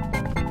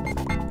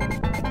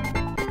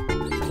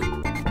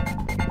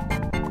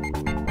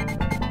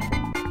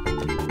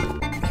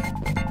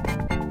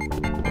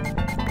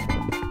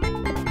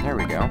 There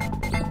we go.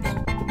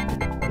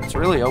 It's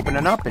really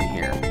opening up in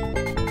here.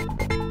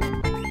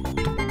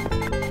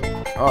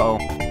 Uh-oh.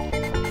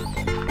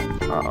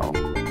 Uh-oh.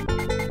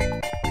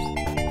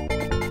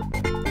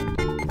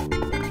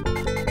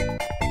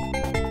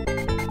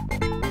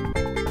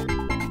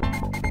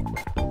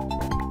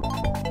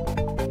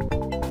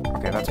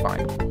 Okay, that's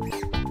fine.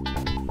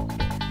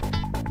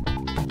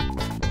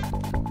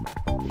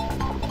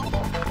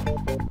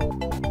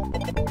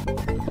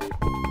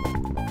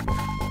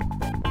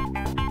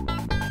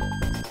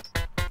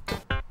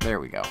 There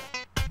we go.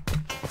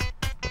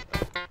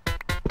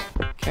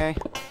 Okay.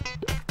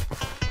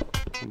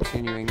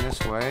 Continuing this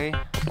way.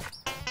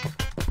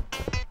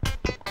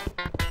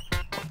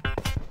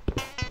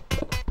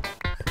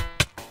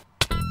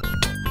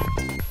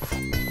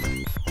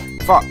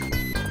 Fuck!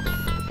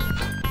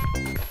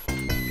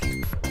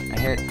 I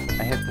hit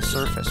the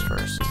surface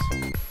first.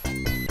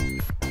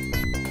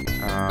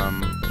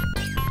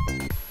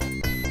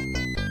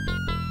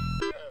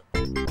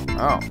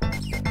 Oh.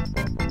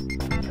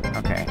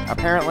 Okay.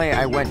 Apparently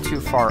I went too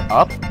far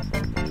up.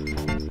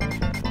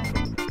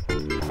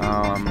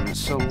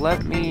 So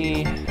let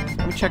me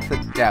check the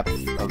depth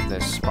of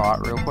this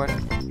spot real quick.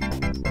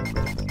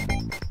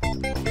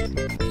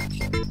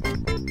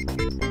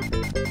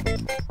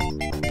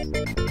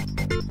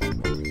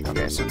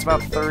 Okay, so it's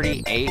about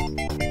 38.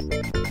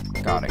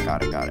 Got it.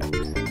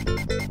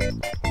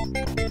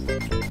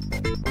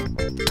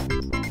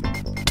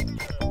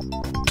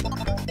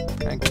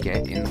 Can I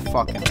get in the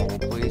fucking hole,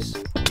 please?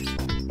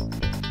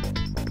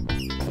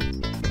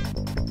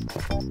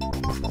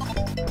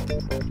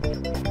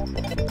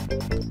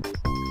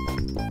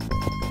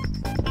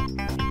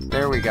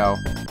 There we go.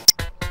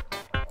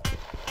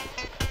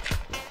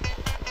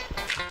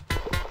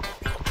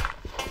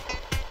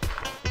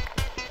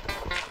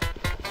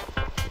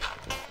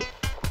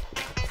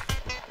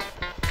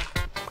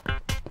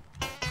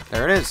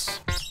 There it is.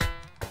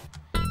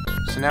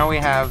 So now we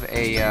have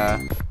a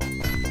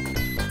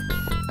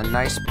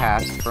nice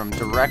path from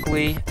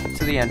directly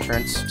to the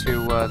entrance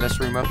to this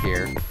room up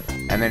here,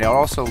 and then it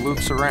also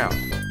loops around,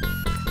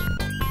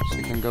 so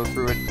you can go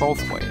through it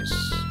both ways.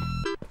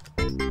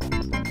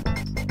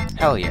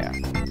 Hell yeah.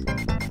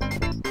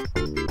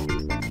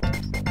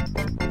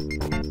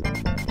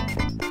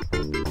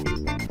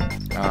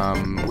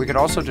 We could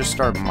also just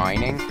start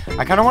mining.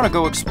 I kind of want to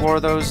go explore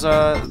those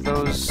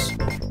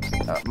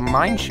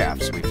mine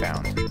shafts we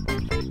found.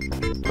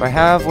 Do I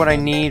have what I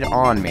need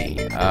on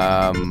me?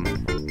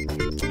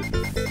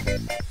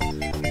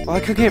 Well, I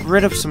could get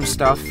rid of some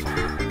stuff.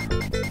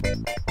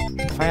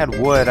 If I had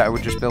wood, I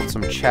would just build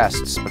some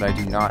chests, but I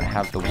do not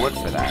have the wood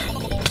for that,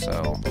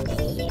 so...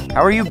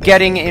 How are you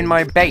getting in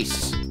my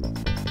base?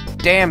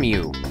 Damn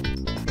you!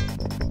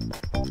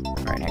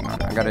 Alright, hang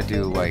on. I gotta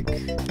do, like...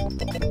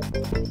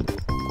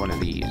 one of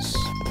these.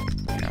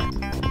 You know.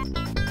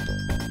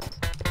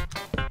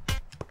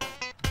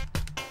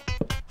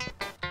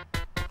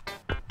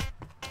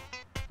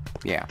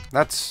 Yeah,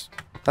 that's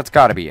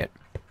gotta be it.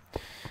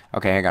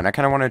 Okay, hang on. I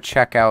kind of want to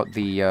check out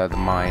the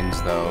mines,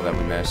 though, that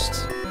we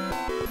missed.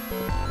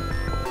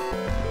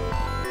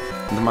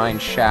 The mine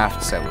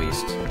shafts, at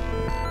least.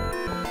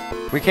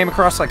 We came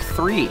across, like,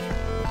 3.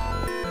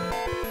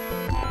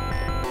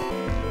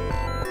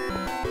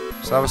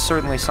 So that was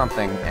certainly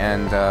something,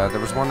 and there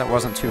was one that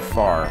wasn't too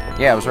far.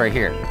 Yeah, it was right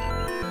here.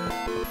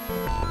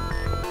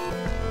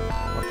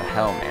 What the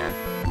hell, man?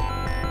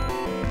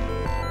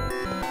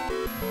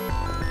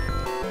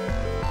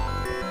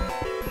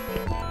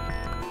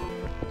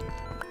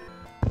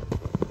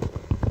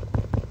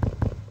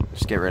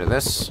 Just get rid of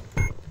this.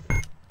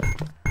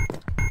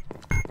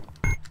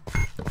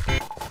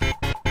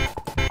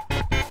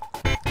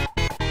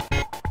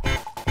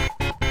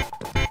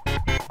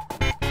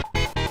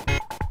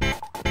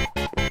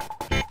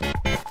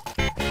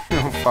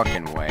 No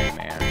fucking way,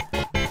 man.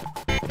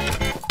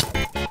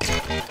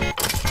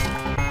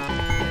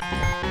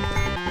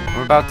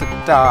 I'm about to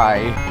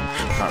die.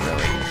 Not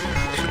really.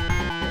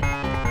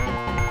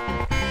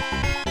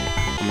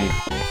 Let me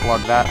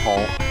plug that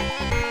hole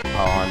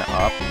on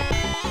up.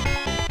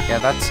 Yeah,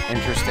 that's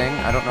interesting.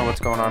 I don't know what's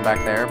going on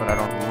back there, but I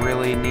don't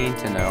really need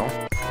to know.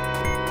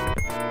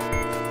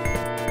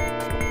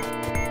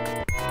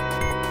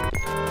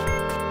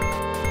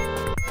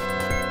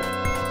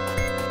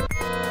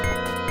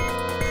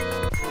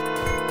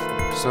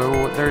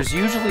 So, there's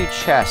usually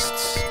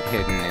chests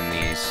hidden in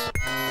these.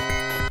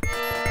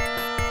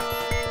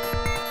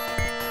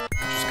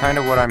 Which is kind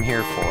of what I'm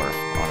here for,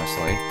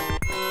 honestly.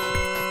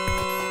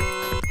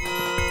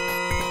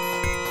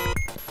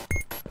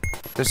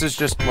 This is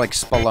just, like,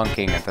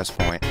 spelunking at this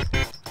point.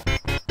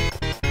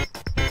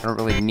 I don't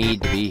really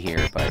need to be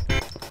here, but...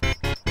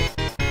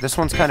 This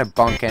one's kind of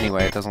bunk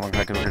anyway. It doesn't look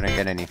like we're gonna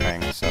get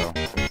anything, so...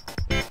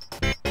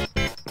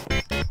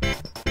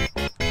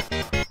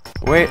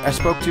 Wait, I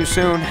spoke too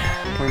soon.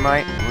 We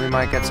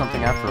might get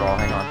something after all.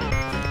 Hang on.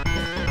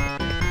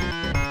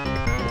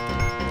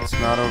 It's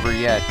not over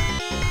yet.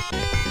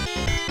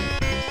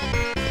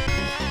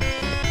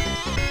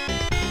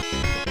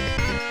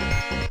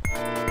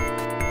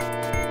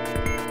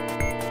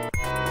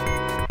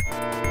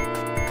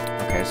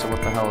 so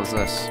what the hell is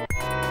this?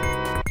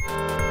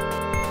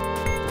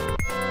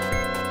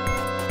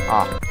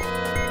 Ah.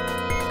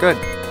 Good.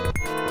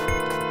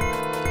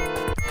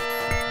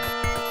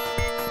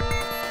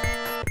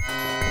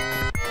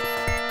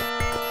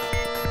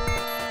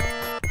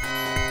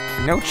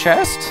 No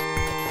chest?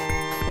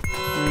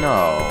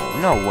 No.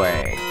 No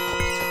way.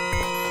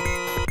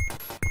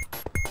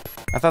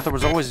 I thought there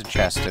was always a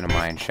chest in a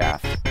mine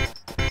shaft.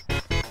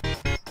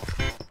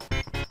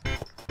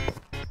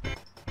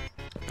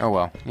 Oh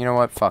well. You know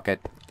what? Fuck it.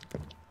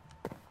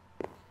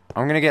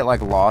 I'm gonna get,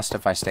 like, lost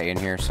if I stay in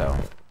here, so...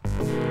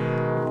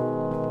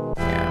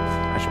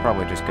 yeah, I should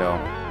probably just go.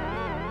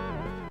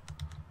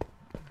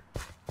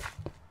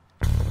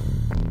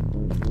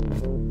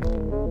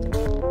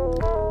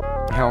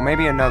 Hell,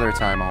 maybe another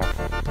time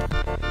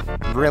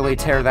I'll really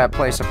tear that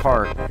place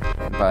apart,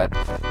 but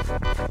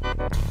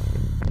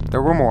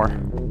there were more.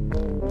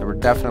 There were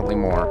definitely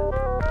more.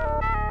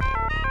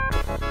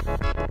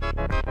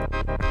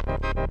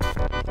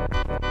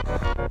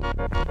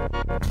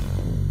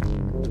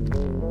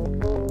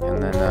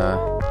 And then,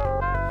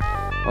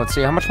 let's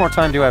see, how much more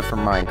time do I have for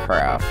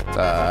Minecraft?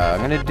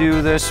 I'm gonna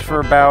do this for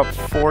about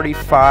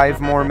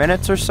 45 more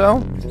minutes or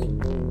so.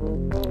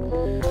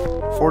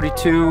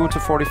 42 to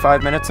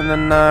 45 minutes, and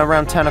then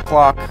around 10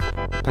 o'clock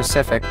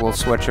Pacific, we'll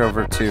switch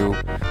over to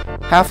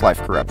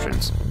Half-Life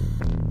Corruptions.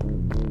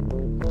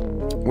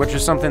 Which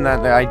is something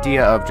that the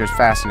idea of just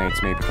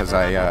fascinates me, because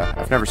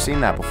I've never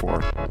seen that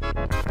before.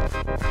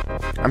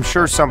 I'm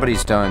sure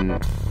somebody's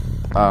done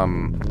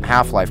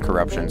Half-Life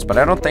Corruptions, but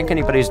I don't think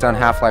anybody's done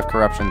Half-Life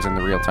Corruptions in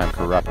the Real-Time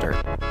Corruptor.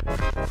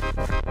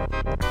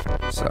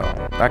 So,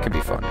 that could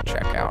be fun to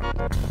check out.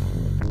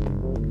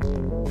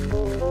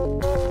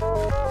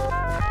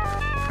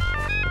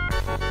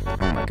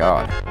 Oh my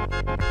god.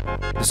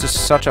 This is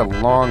such a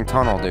long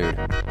tunnel, dude.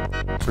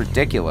 It's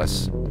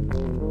ridiculous.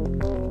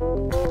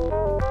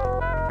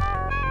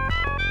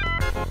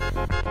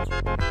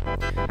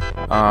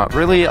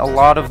 Really, a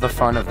lot of the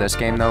fun of this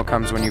game, though,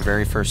 comes when you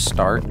very first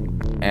start,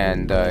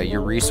 and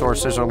your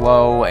resources are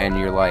low, and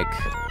you're, like,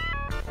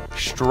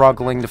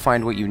 struggling to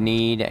find what you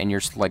need, and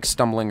you're, like,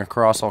 stumbling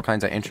across all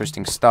kinds of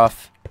interesting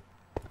stuff.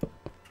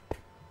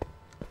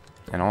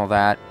 And all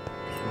that.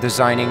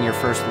 Designing your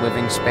first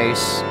living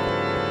space.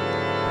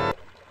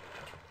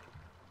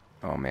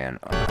 Oh, man.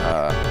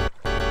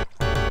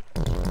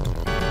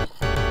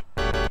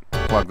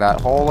 Plug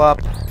that hole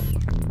up.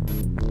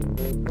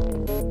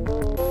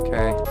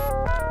 Okay.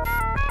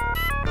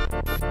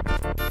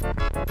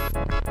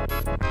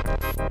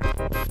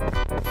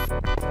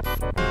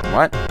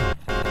 What?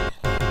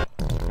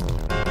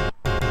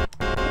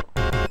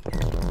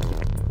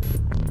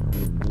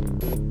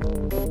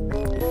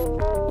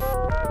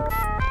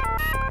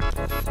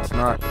 It's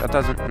not, that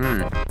doesn't,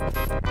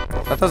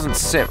 that doesn't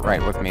sit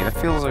right with me. That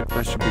feels like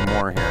there should be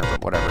more here,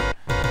 but whatever.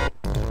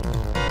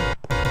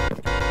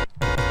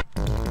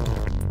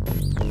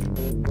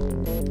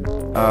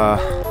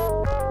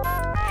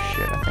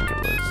 Shit, I think it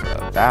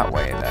was, that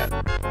way that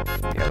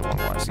the other one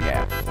was.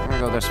 Yeah, I'm gonna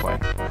go this way.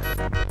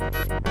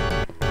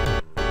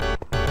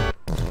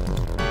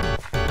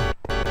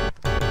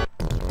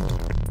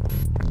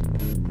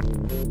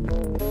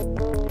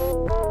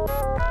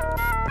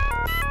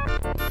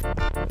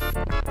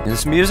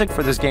 This music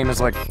for this game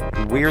is, like,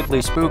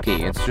 weirdly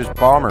spooky. It's just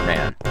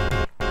Bomberman.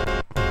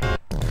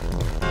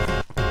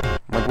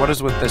 Like, what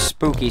is with this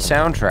spooky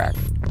soundtrack?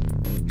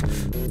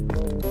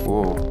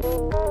 Whoa.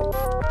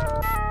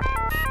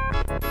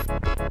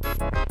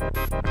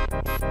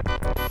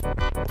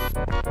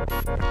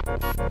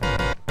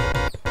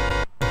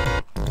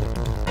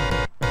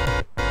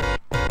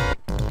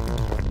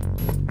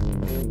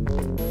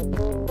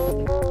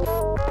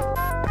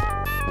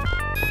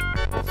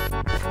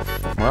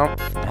 Well,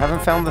 I haven't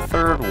found the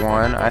third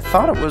one. I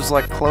thought it was,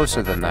 like,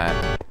 closer than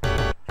that.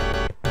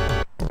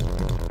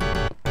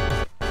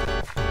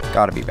 It's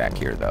gotta be back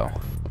here, though.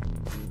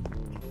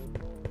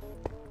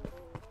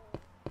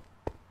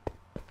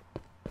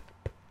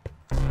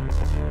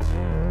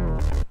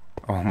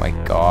 Oh my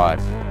god.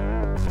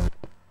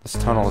 This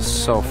tunnel is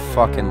so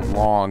fucking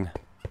long.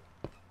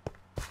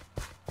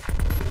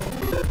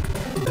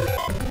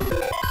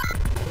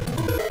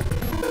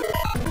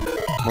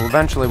 Well,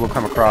 eventually we'll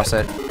come across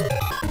it.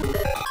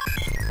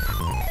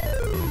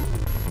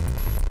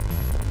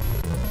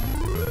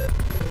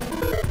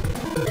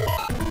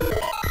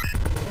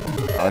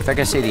 I think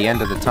I see the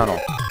end of the tunnel.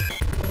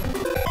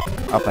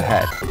 Up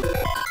ahead.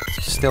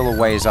 Still a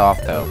ways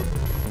off, though.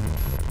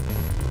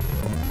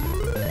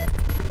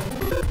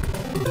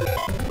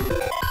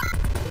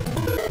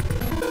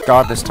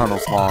 God, this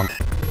tunnel's long.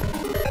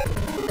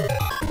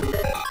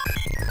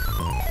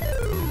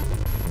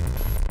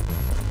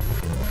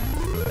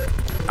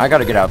 I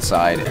gotta get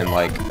outside and,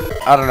 like,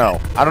 I don't know.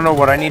 I don't know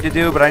what I need to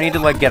do, but I need to,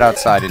 like, get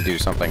outside and do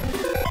something.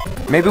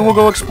 Maybe we'll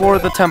go explore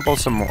the temple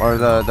some more, or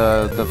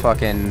the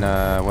fucking,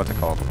 what's it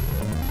called?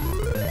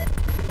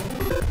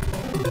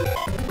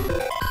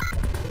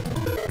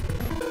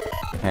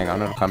 Hang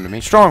on, it'll come to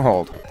me.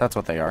 Stronghold! That's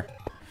what they are.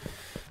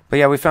 But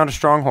yeah, we found a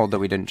stronghold that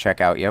we didn't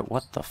check out yet.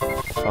 What the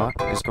fuck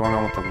is going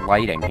on with the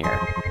lighting here?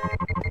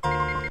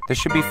 This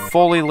should be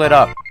fully lit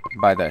up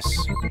by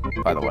this,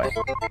 by the way.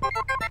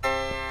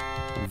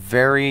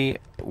 Very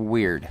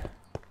weird.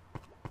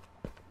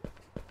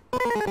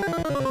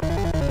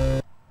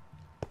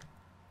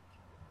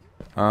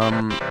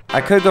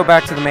 I could go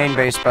back to the main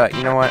base, but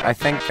you know what? I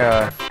think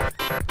that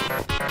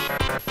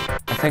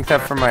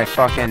for my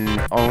fucking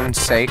own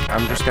sake,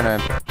 I'm just gonna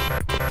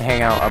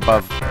hang out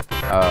above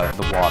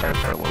the water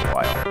for a little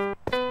while.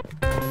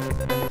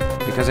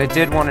 Because I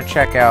did want to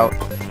check out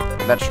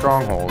that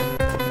stronghold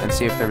and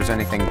see if there was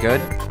anything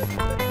good.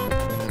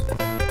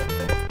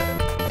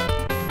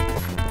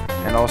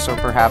 And also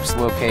perhaps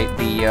locate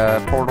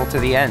the portal to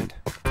the end.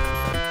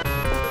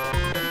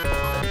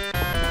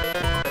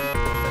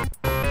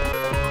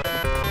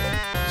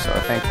 So I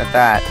think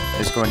that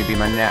is going to be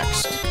my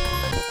next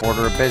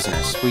order of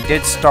business. We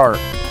did start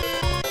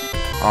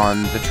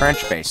on the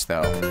trench base,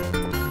 though.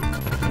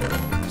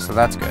 So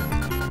that's good.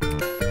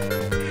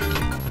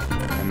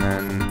 And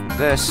then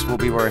this will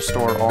be where I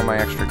store all my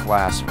extra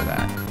glass for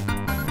that.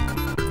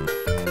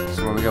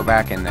 So when we go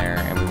back in there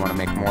and we want to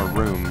make more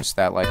rooms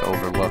that, like,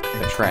 overlook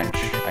the trench,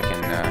 I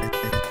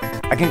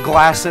can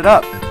glass it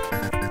up.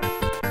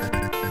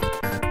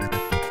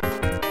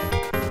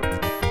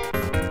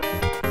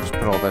 Just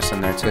put all this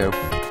in there, too.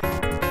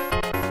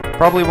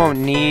 Probably won't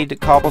need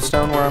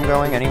cobblestone where I'm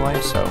going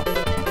anyway, so...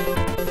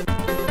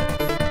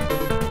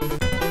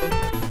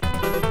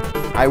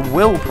 I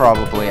will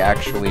probably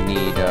actually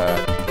need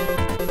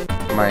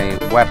my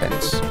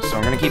weapons, so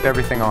I'm gonna keep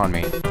everything on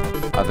me,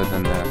 other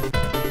than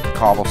the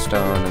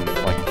cobblestone and,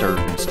 like, dirt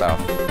and stuff.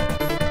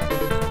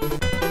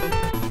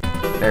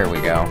 There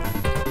we go.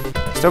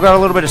 Still got a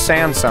little bit of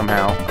sand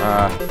somehow.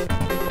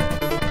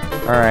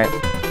 Alright.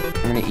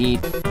 I'm gonna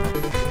eat.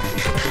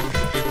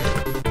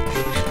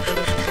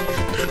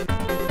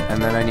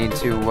 And then I need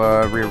to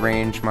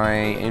rearrange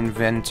my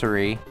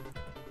inventory.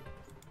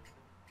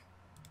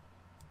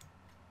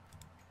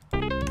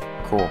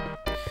 Cool.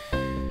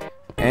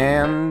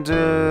 And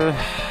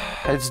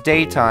it's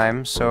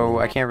daytime, so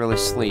I can't really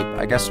sleep.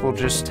 I guess we'll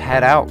just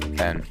head out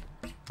then.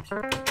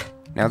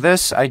 Now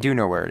this, I do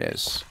know where it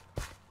is.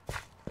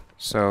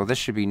 So this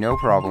should be no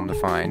problem to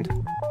find.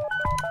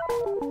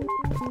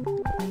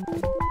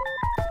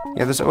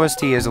 Yeah, this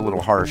OST is a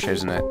little harsh,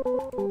 isn't it?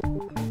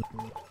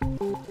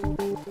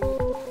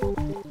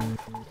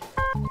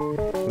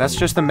 That's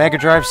just the Mega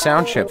Drive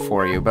sound chip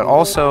for you, but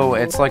also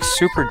it's like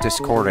super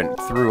discordant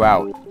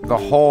throughout the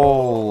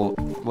whole,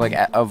 like,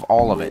 of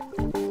all of it.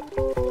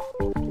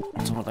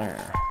 What's over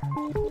there?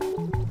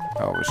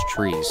 Oh, it was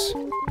trees.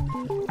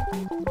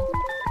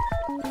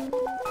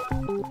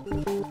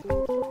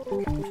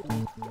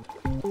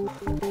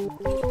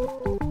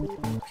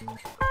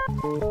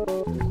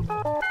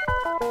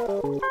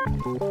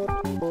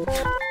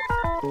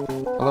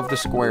 I love the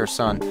square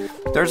sun.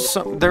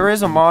 There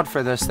is a mod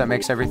for this that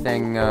makes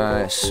everything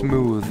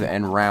smooth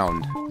and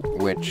round,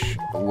 which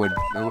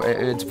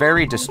it's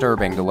very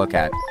disturbing to look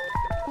at.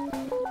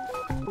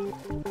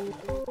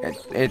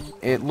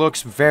 It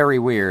looks very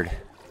weird.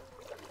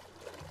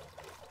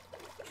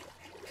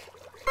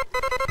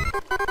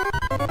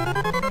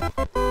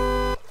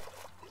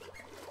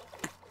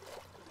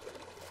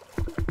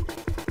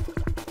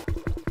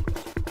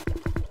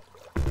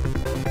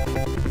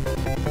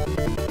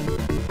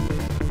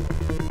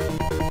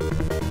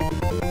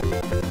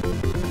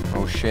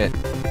 Oh shit.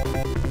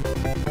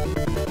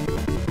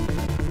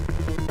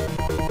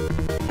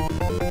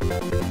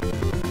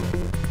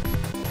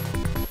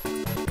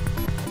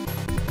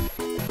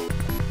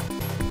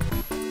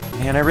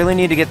 Man, I really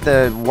need to get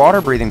the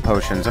water breathing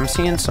potions. I'm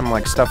seeing some,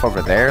 like, stuff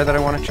over there that I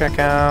want to check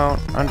out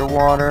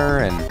underwater,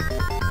 and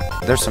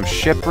there's some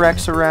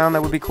shipwrecks around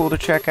that would be cool to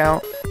check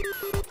out.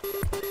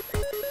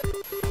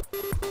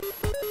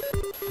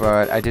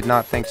 But I did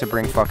not think to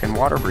bring fucking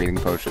water breathing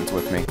potions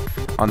with me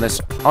on this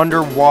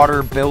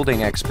underwater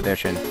building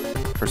expedition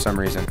for some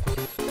reason.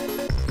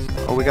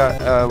 Oh, we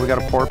got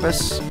a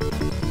porpoise.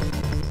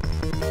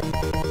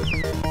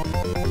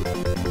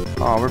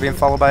 Oh, we're being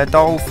followed by a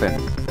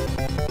dolphin.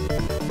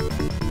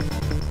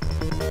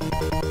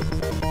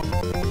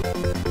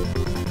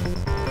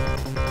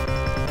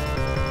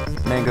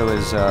 Mango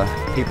is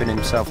peeping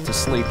himself to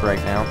sleep right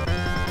now.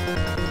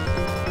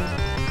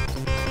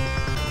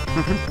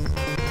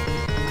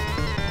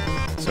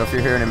 So if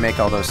you're hearing him make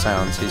all those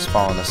sounds, he's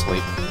falling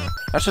asleep.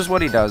 That's just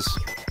what he does.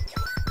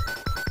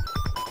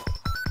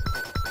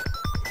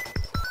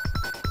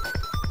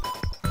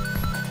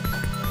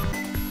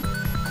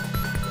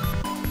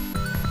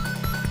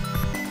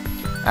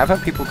 I've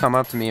had people come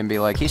up to me and be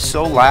like, he's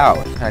so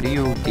loud, how do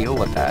you deal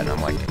with that? And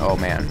I'm like, oh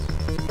man,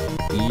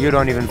 you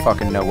don't even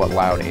fucking know what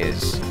loud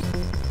is,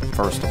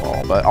 first of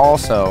all. But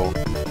also,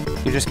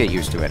 you just get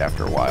used to it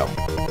after a while.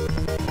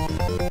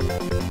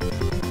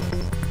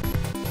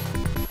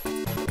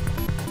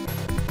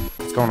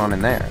 What's going on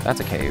in there? That's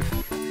a cave.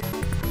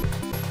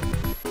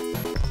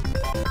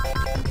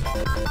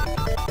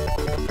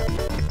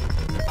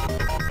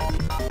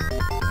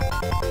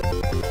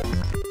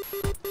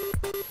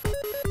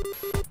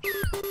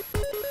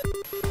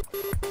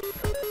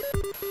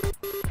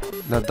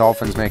 The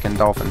dolphin's making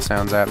dolphin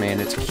sounds at me,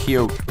 and it's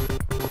cute.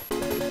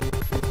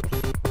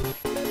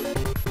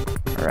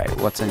 Alright,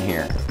 what's in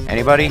here?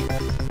 Anybody?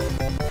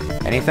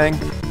 Anything?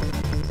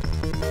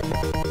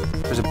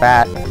 There's a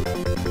bat.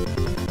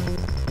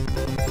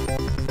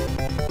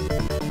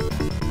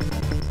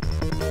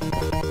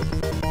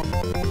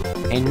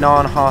 A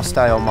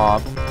non-hostile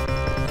mob.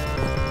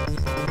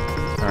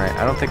 Alright,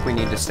 I don't think we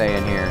need to stay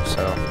in here,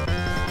 so...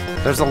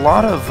 There's a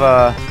lot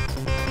of,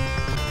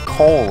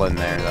 coal in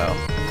there, though.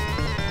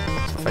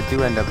 So if I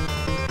do end up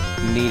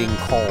needing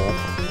coal,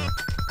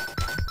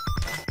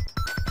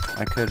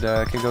 I could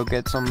go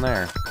get some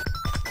there.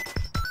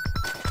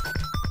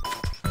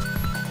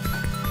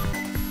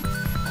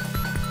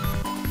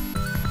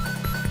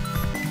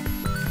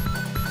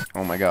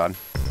 Oh my god.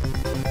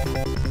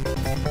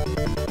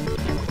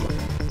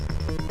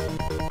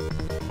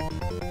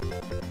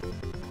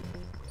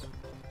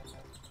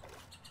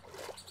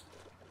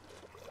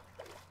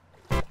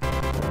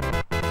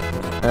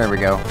 There we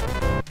go.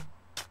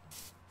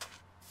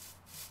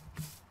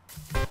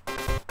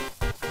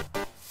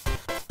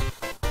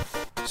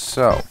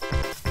 So.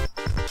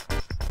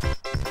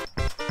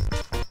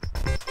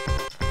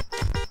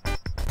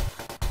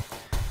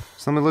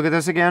 So let me look at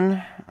this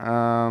again.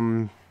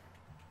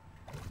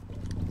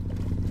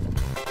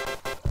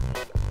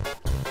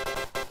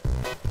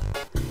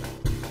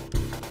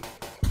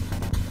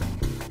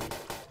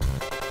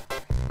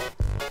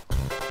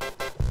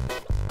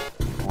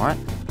 What?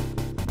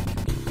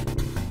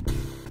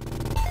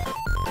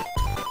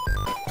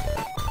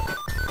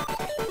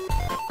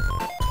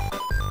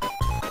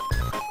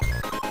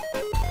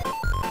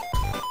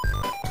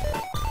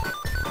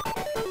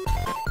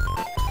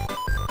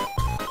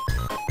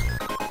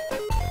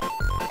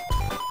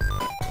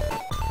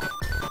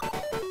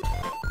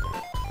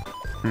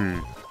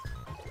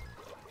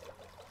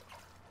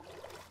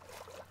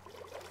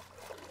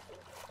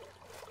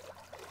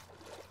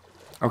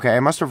 Okay,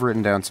 I must have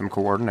written down some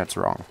coordinates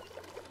wrong.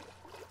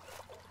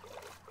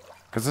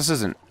 Because this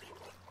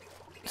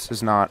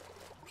is not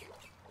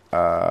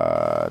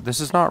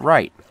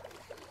right.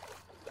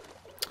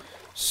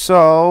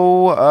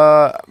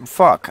 So,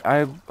 fuck,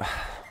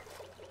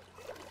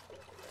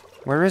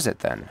 where is it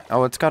then?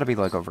 Oh, it's gotta be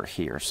like over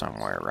here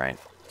somewhere, right?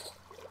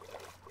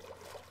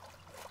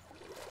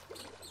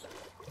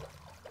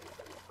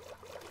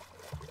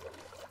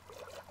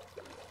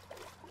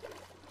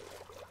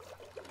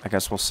 I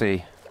guess we'll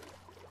see.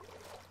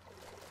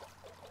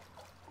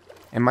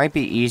 It might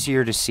be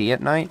easier to see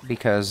at night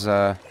because,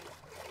 it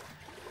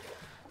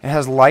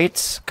has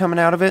lights coming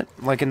out of it,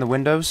 like in the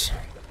windows.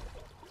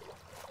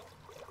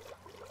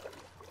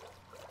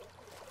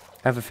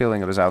 I have a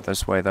feeling it was out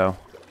this way, though.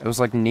 It was,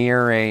 like,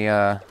 near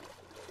an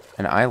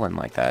island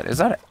like that. Is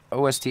that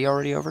OST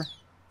already over?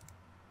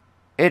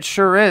 It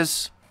sure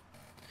is.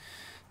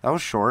 That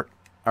was short.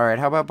 Alright,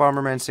 how about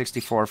Bomberman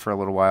 64 for a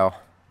little while?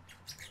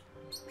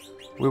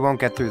 We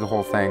won't get through the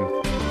whole thing.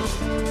 It's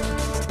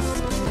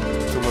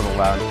a little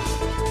loud.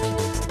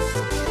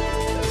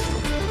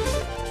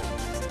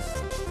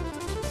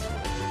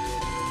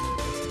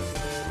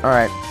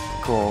 Alright,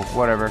 cool,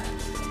 whatever.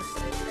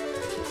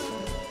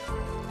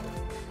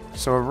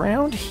 So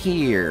around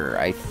here,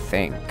 I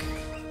think.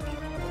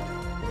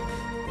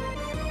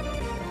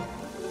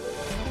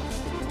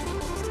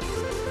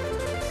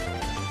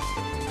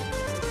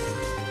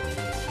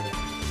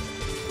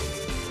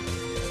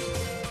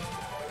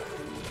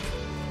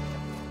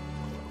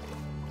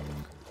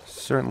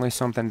 Certainly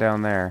something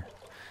down there.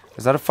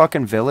 Is that a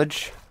fucking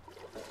village?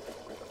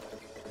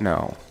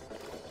 No.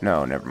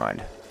 No, never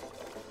mind.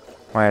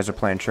 My eyes are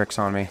playing tricks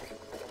on me.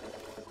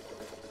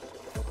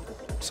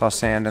 Saw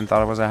sand and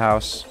thought it was a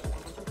house.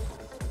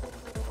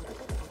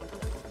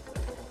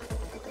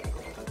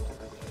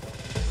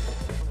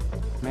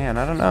 Man,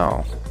 I don't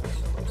know.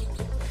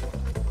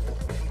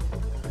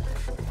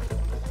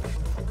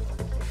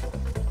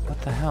 What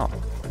the hell?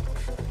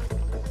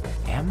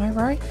 Am I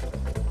right?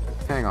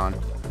 Hang on.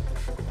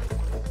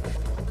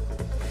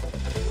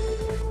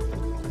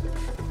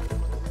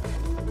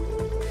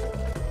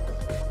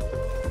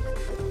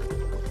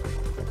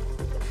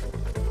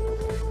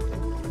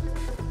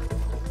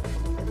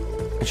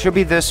 It should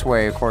be this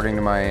way, according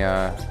to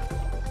my,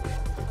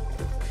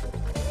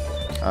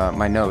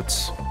 my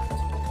notes.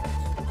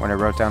 When I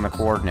wrote down the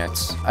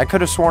coordinates. I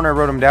could have sworn I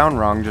wrote them down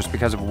wrong just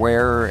because of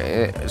where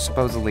it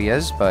supposedly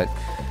is, but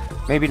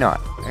maybe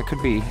not. It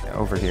could be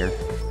over here.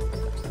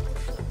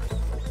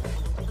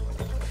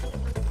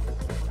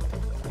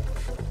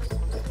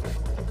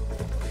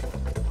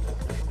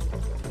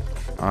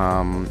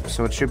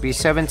 So it should be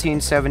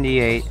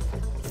 1778,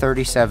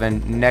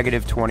 37,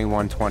 negative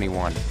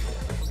 2121.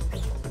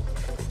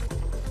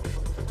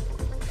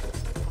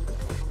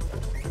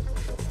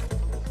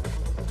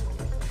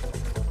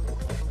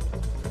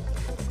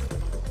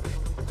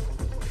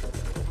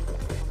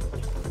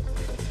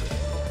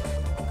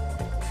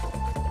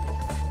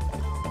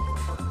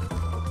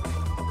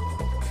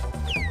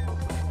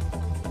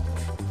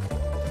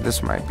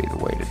 This might be the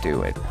way to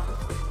do it.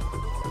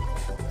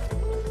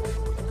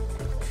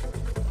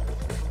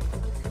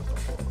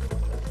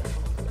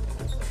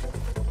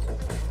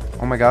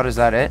 my god, is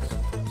that it?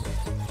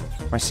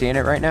 Am I seeing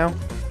it right now?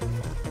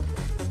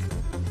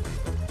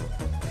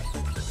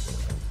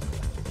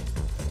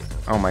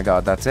 Oh my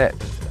god, that's it.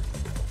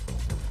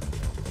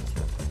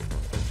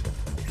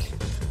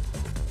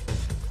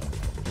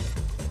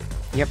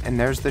 Yep, and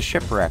there's the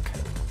shipwreck.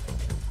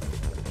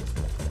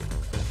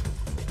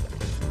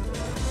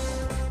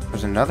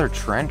 There's another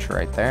trench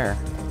right there.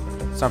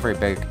 It's not very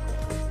big.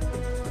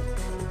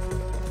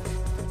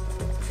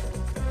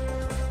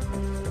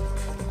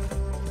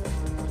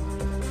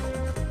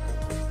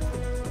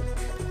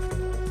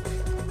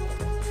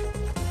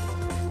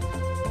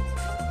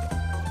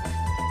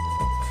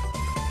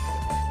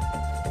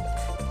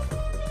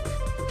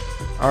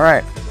 All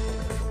right.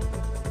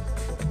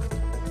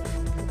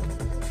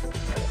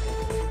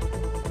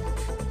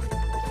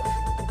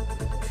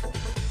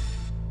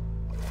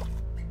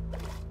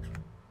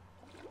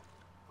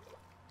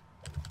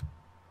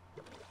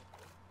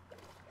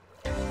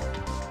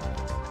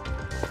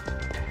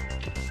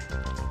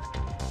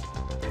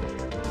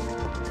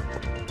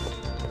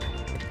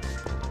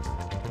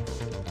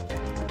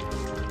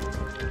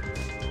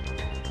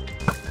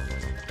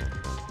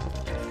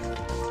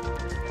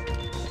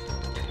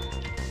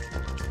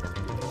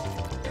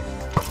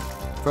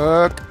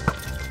 Fuck.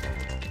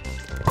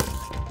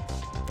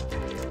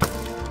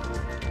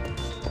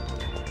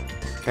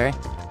 Okay.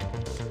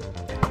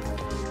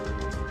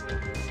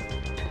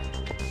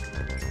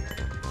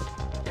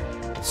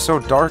 It's so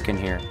dark in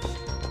here.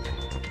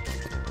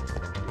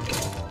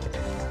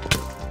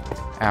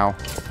 Ow.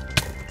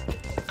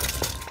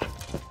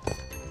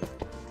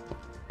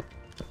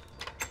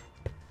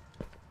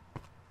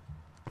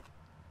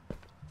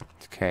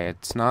 Okay,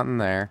 it's not in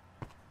there.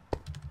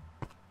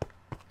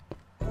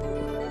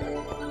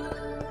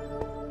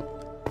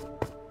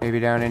 Maybe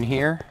down in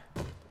here?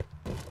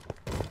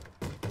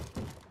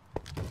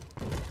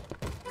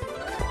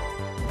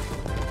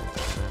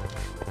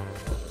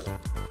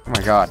 Oh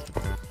my god.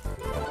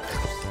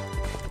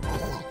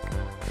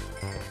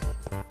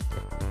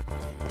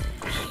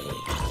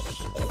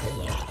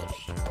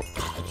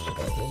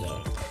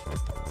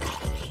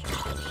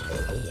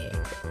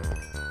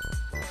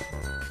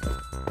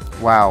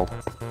 Wow.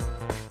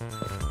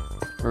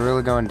 We're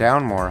really going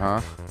down more,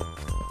 huh?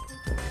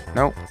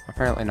 Nope,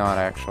 apparently not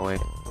actually.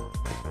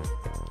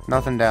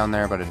 Nothing down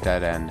there but a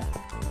dead end.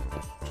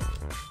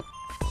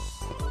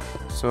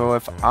 So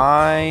if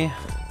I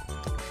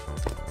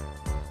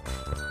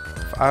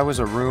was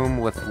a room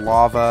with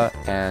lava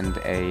and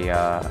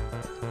a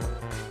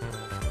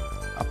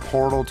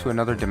portal to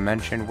another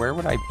dimension, where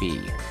would I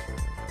be?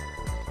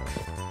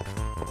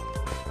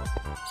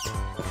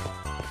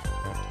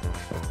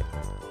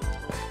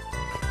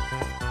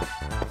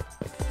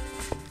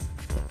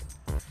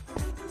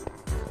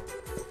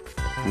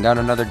 And down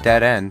another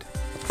dead end.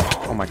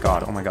 Oh my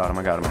god, oh my god, oh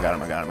my god, oh my god, oh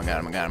my god, oh my god,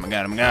 oh my god, oh my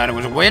god, oh my god, it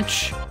was a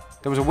witch!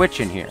 There was a witch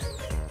in here.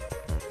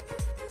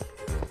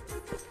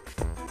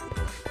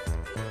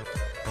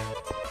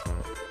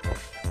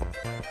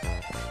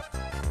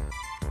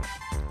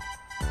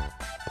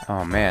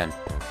 Oh man.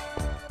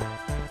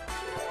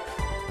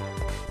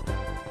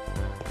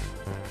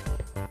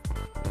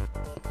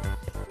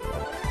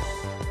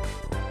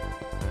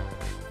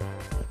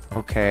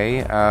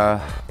 Okay,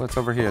 what's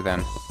over here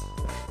then?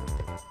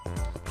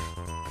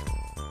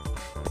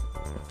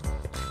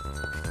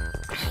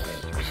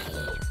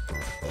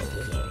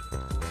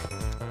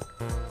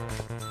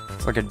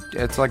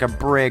 It's like a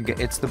brig.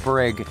 It's the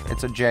brig.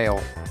 It's a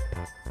jail.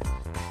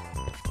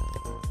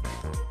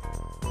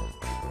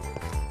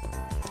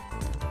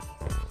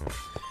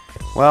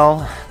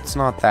 Well, it's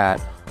not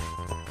that.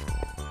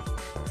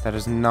 That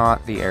is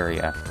not the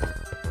area.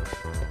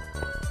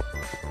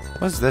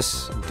 What's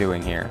this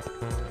doing here?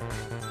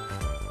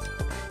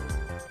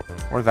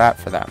 Or that,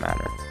 for that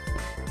matter.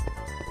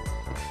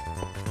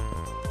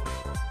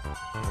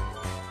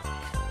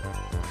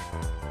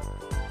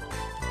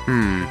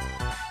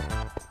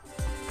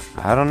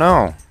 I don't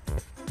know.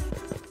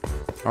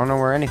 I don't know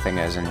where anything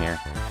is in here.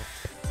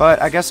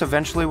 But I guess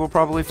eventually we'll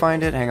probably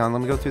find it. Hang on,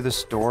 let me go through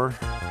this door.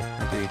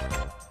 Might be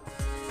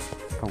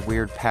a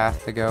weird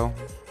path to go.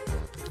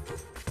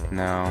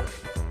 No.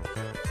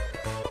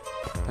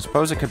 I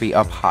suppose it could be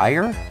up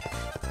higher? No,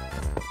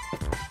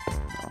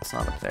 it's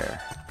not up there.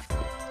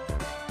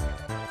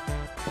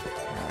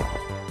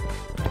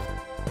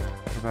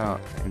 What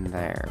about in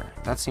there?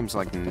 That seems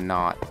like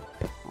not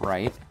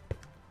right.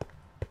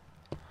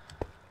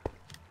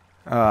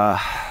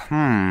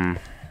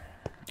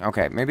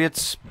 Okay, maybe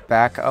it's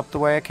back up the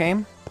way I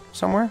came?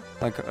 Somewhere?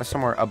 Like,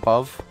 somewhere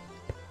above?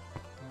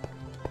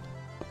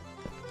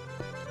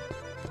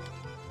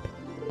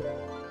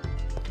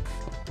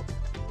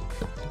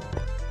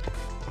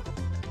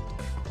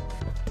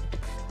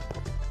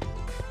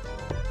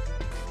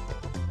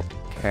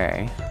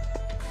 Okay.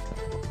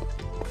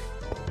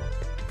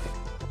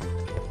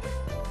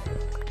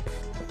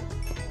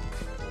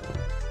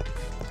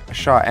 I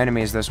shot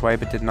enemies this way,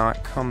 but did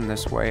not come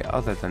this way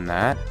other than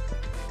that.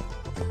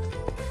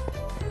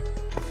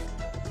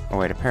 Oh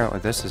wait, apparently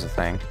this is a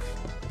thing.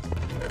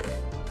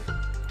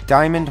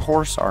 Diamond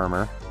horse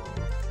armor.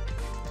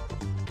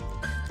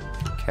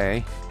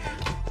 Okay.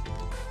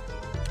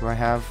 Do I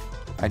have...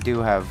 I do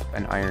have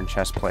an iron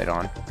chest plate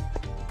on.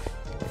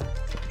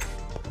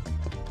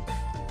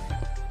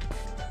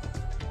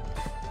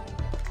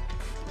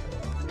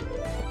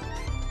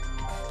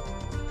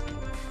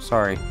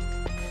 Sorry.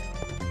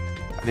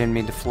 I didn't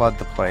mean to flood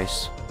the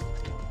place.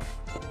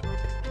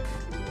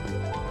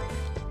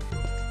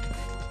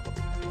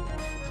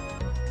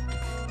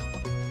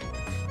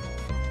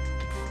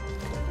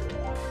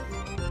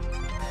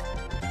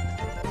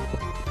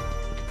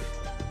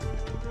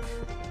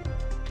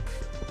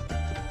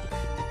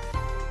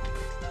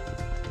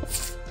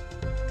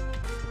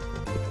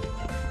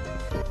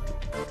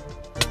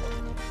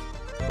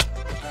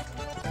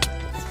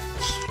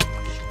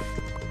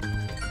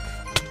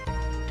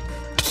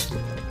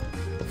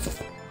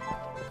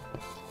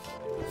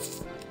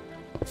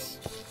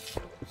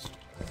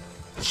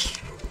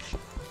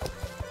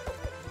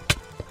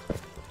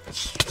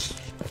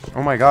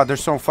 Oh my god,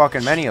 there's so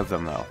fucking many of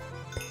them, though.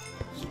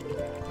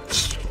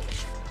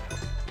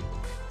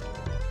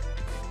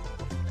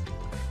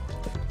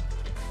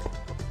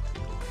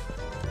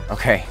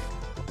 Okay.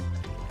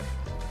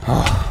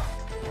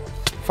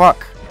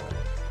 Fuck.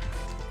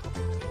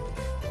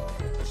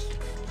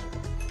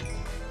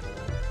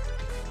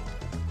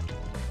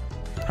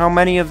 How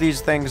many of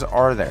these things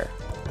are there?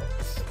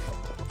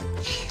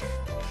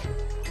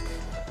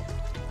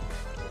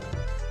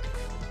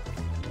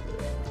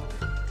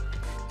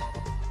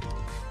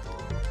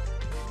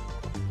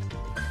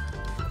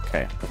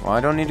 Okay, well,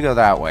 I don't need to go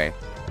that way.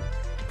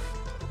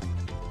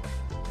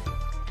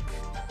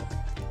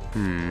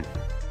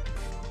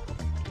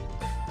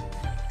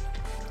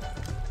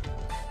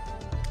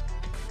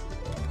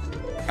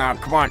 Oh,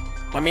 come on.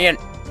 Let me in.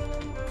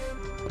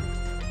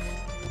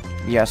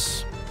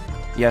 Yes.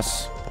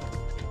 Yes.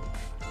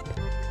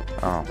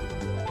 Oh.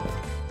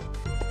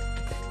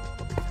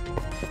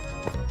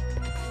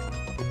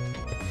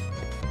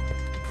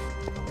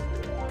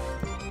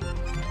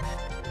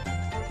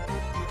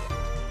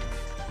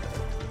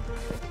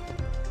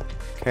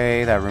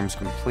 Okay, that room's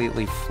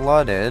completely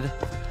flooded.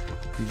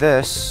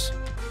 This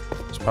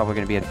is probably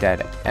going to be a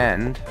dead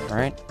end,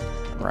 right?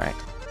 Right.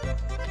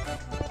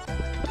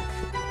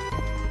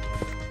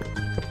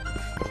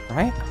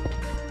 Right?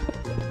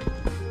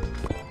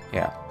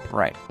 Yeah,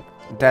 right.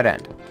 Dead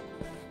end.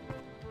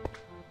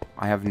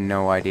 I have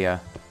no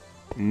idea.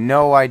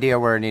 No idea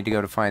where I need to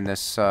go to find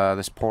this,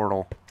 this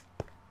portal.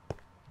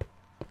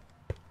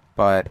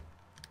 But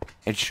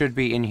it should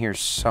be in here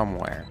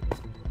somewhere.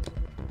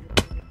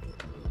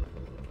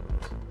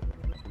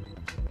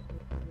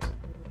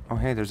 Oh,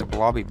 hey, there's a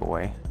blobby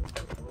boy.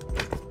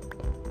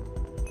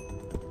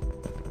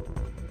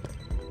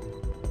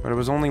 But it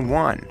was only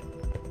one.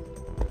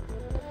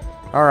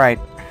 Alright.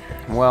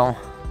 Well.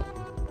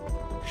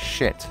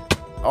 Shit.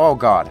 Oh,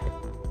 God.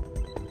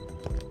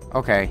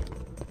 Okay.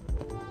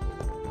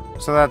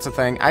 So that's the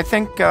thing. I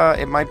think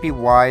it might be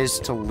wise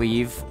to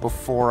leave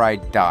before I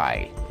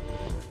die.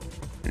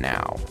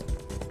 Now.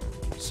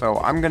 So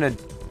I'm gonna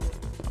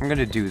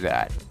do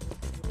that.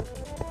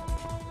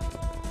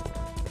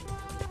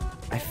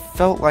 I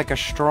felt like a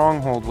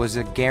stronghold was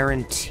a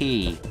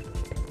guarantee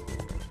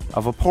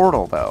of a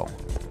portal, though.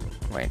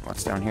 Wait,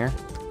 what's down here?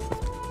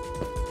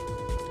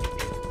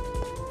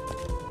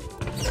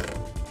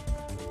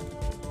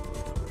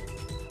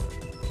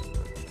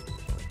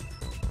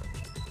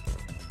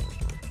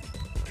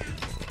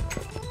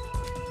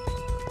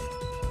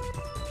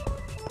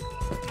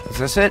 Is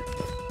this it?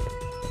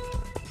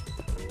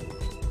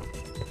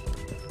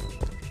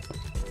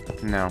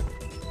 No.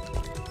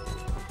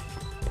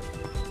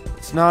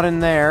 It's not in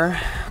there.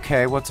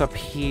 Okay, what's up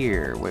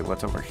here? Wait,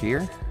 what's over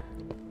here?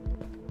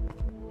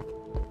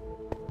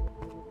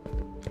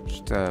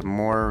 Just,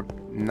 more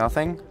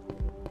nothing?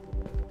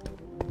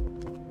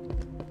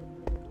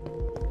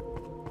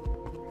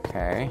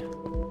 Okay.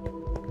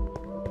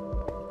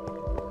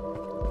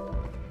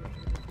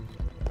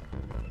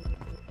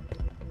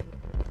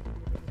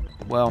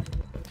 Well,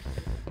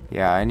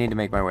 yeah, I need to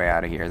make my way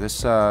out of here.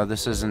 This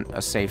isn't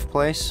a safe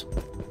place.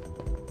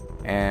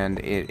 And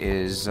it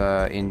is,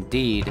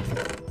 indeed,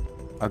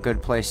 a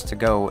good place to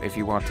go if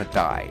you want to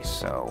die.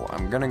 So,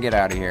 I'm gonna get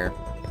out of here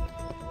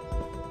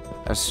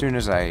as soon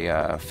as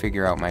I,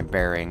 figure out my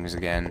bearings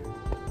again.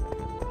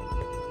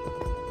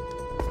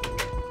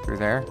 Through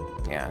there?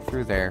 Yeah,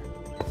 through there.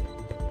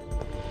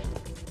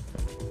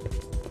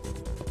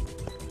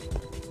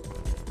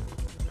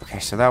 Okay,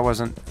 so that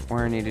wasn't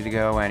where I needed to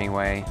go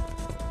anyway.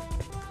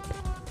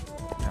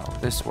 Now,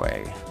 this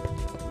way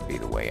would be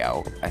the way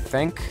out, I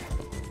think.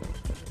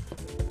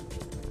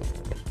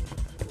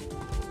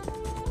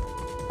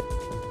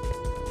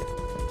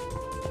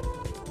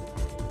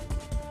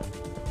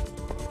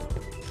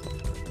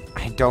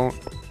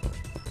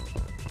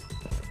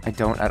 I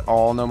don't at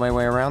all know my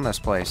way around this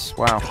place.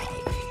 Wow.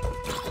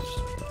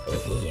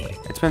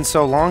 It's been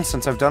so long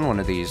since I've done one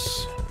of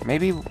these.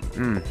 Maybe,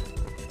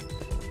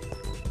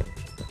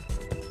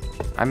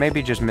 I may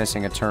be just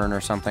missing a turn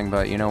or something,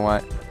 but you know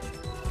what?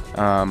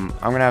 I'm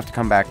gonna have to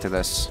come back to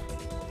this.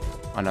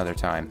 another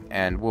time,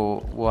 and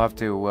we'll have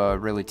to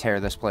really tear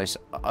this place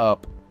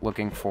up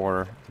looking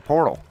for the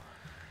portal,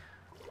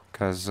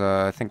 because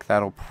I think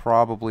that'll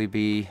probably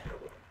be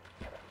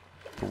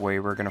the way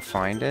we're gonna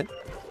find it,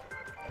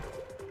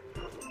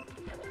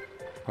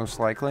 most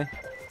likely.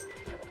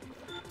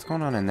 What's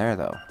going on in there,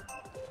 though?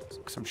 There's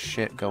like some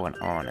shit going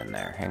on in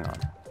there. Hang on.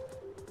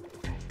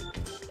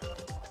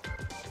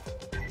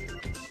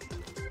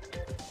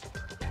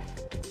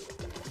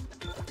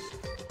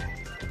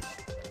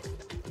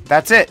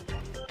 That's it!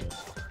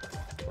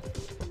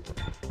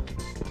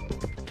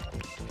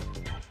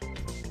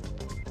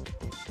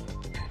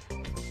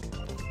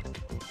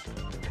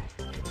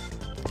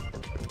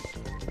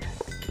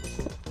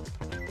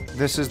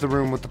 This is the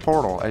room with the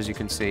portal, as you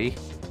can see.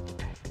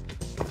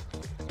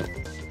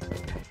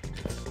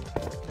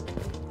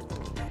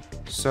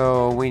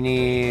 So we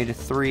need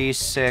 3,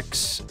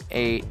 6,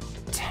 8,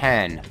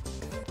 10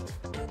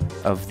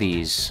 of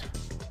these.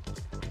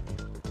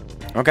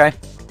 Okay.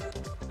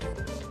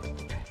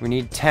 We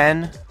need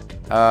 10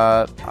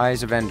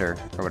 Eyes of Ender,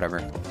 or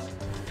whatever.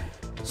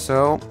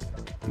 So,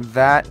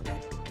 that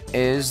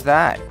is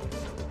that.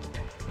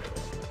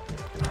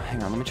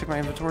 Hang on, let me check my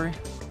inventory.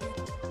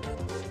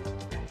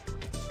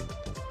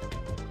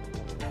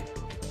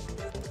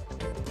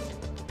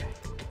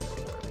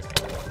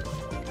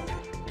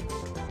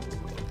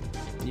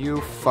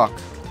 You fuck.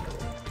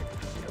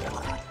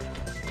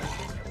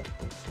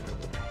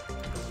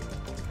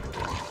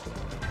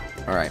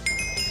 Alright.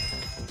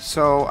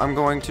 So, I'm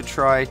going to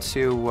try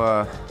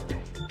to,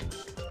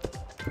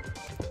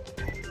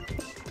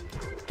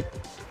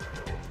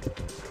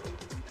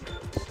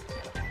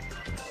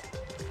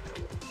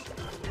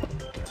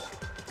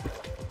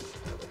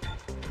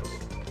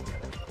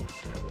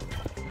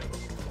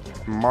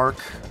 mark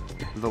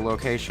the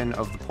location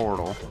of the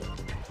portal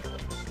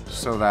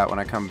so that when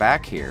I come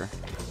back here,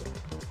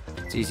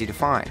 it's easy to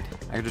find.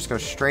 I can just go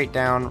straight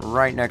down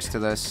right next to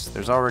this.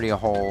 There's already a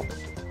hole.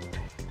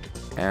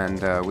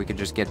 And we could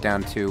just get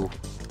down to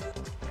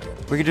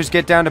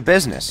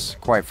business,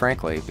 quite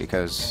frankly,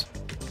 because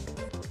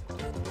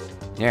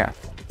yeah,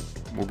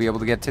 we'll be able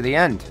to get to the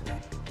end.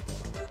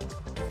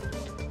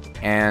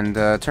 And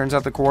turns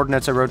out the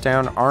coordinates I wrote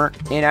down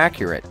aren't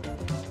inaccurate,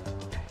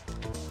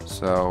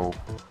 so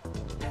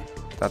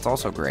that's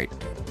also great.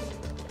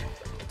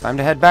 Time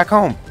to head back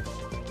home.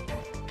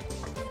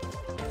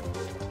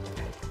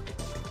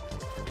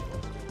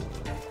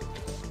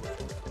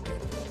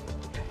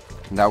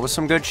 That was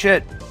some good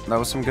shit. That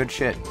was some good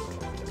shit.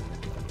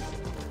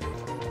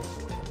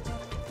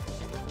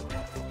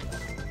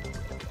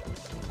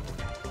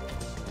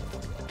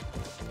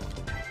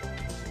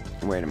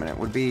 Wait a minute.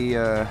 Would be,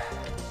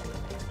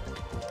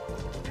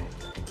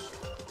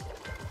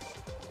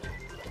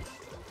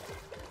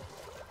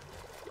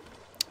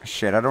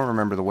 shit, I don't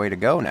remember the way to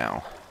go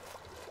now.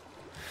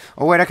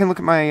 Oh, wait, I can look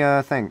at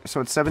my, thing.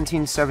 So it's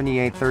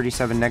 1778,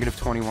 37, negative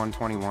 21,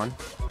 21.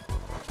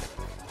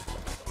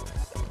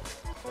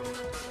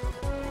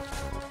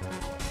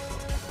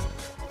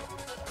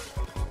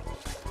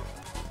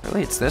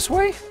 Really, it's this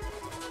way?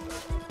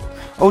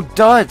 Oh,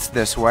 duh, it's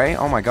this way.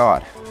 Oh my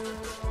god.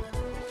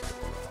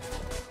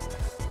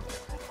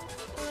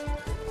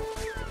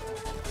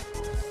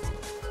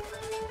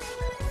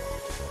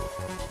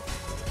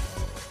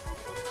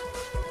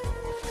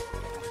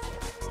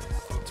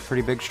 It's a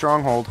pretty big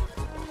stronghold.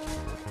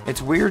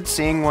 It's weird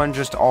seeing one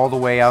just all the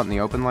way out in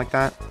the open like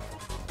that.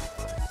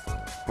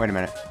 Wait a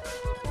minute.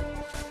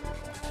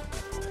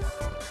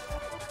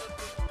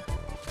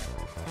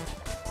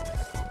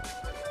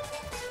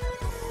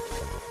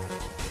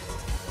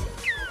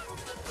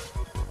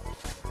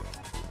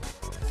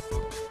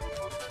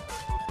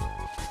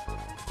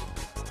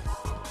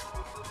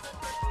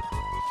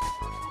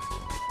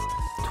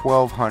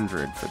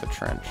 $1,200 for the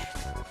trench.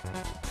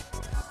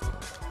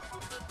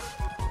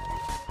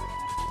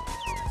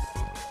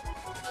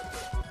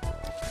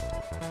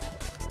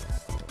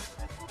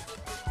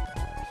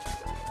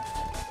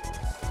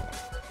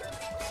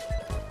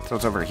 So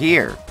it's over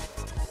here.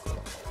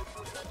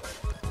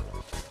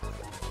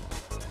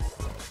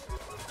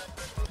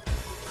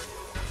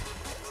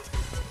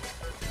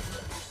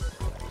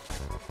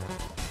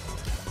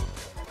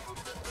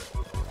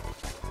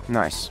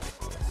 Nice.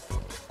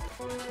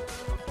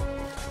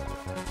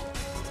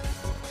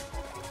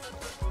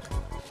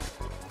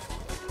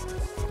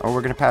 Oh,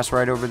 we're gonna pass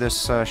right over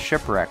this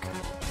shipwreck.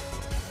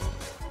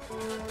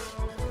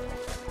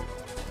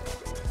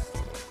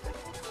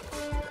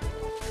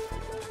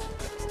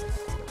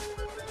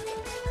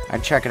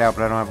 I'd check it out,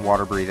 but I don't have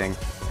water breathing,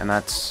 and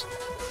that's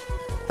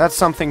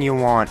something you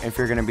want if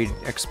you're gonna be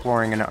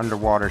exploring an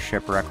underwater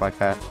shipwreck like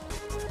that.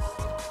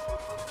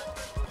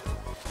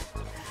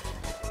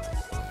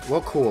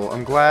 Well, cool.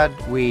 I'm glad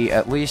we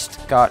at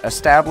least got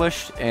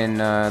established in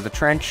the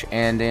trench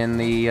and in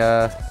the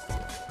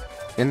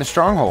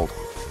stronghold.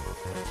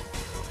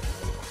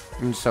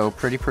 And so,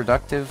 pretty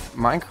productive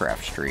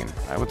Minecraft stream,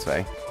 I would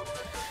say.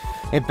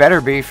 It better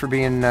be for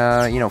being,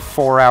 you know,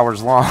 4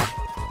 hours long.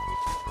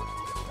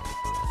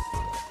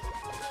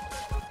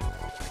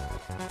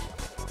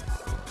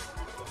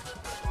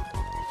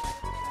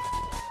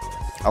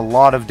 A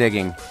lot of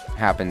digging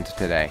happened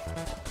today.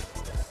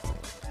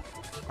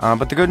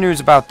 But the good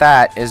news about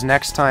that is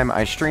next time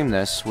I stream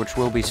this, which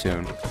will be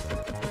soon,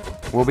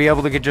 we'll be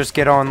able to just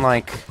get on,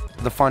 like,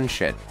 the fun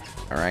shit.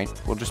 Alright?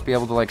 We'll just be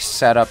able to, like,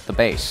 set up the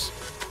base.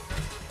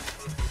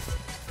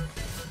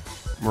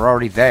 We're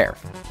already there.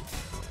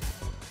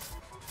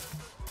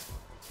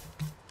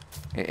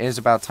 It is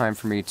about time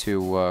for me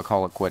to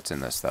call it quits in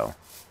this, though.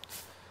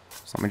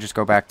 So let me just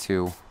go back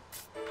to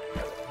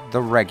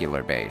the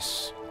regular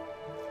base.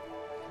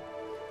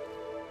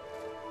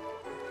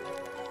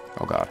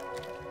 Oh god.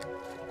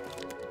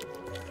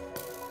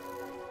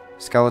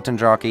 Skeleton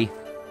jockey.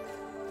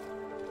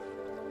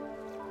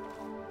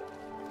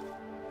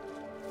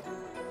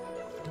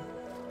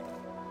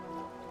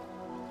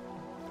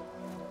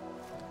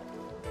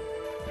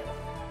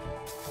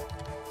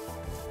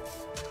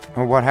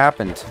 Oh, what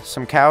happened?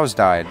 Some cows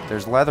died.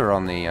 There's leather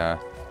on the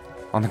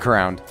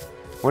ground.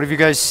 What have you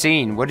guys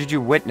seen? What did you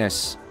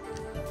witness?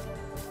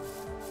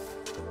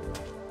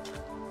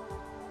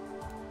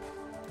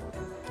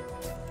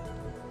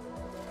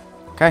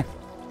 Okay.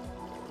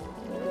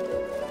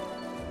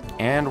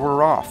 And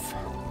we're off.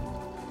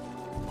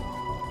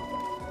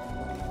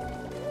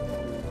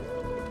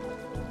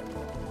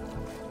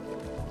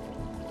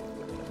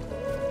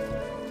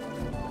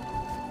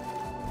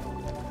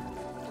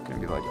 It's gonna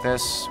be like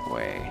this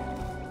way.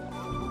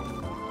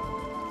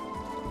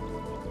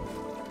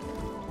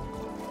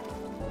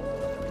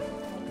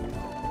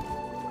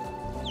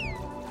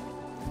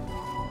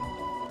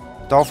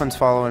 Dolphins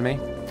following me.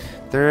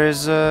 There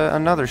is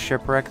another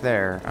shipwreck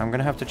there. I'm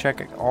gonna have to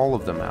check all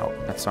of them out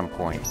at some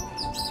point.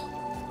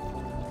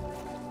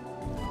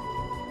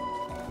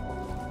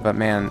 But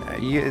man,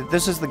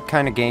 this is the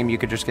kind of game you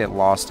could just get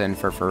lost in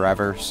for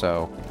forever,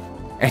 so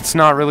it's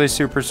not really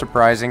super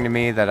surprising to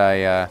me that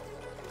I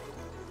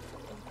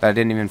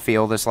didn't even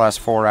feel this last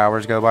 4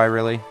 hours go by,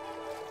 really.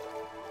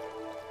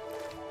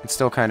 It's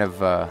still kind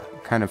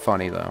of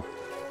funny, though.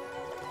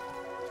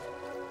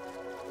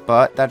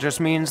 But that just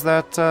means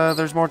that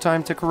there's more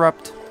time to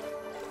corrupt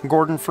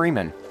Gordon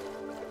Freeman.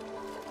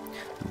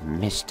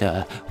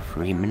 Mr.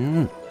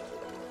 Freeman.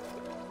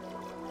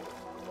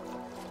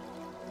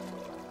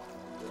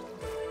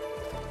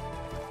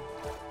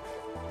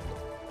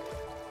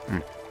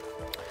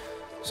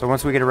 So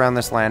once we get around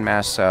this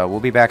landmass, we'll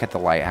be back at the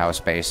lighthouse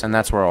base, and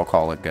that's where I'll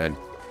call it good.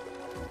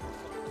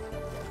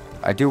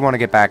 I do want to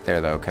get back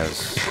there, though,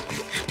 because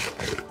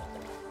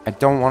I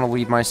don't want to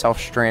leave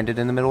myself stranded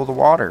in the middle of the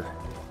water,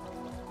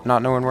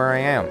 not knowing where I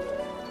am.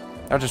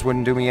 That just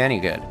wouldn't do me any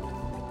good.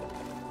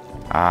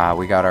 Ah,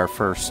 we got our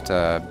first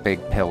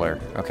big pillar.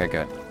 Okay,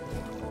 good.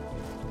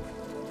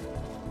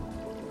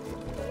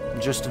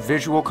 Just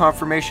visual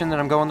confirmation that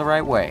I'm going the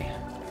right way.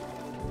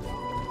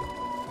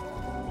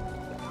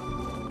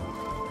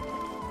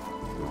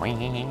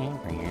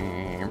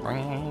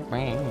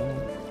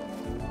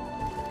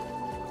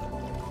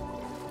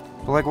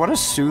 But, like, what a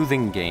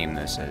soothing game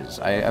this is.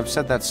 I've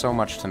said that so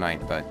much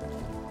tonight, but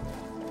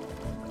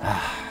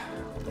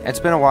it's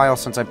been a while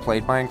since I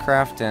played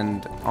Minecraft,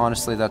 and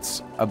honestly,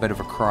 that's a bit of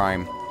a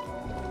crime.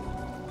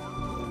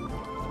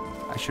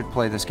 I should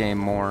play this game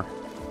more.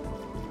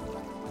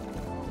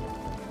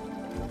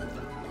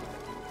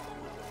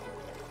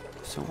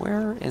 So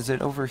where is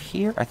it? Over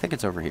here? I think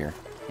it's over here.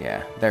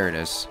 Yeah, there it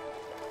is.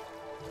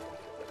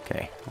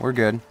 Okay, we're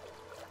good.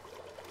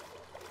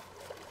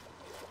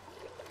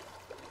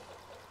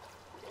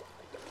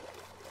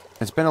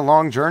 It's been a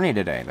long journey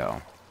today,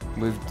 though.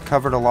 We've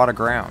covered a lot of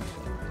ground.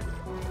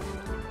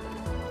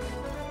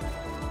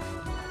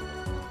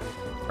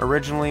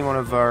 Originally, one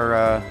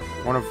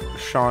of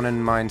Sean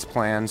and mine's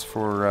plans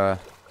for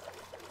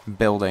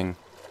building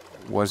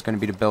was going to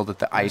be to build at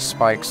the ice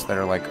spikes that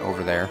are like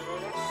over there.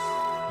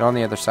 They're on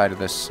the other side of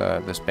this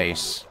this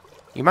base.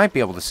 You might be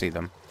able to see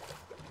them.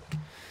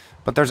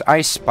 But there's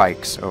ice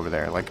spikes over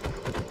there, like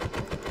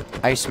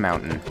Ice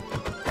Mountain.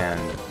 And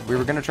we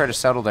were going to try to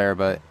settle there,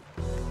 but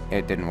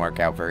it didn't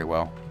work out very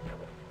well.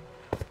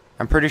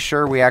 I'm pretty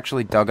sure we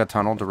actually dug a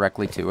tunnel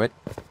directly to it.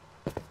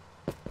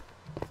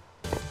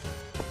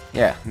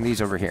 Yeah,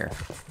 these over here.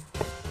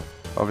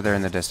 Over there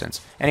in the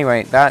distance.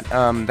 Anyway, that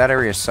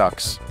area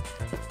sucks.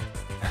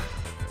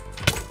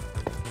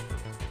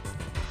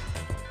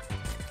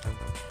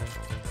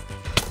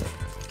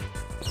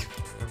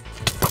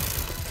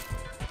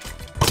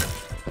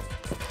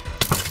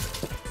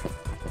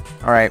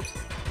 Alright.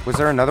 Was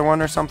there another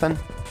one or something?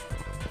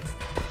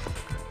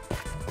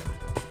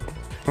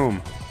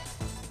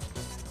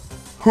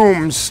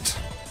 Whomst?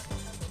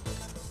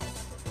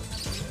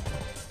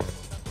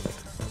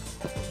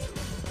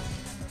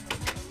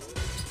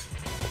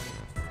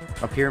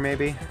 Up here,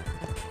 maybe?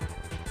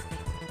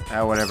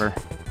 Ah, whatever.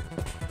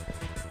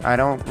 I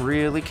don't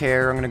really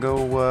care. I'm gonna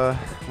go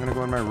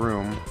in my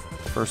room,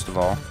 first of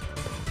all.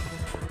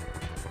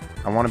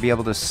 I want to be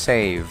able to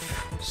save,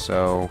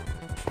 so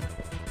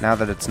now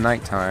that it's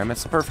nighttime,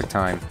 it's the perfect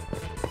time.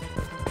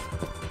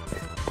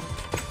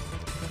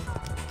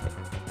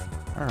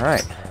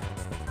 Alright.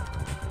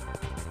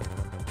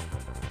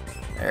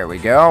 There we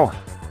go.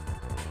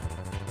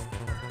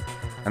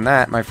 And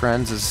that, my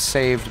friends, is a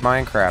saved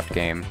Minecraft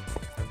game.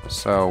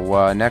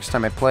 So, next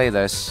time I play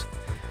this,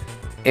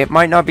 it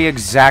might not be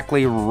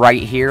exactly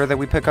right here that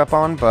we pick up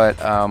on,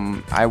 but,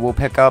 I will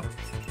pick up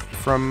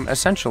from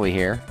essentially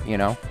here, you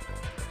know?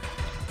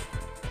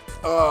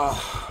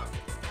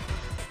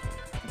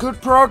 Good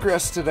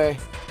progress today.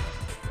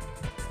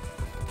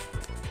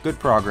 Good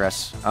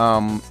progress.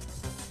 I'm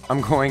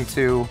going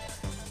to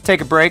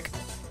take a break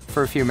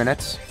for a few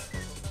minutes.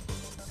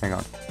 Hang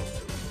on.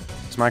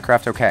 Is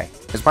Minecraft okay?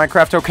 Is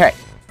Minecraft okay?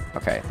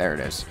 Okay, there it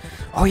is.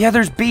 Oh yeah,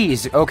 there's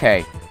bees!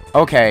 Okay.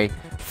 Okay.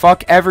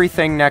 Fuck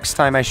everything next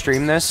time I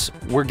stream this.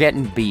 We're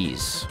getting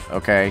bees.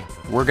 Okay?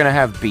 We're gonna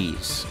have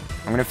bees.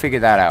 I'm gonna figure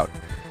that out.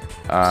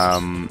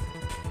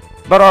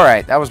 But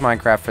alright, that was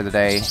Minecraft for the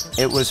day.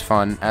 It was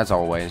fun, as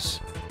always.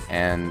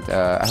 And,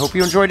 I hope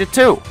you enjoyed it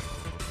too!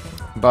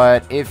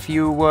 But if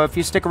you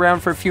stick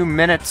around for a few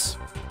minutes,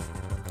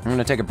 I'm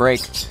gonna take a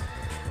break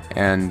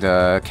and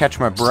catch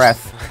my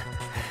breath.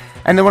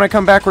 And then when I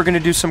come back, we're gonna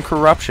do some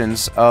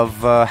corruptions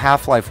of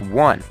Half-Life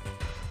 1,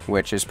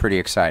 which is pretty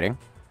exciting.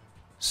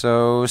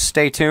 So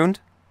stay tuned,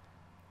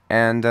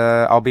 and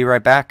I'll be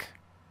right back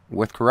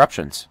with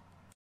corruptions.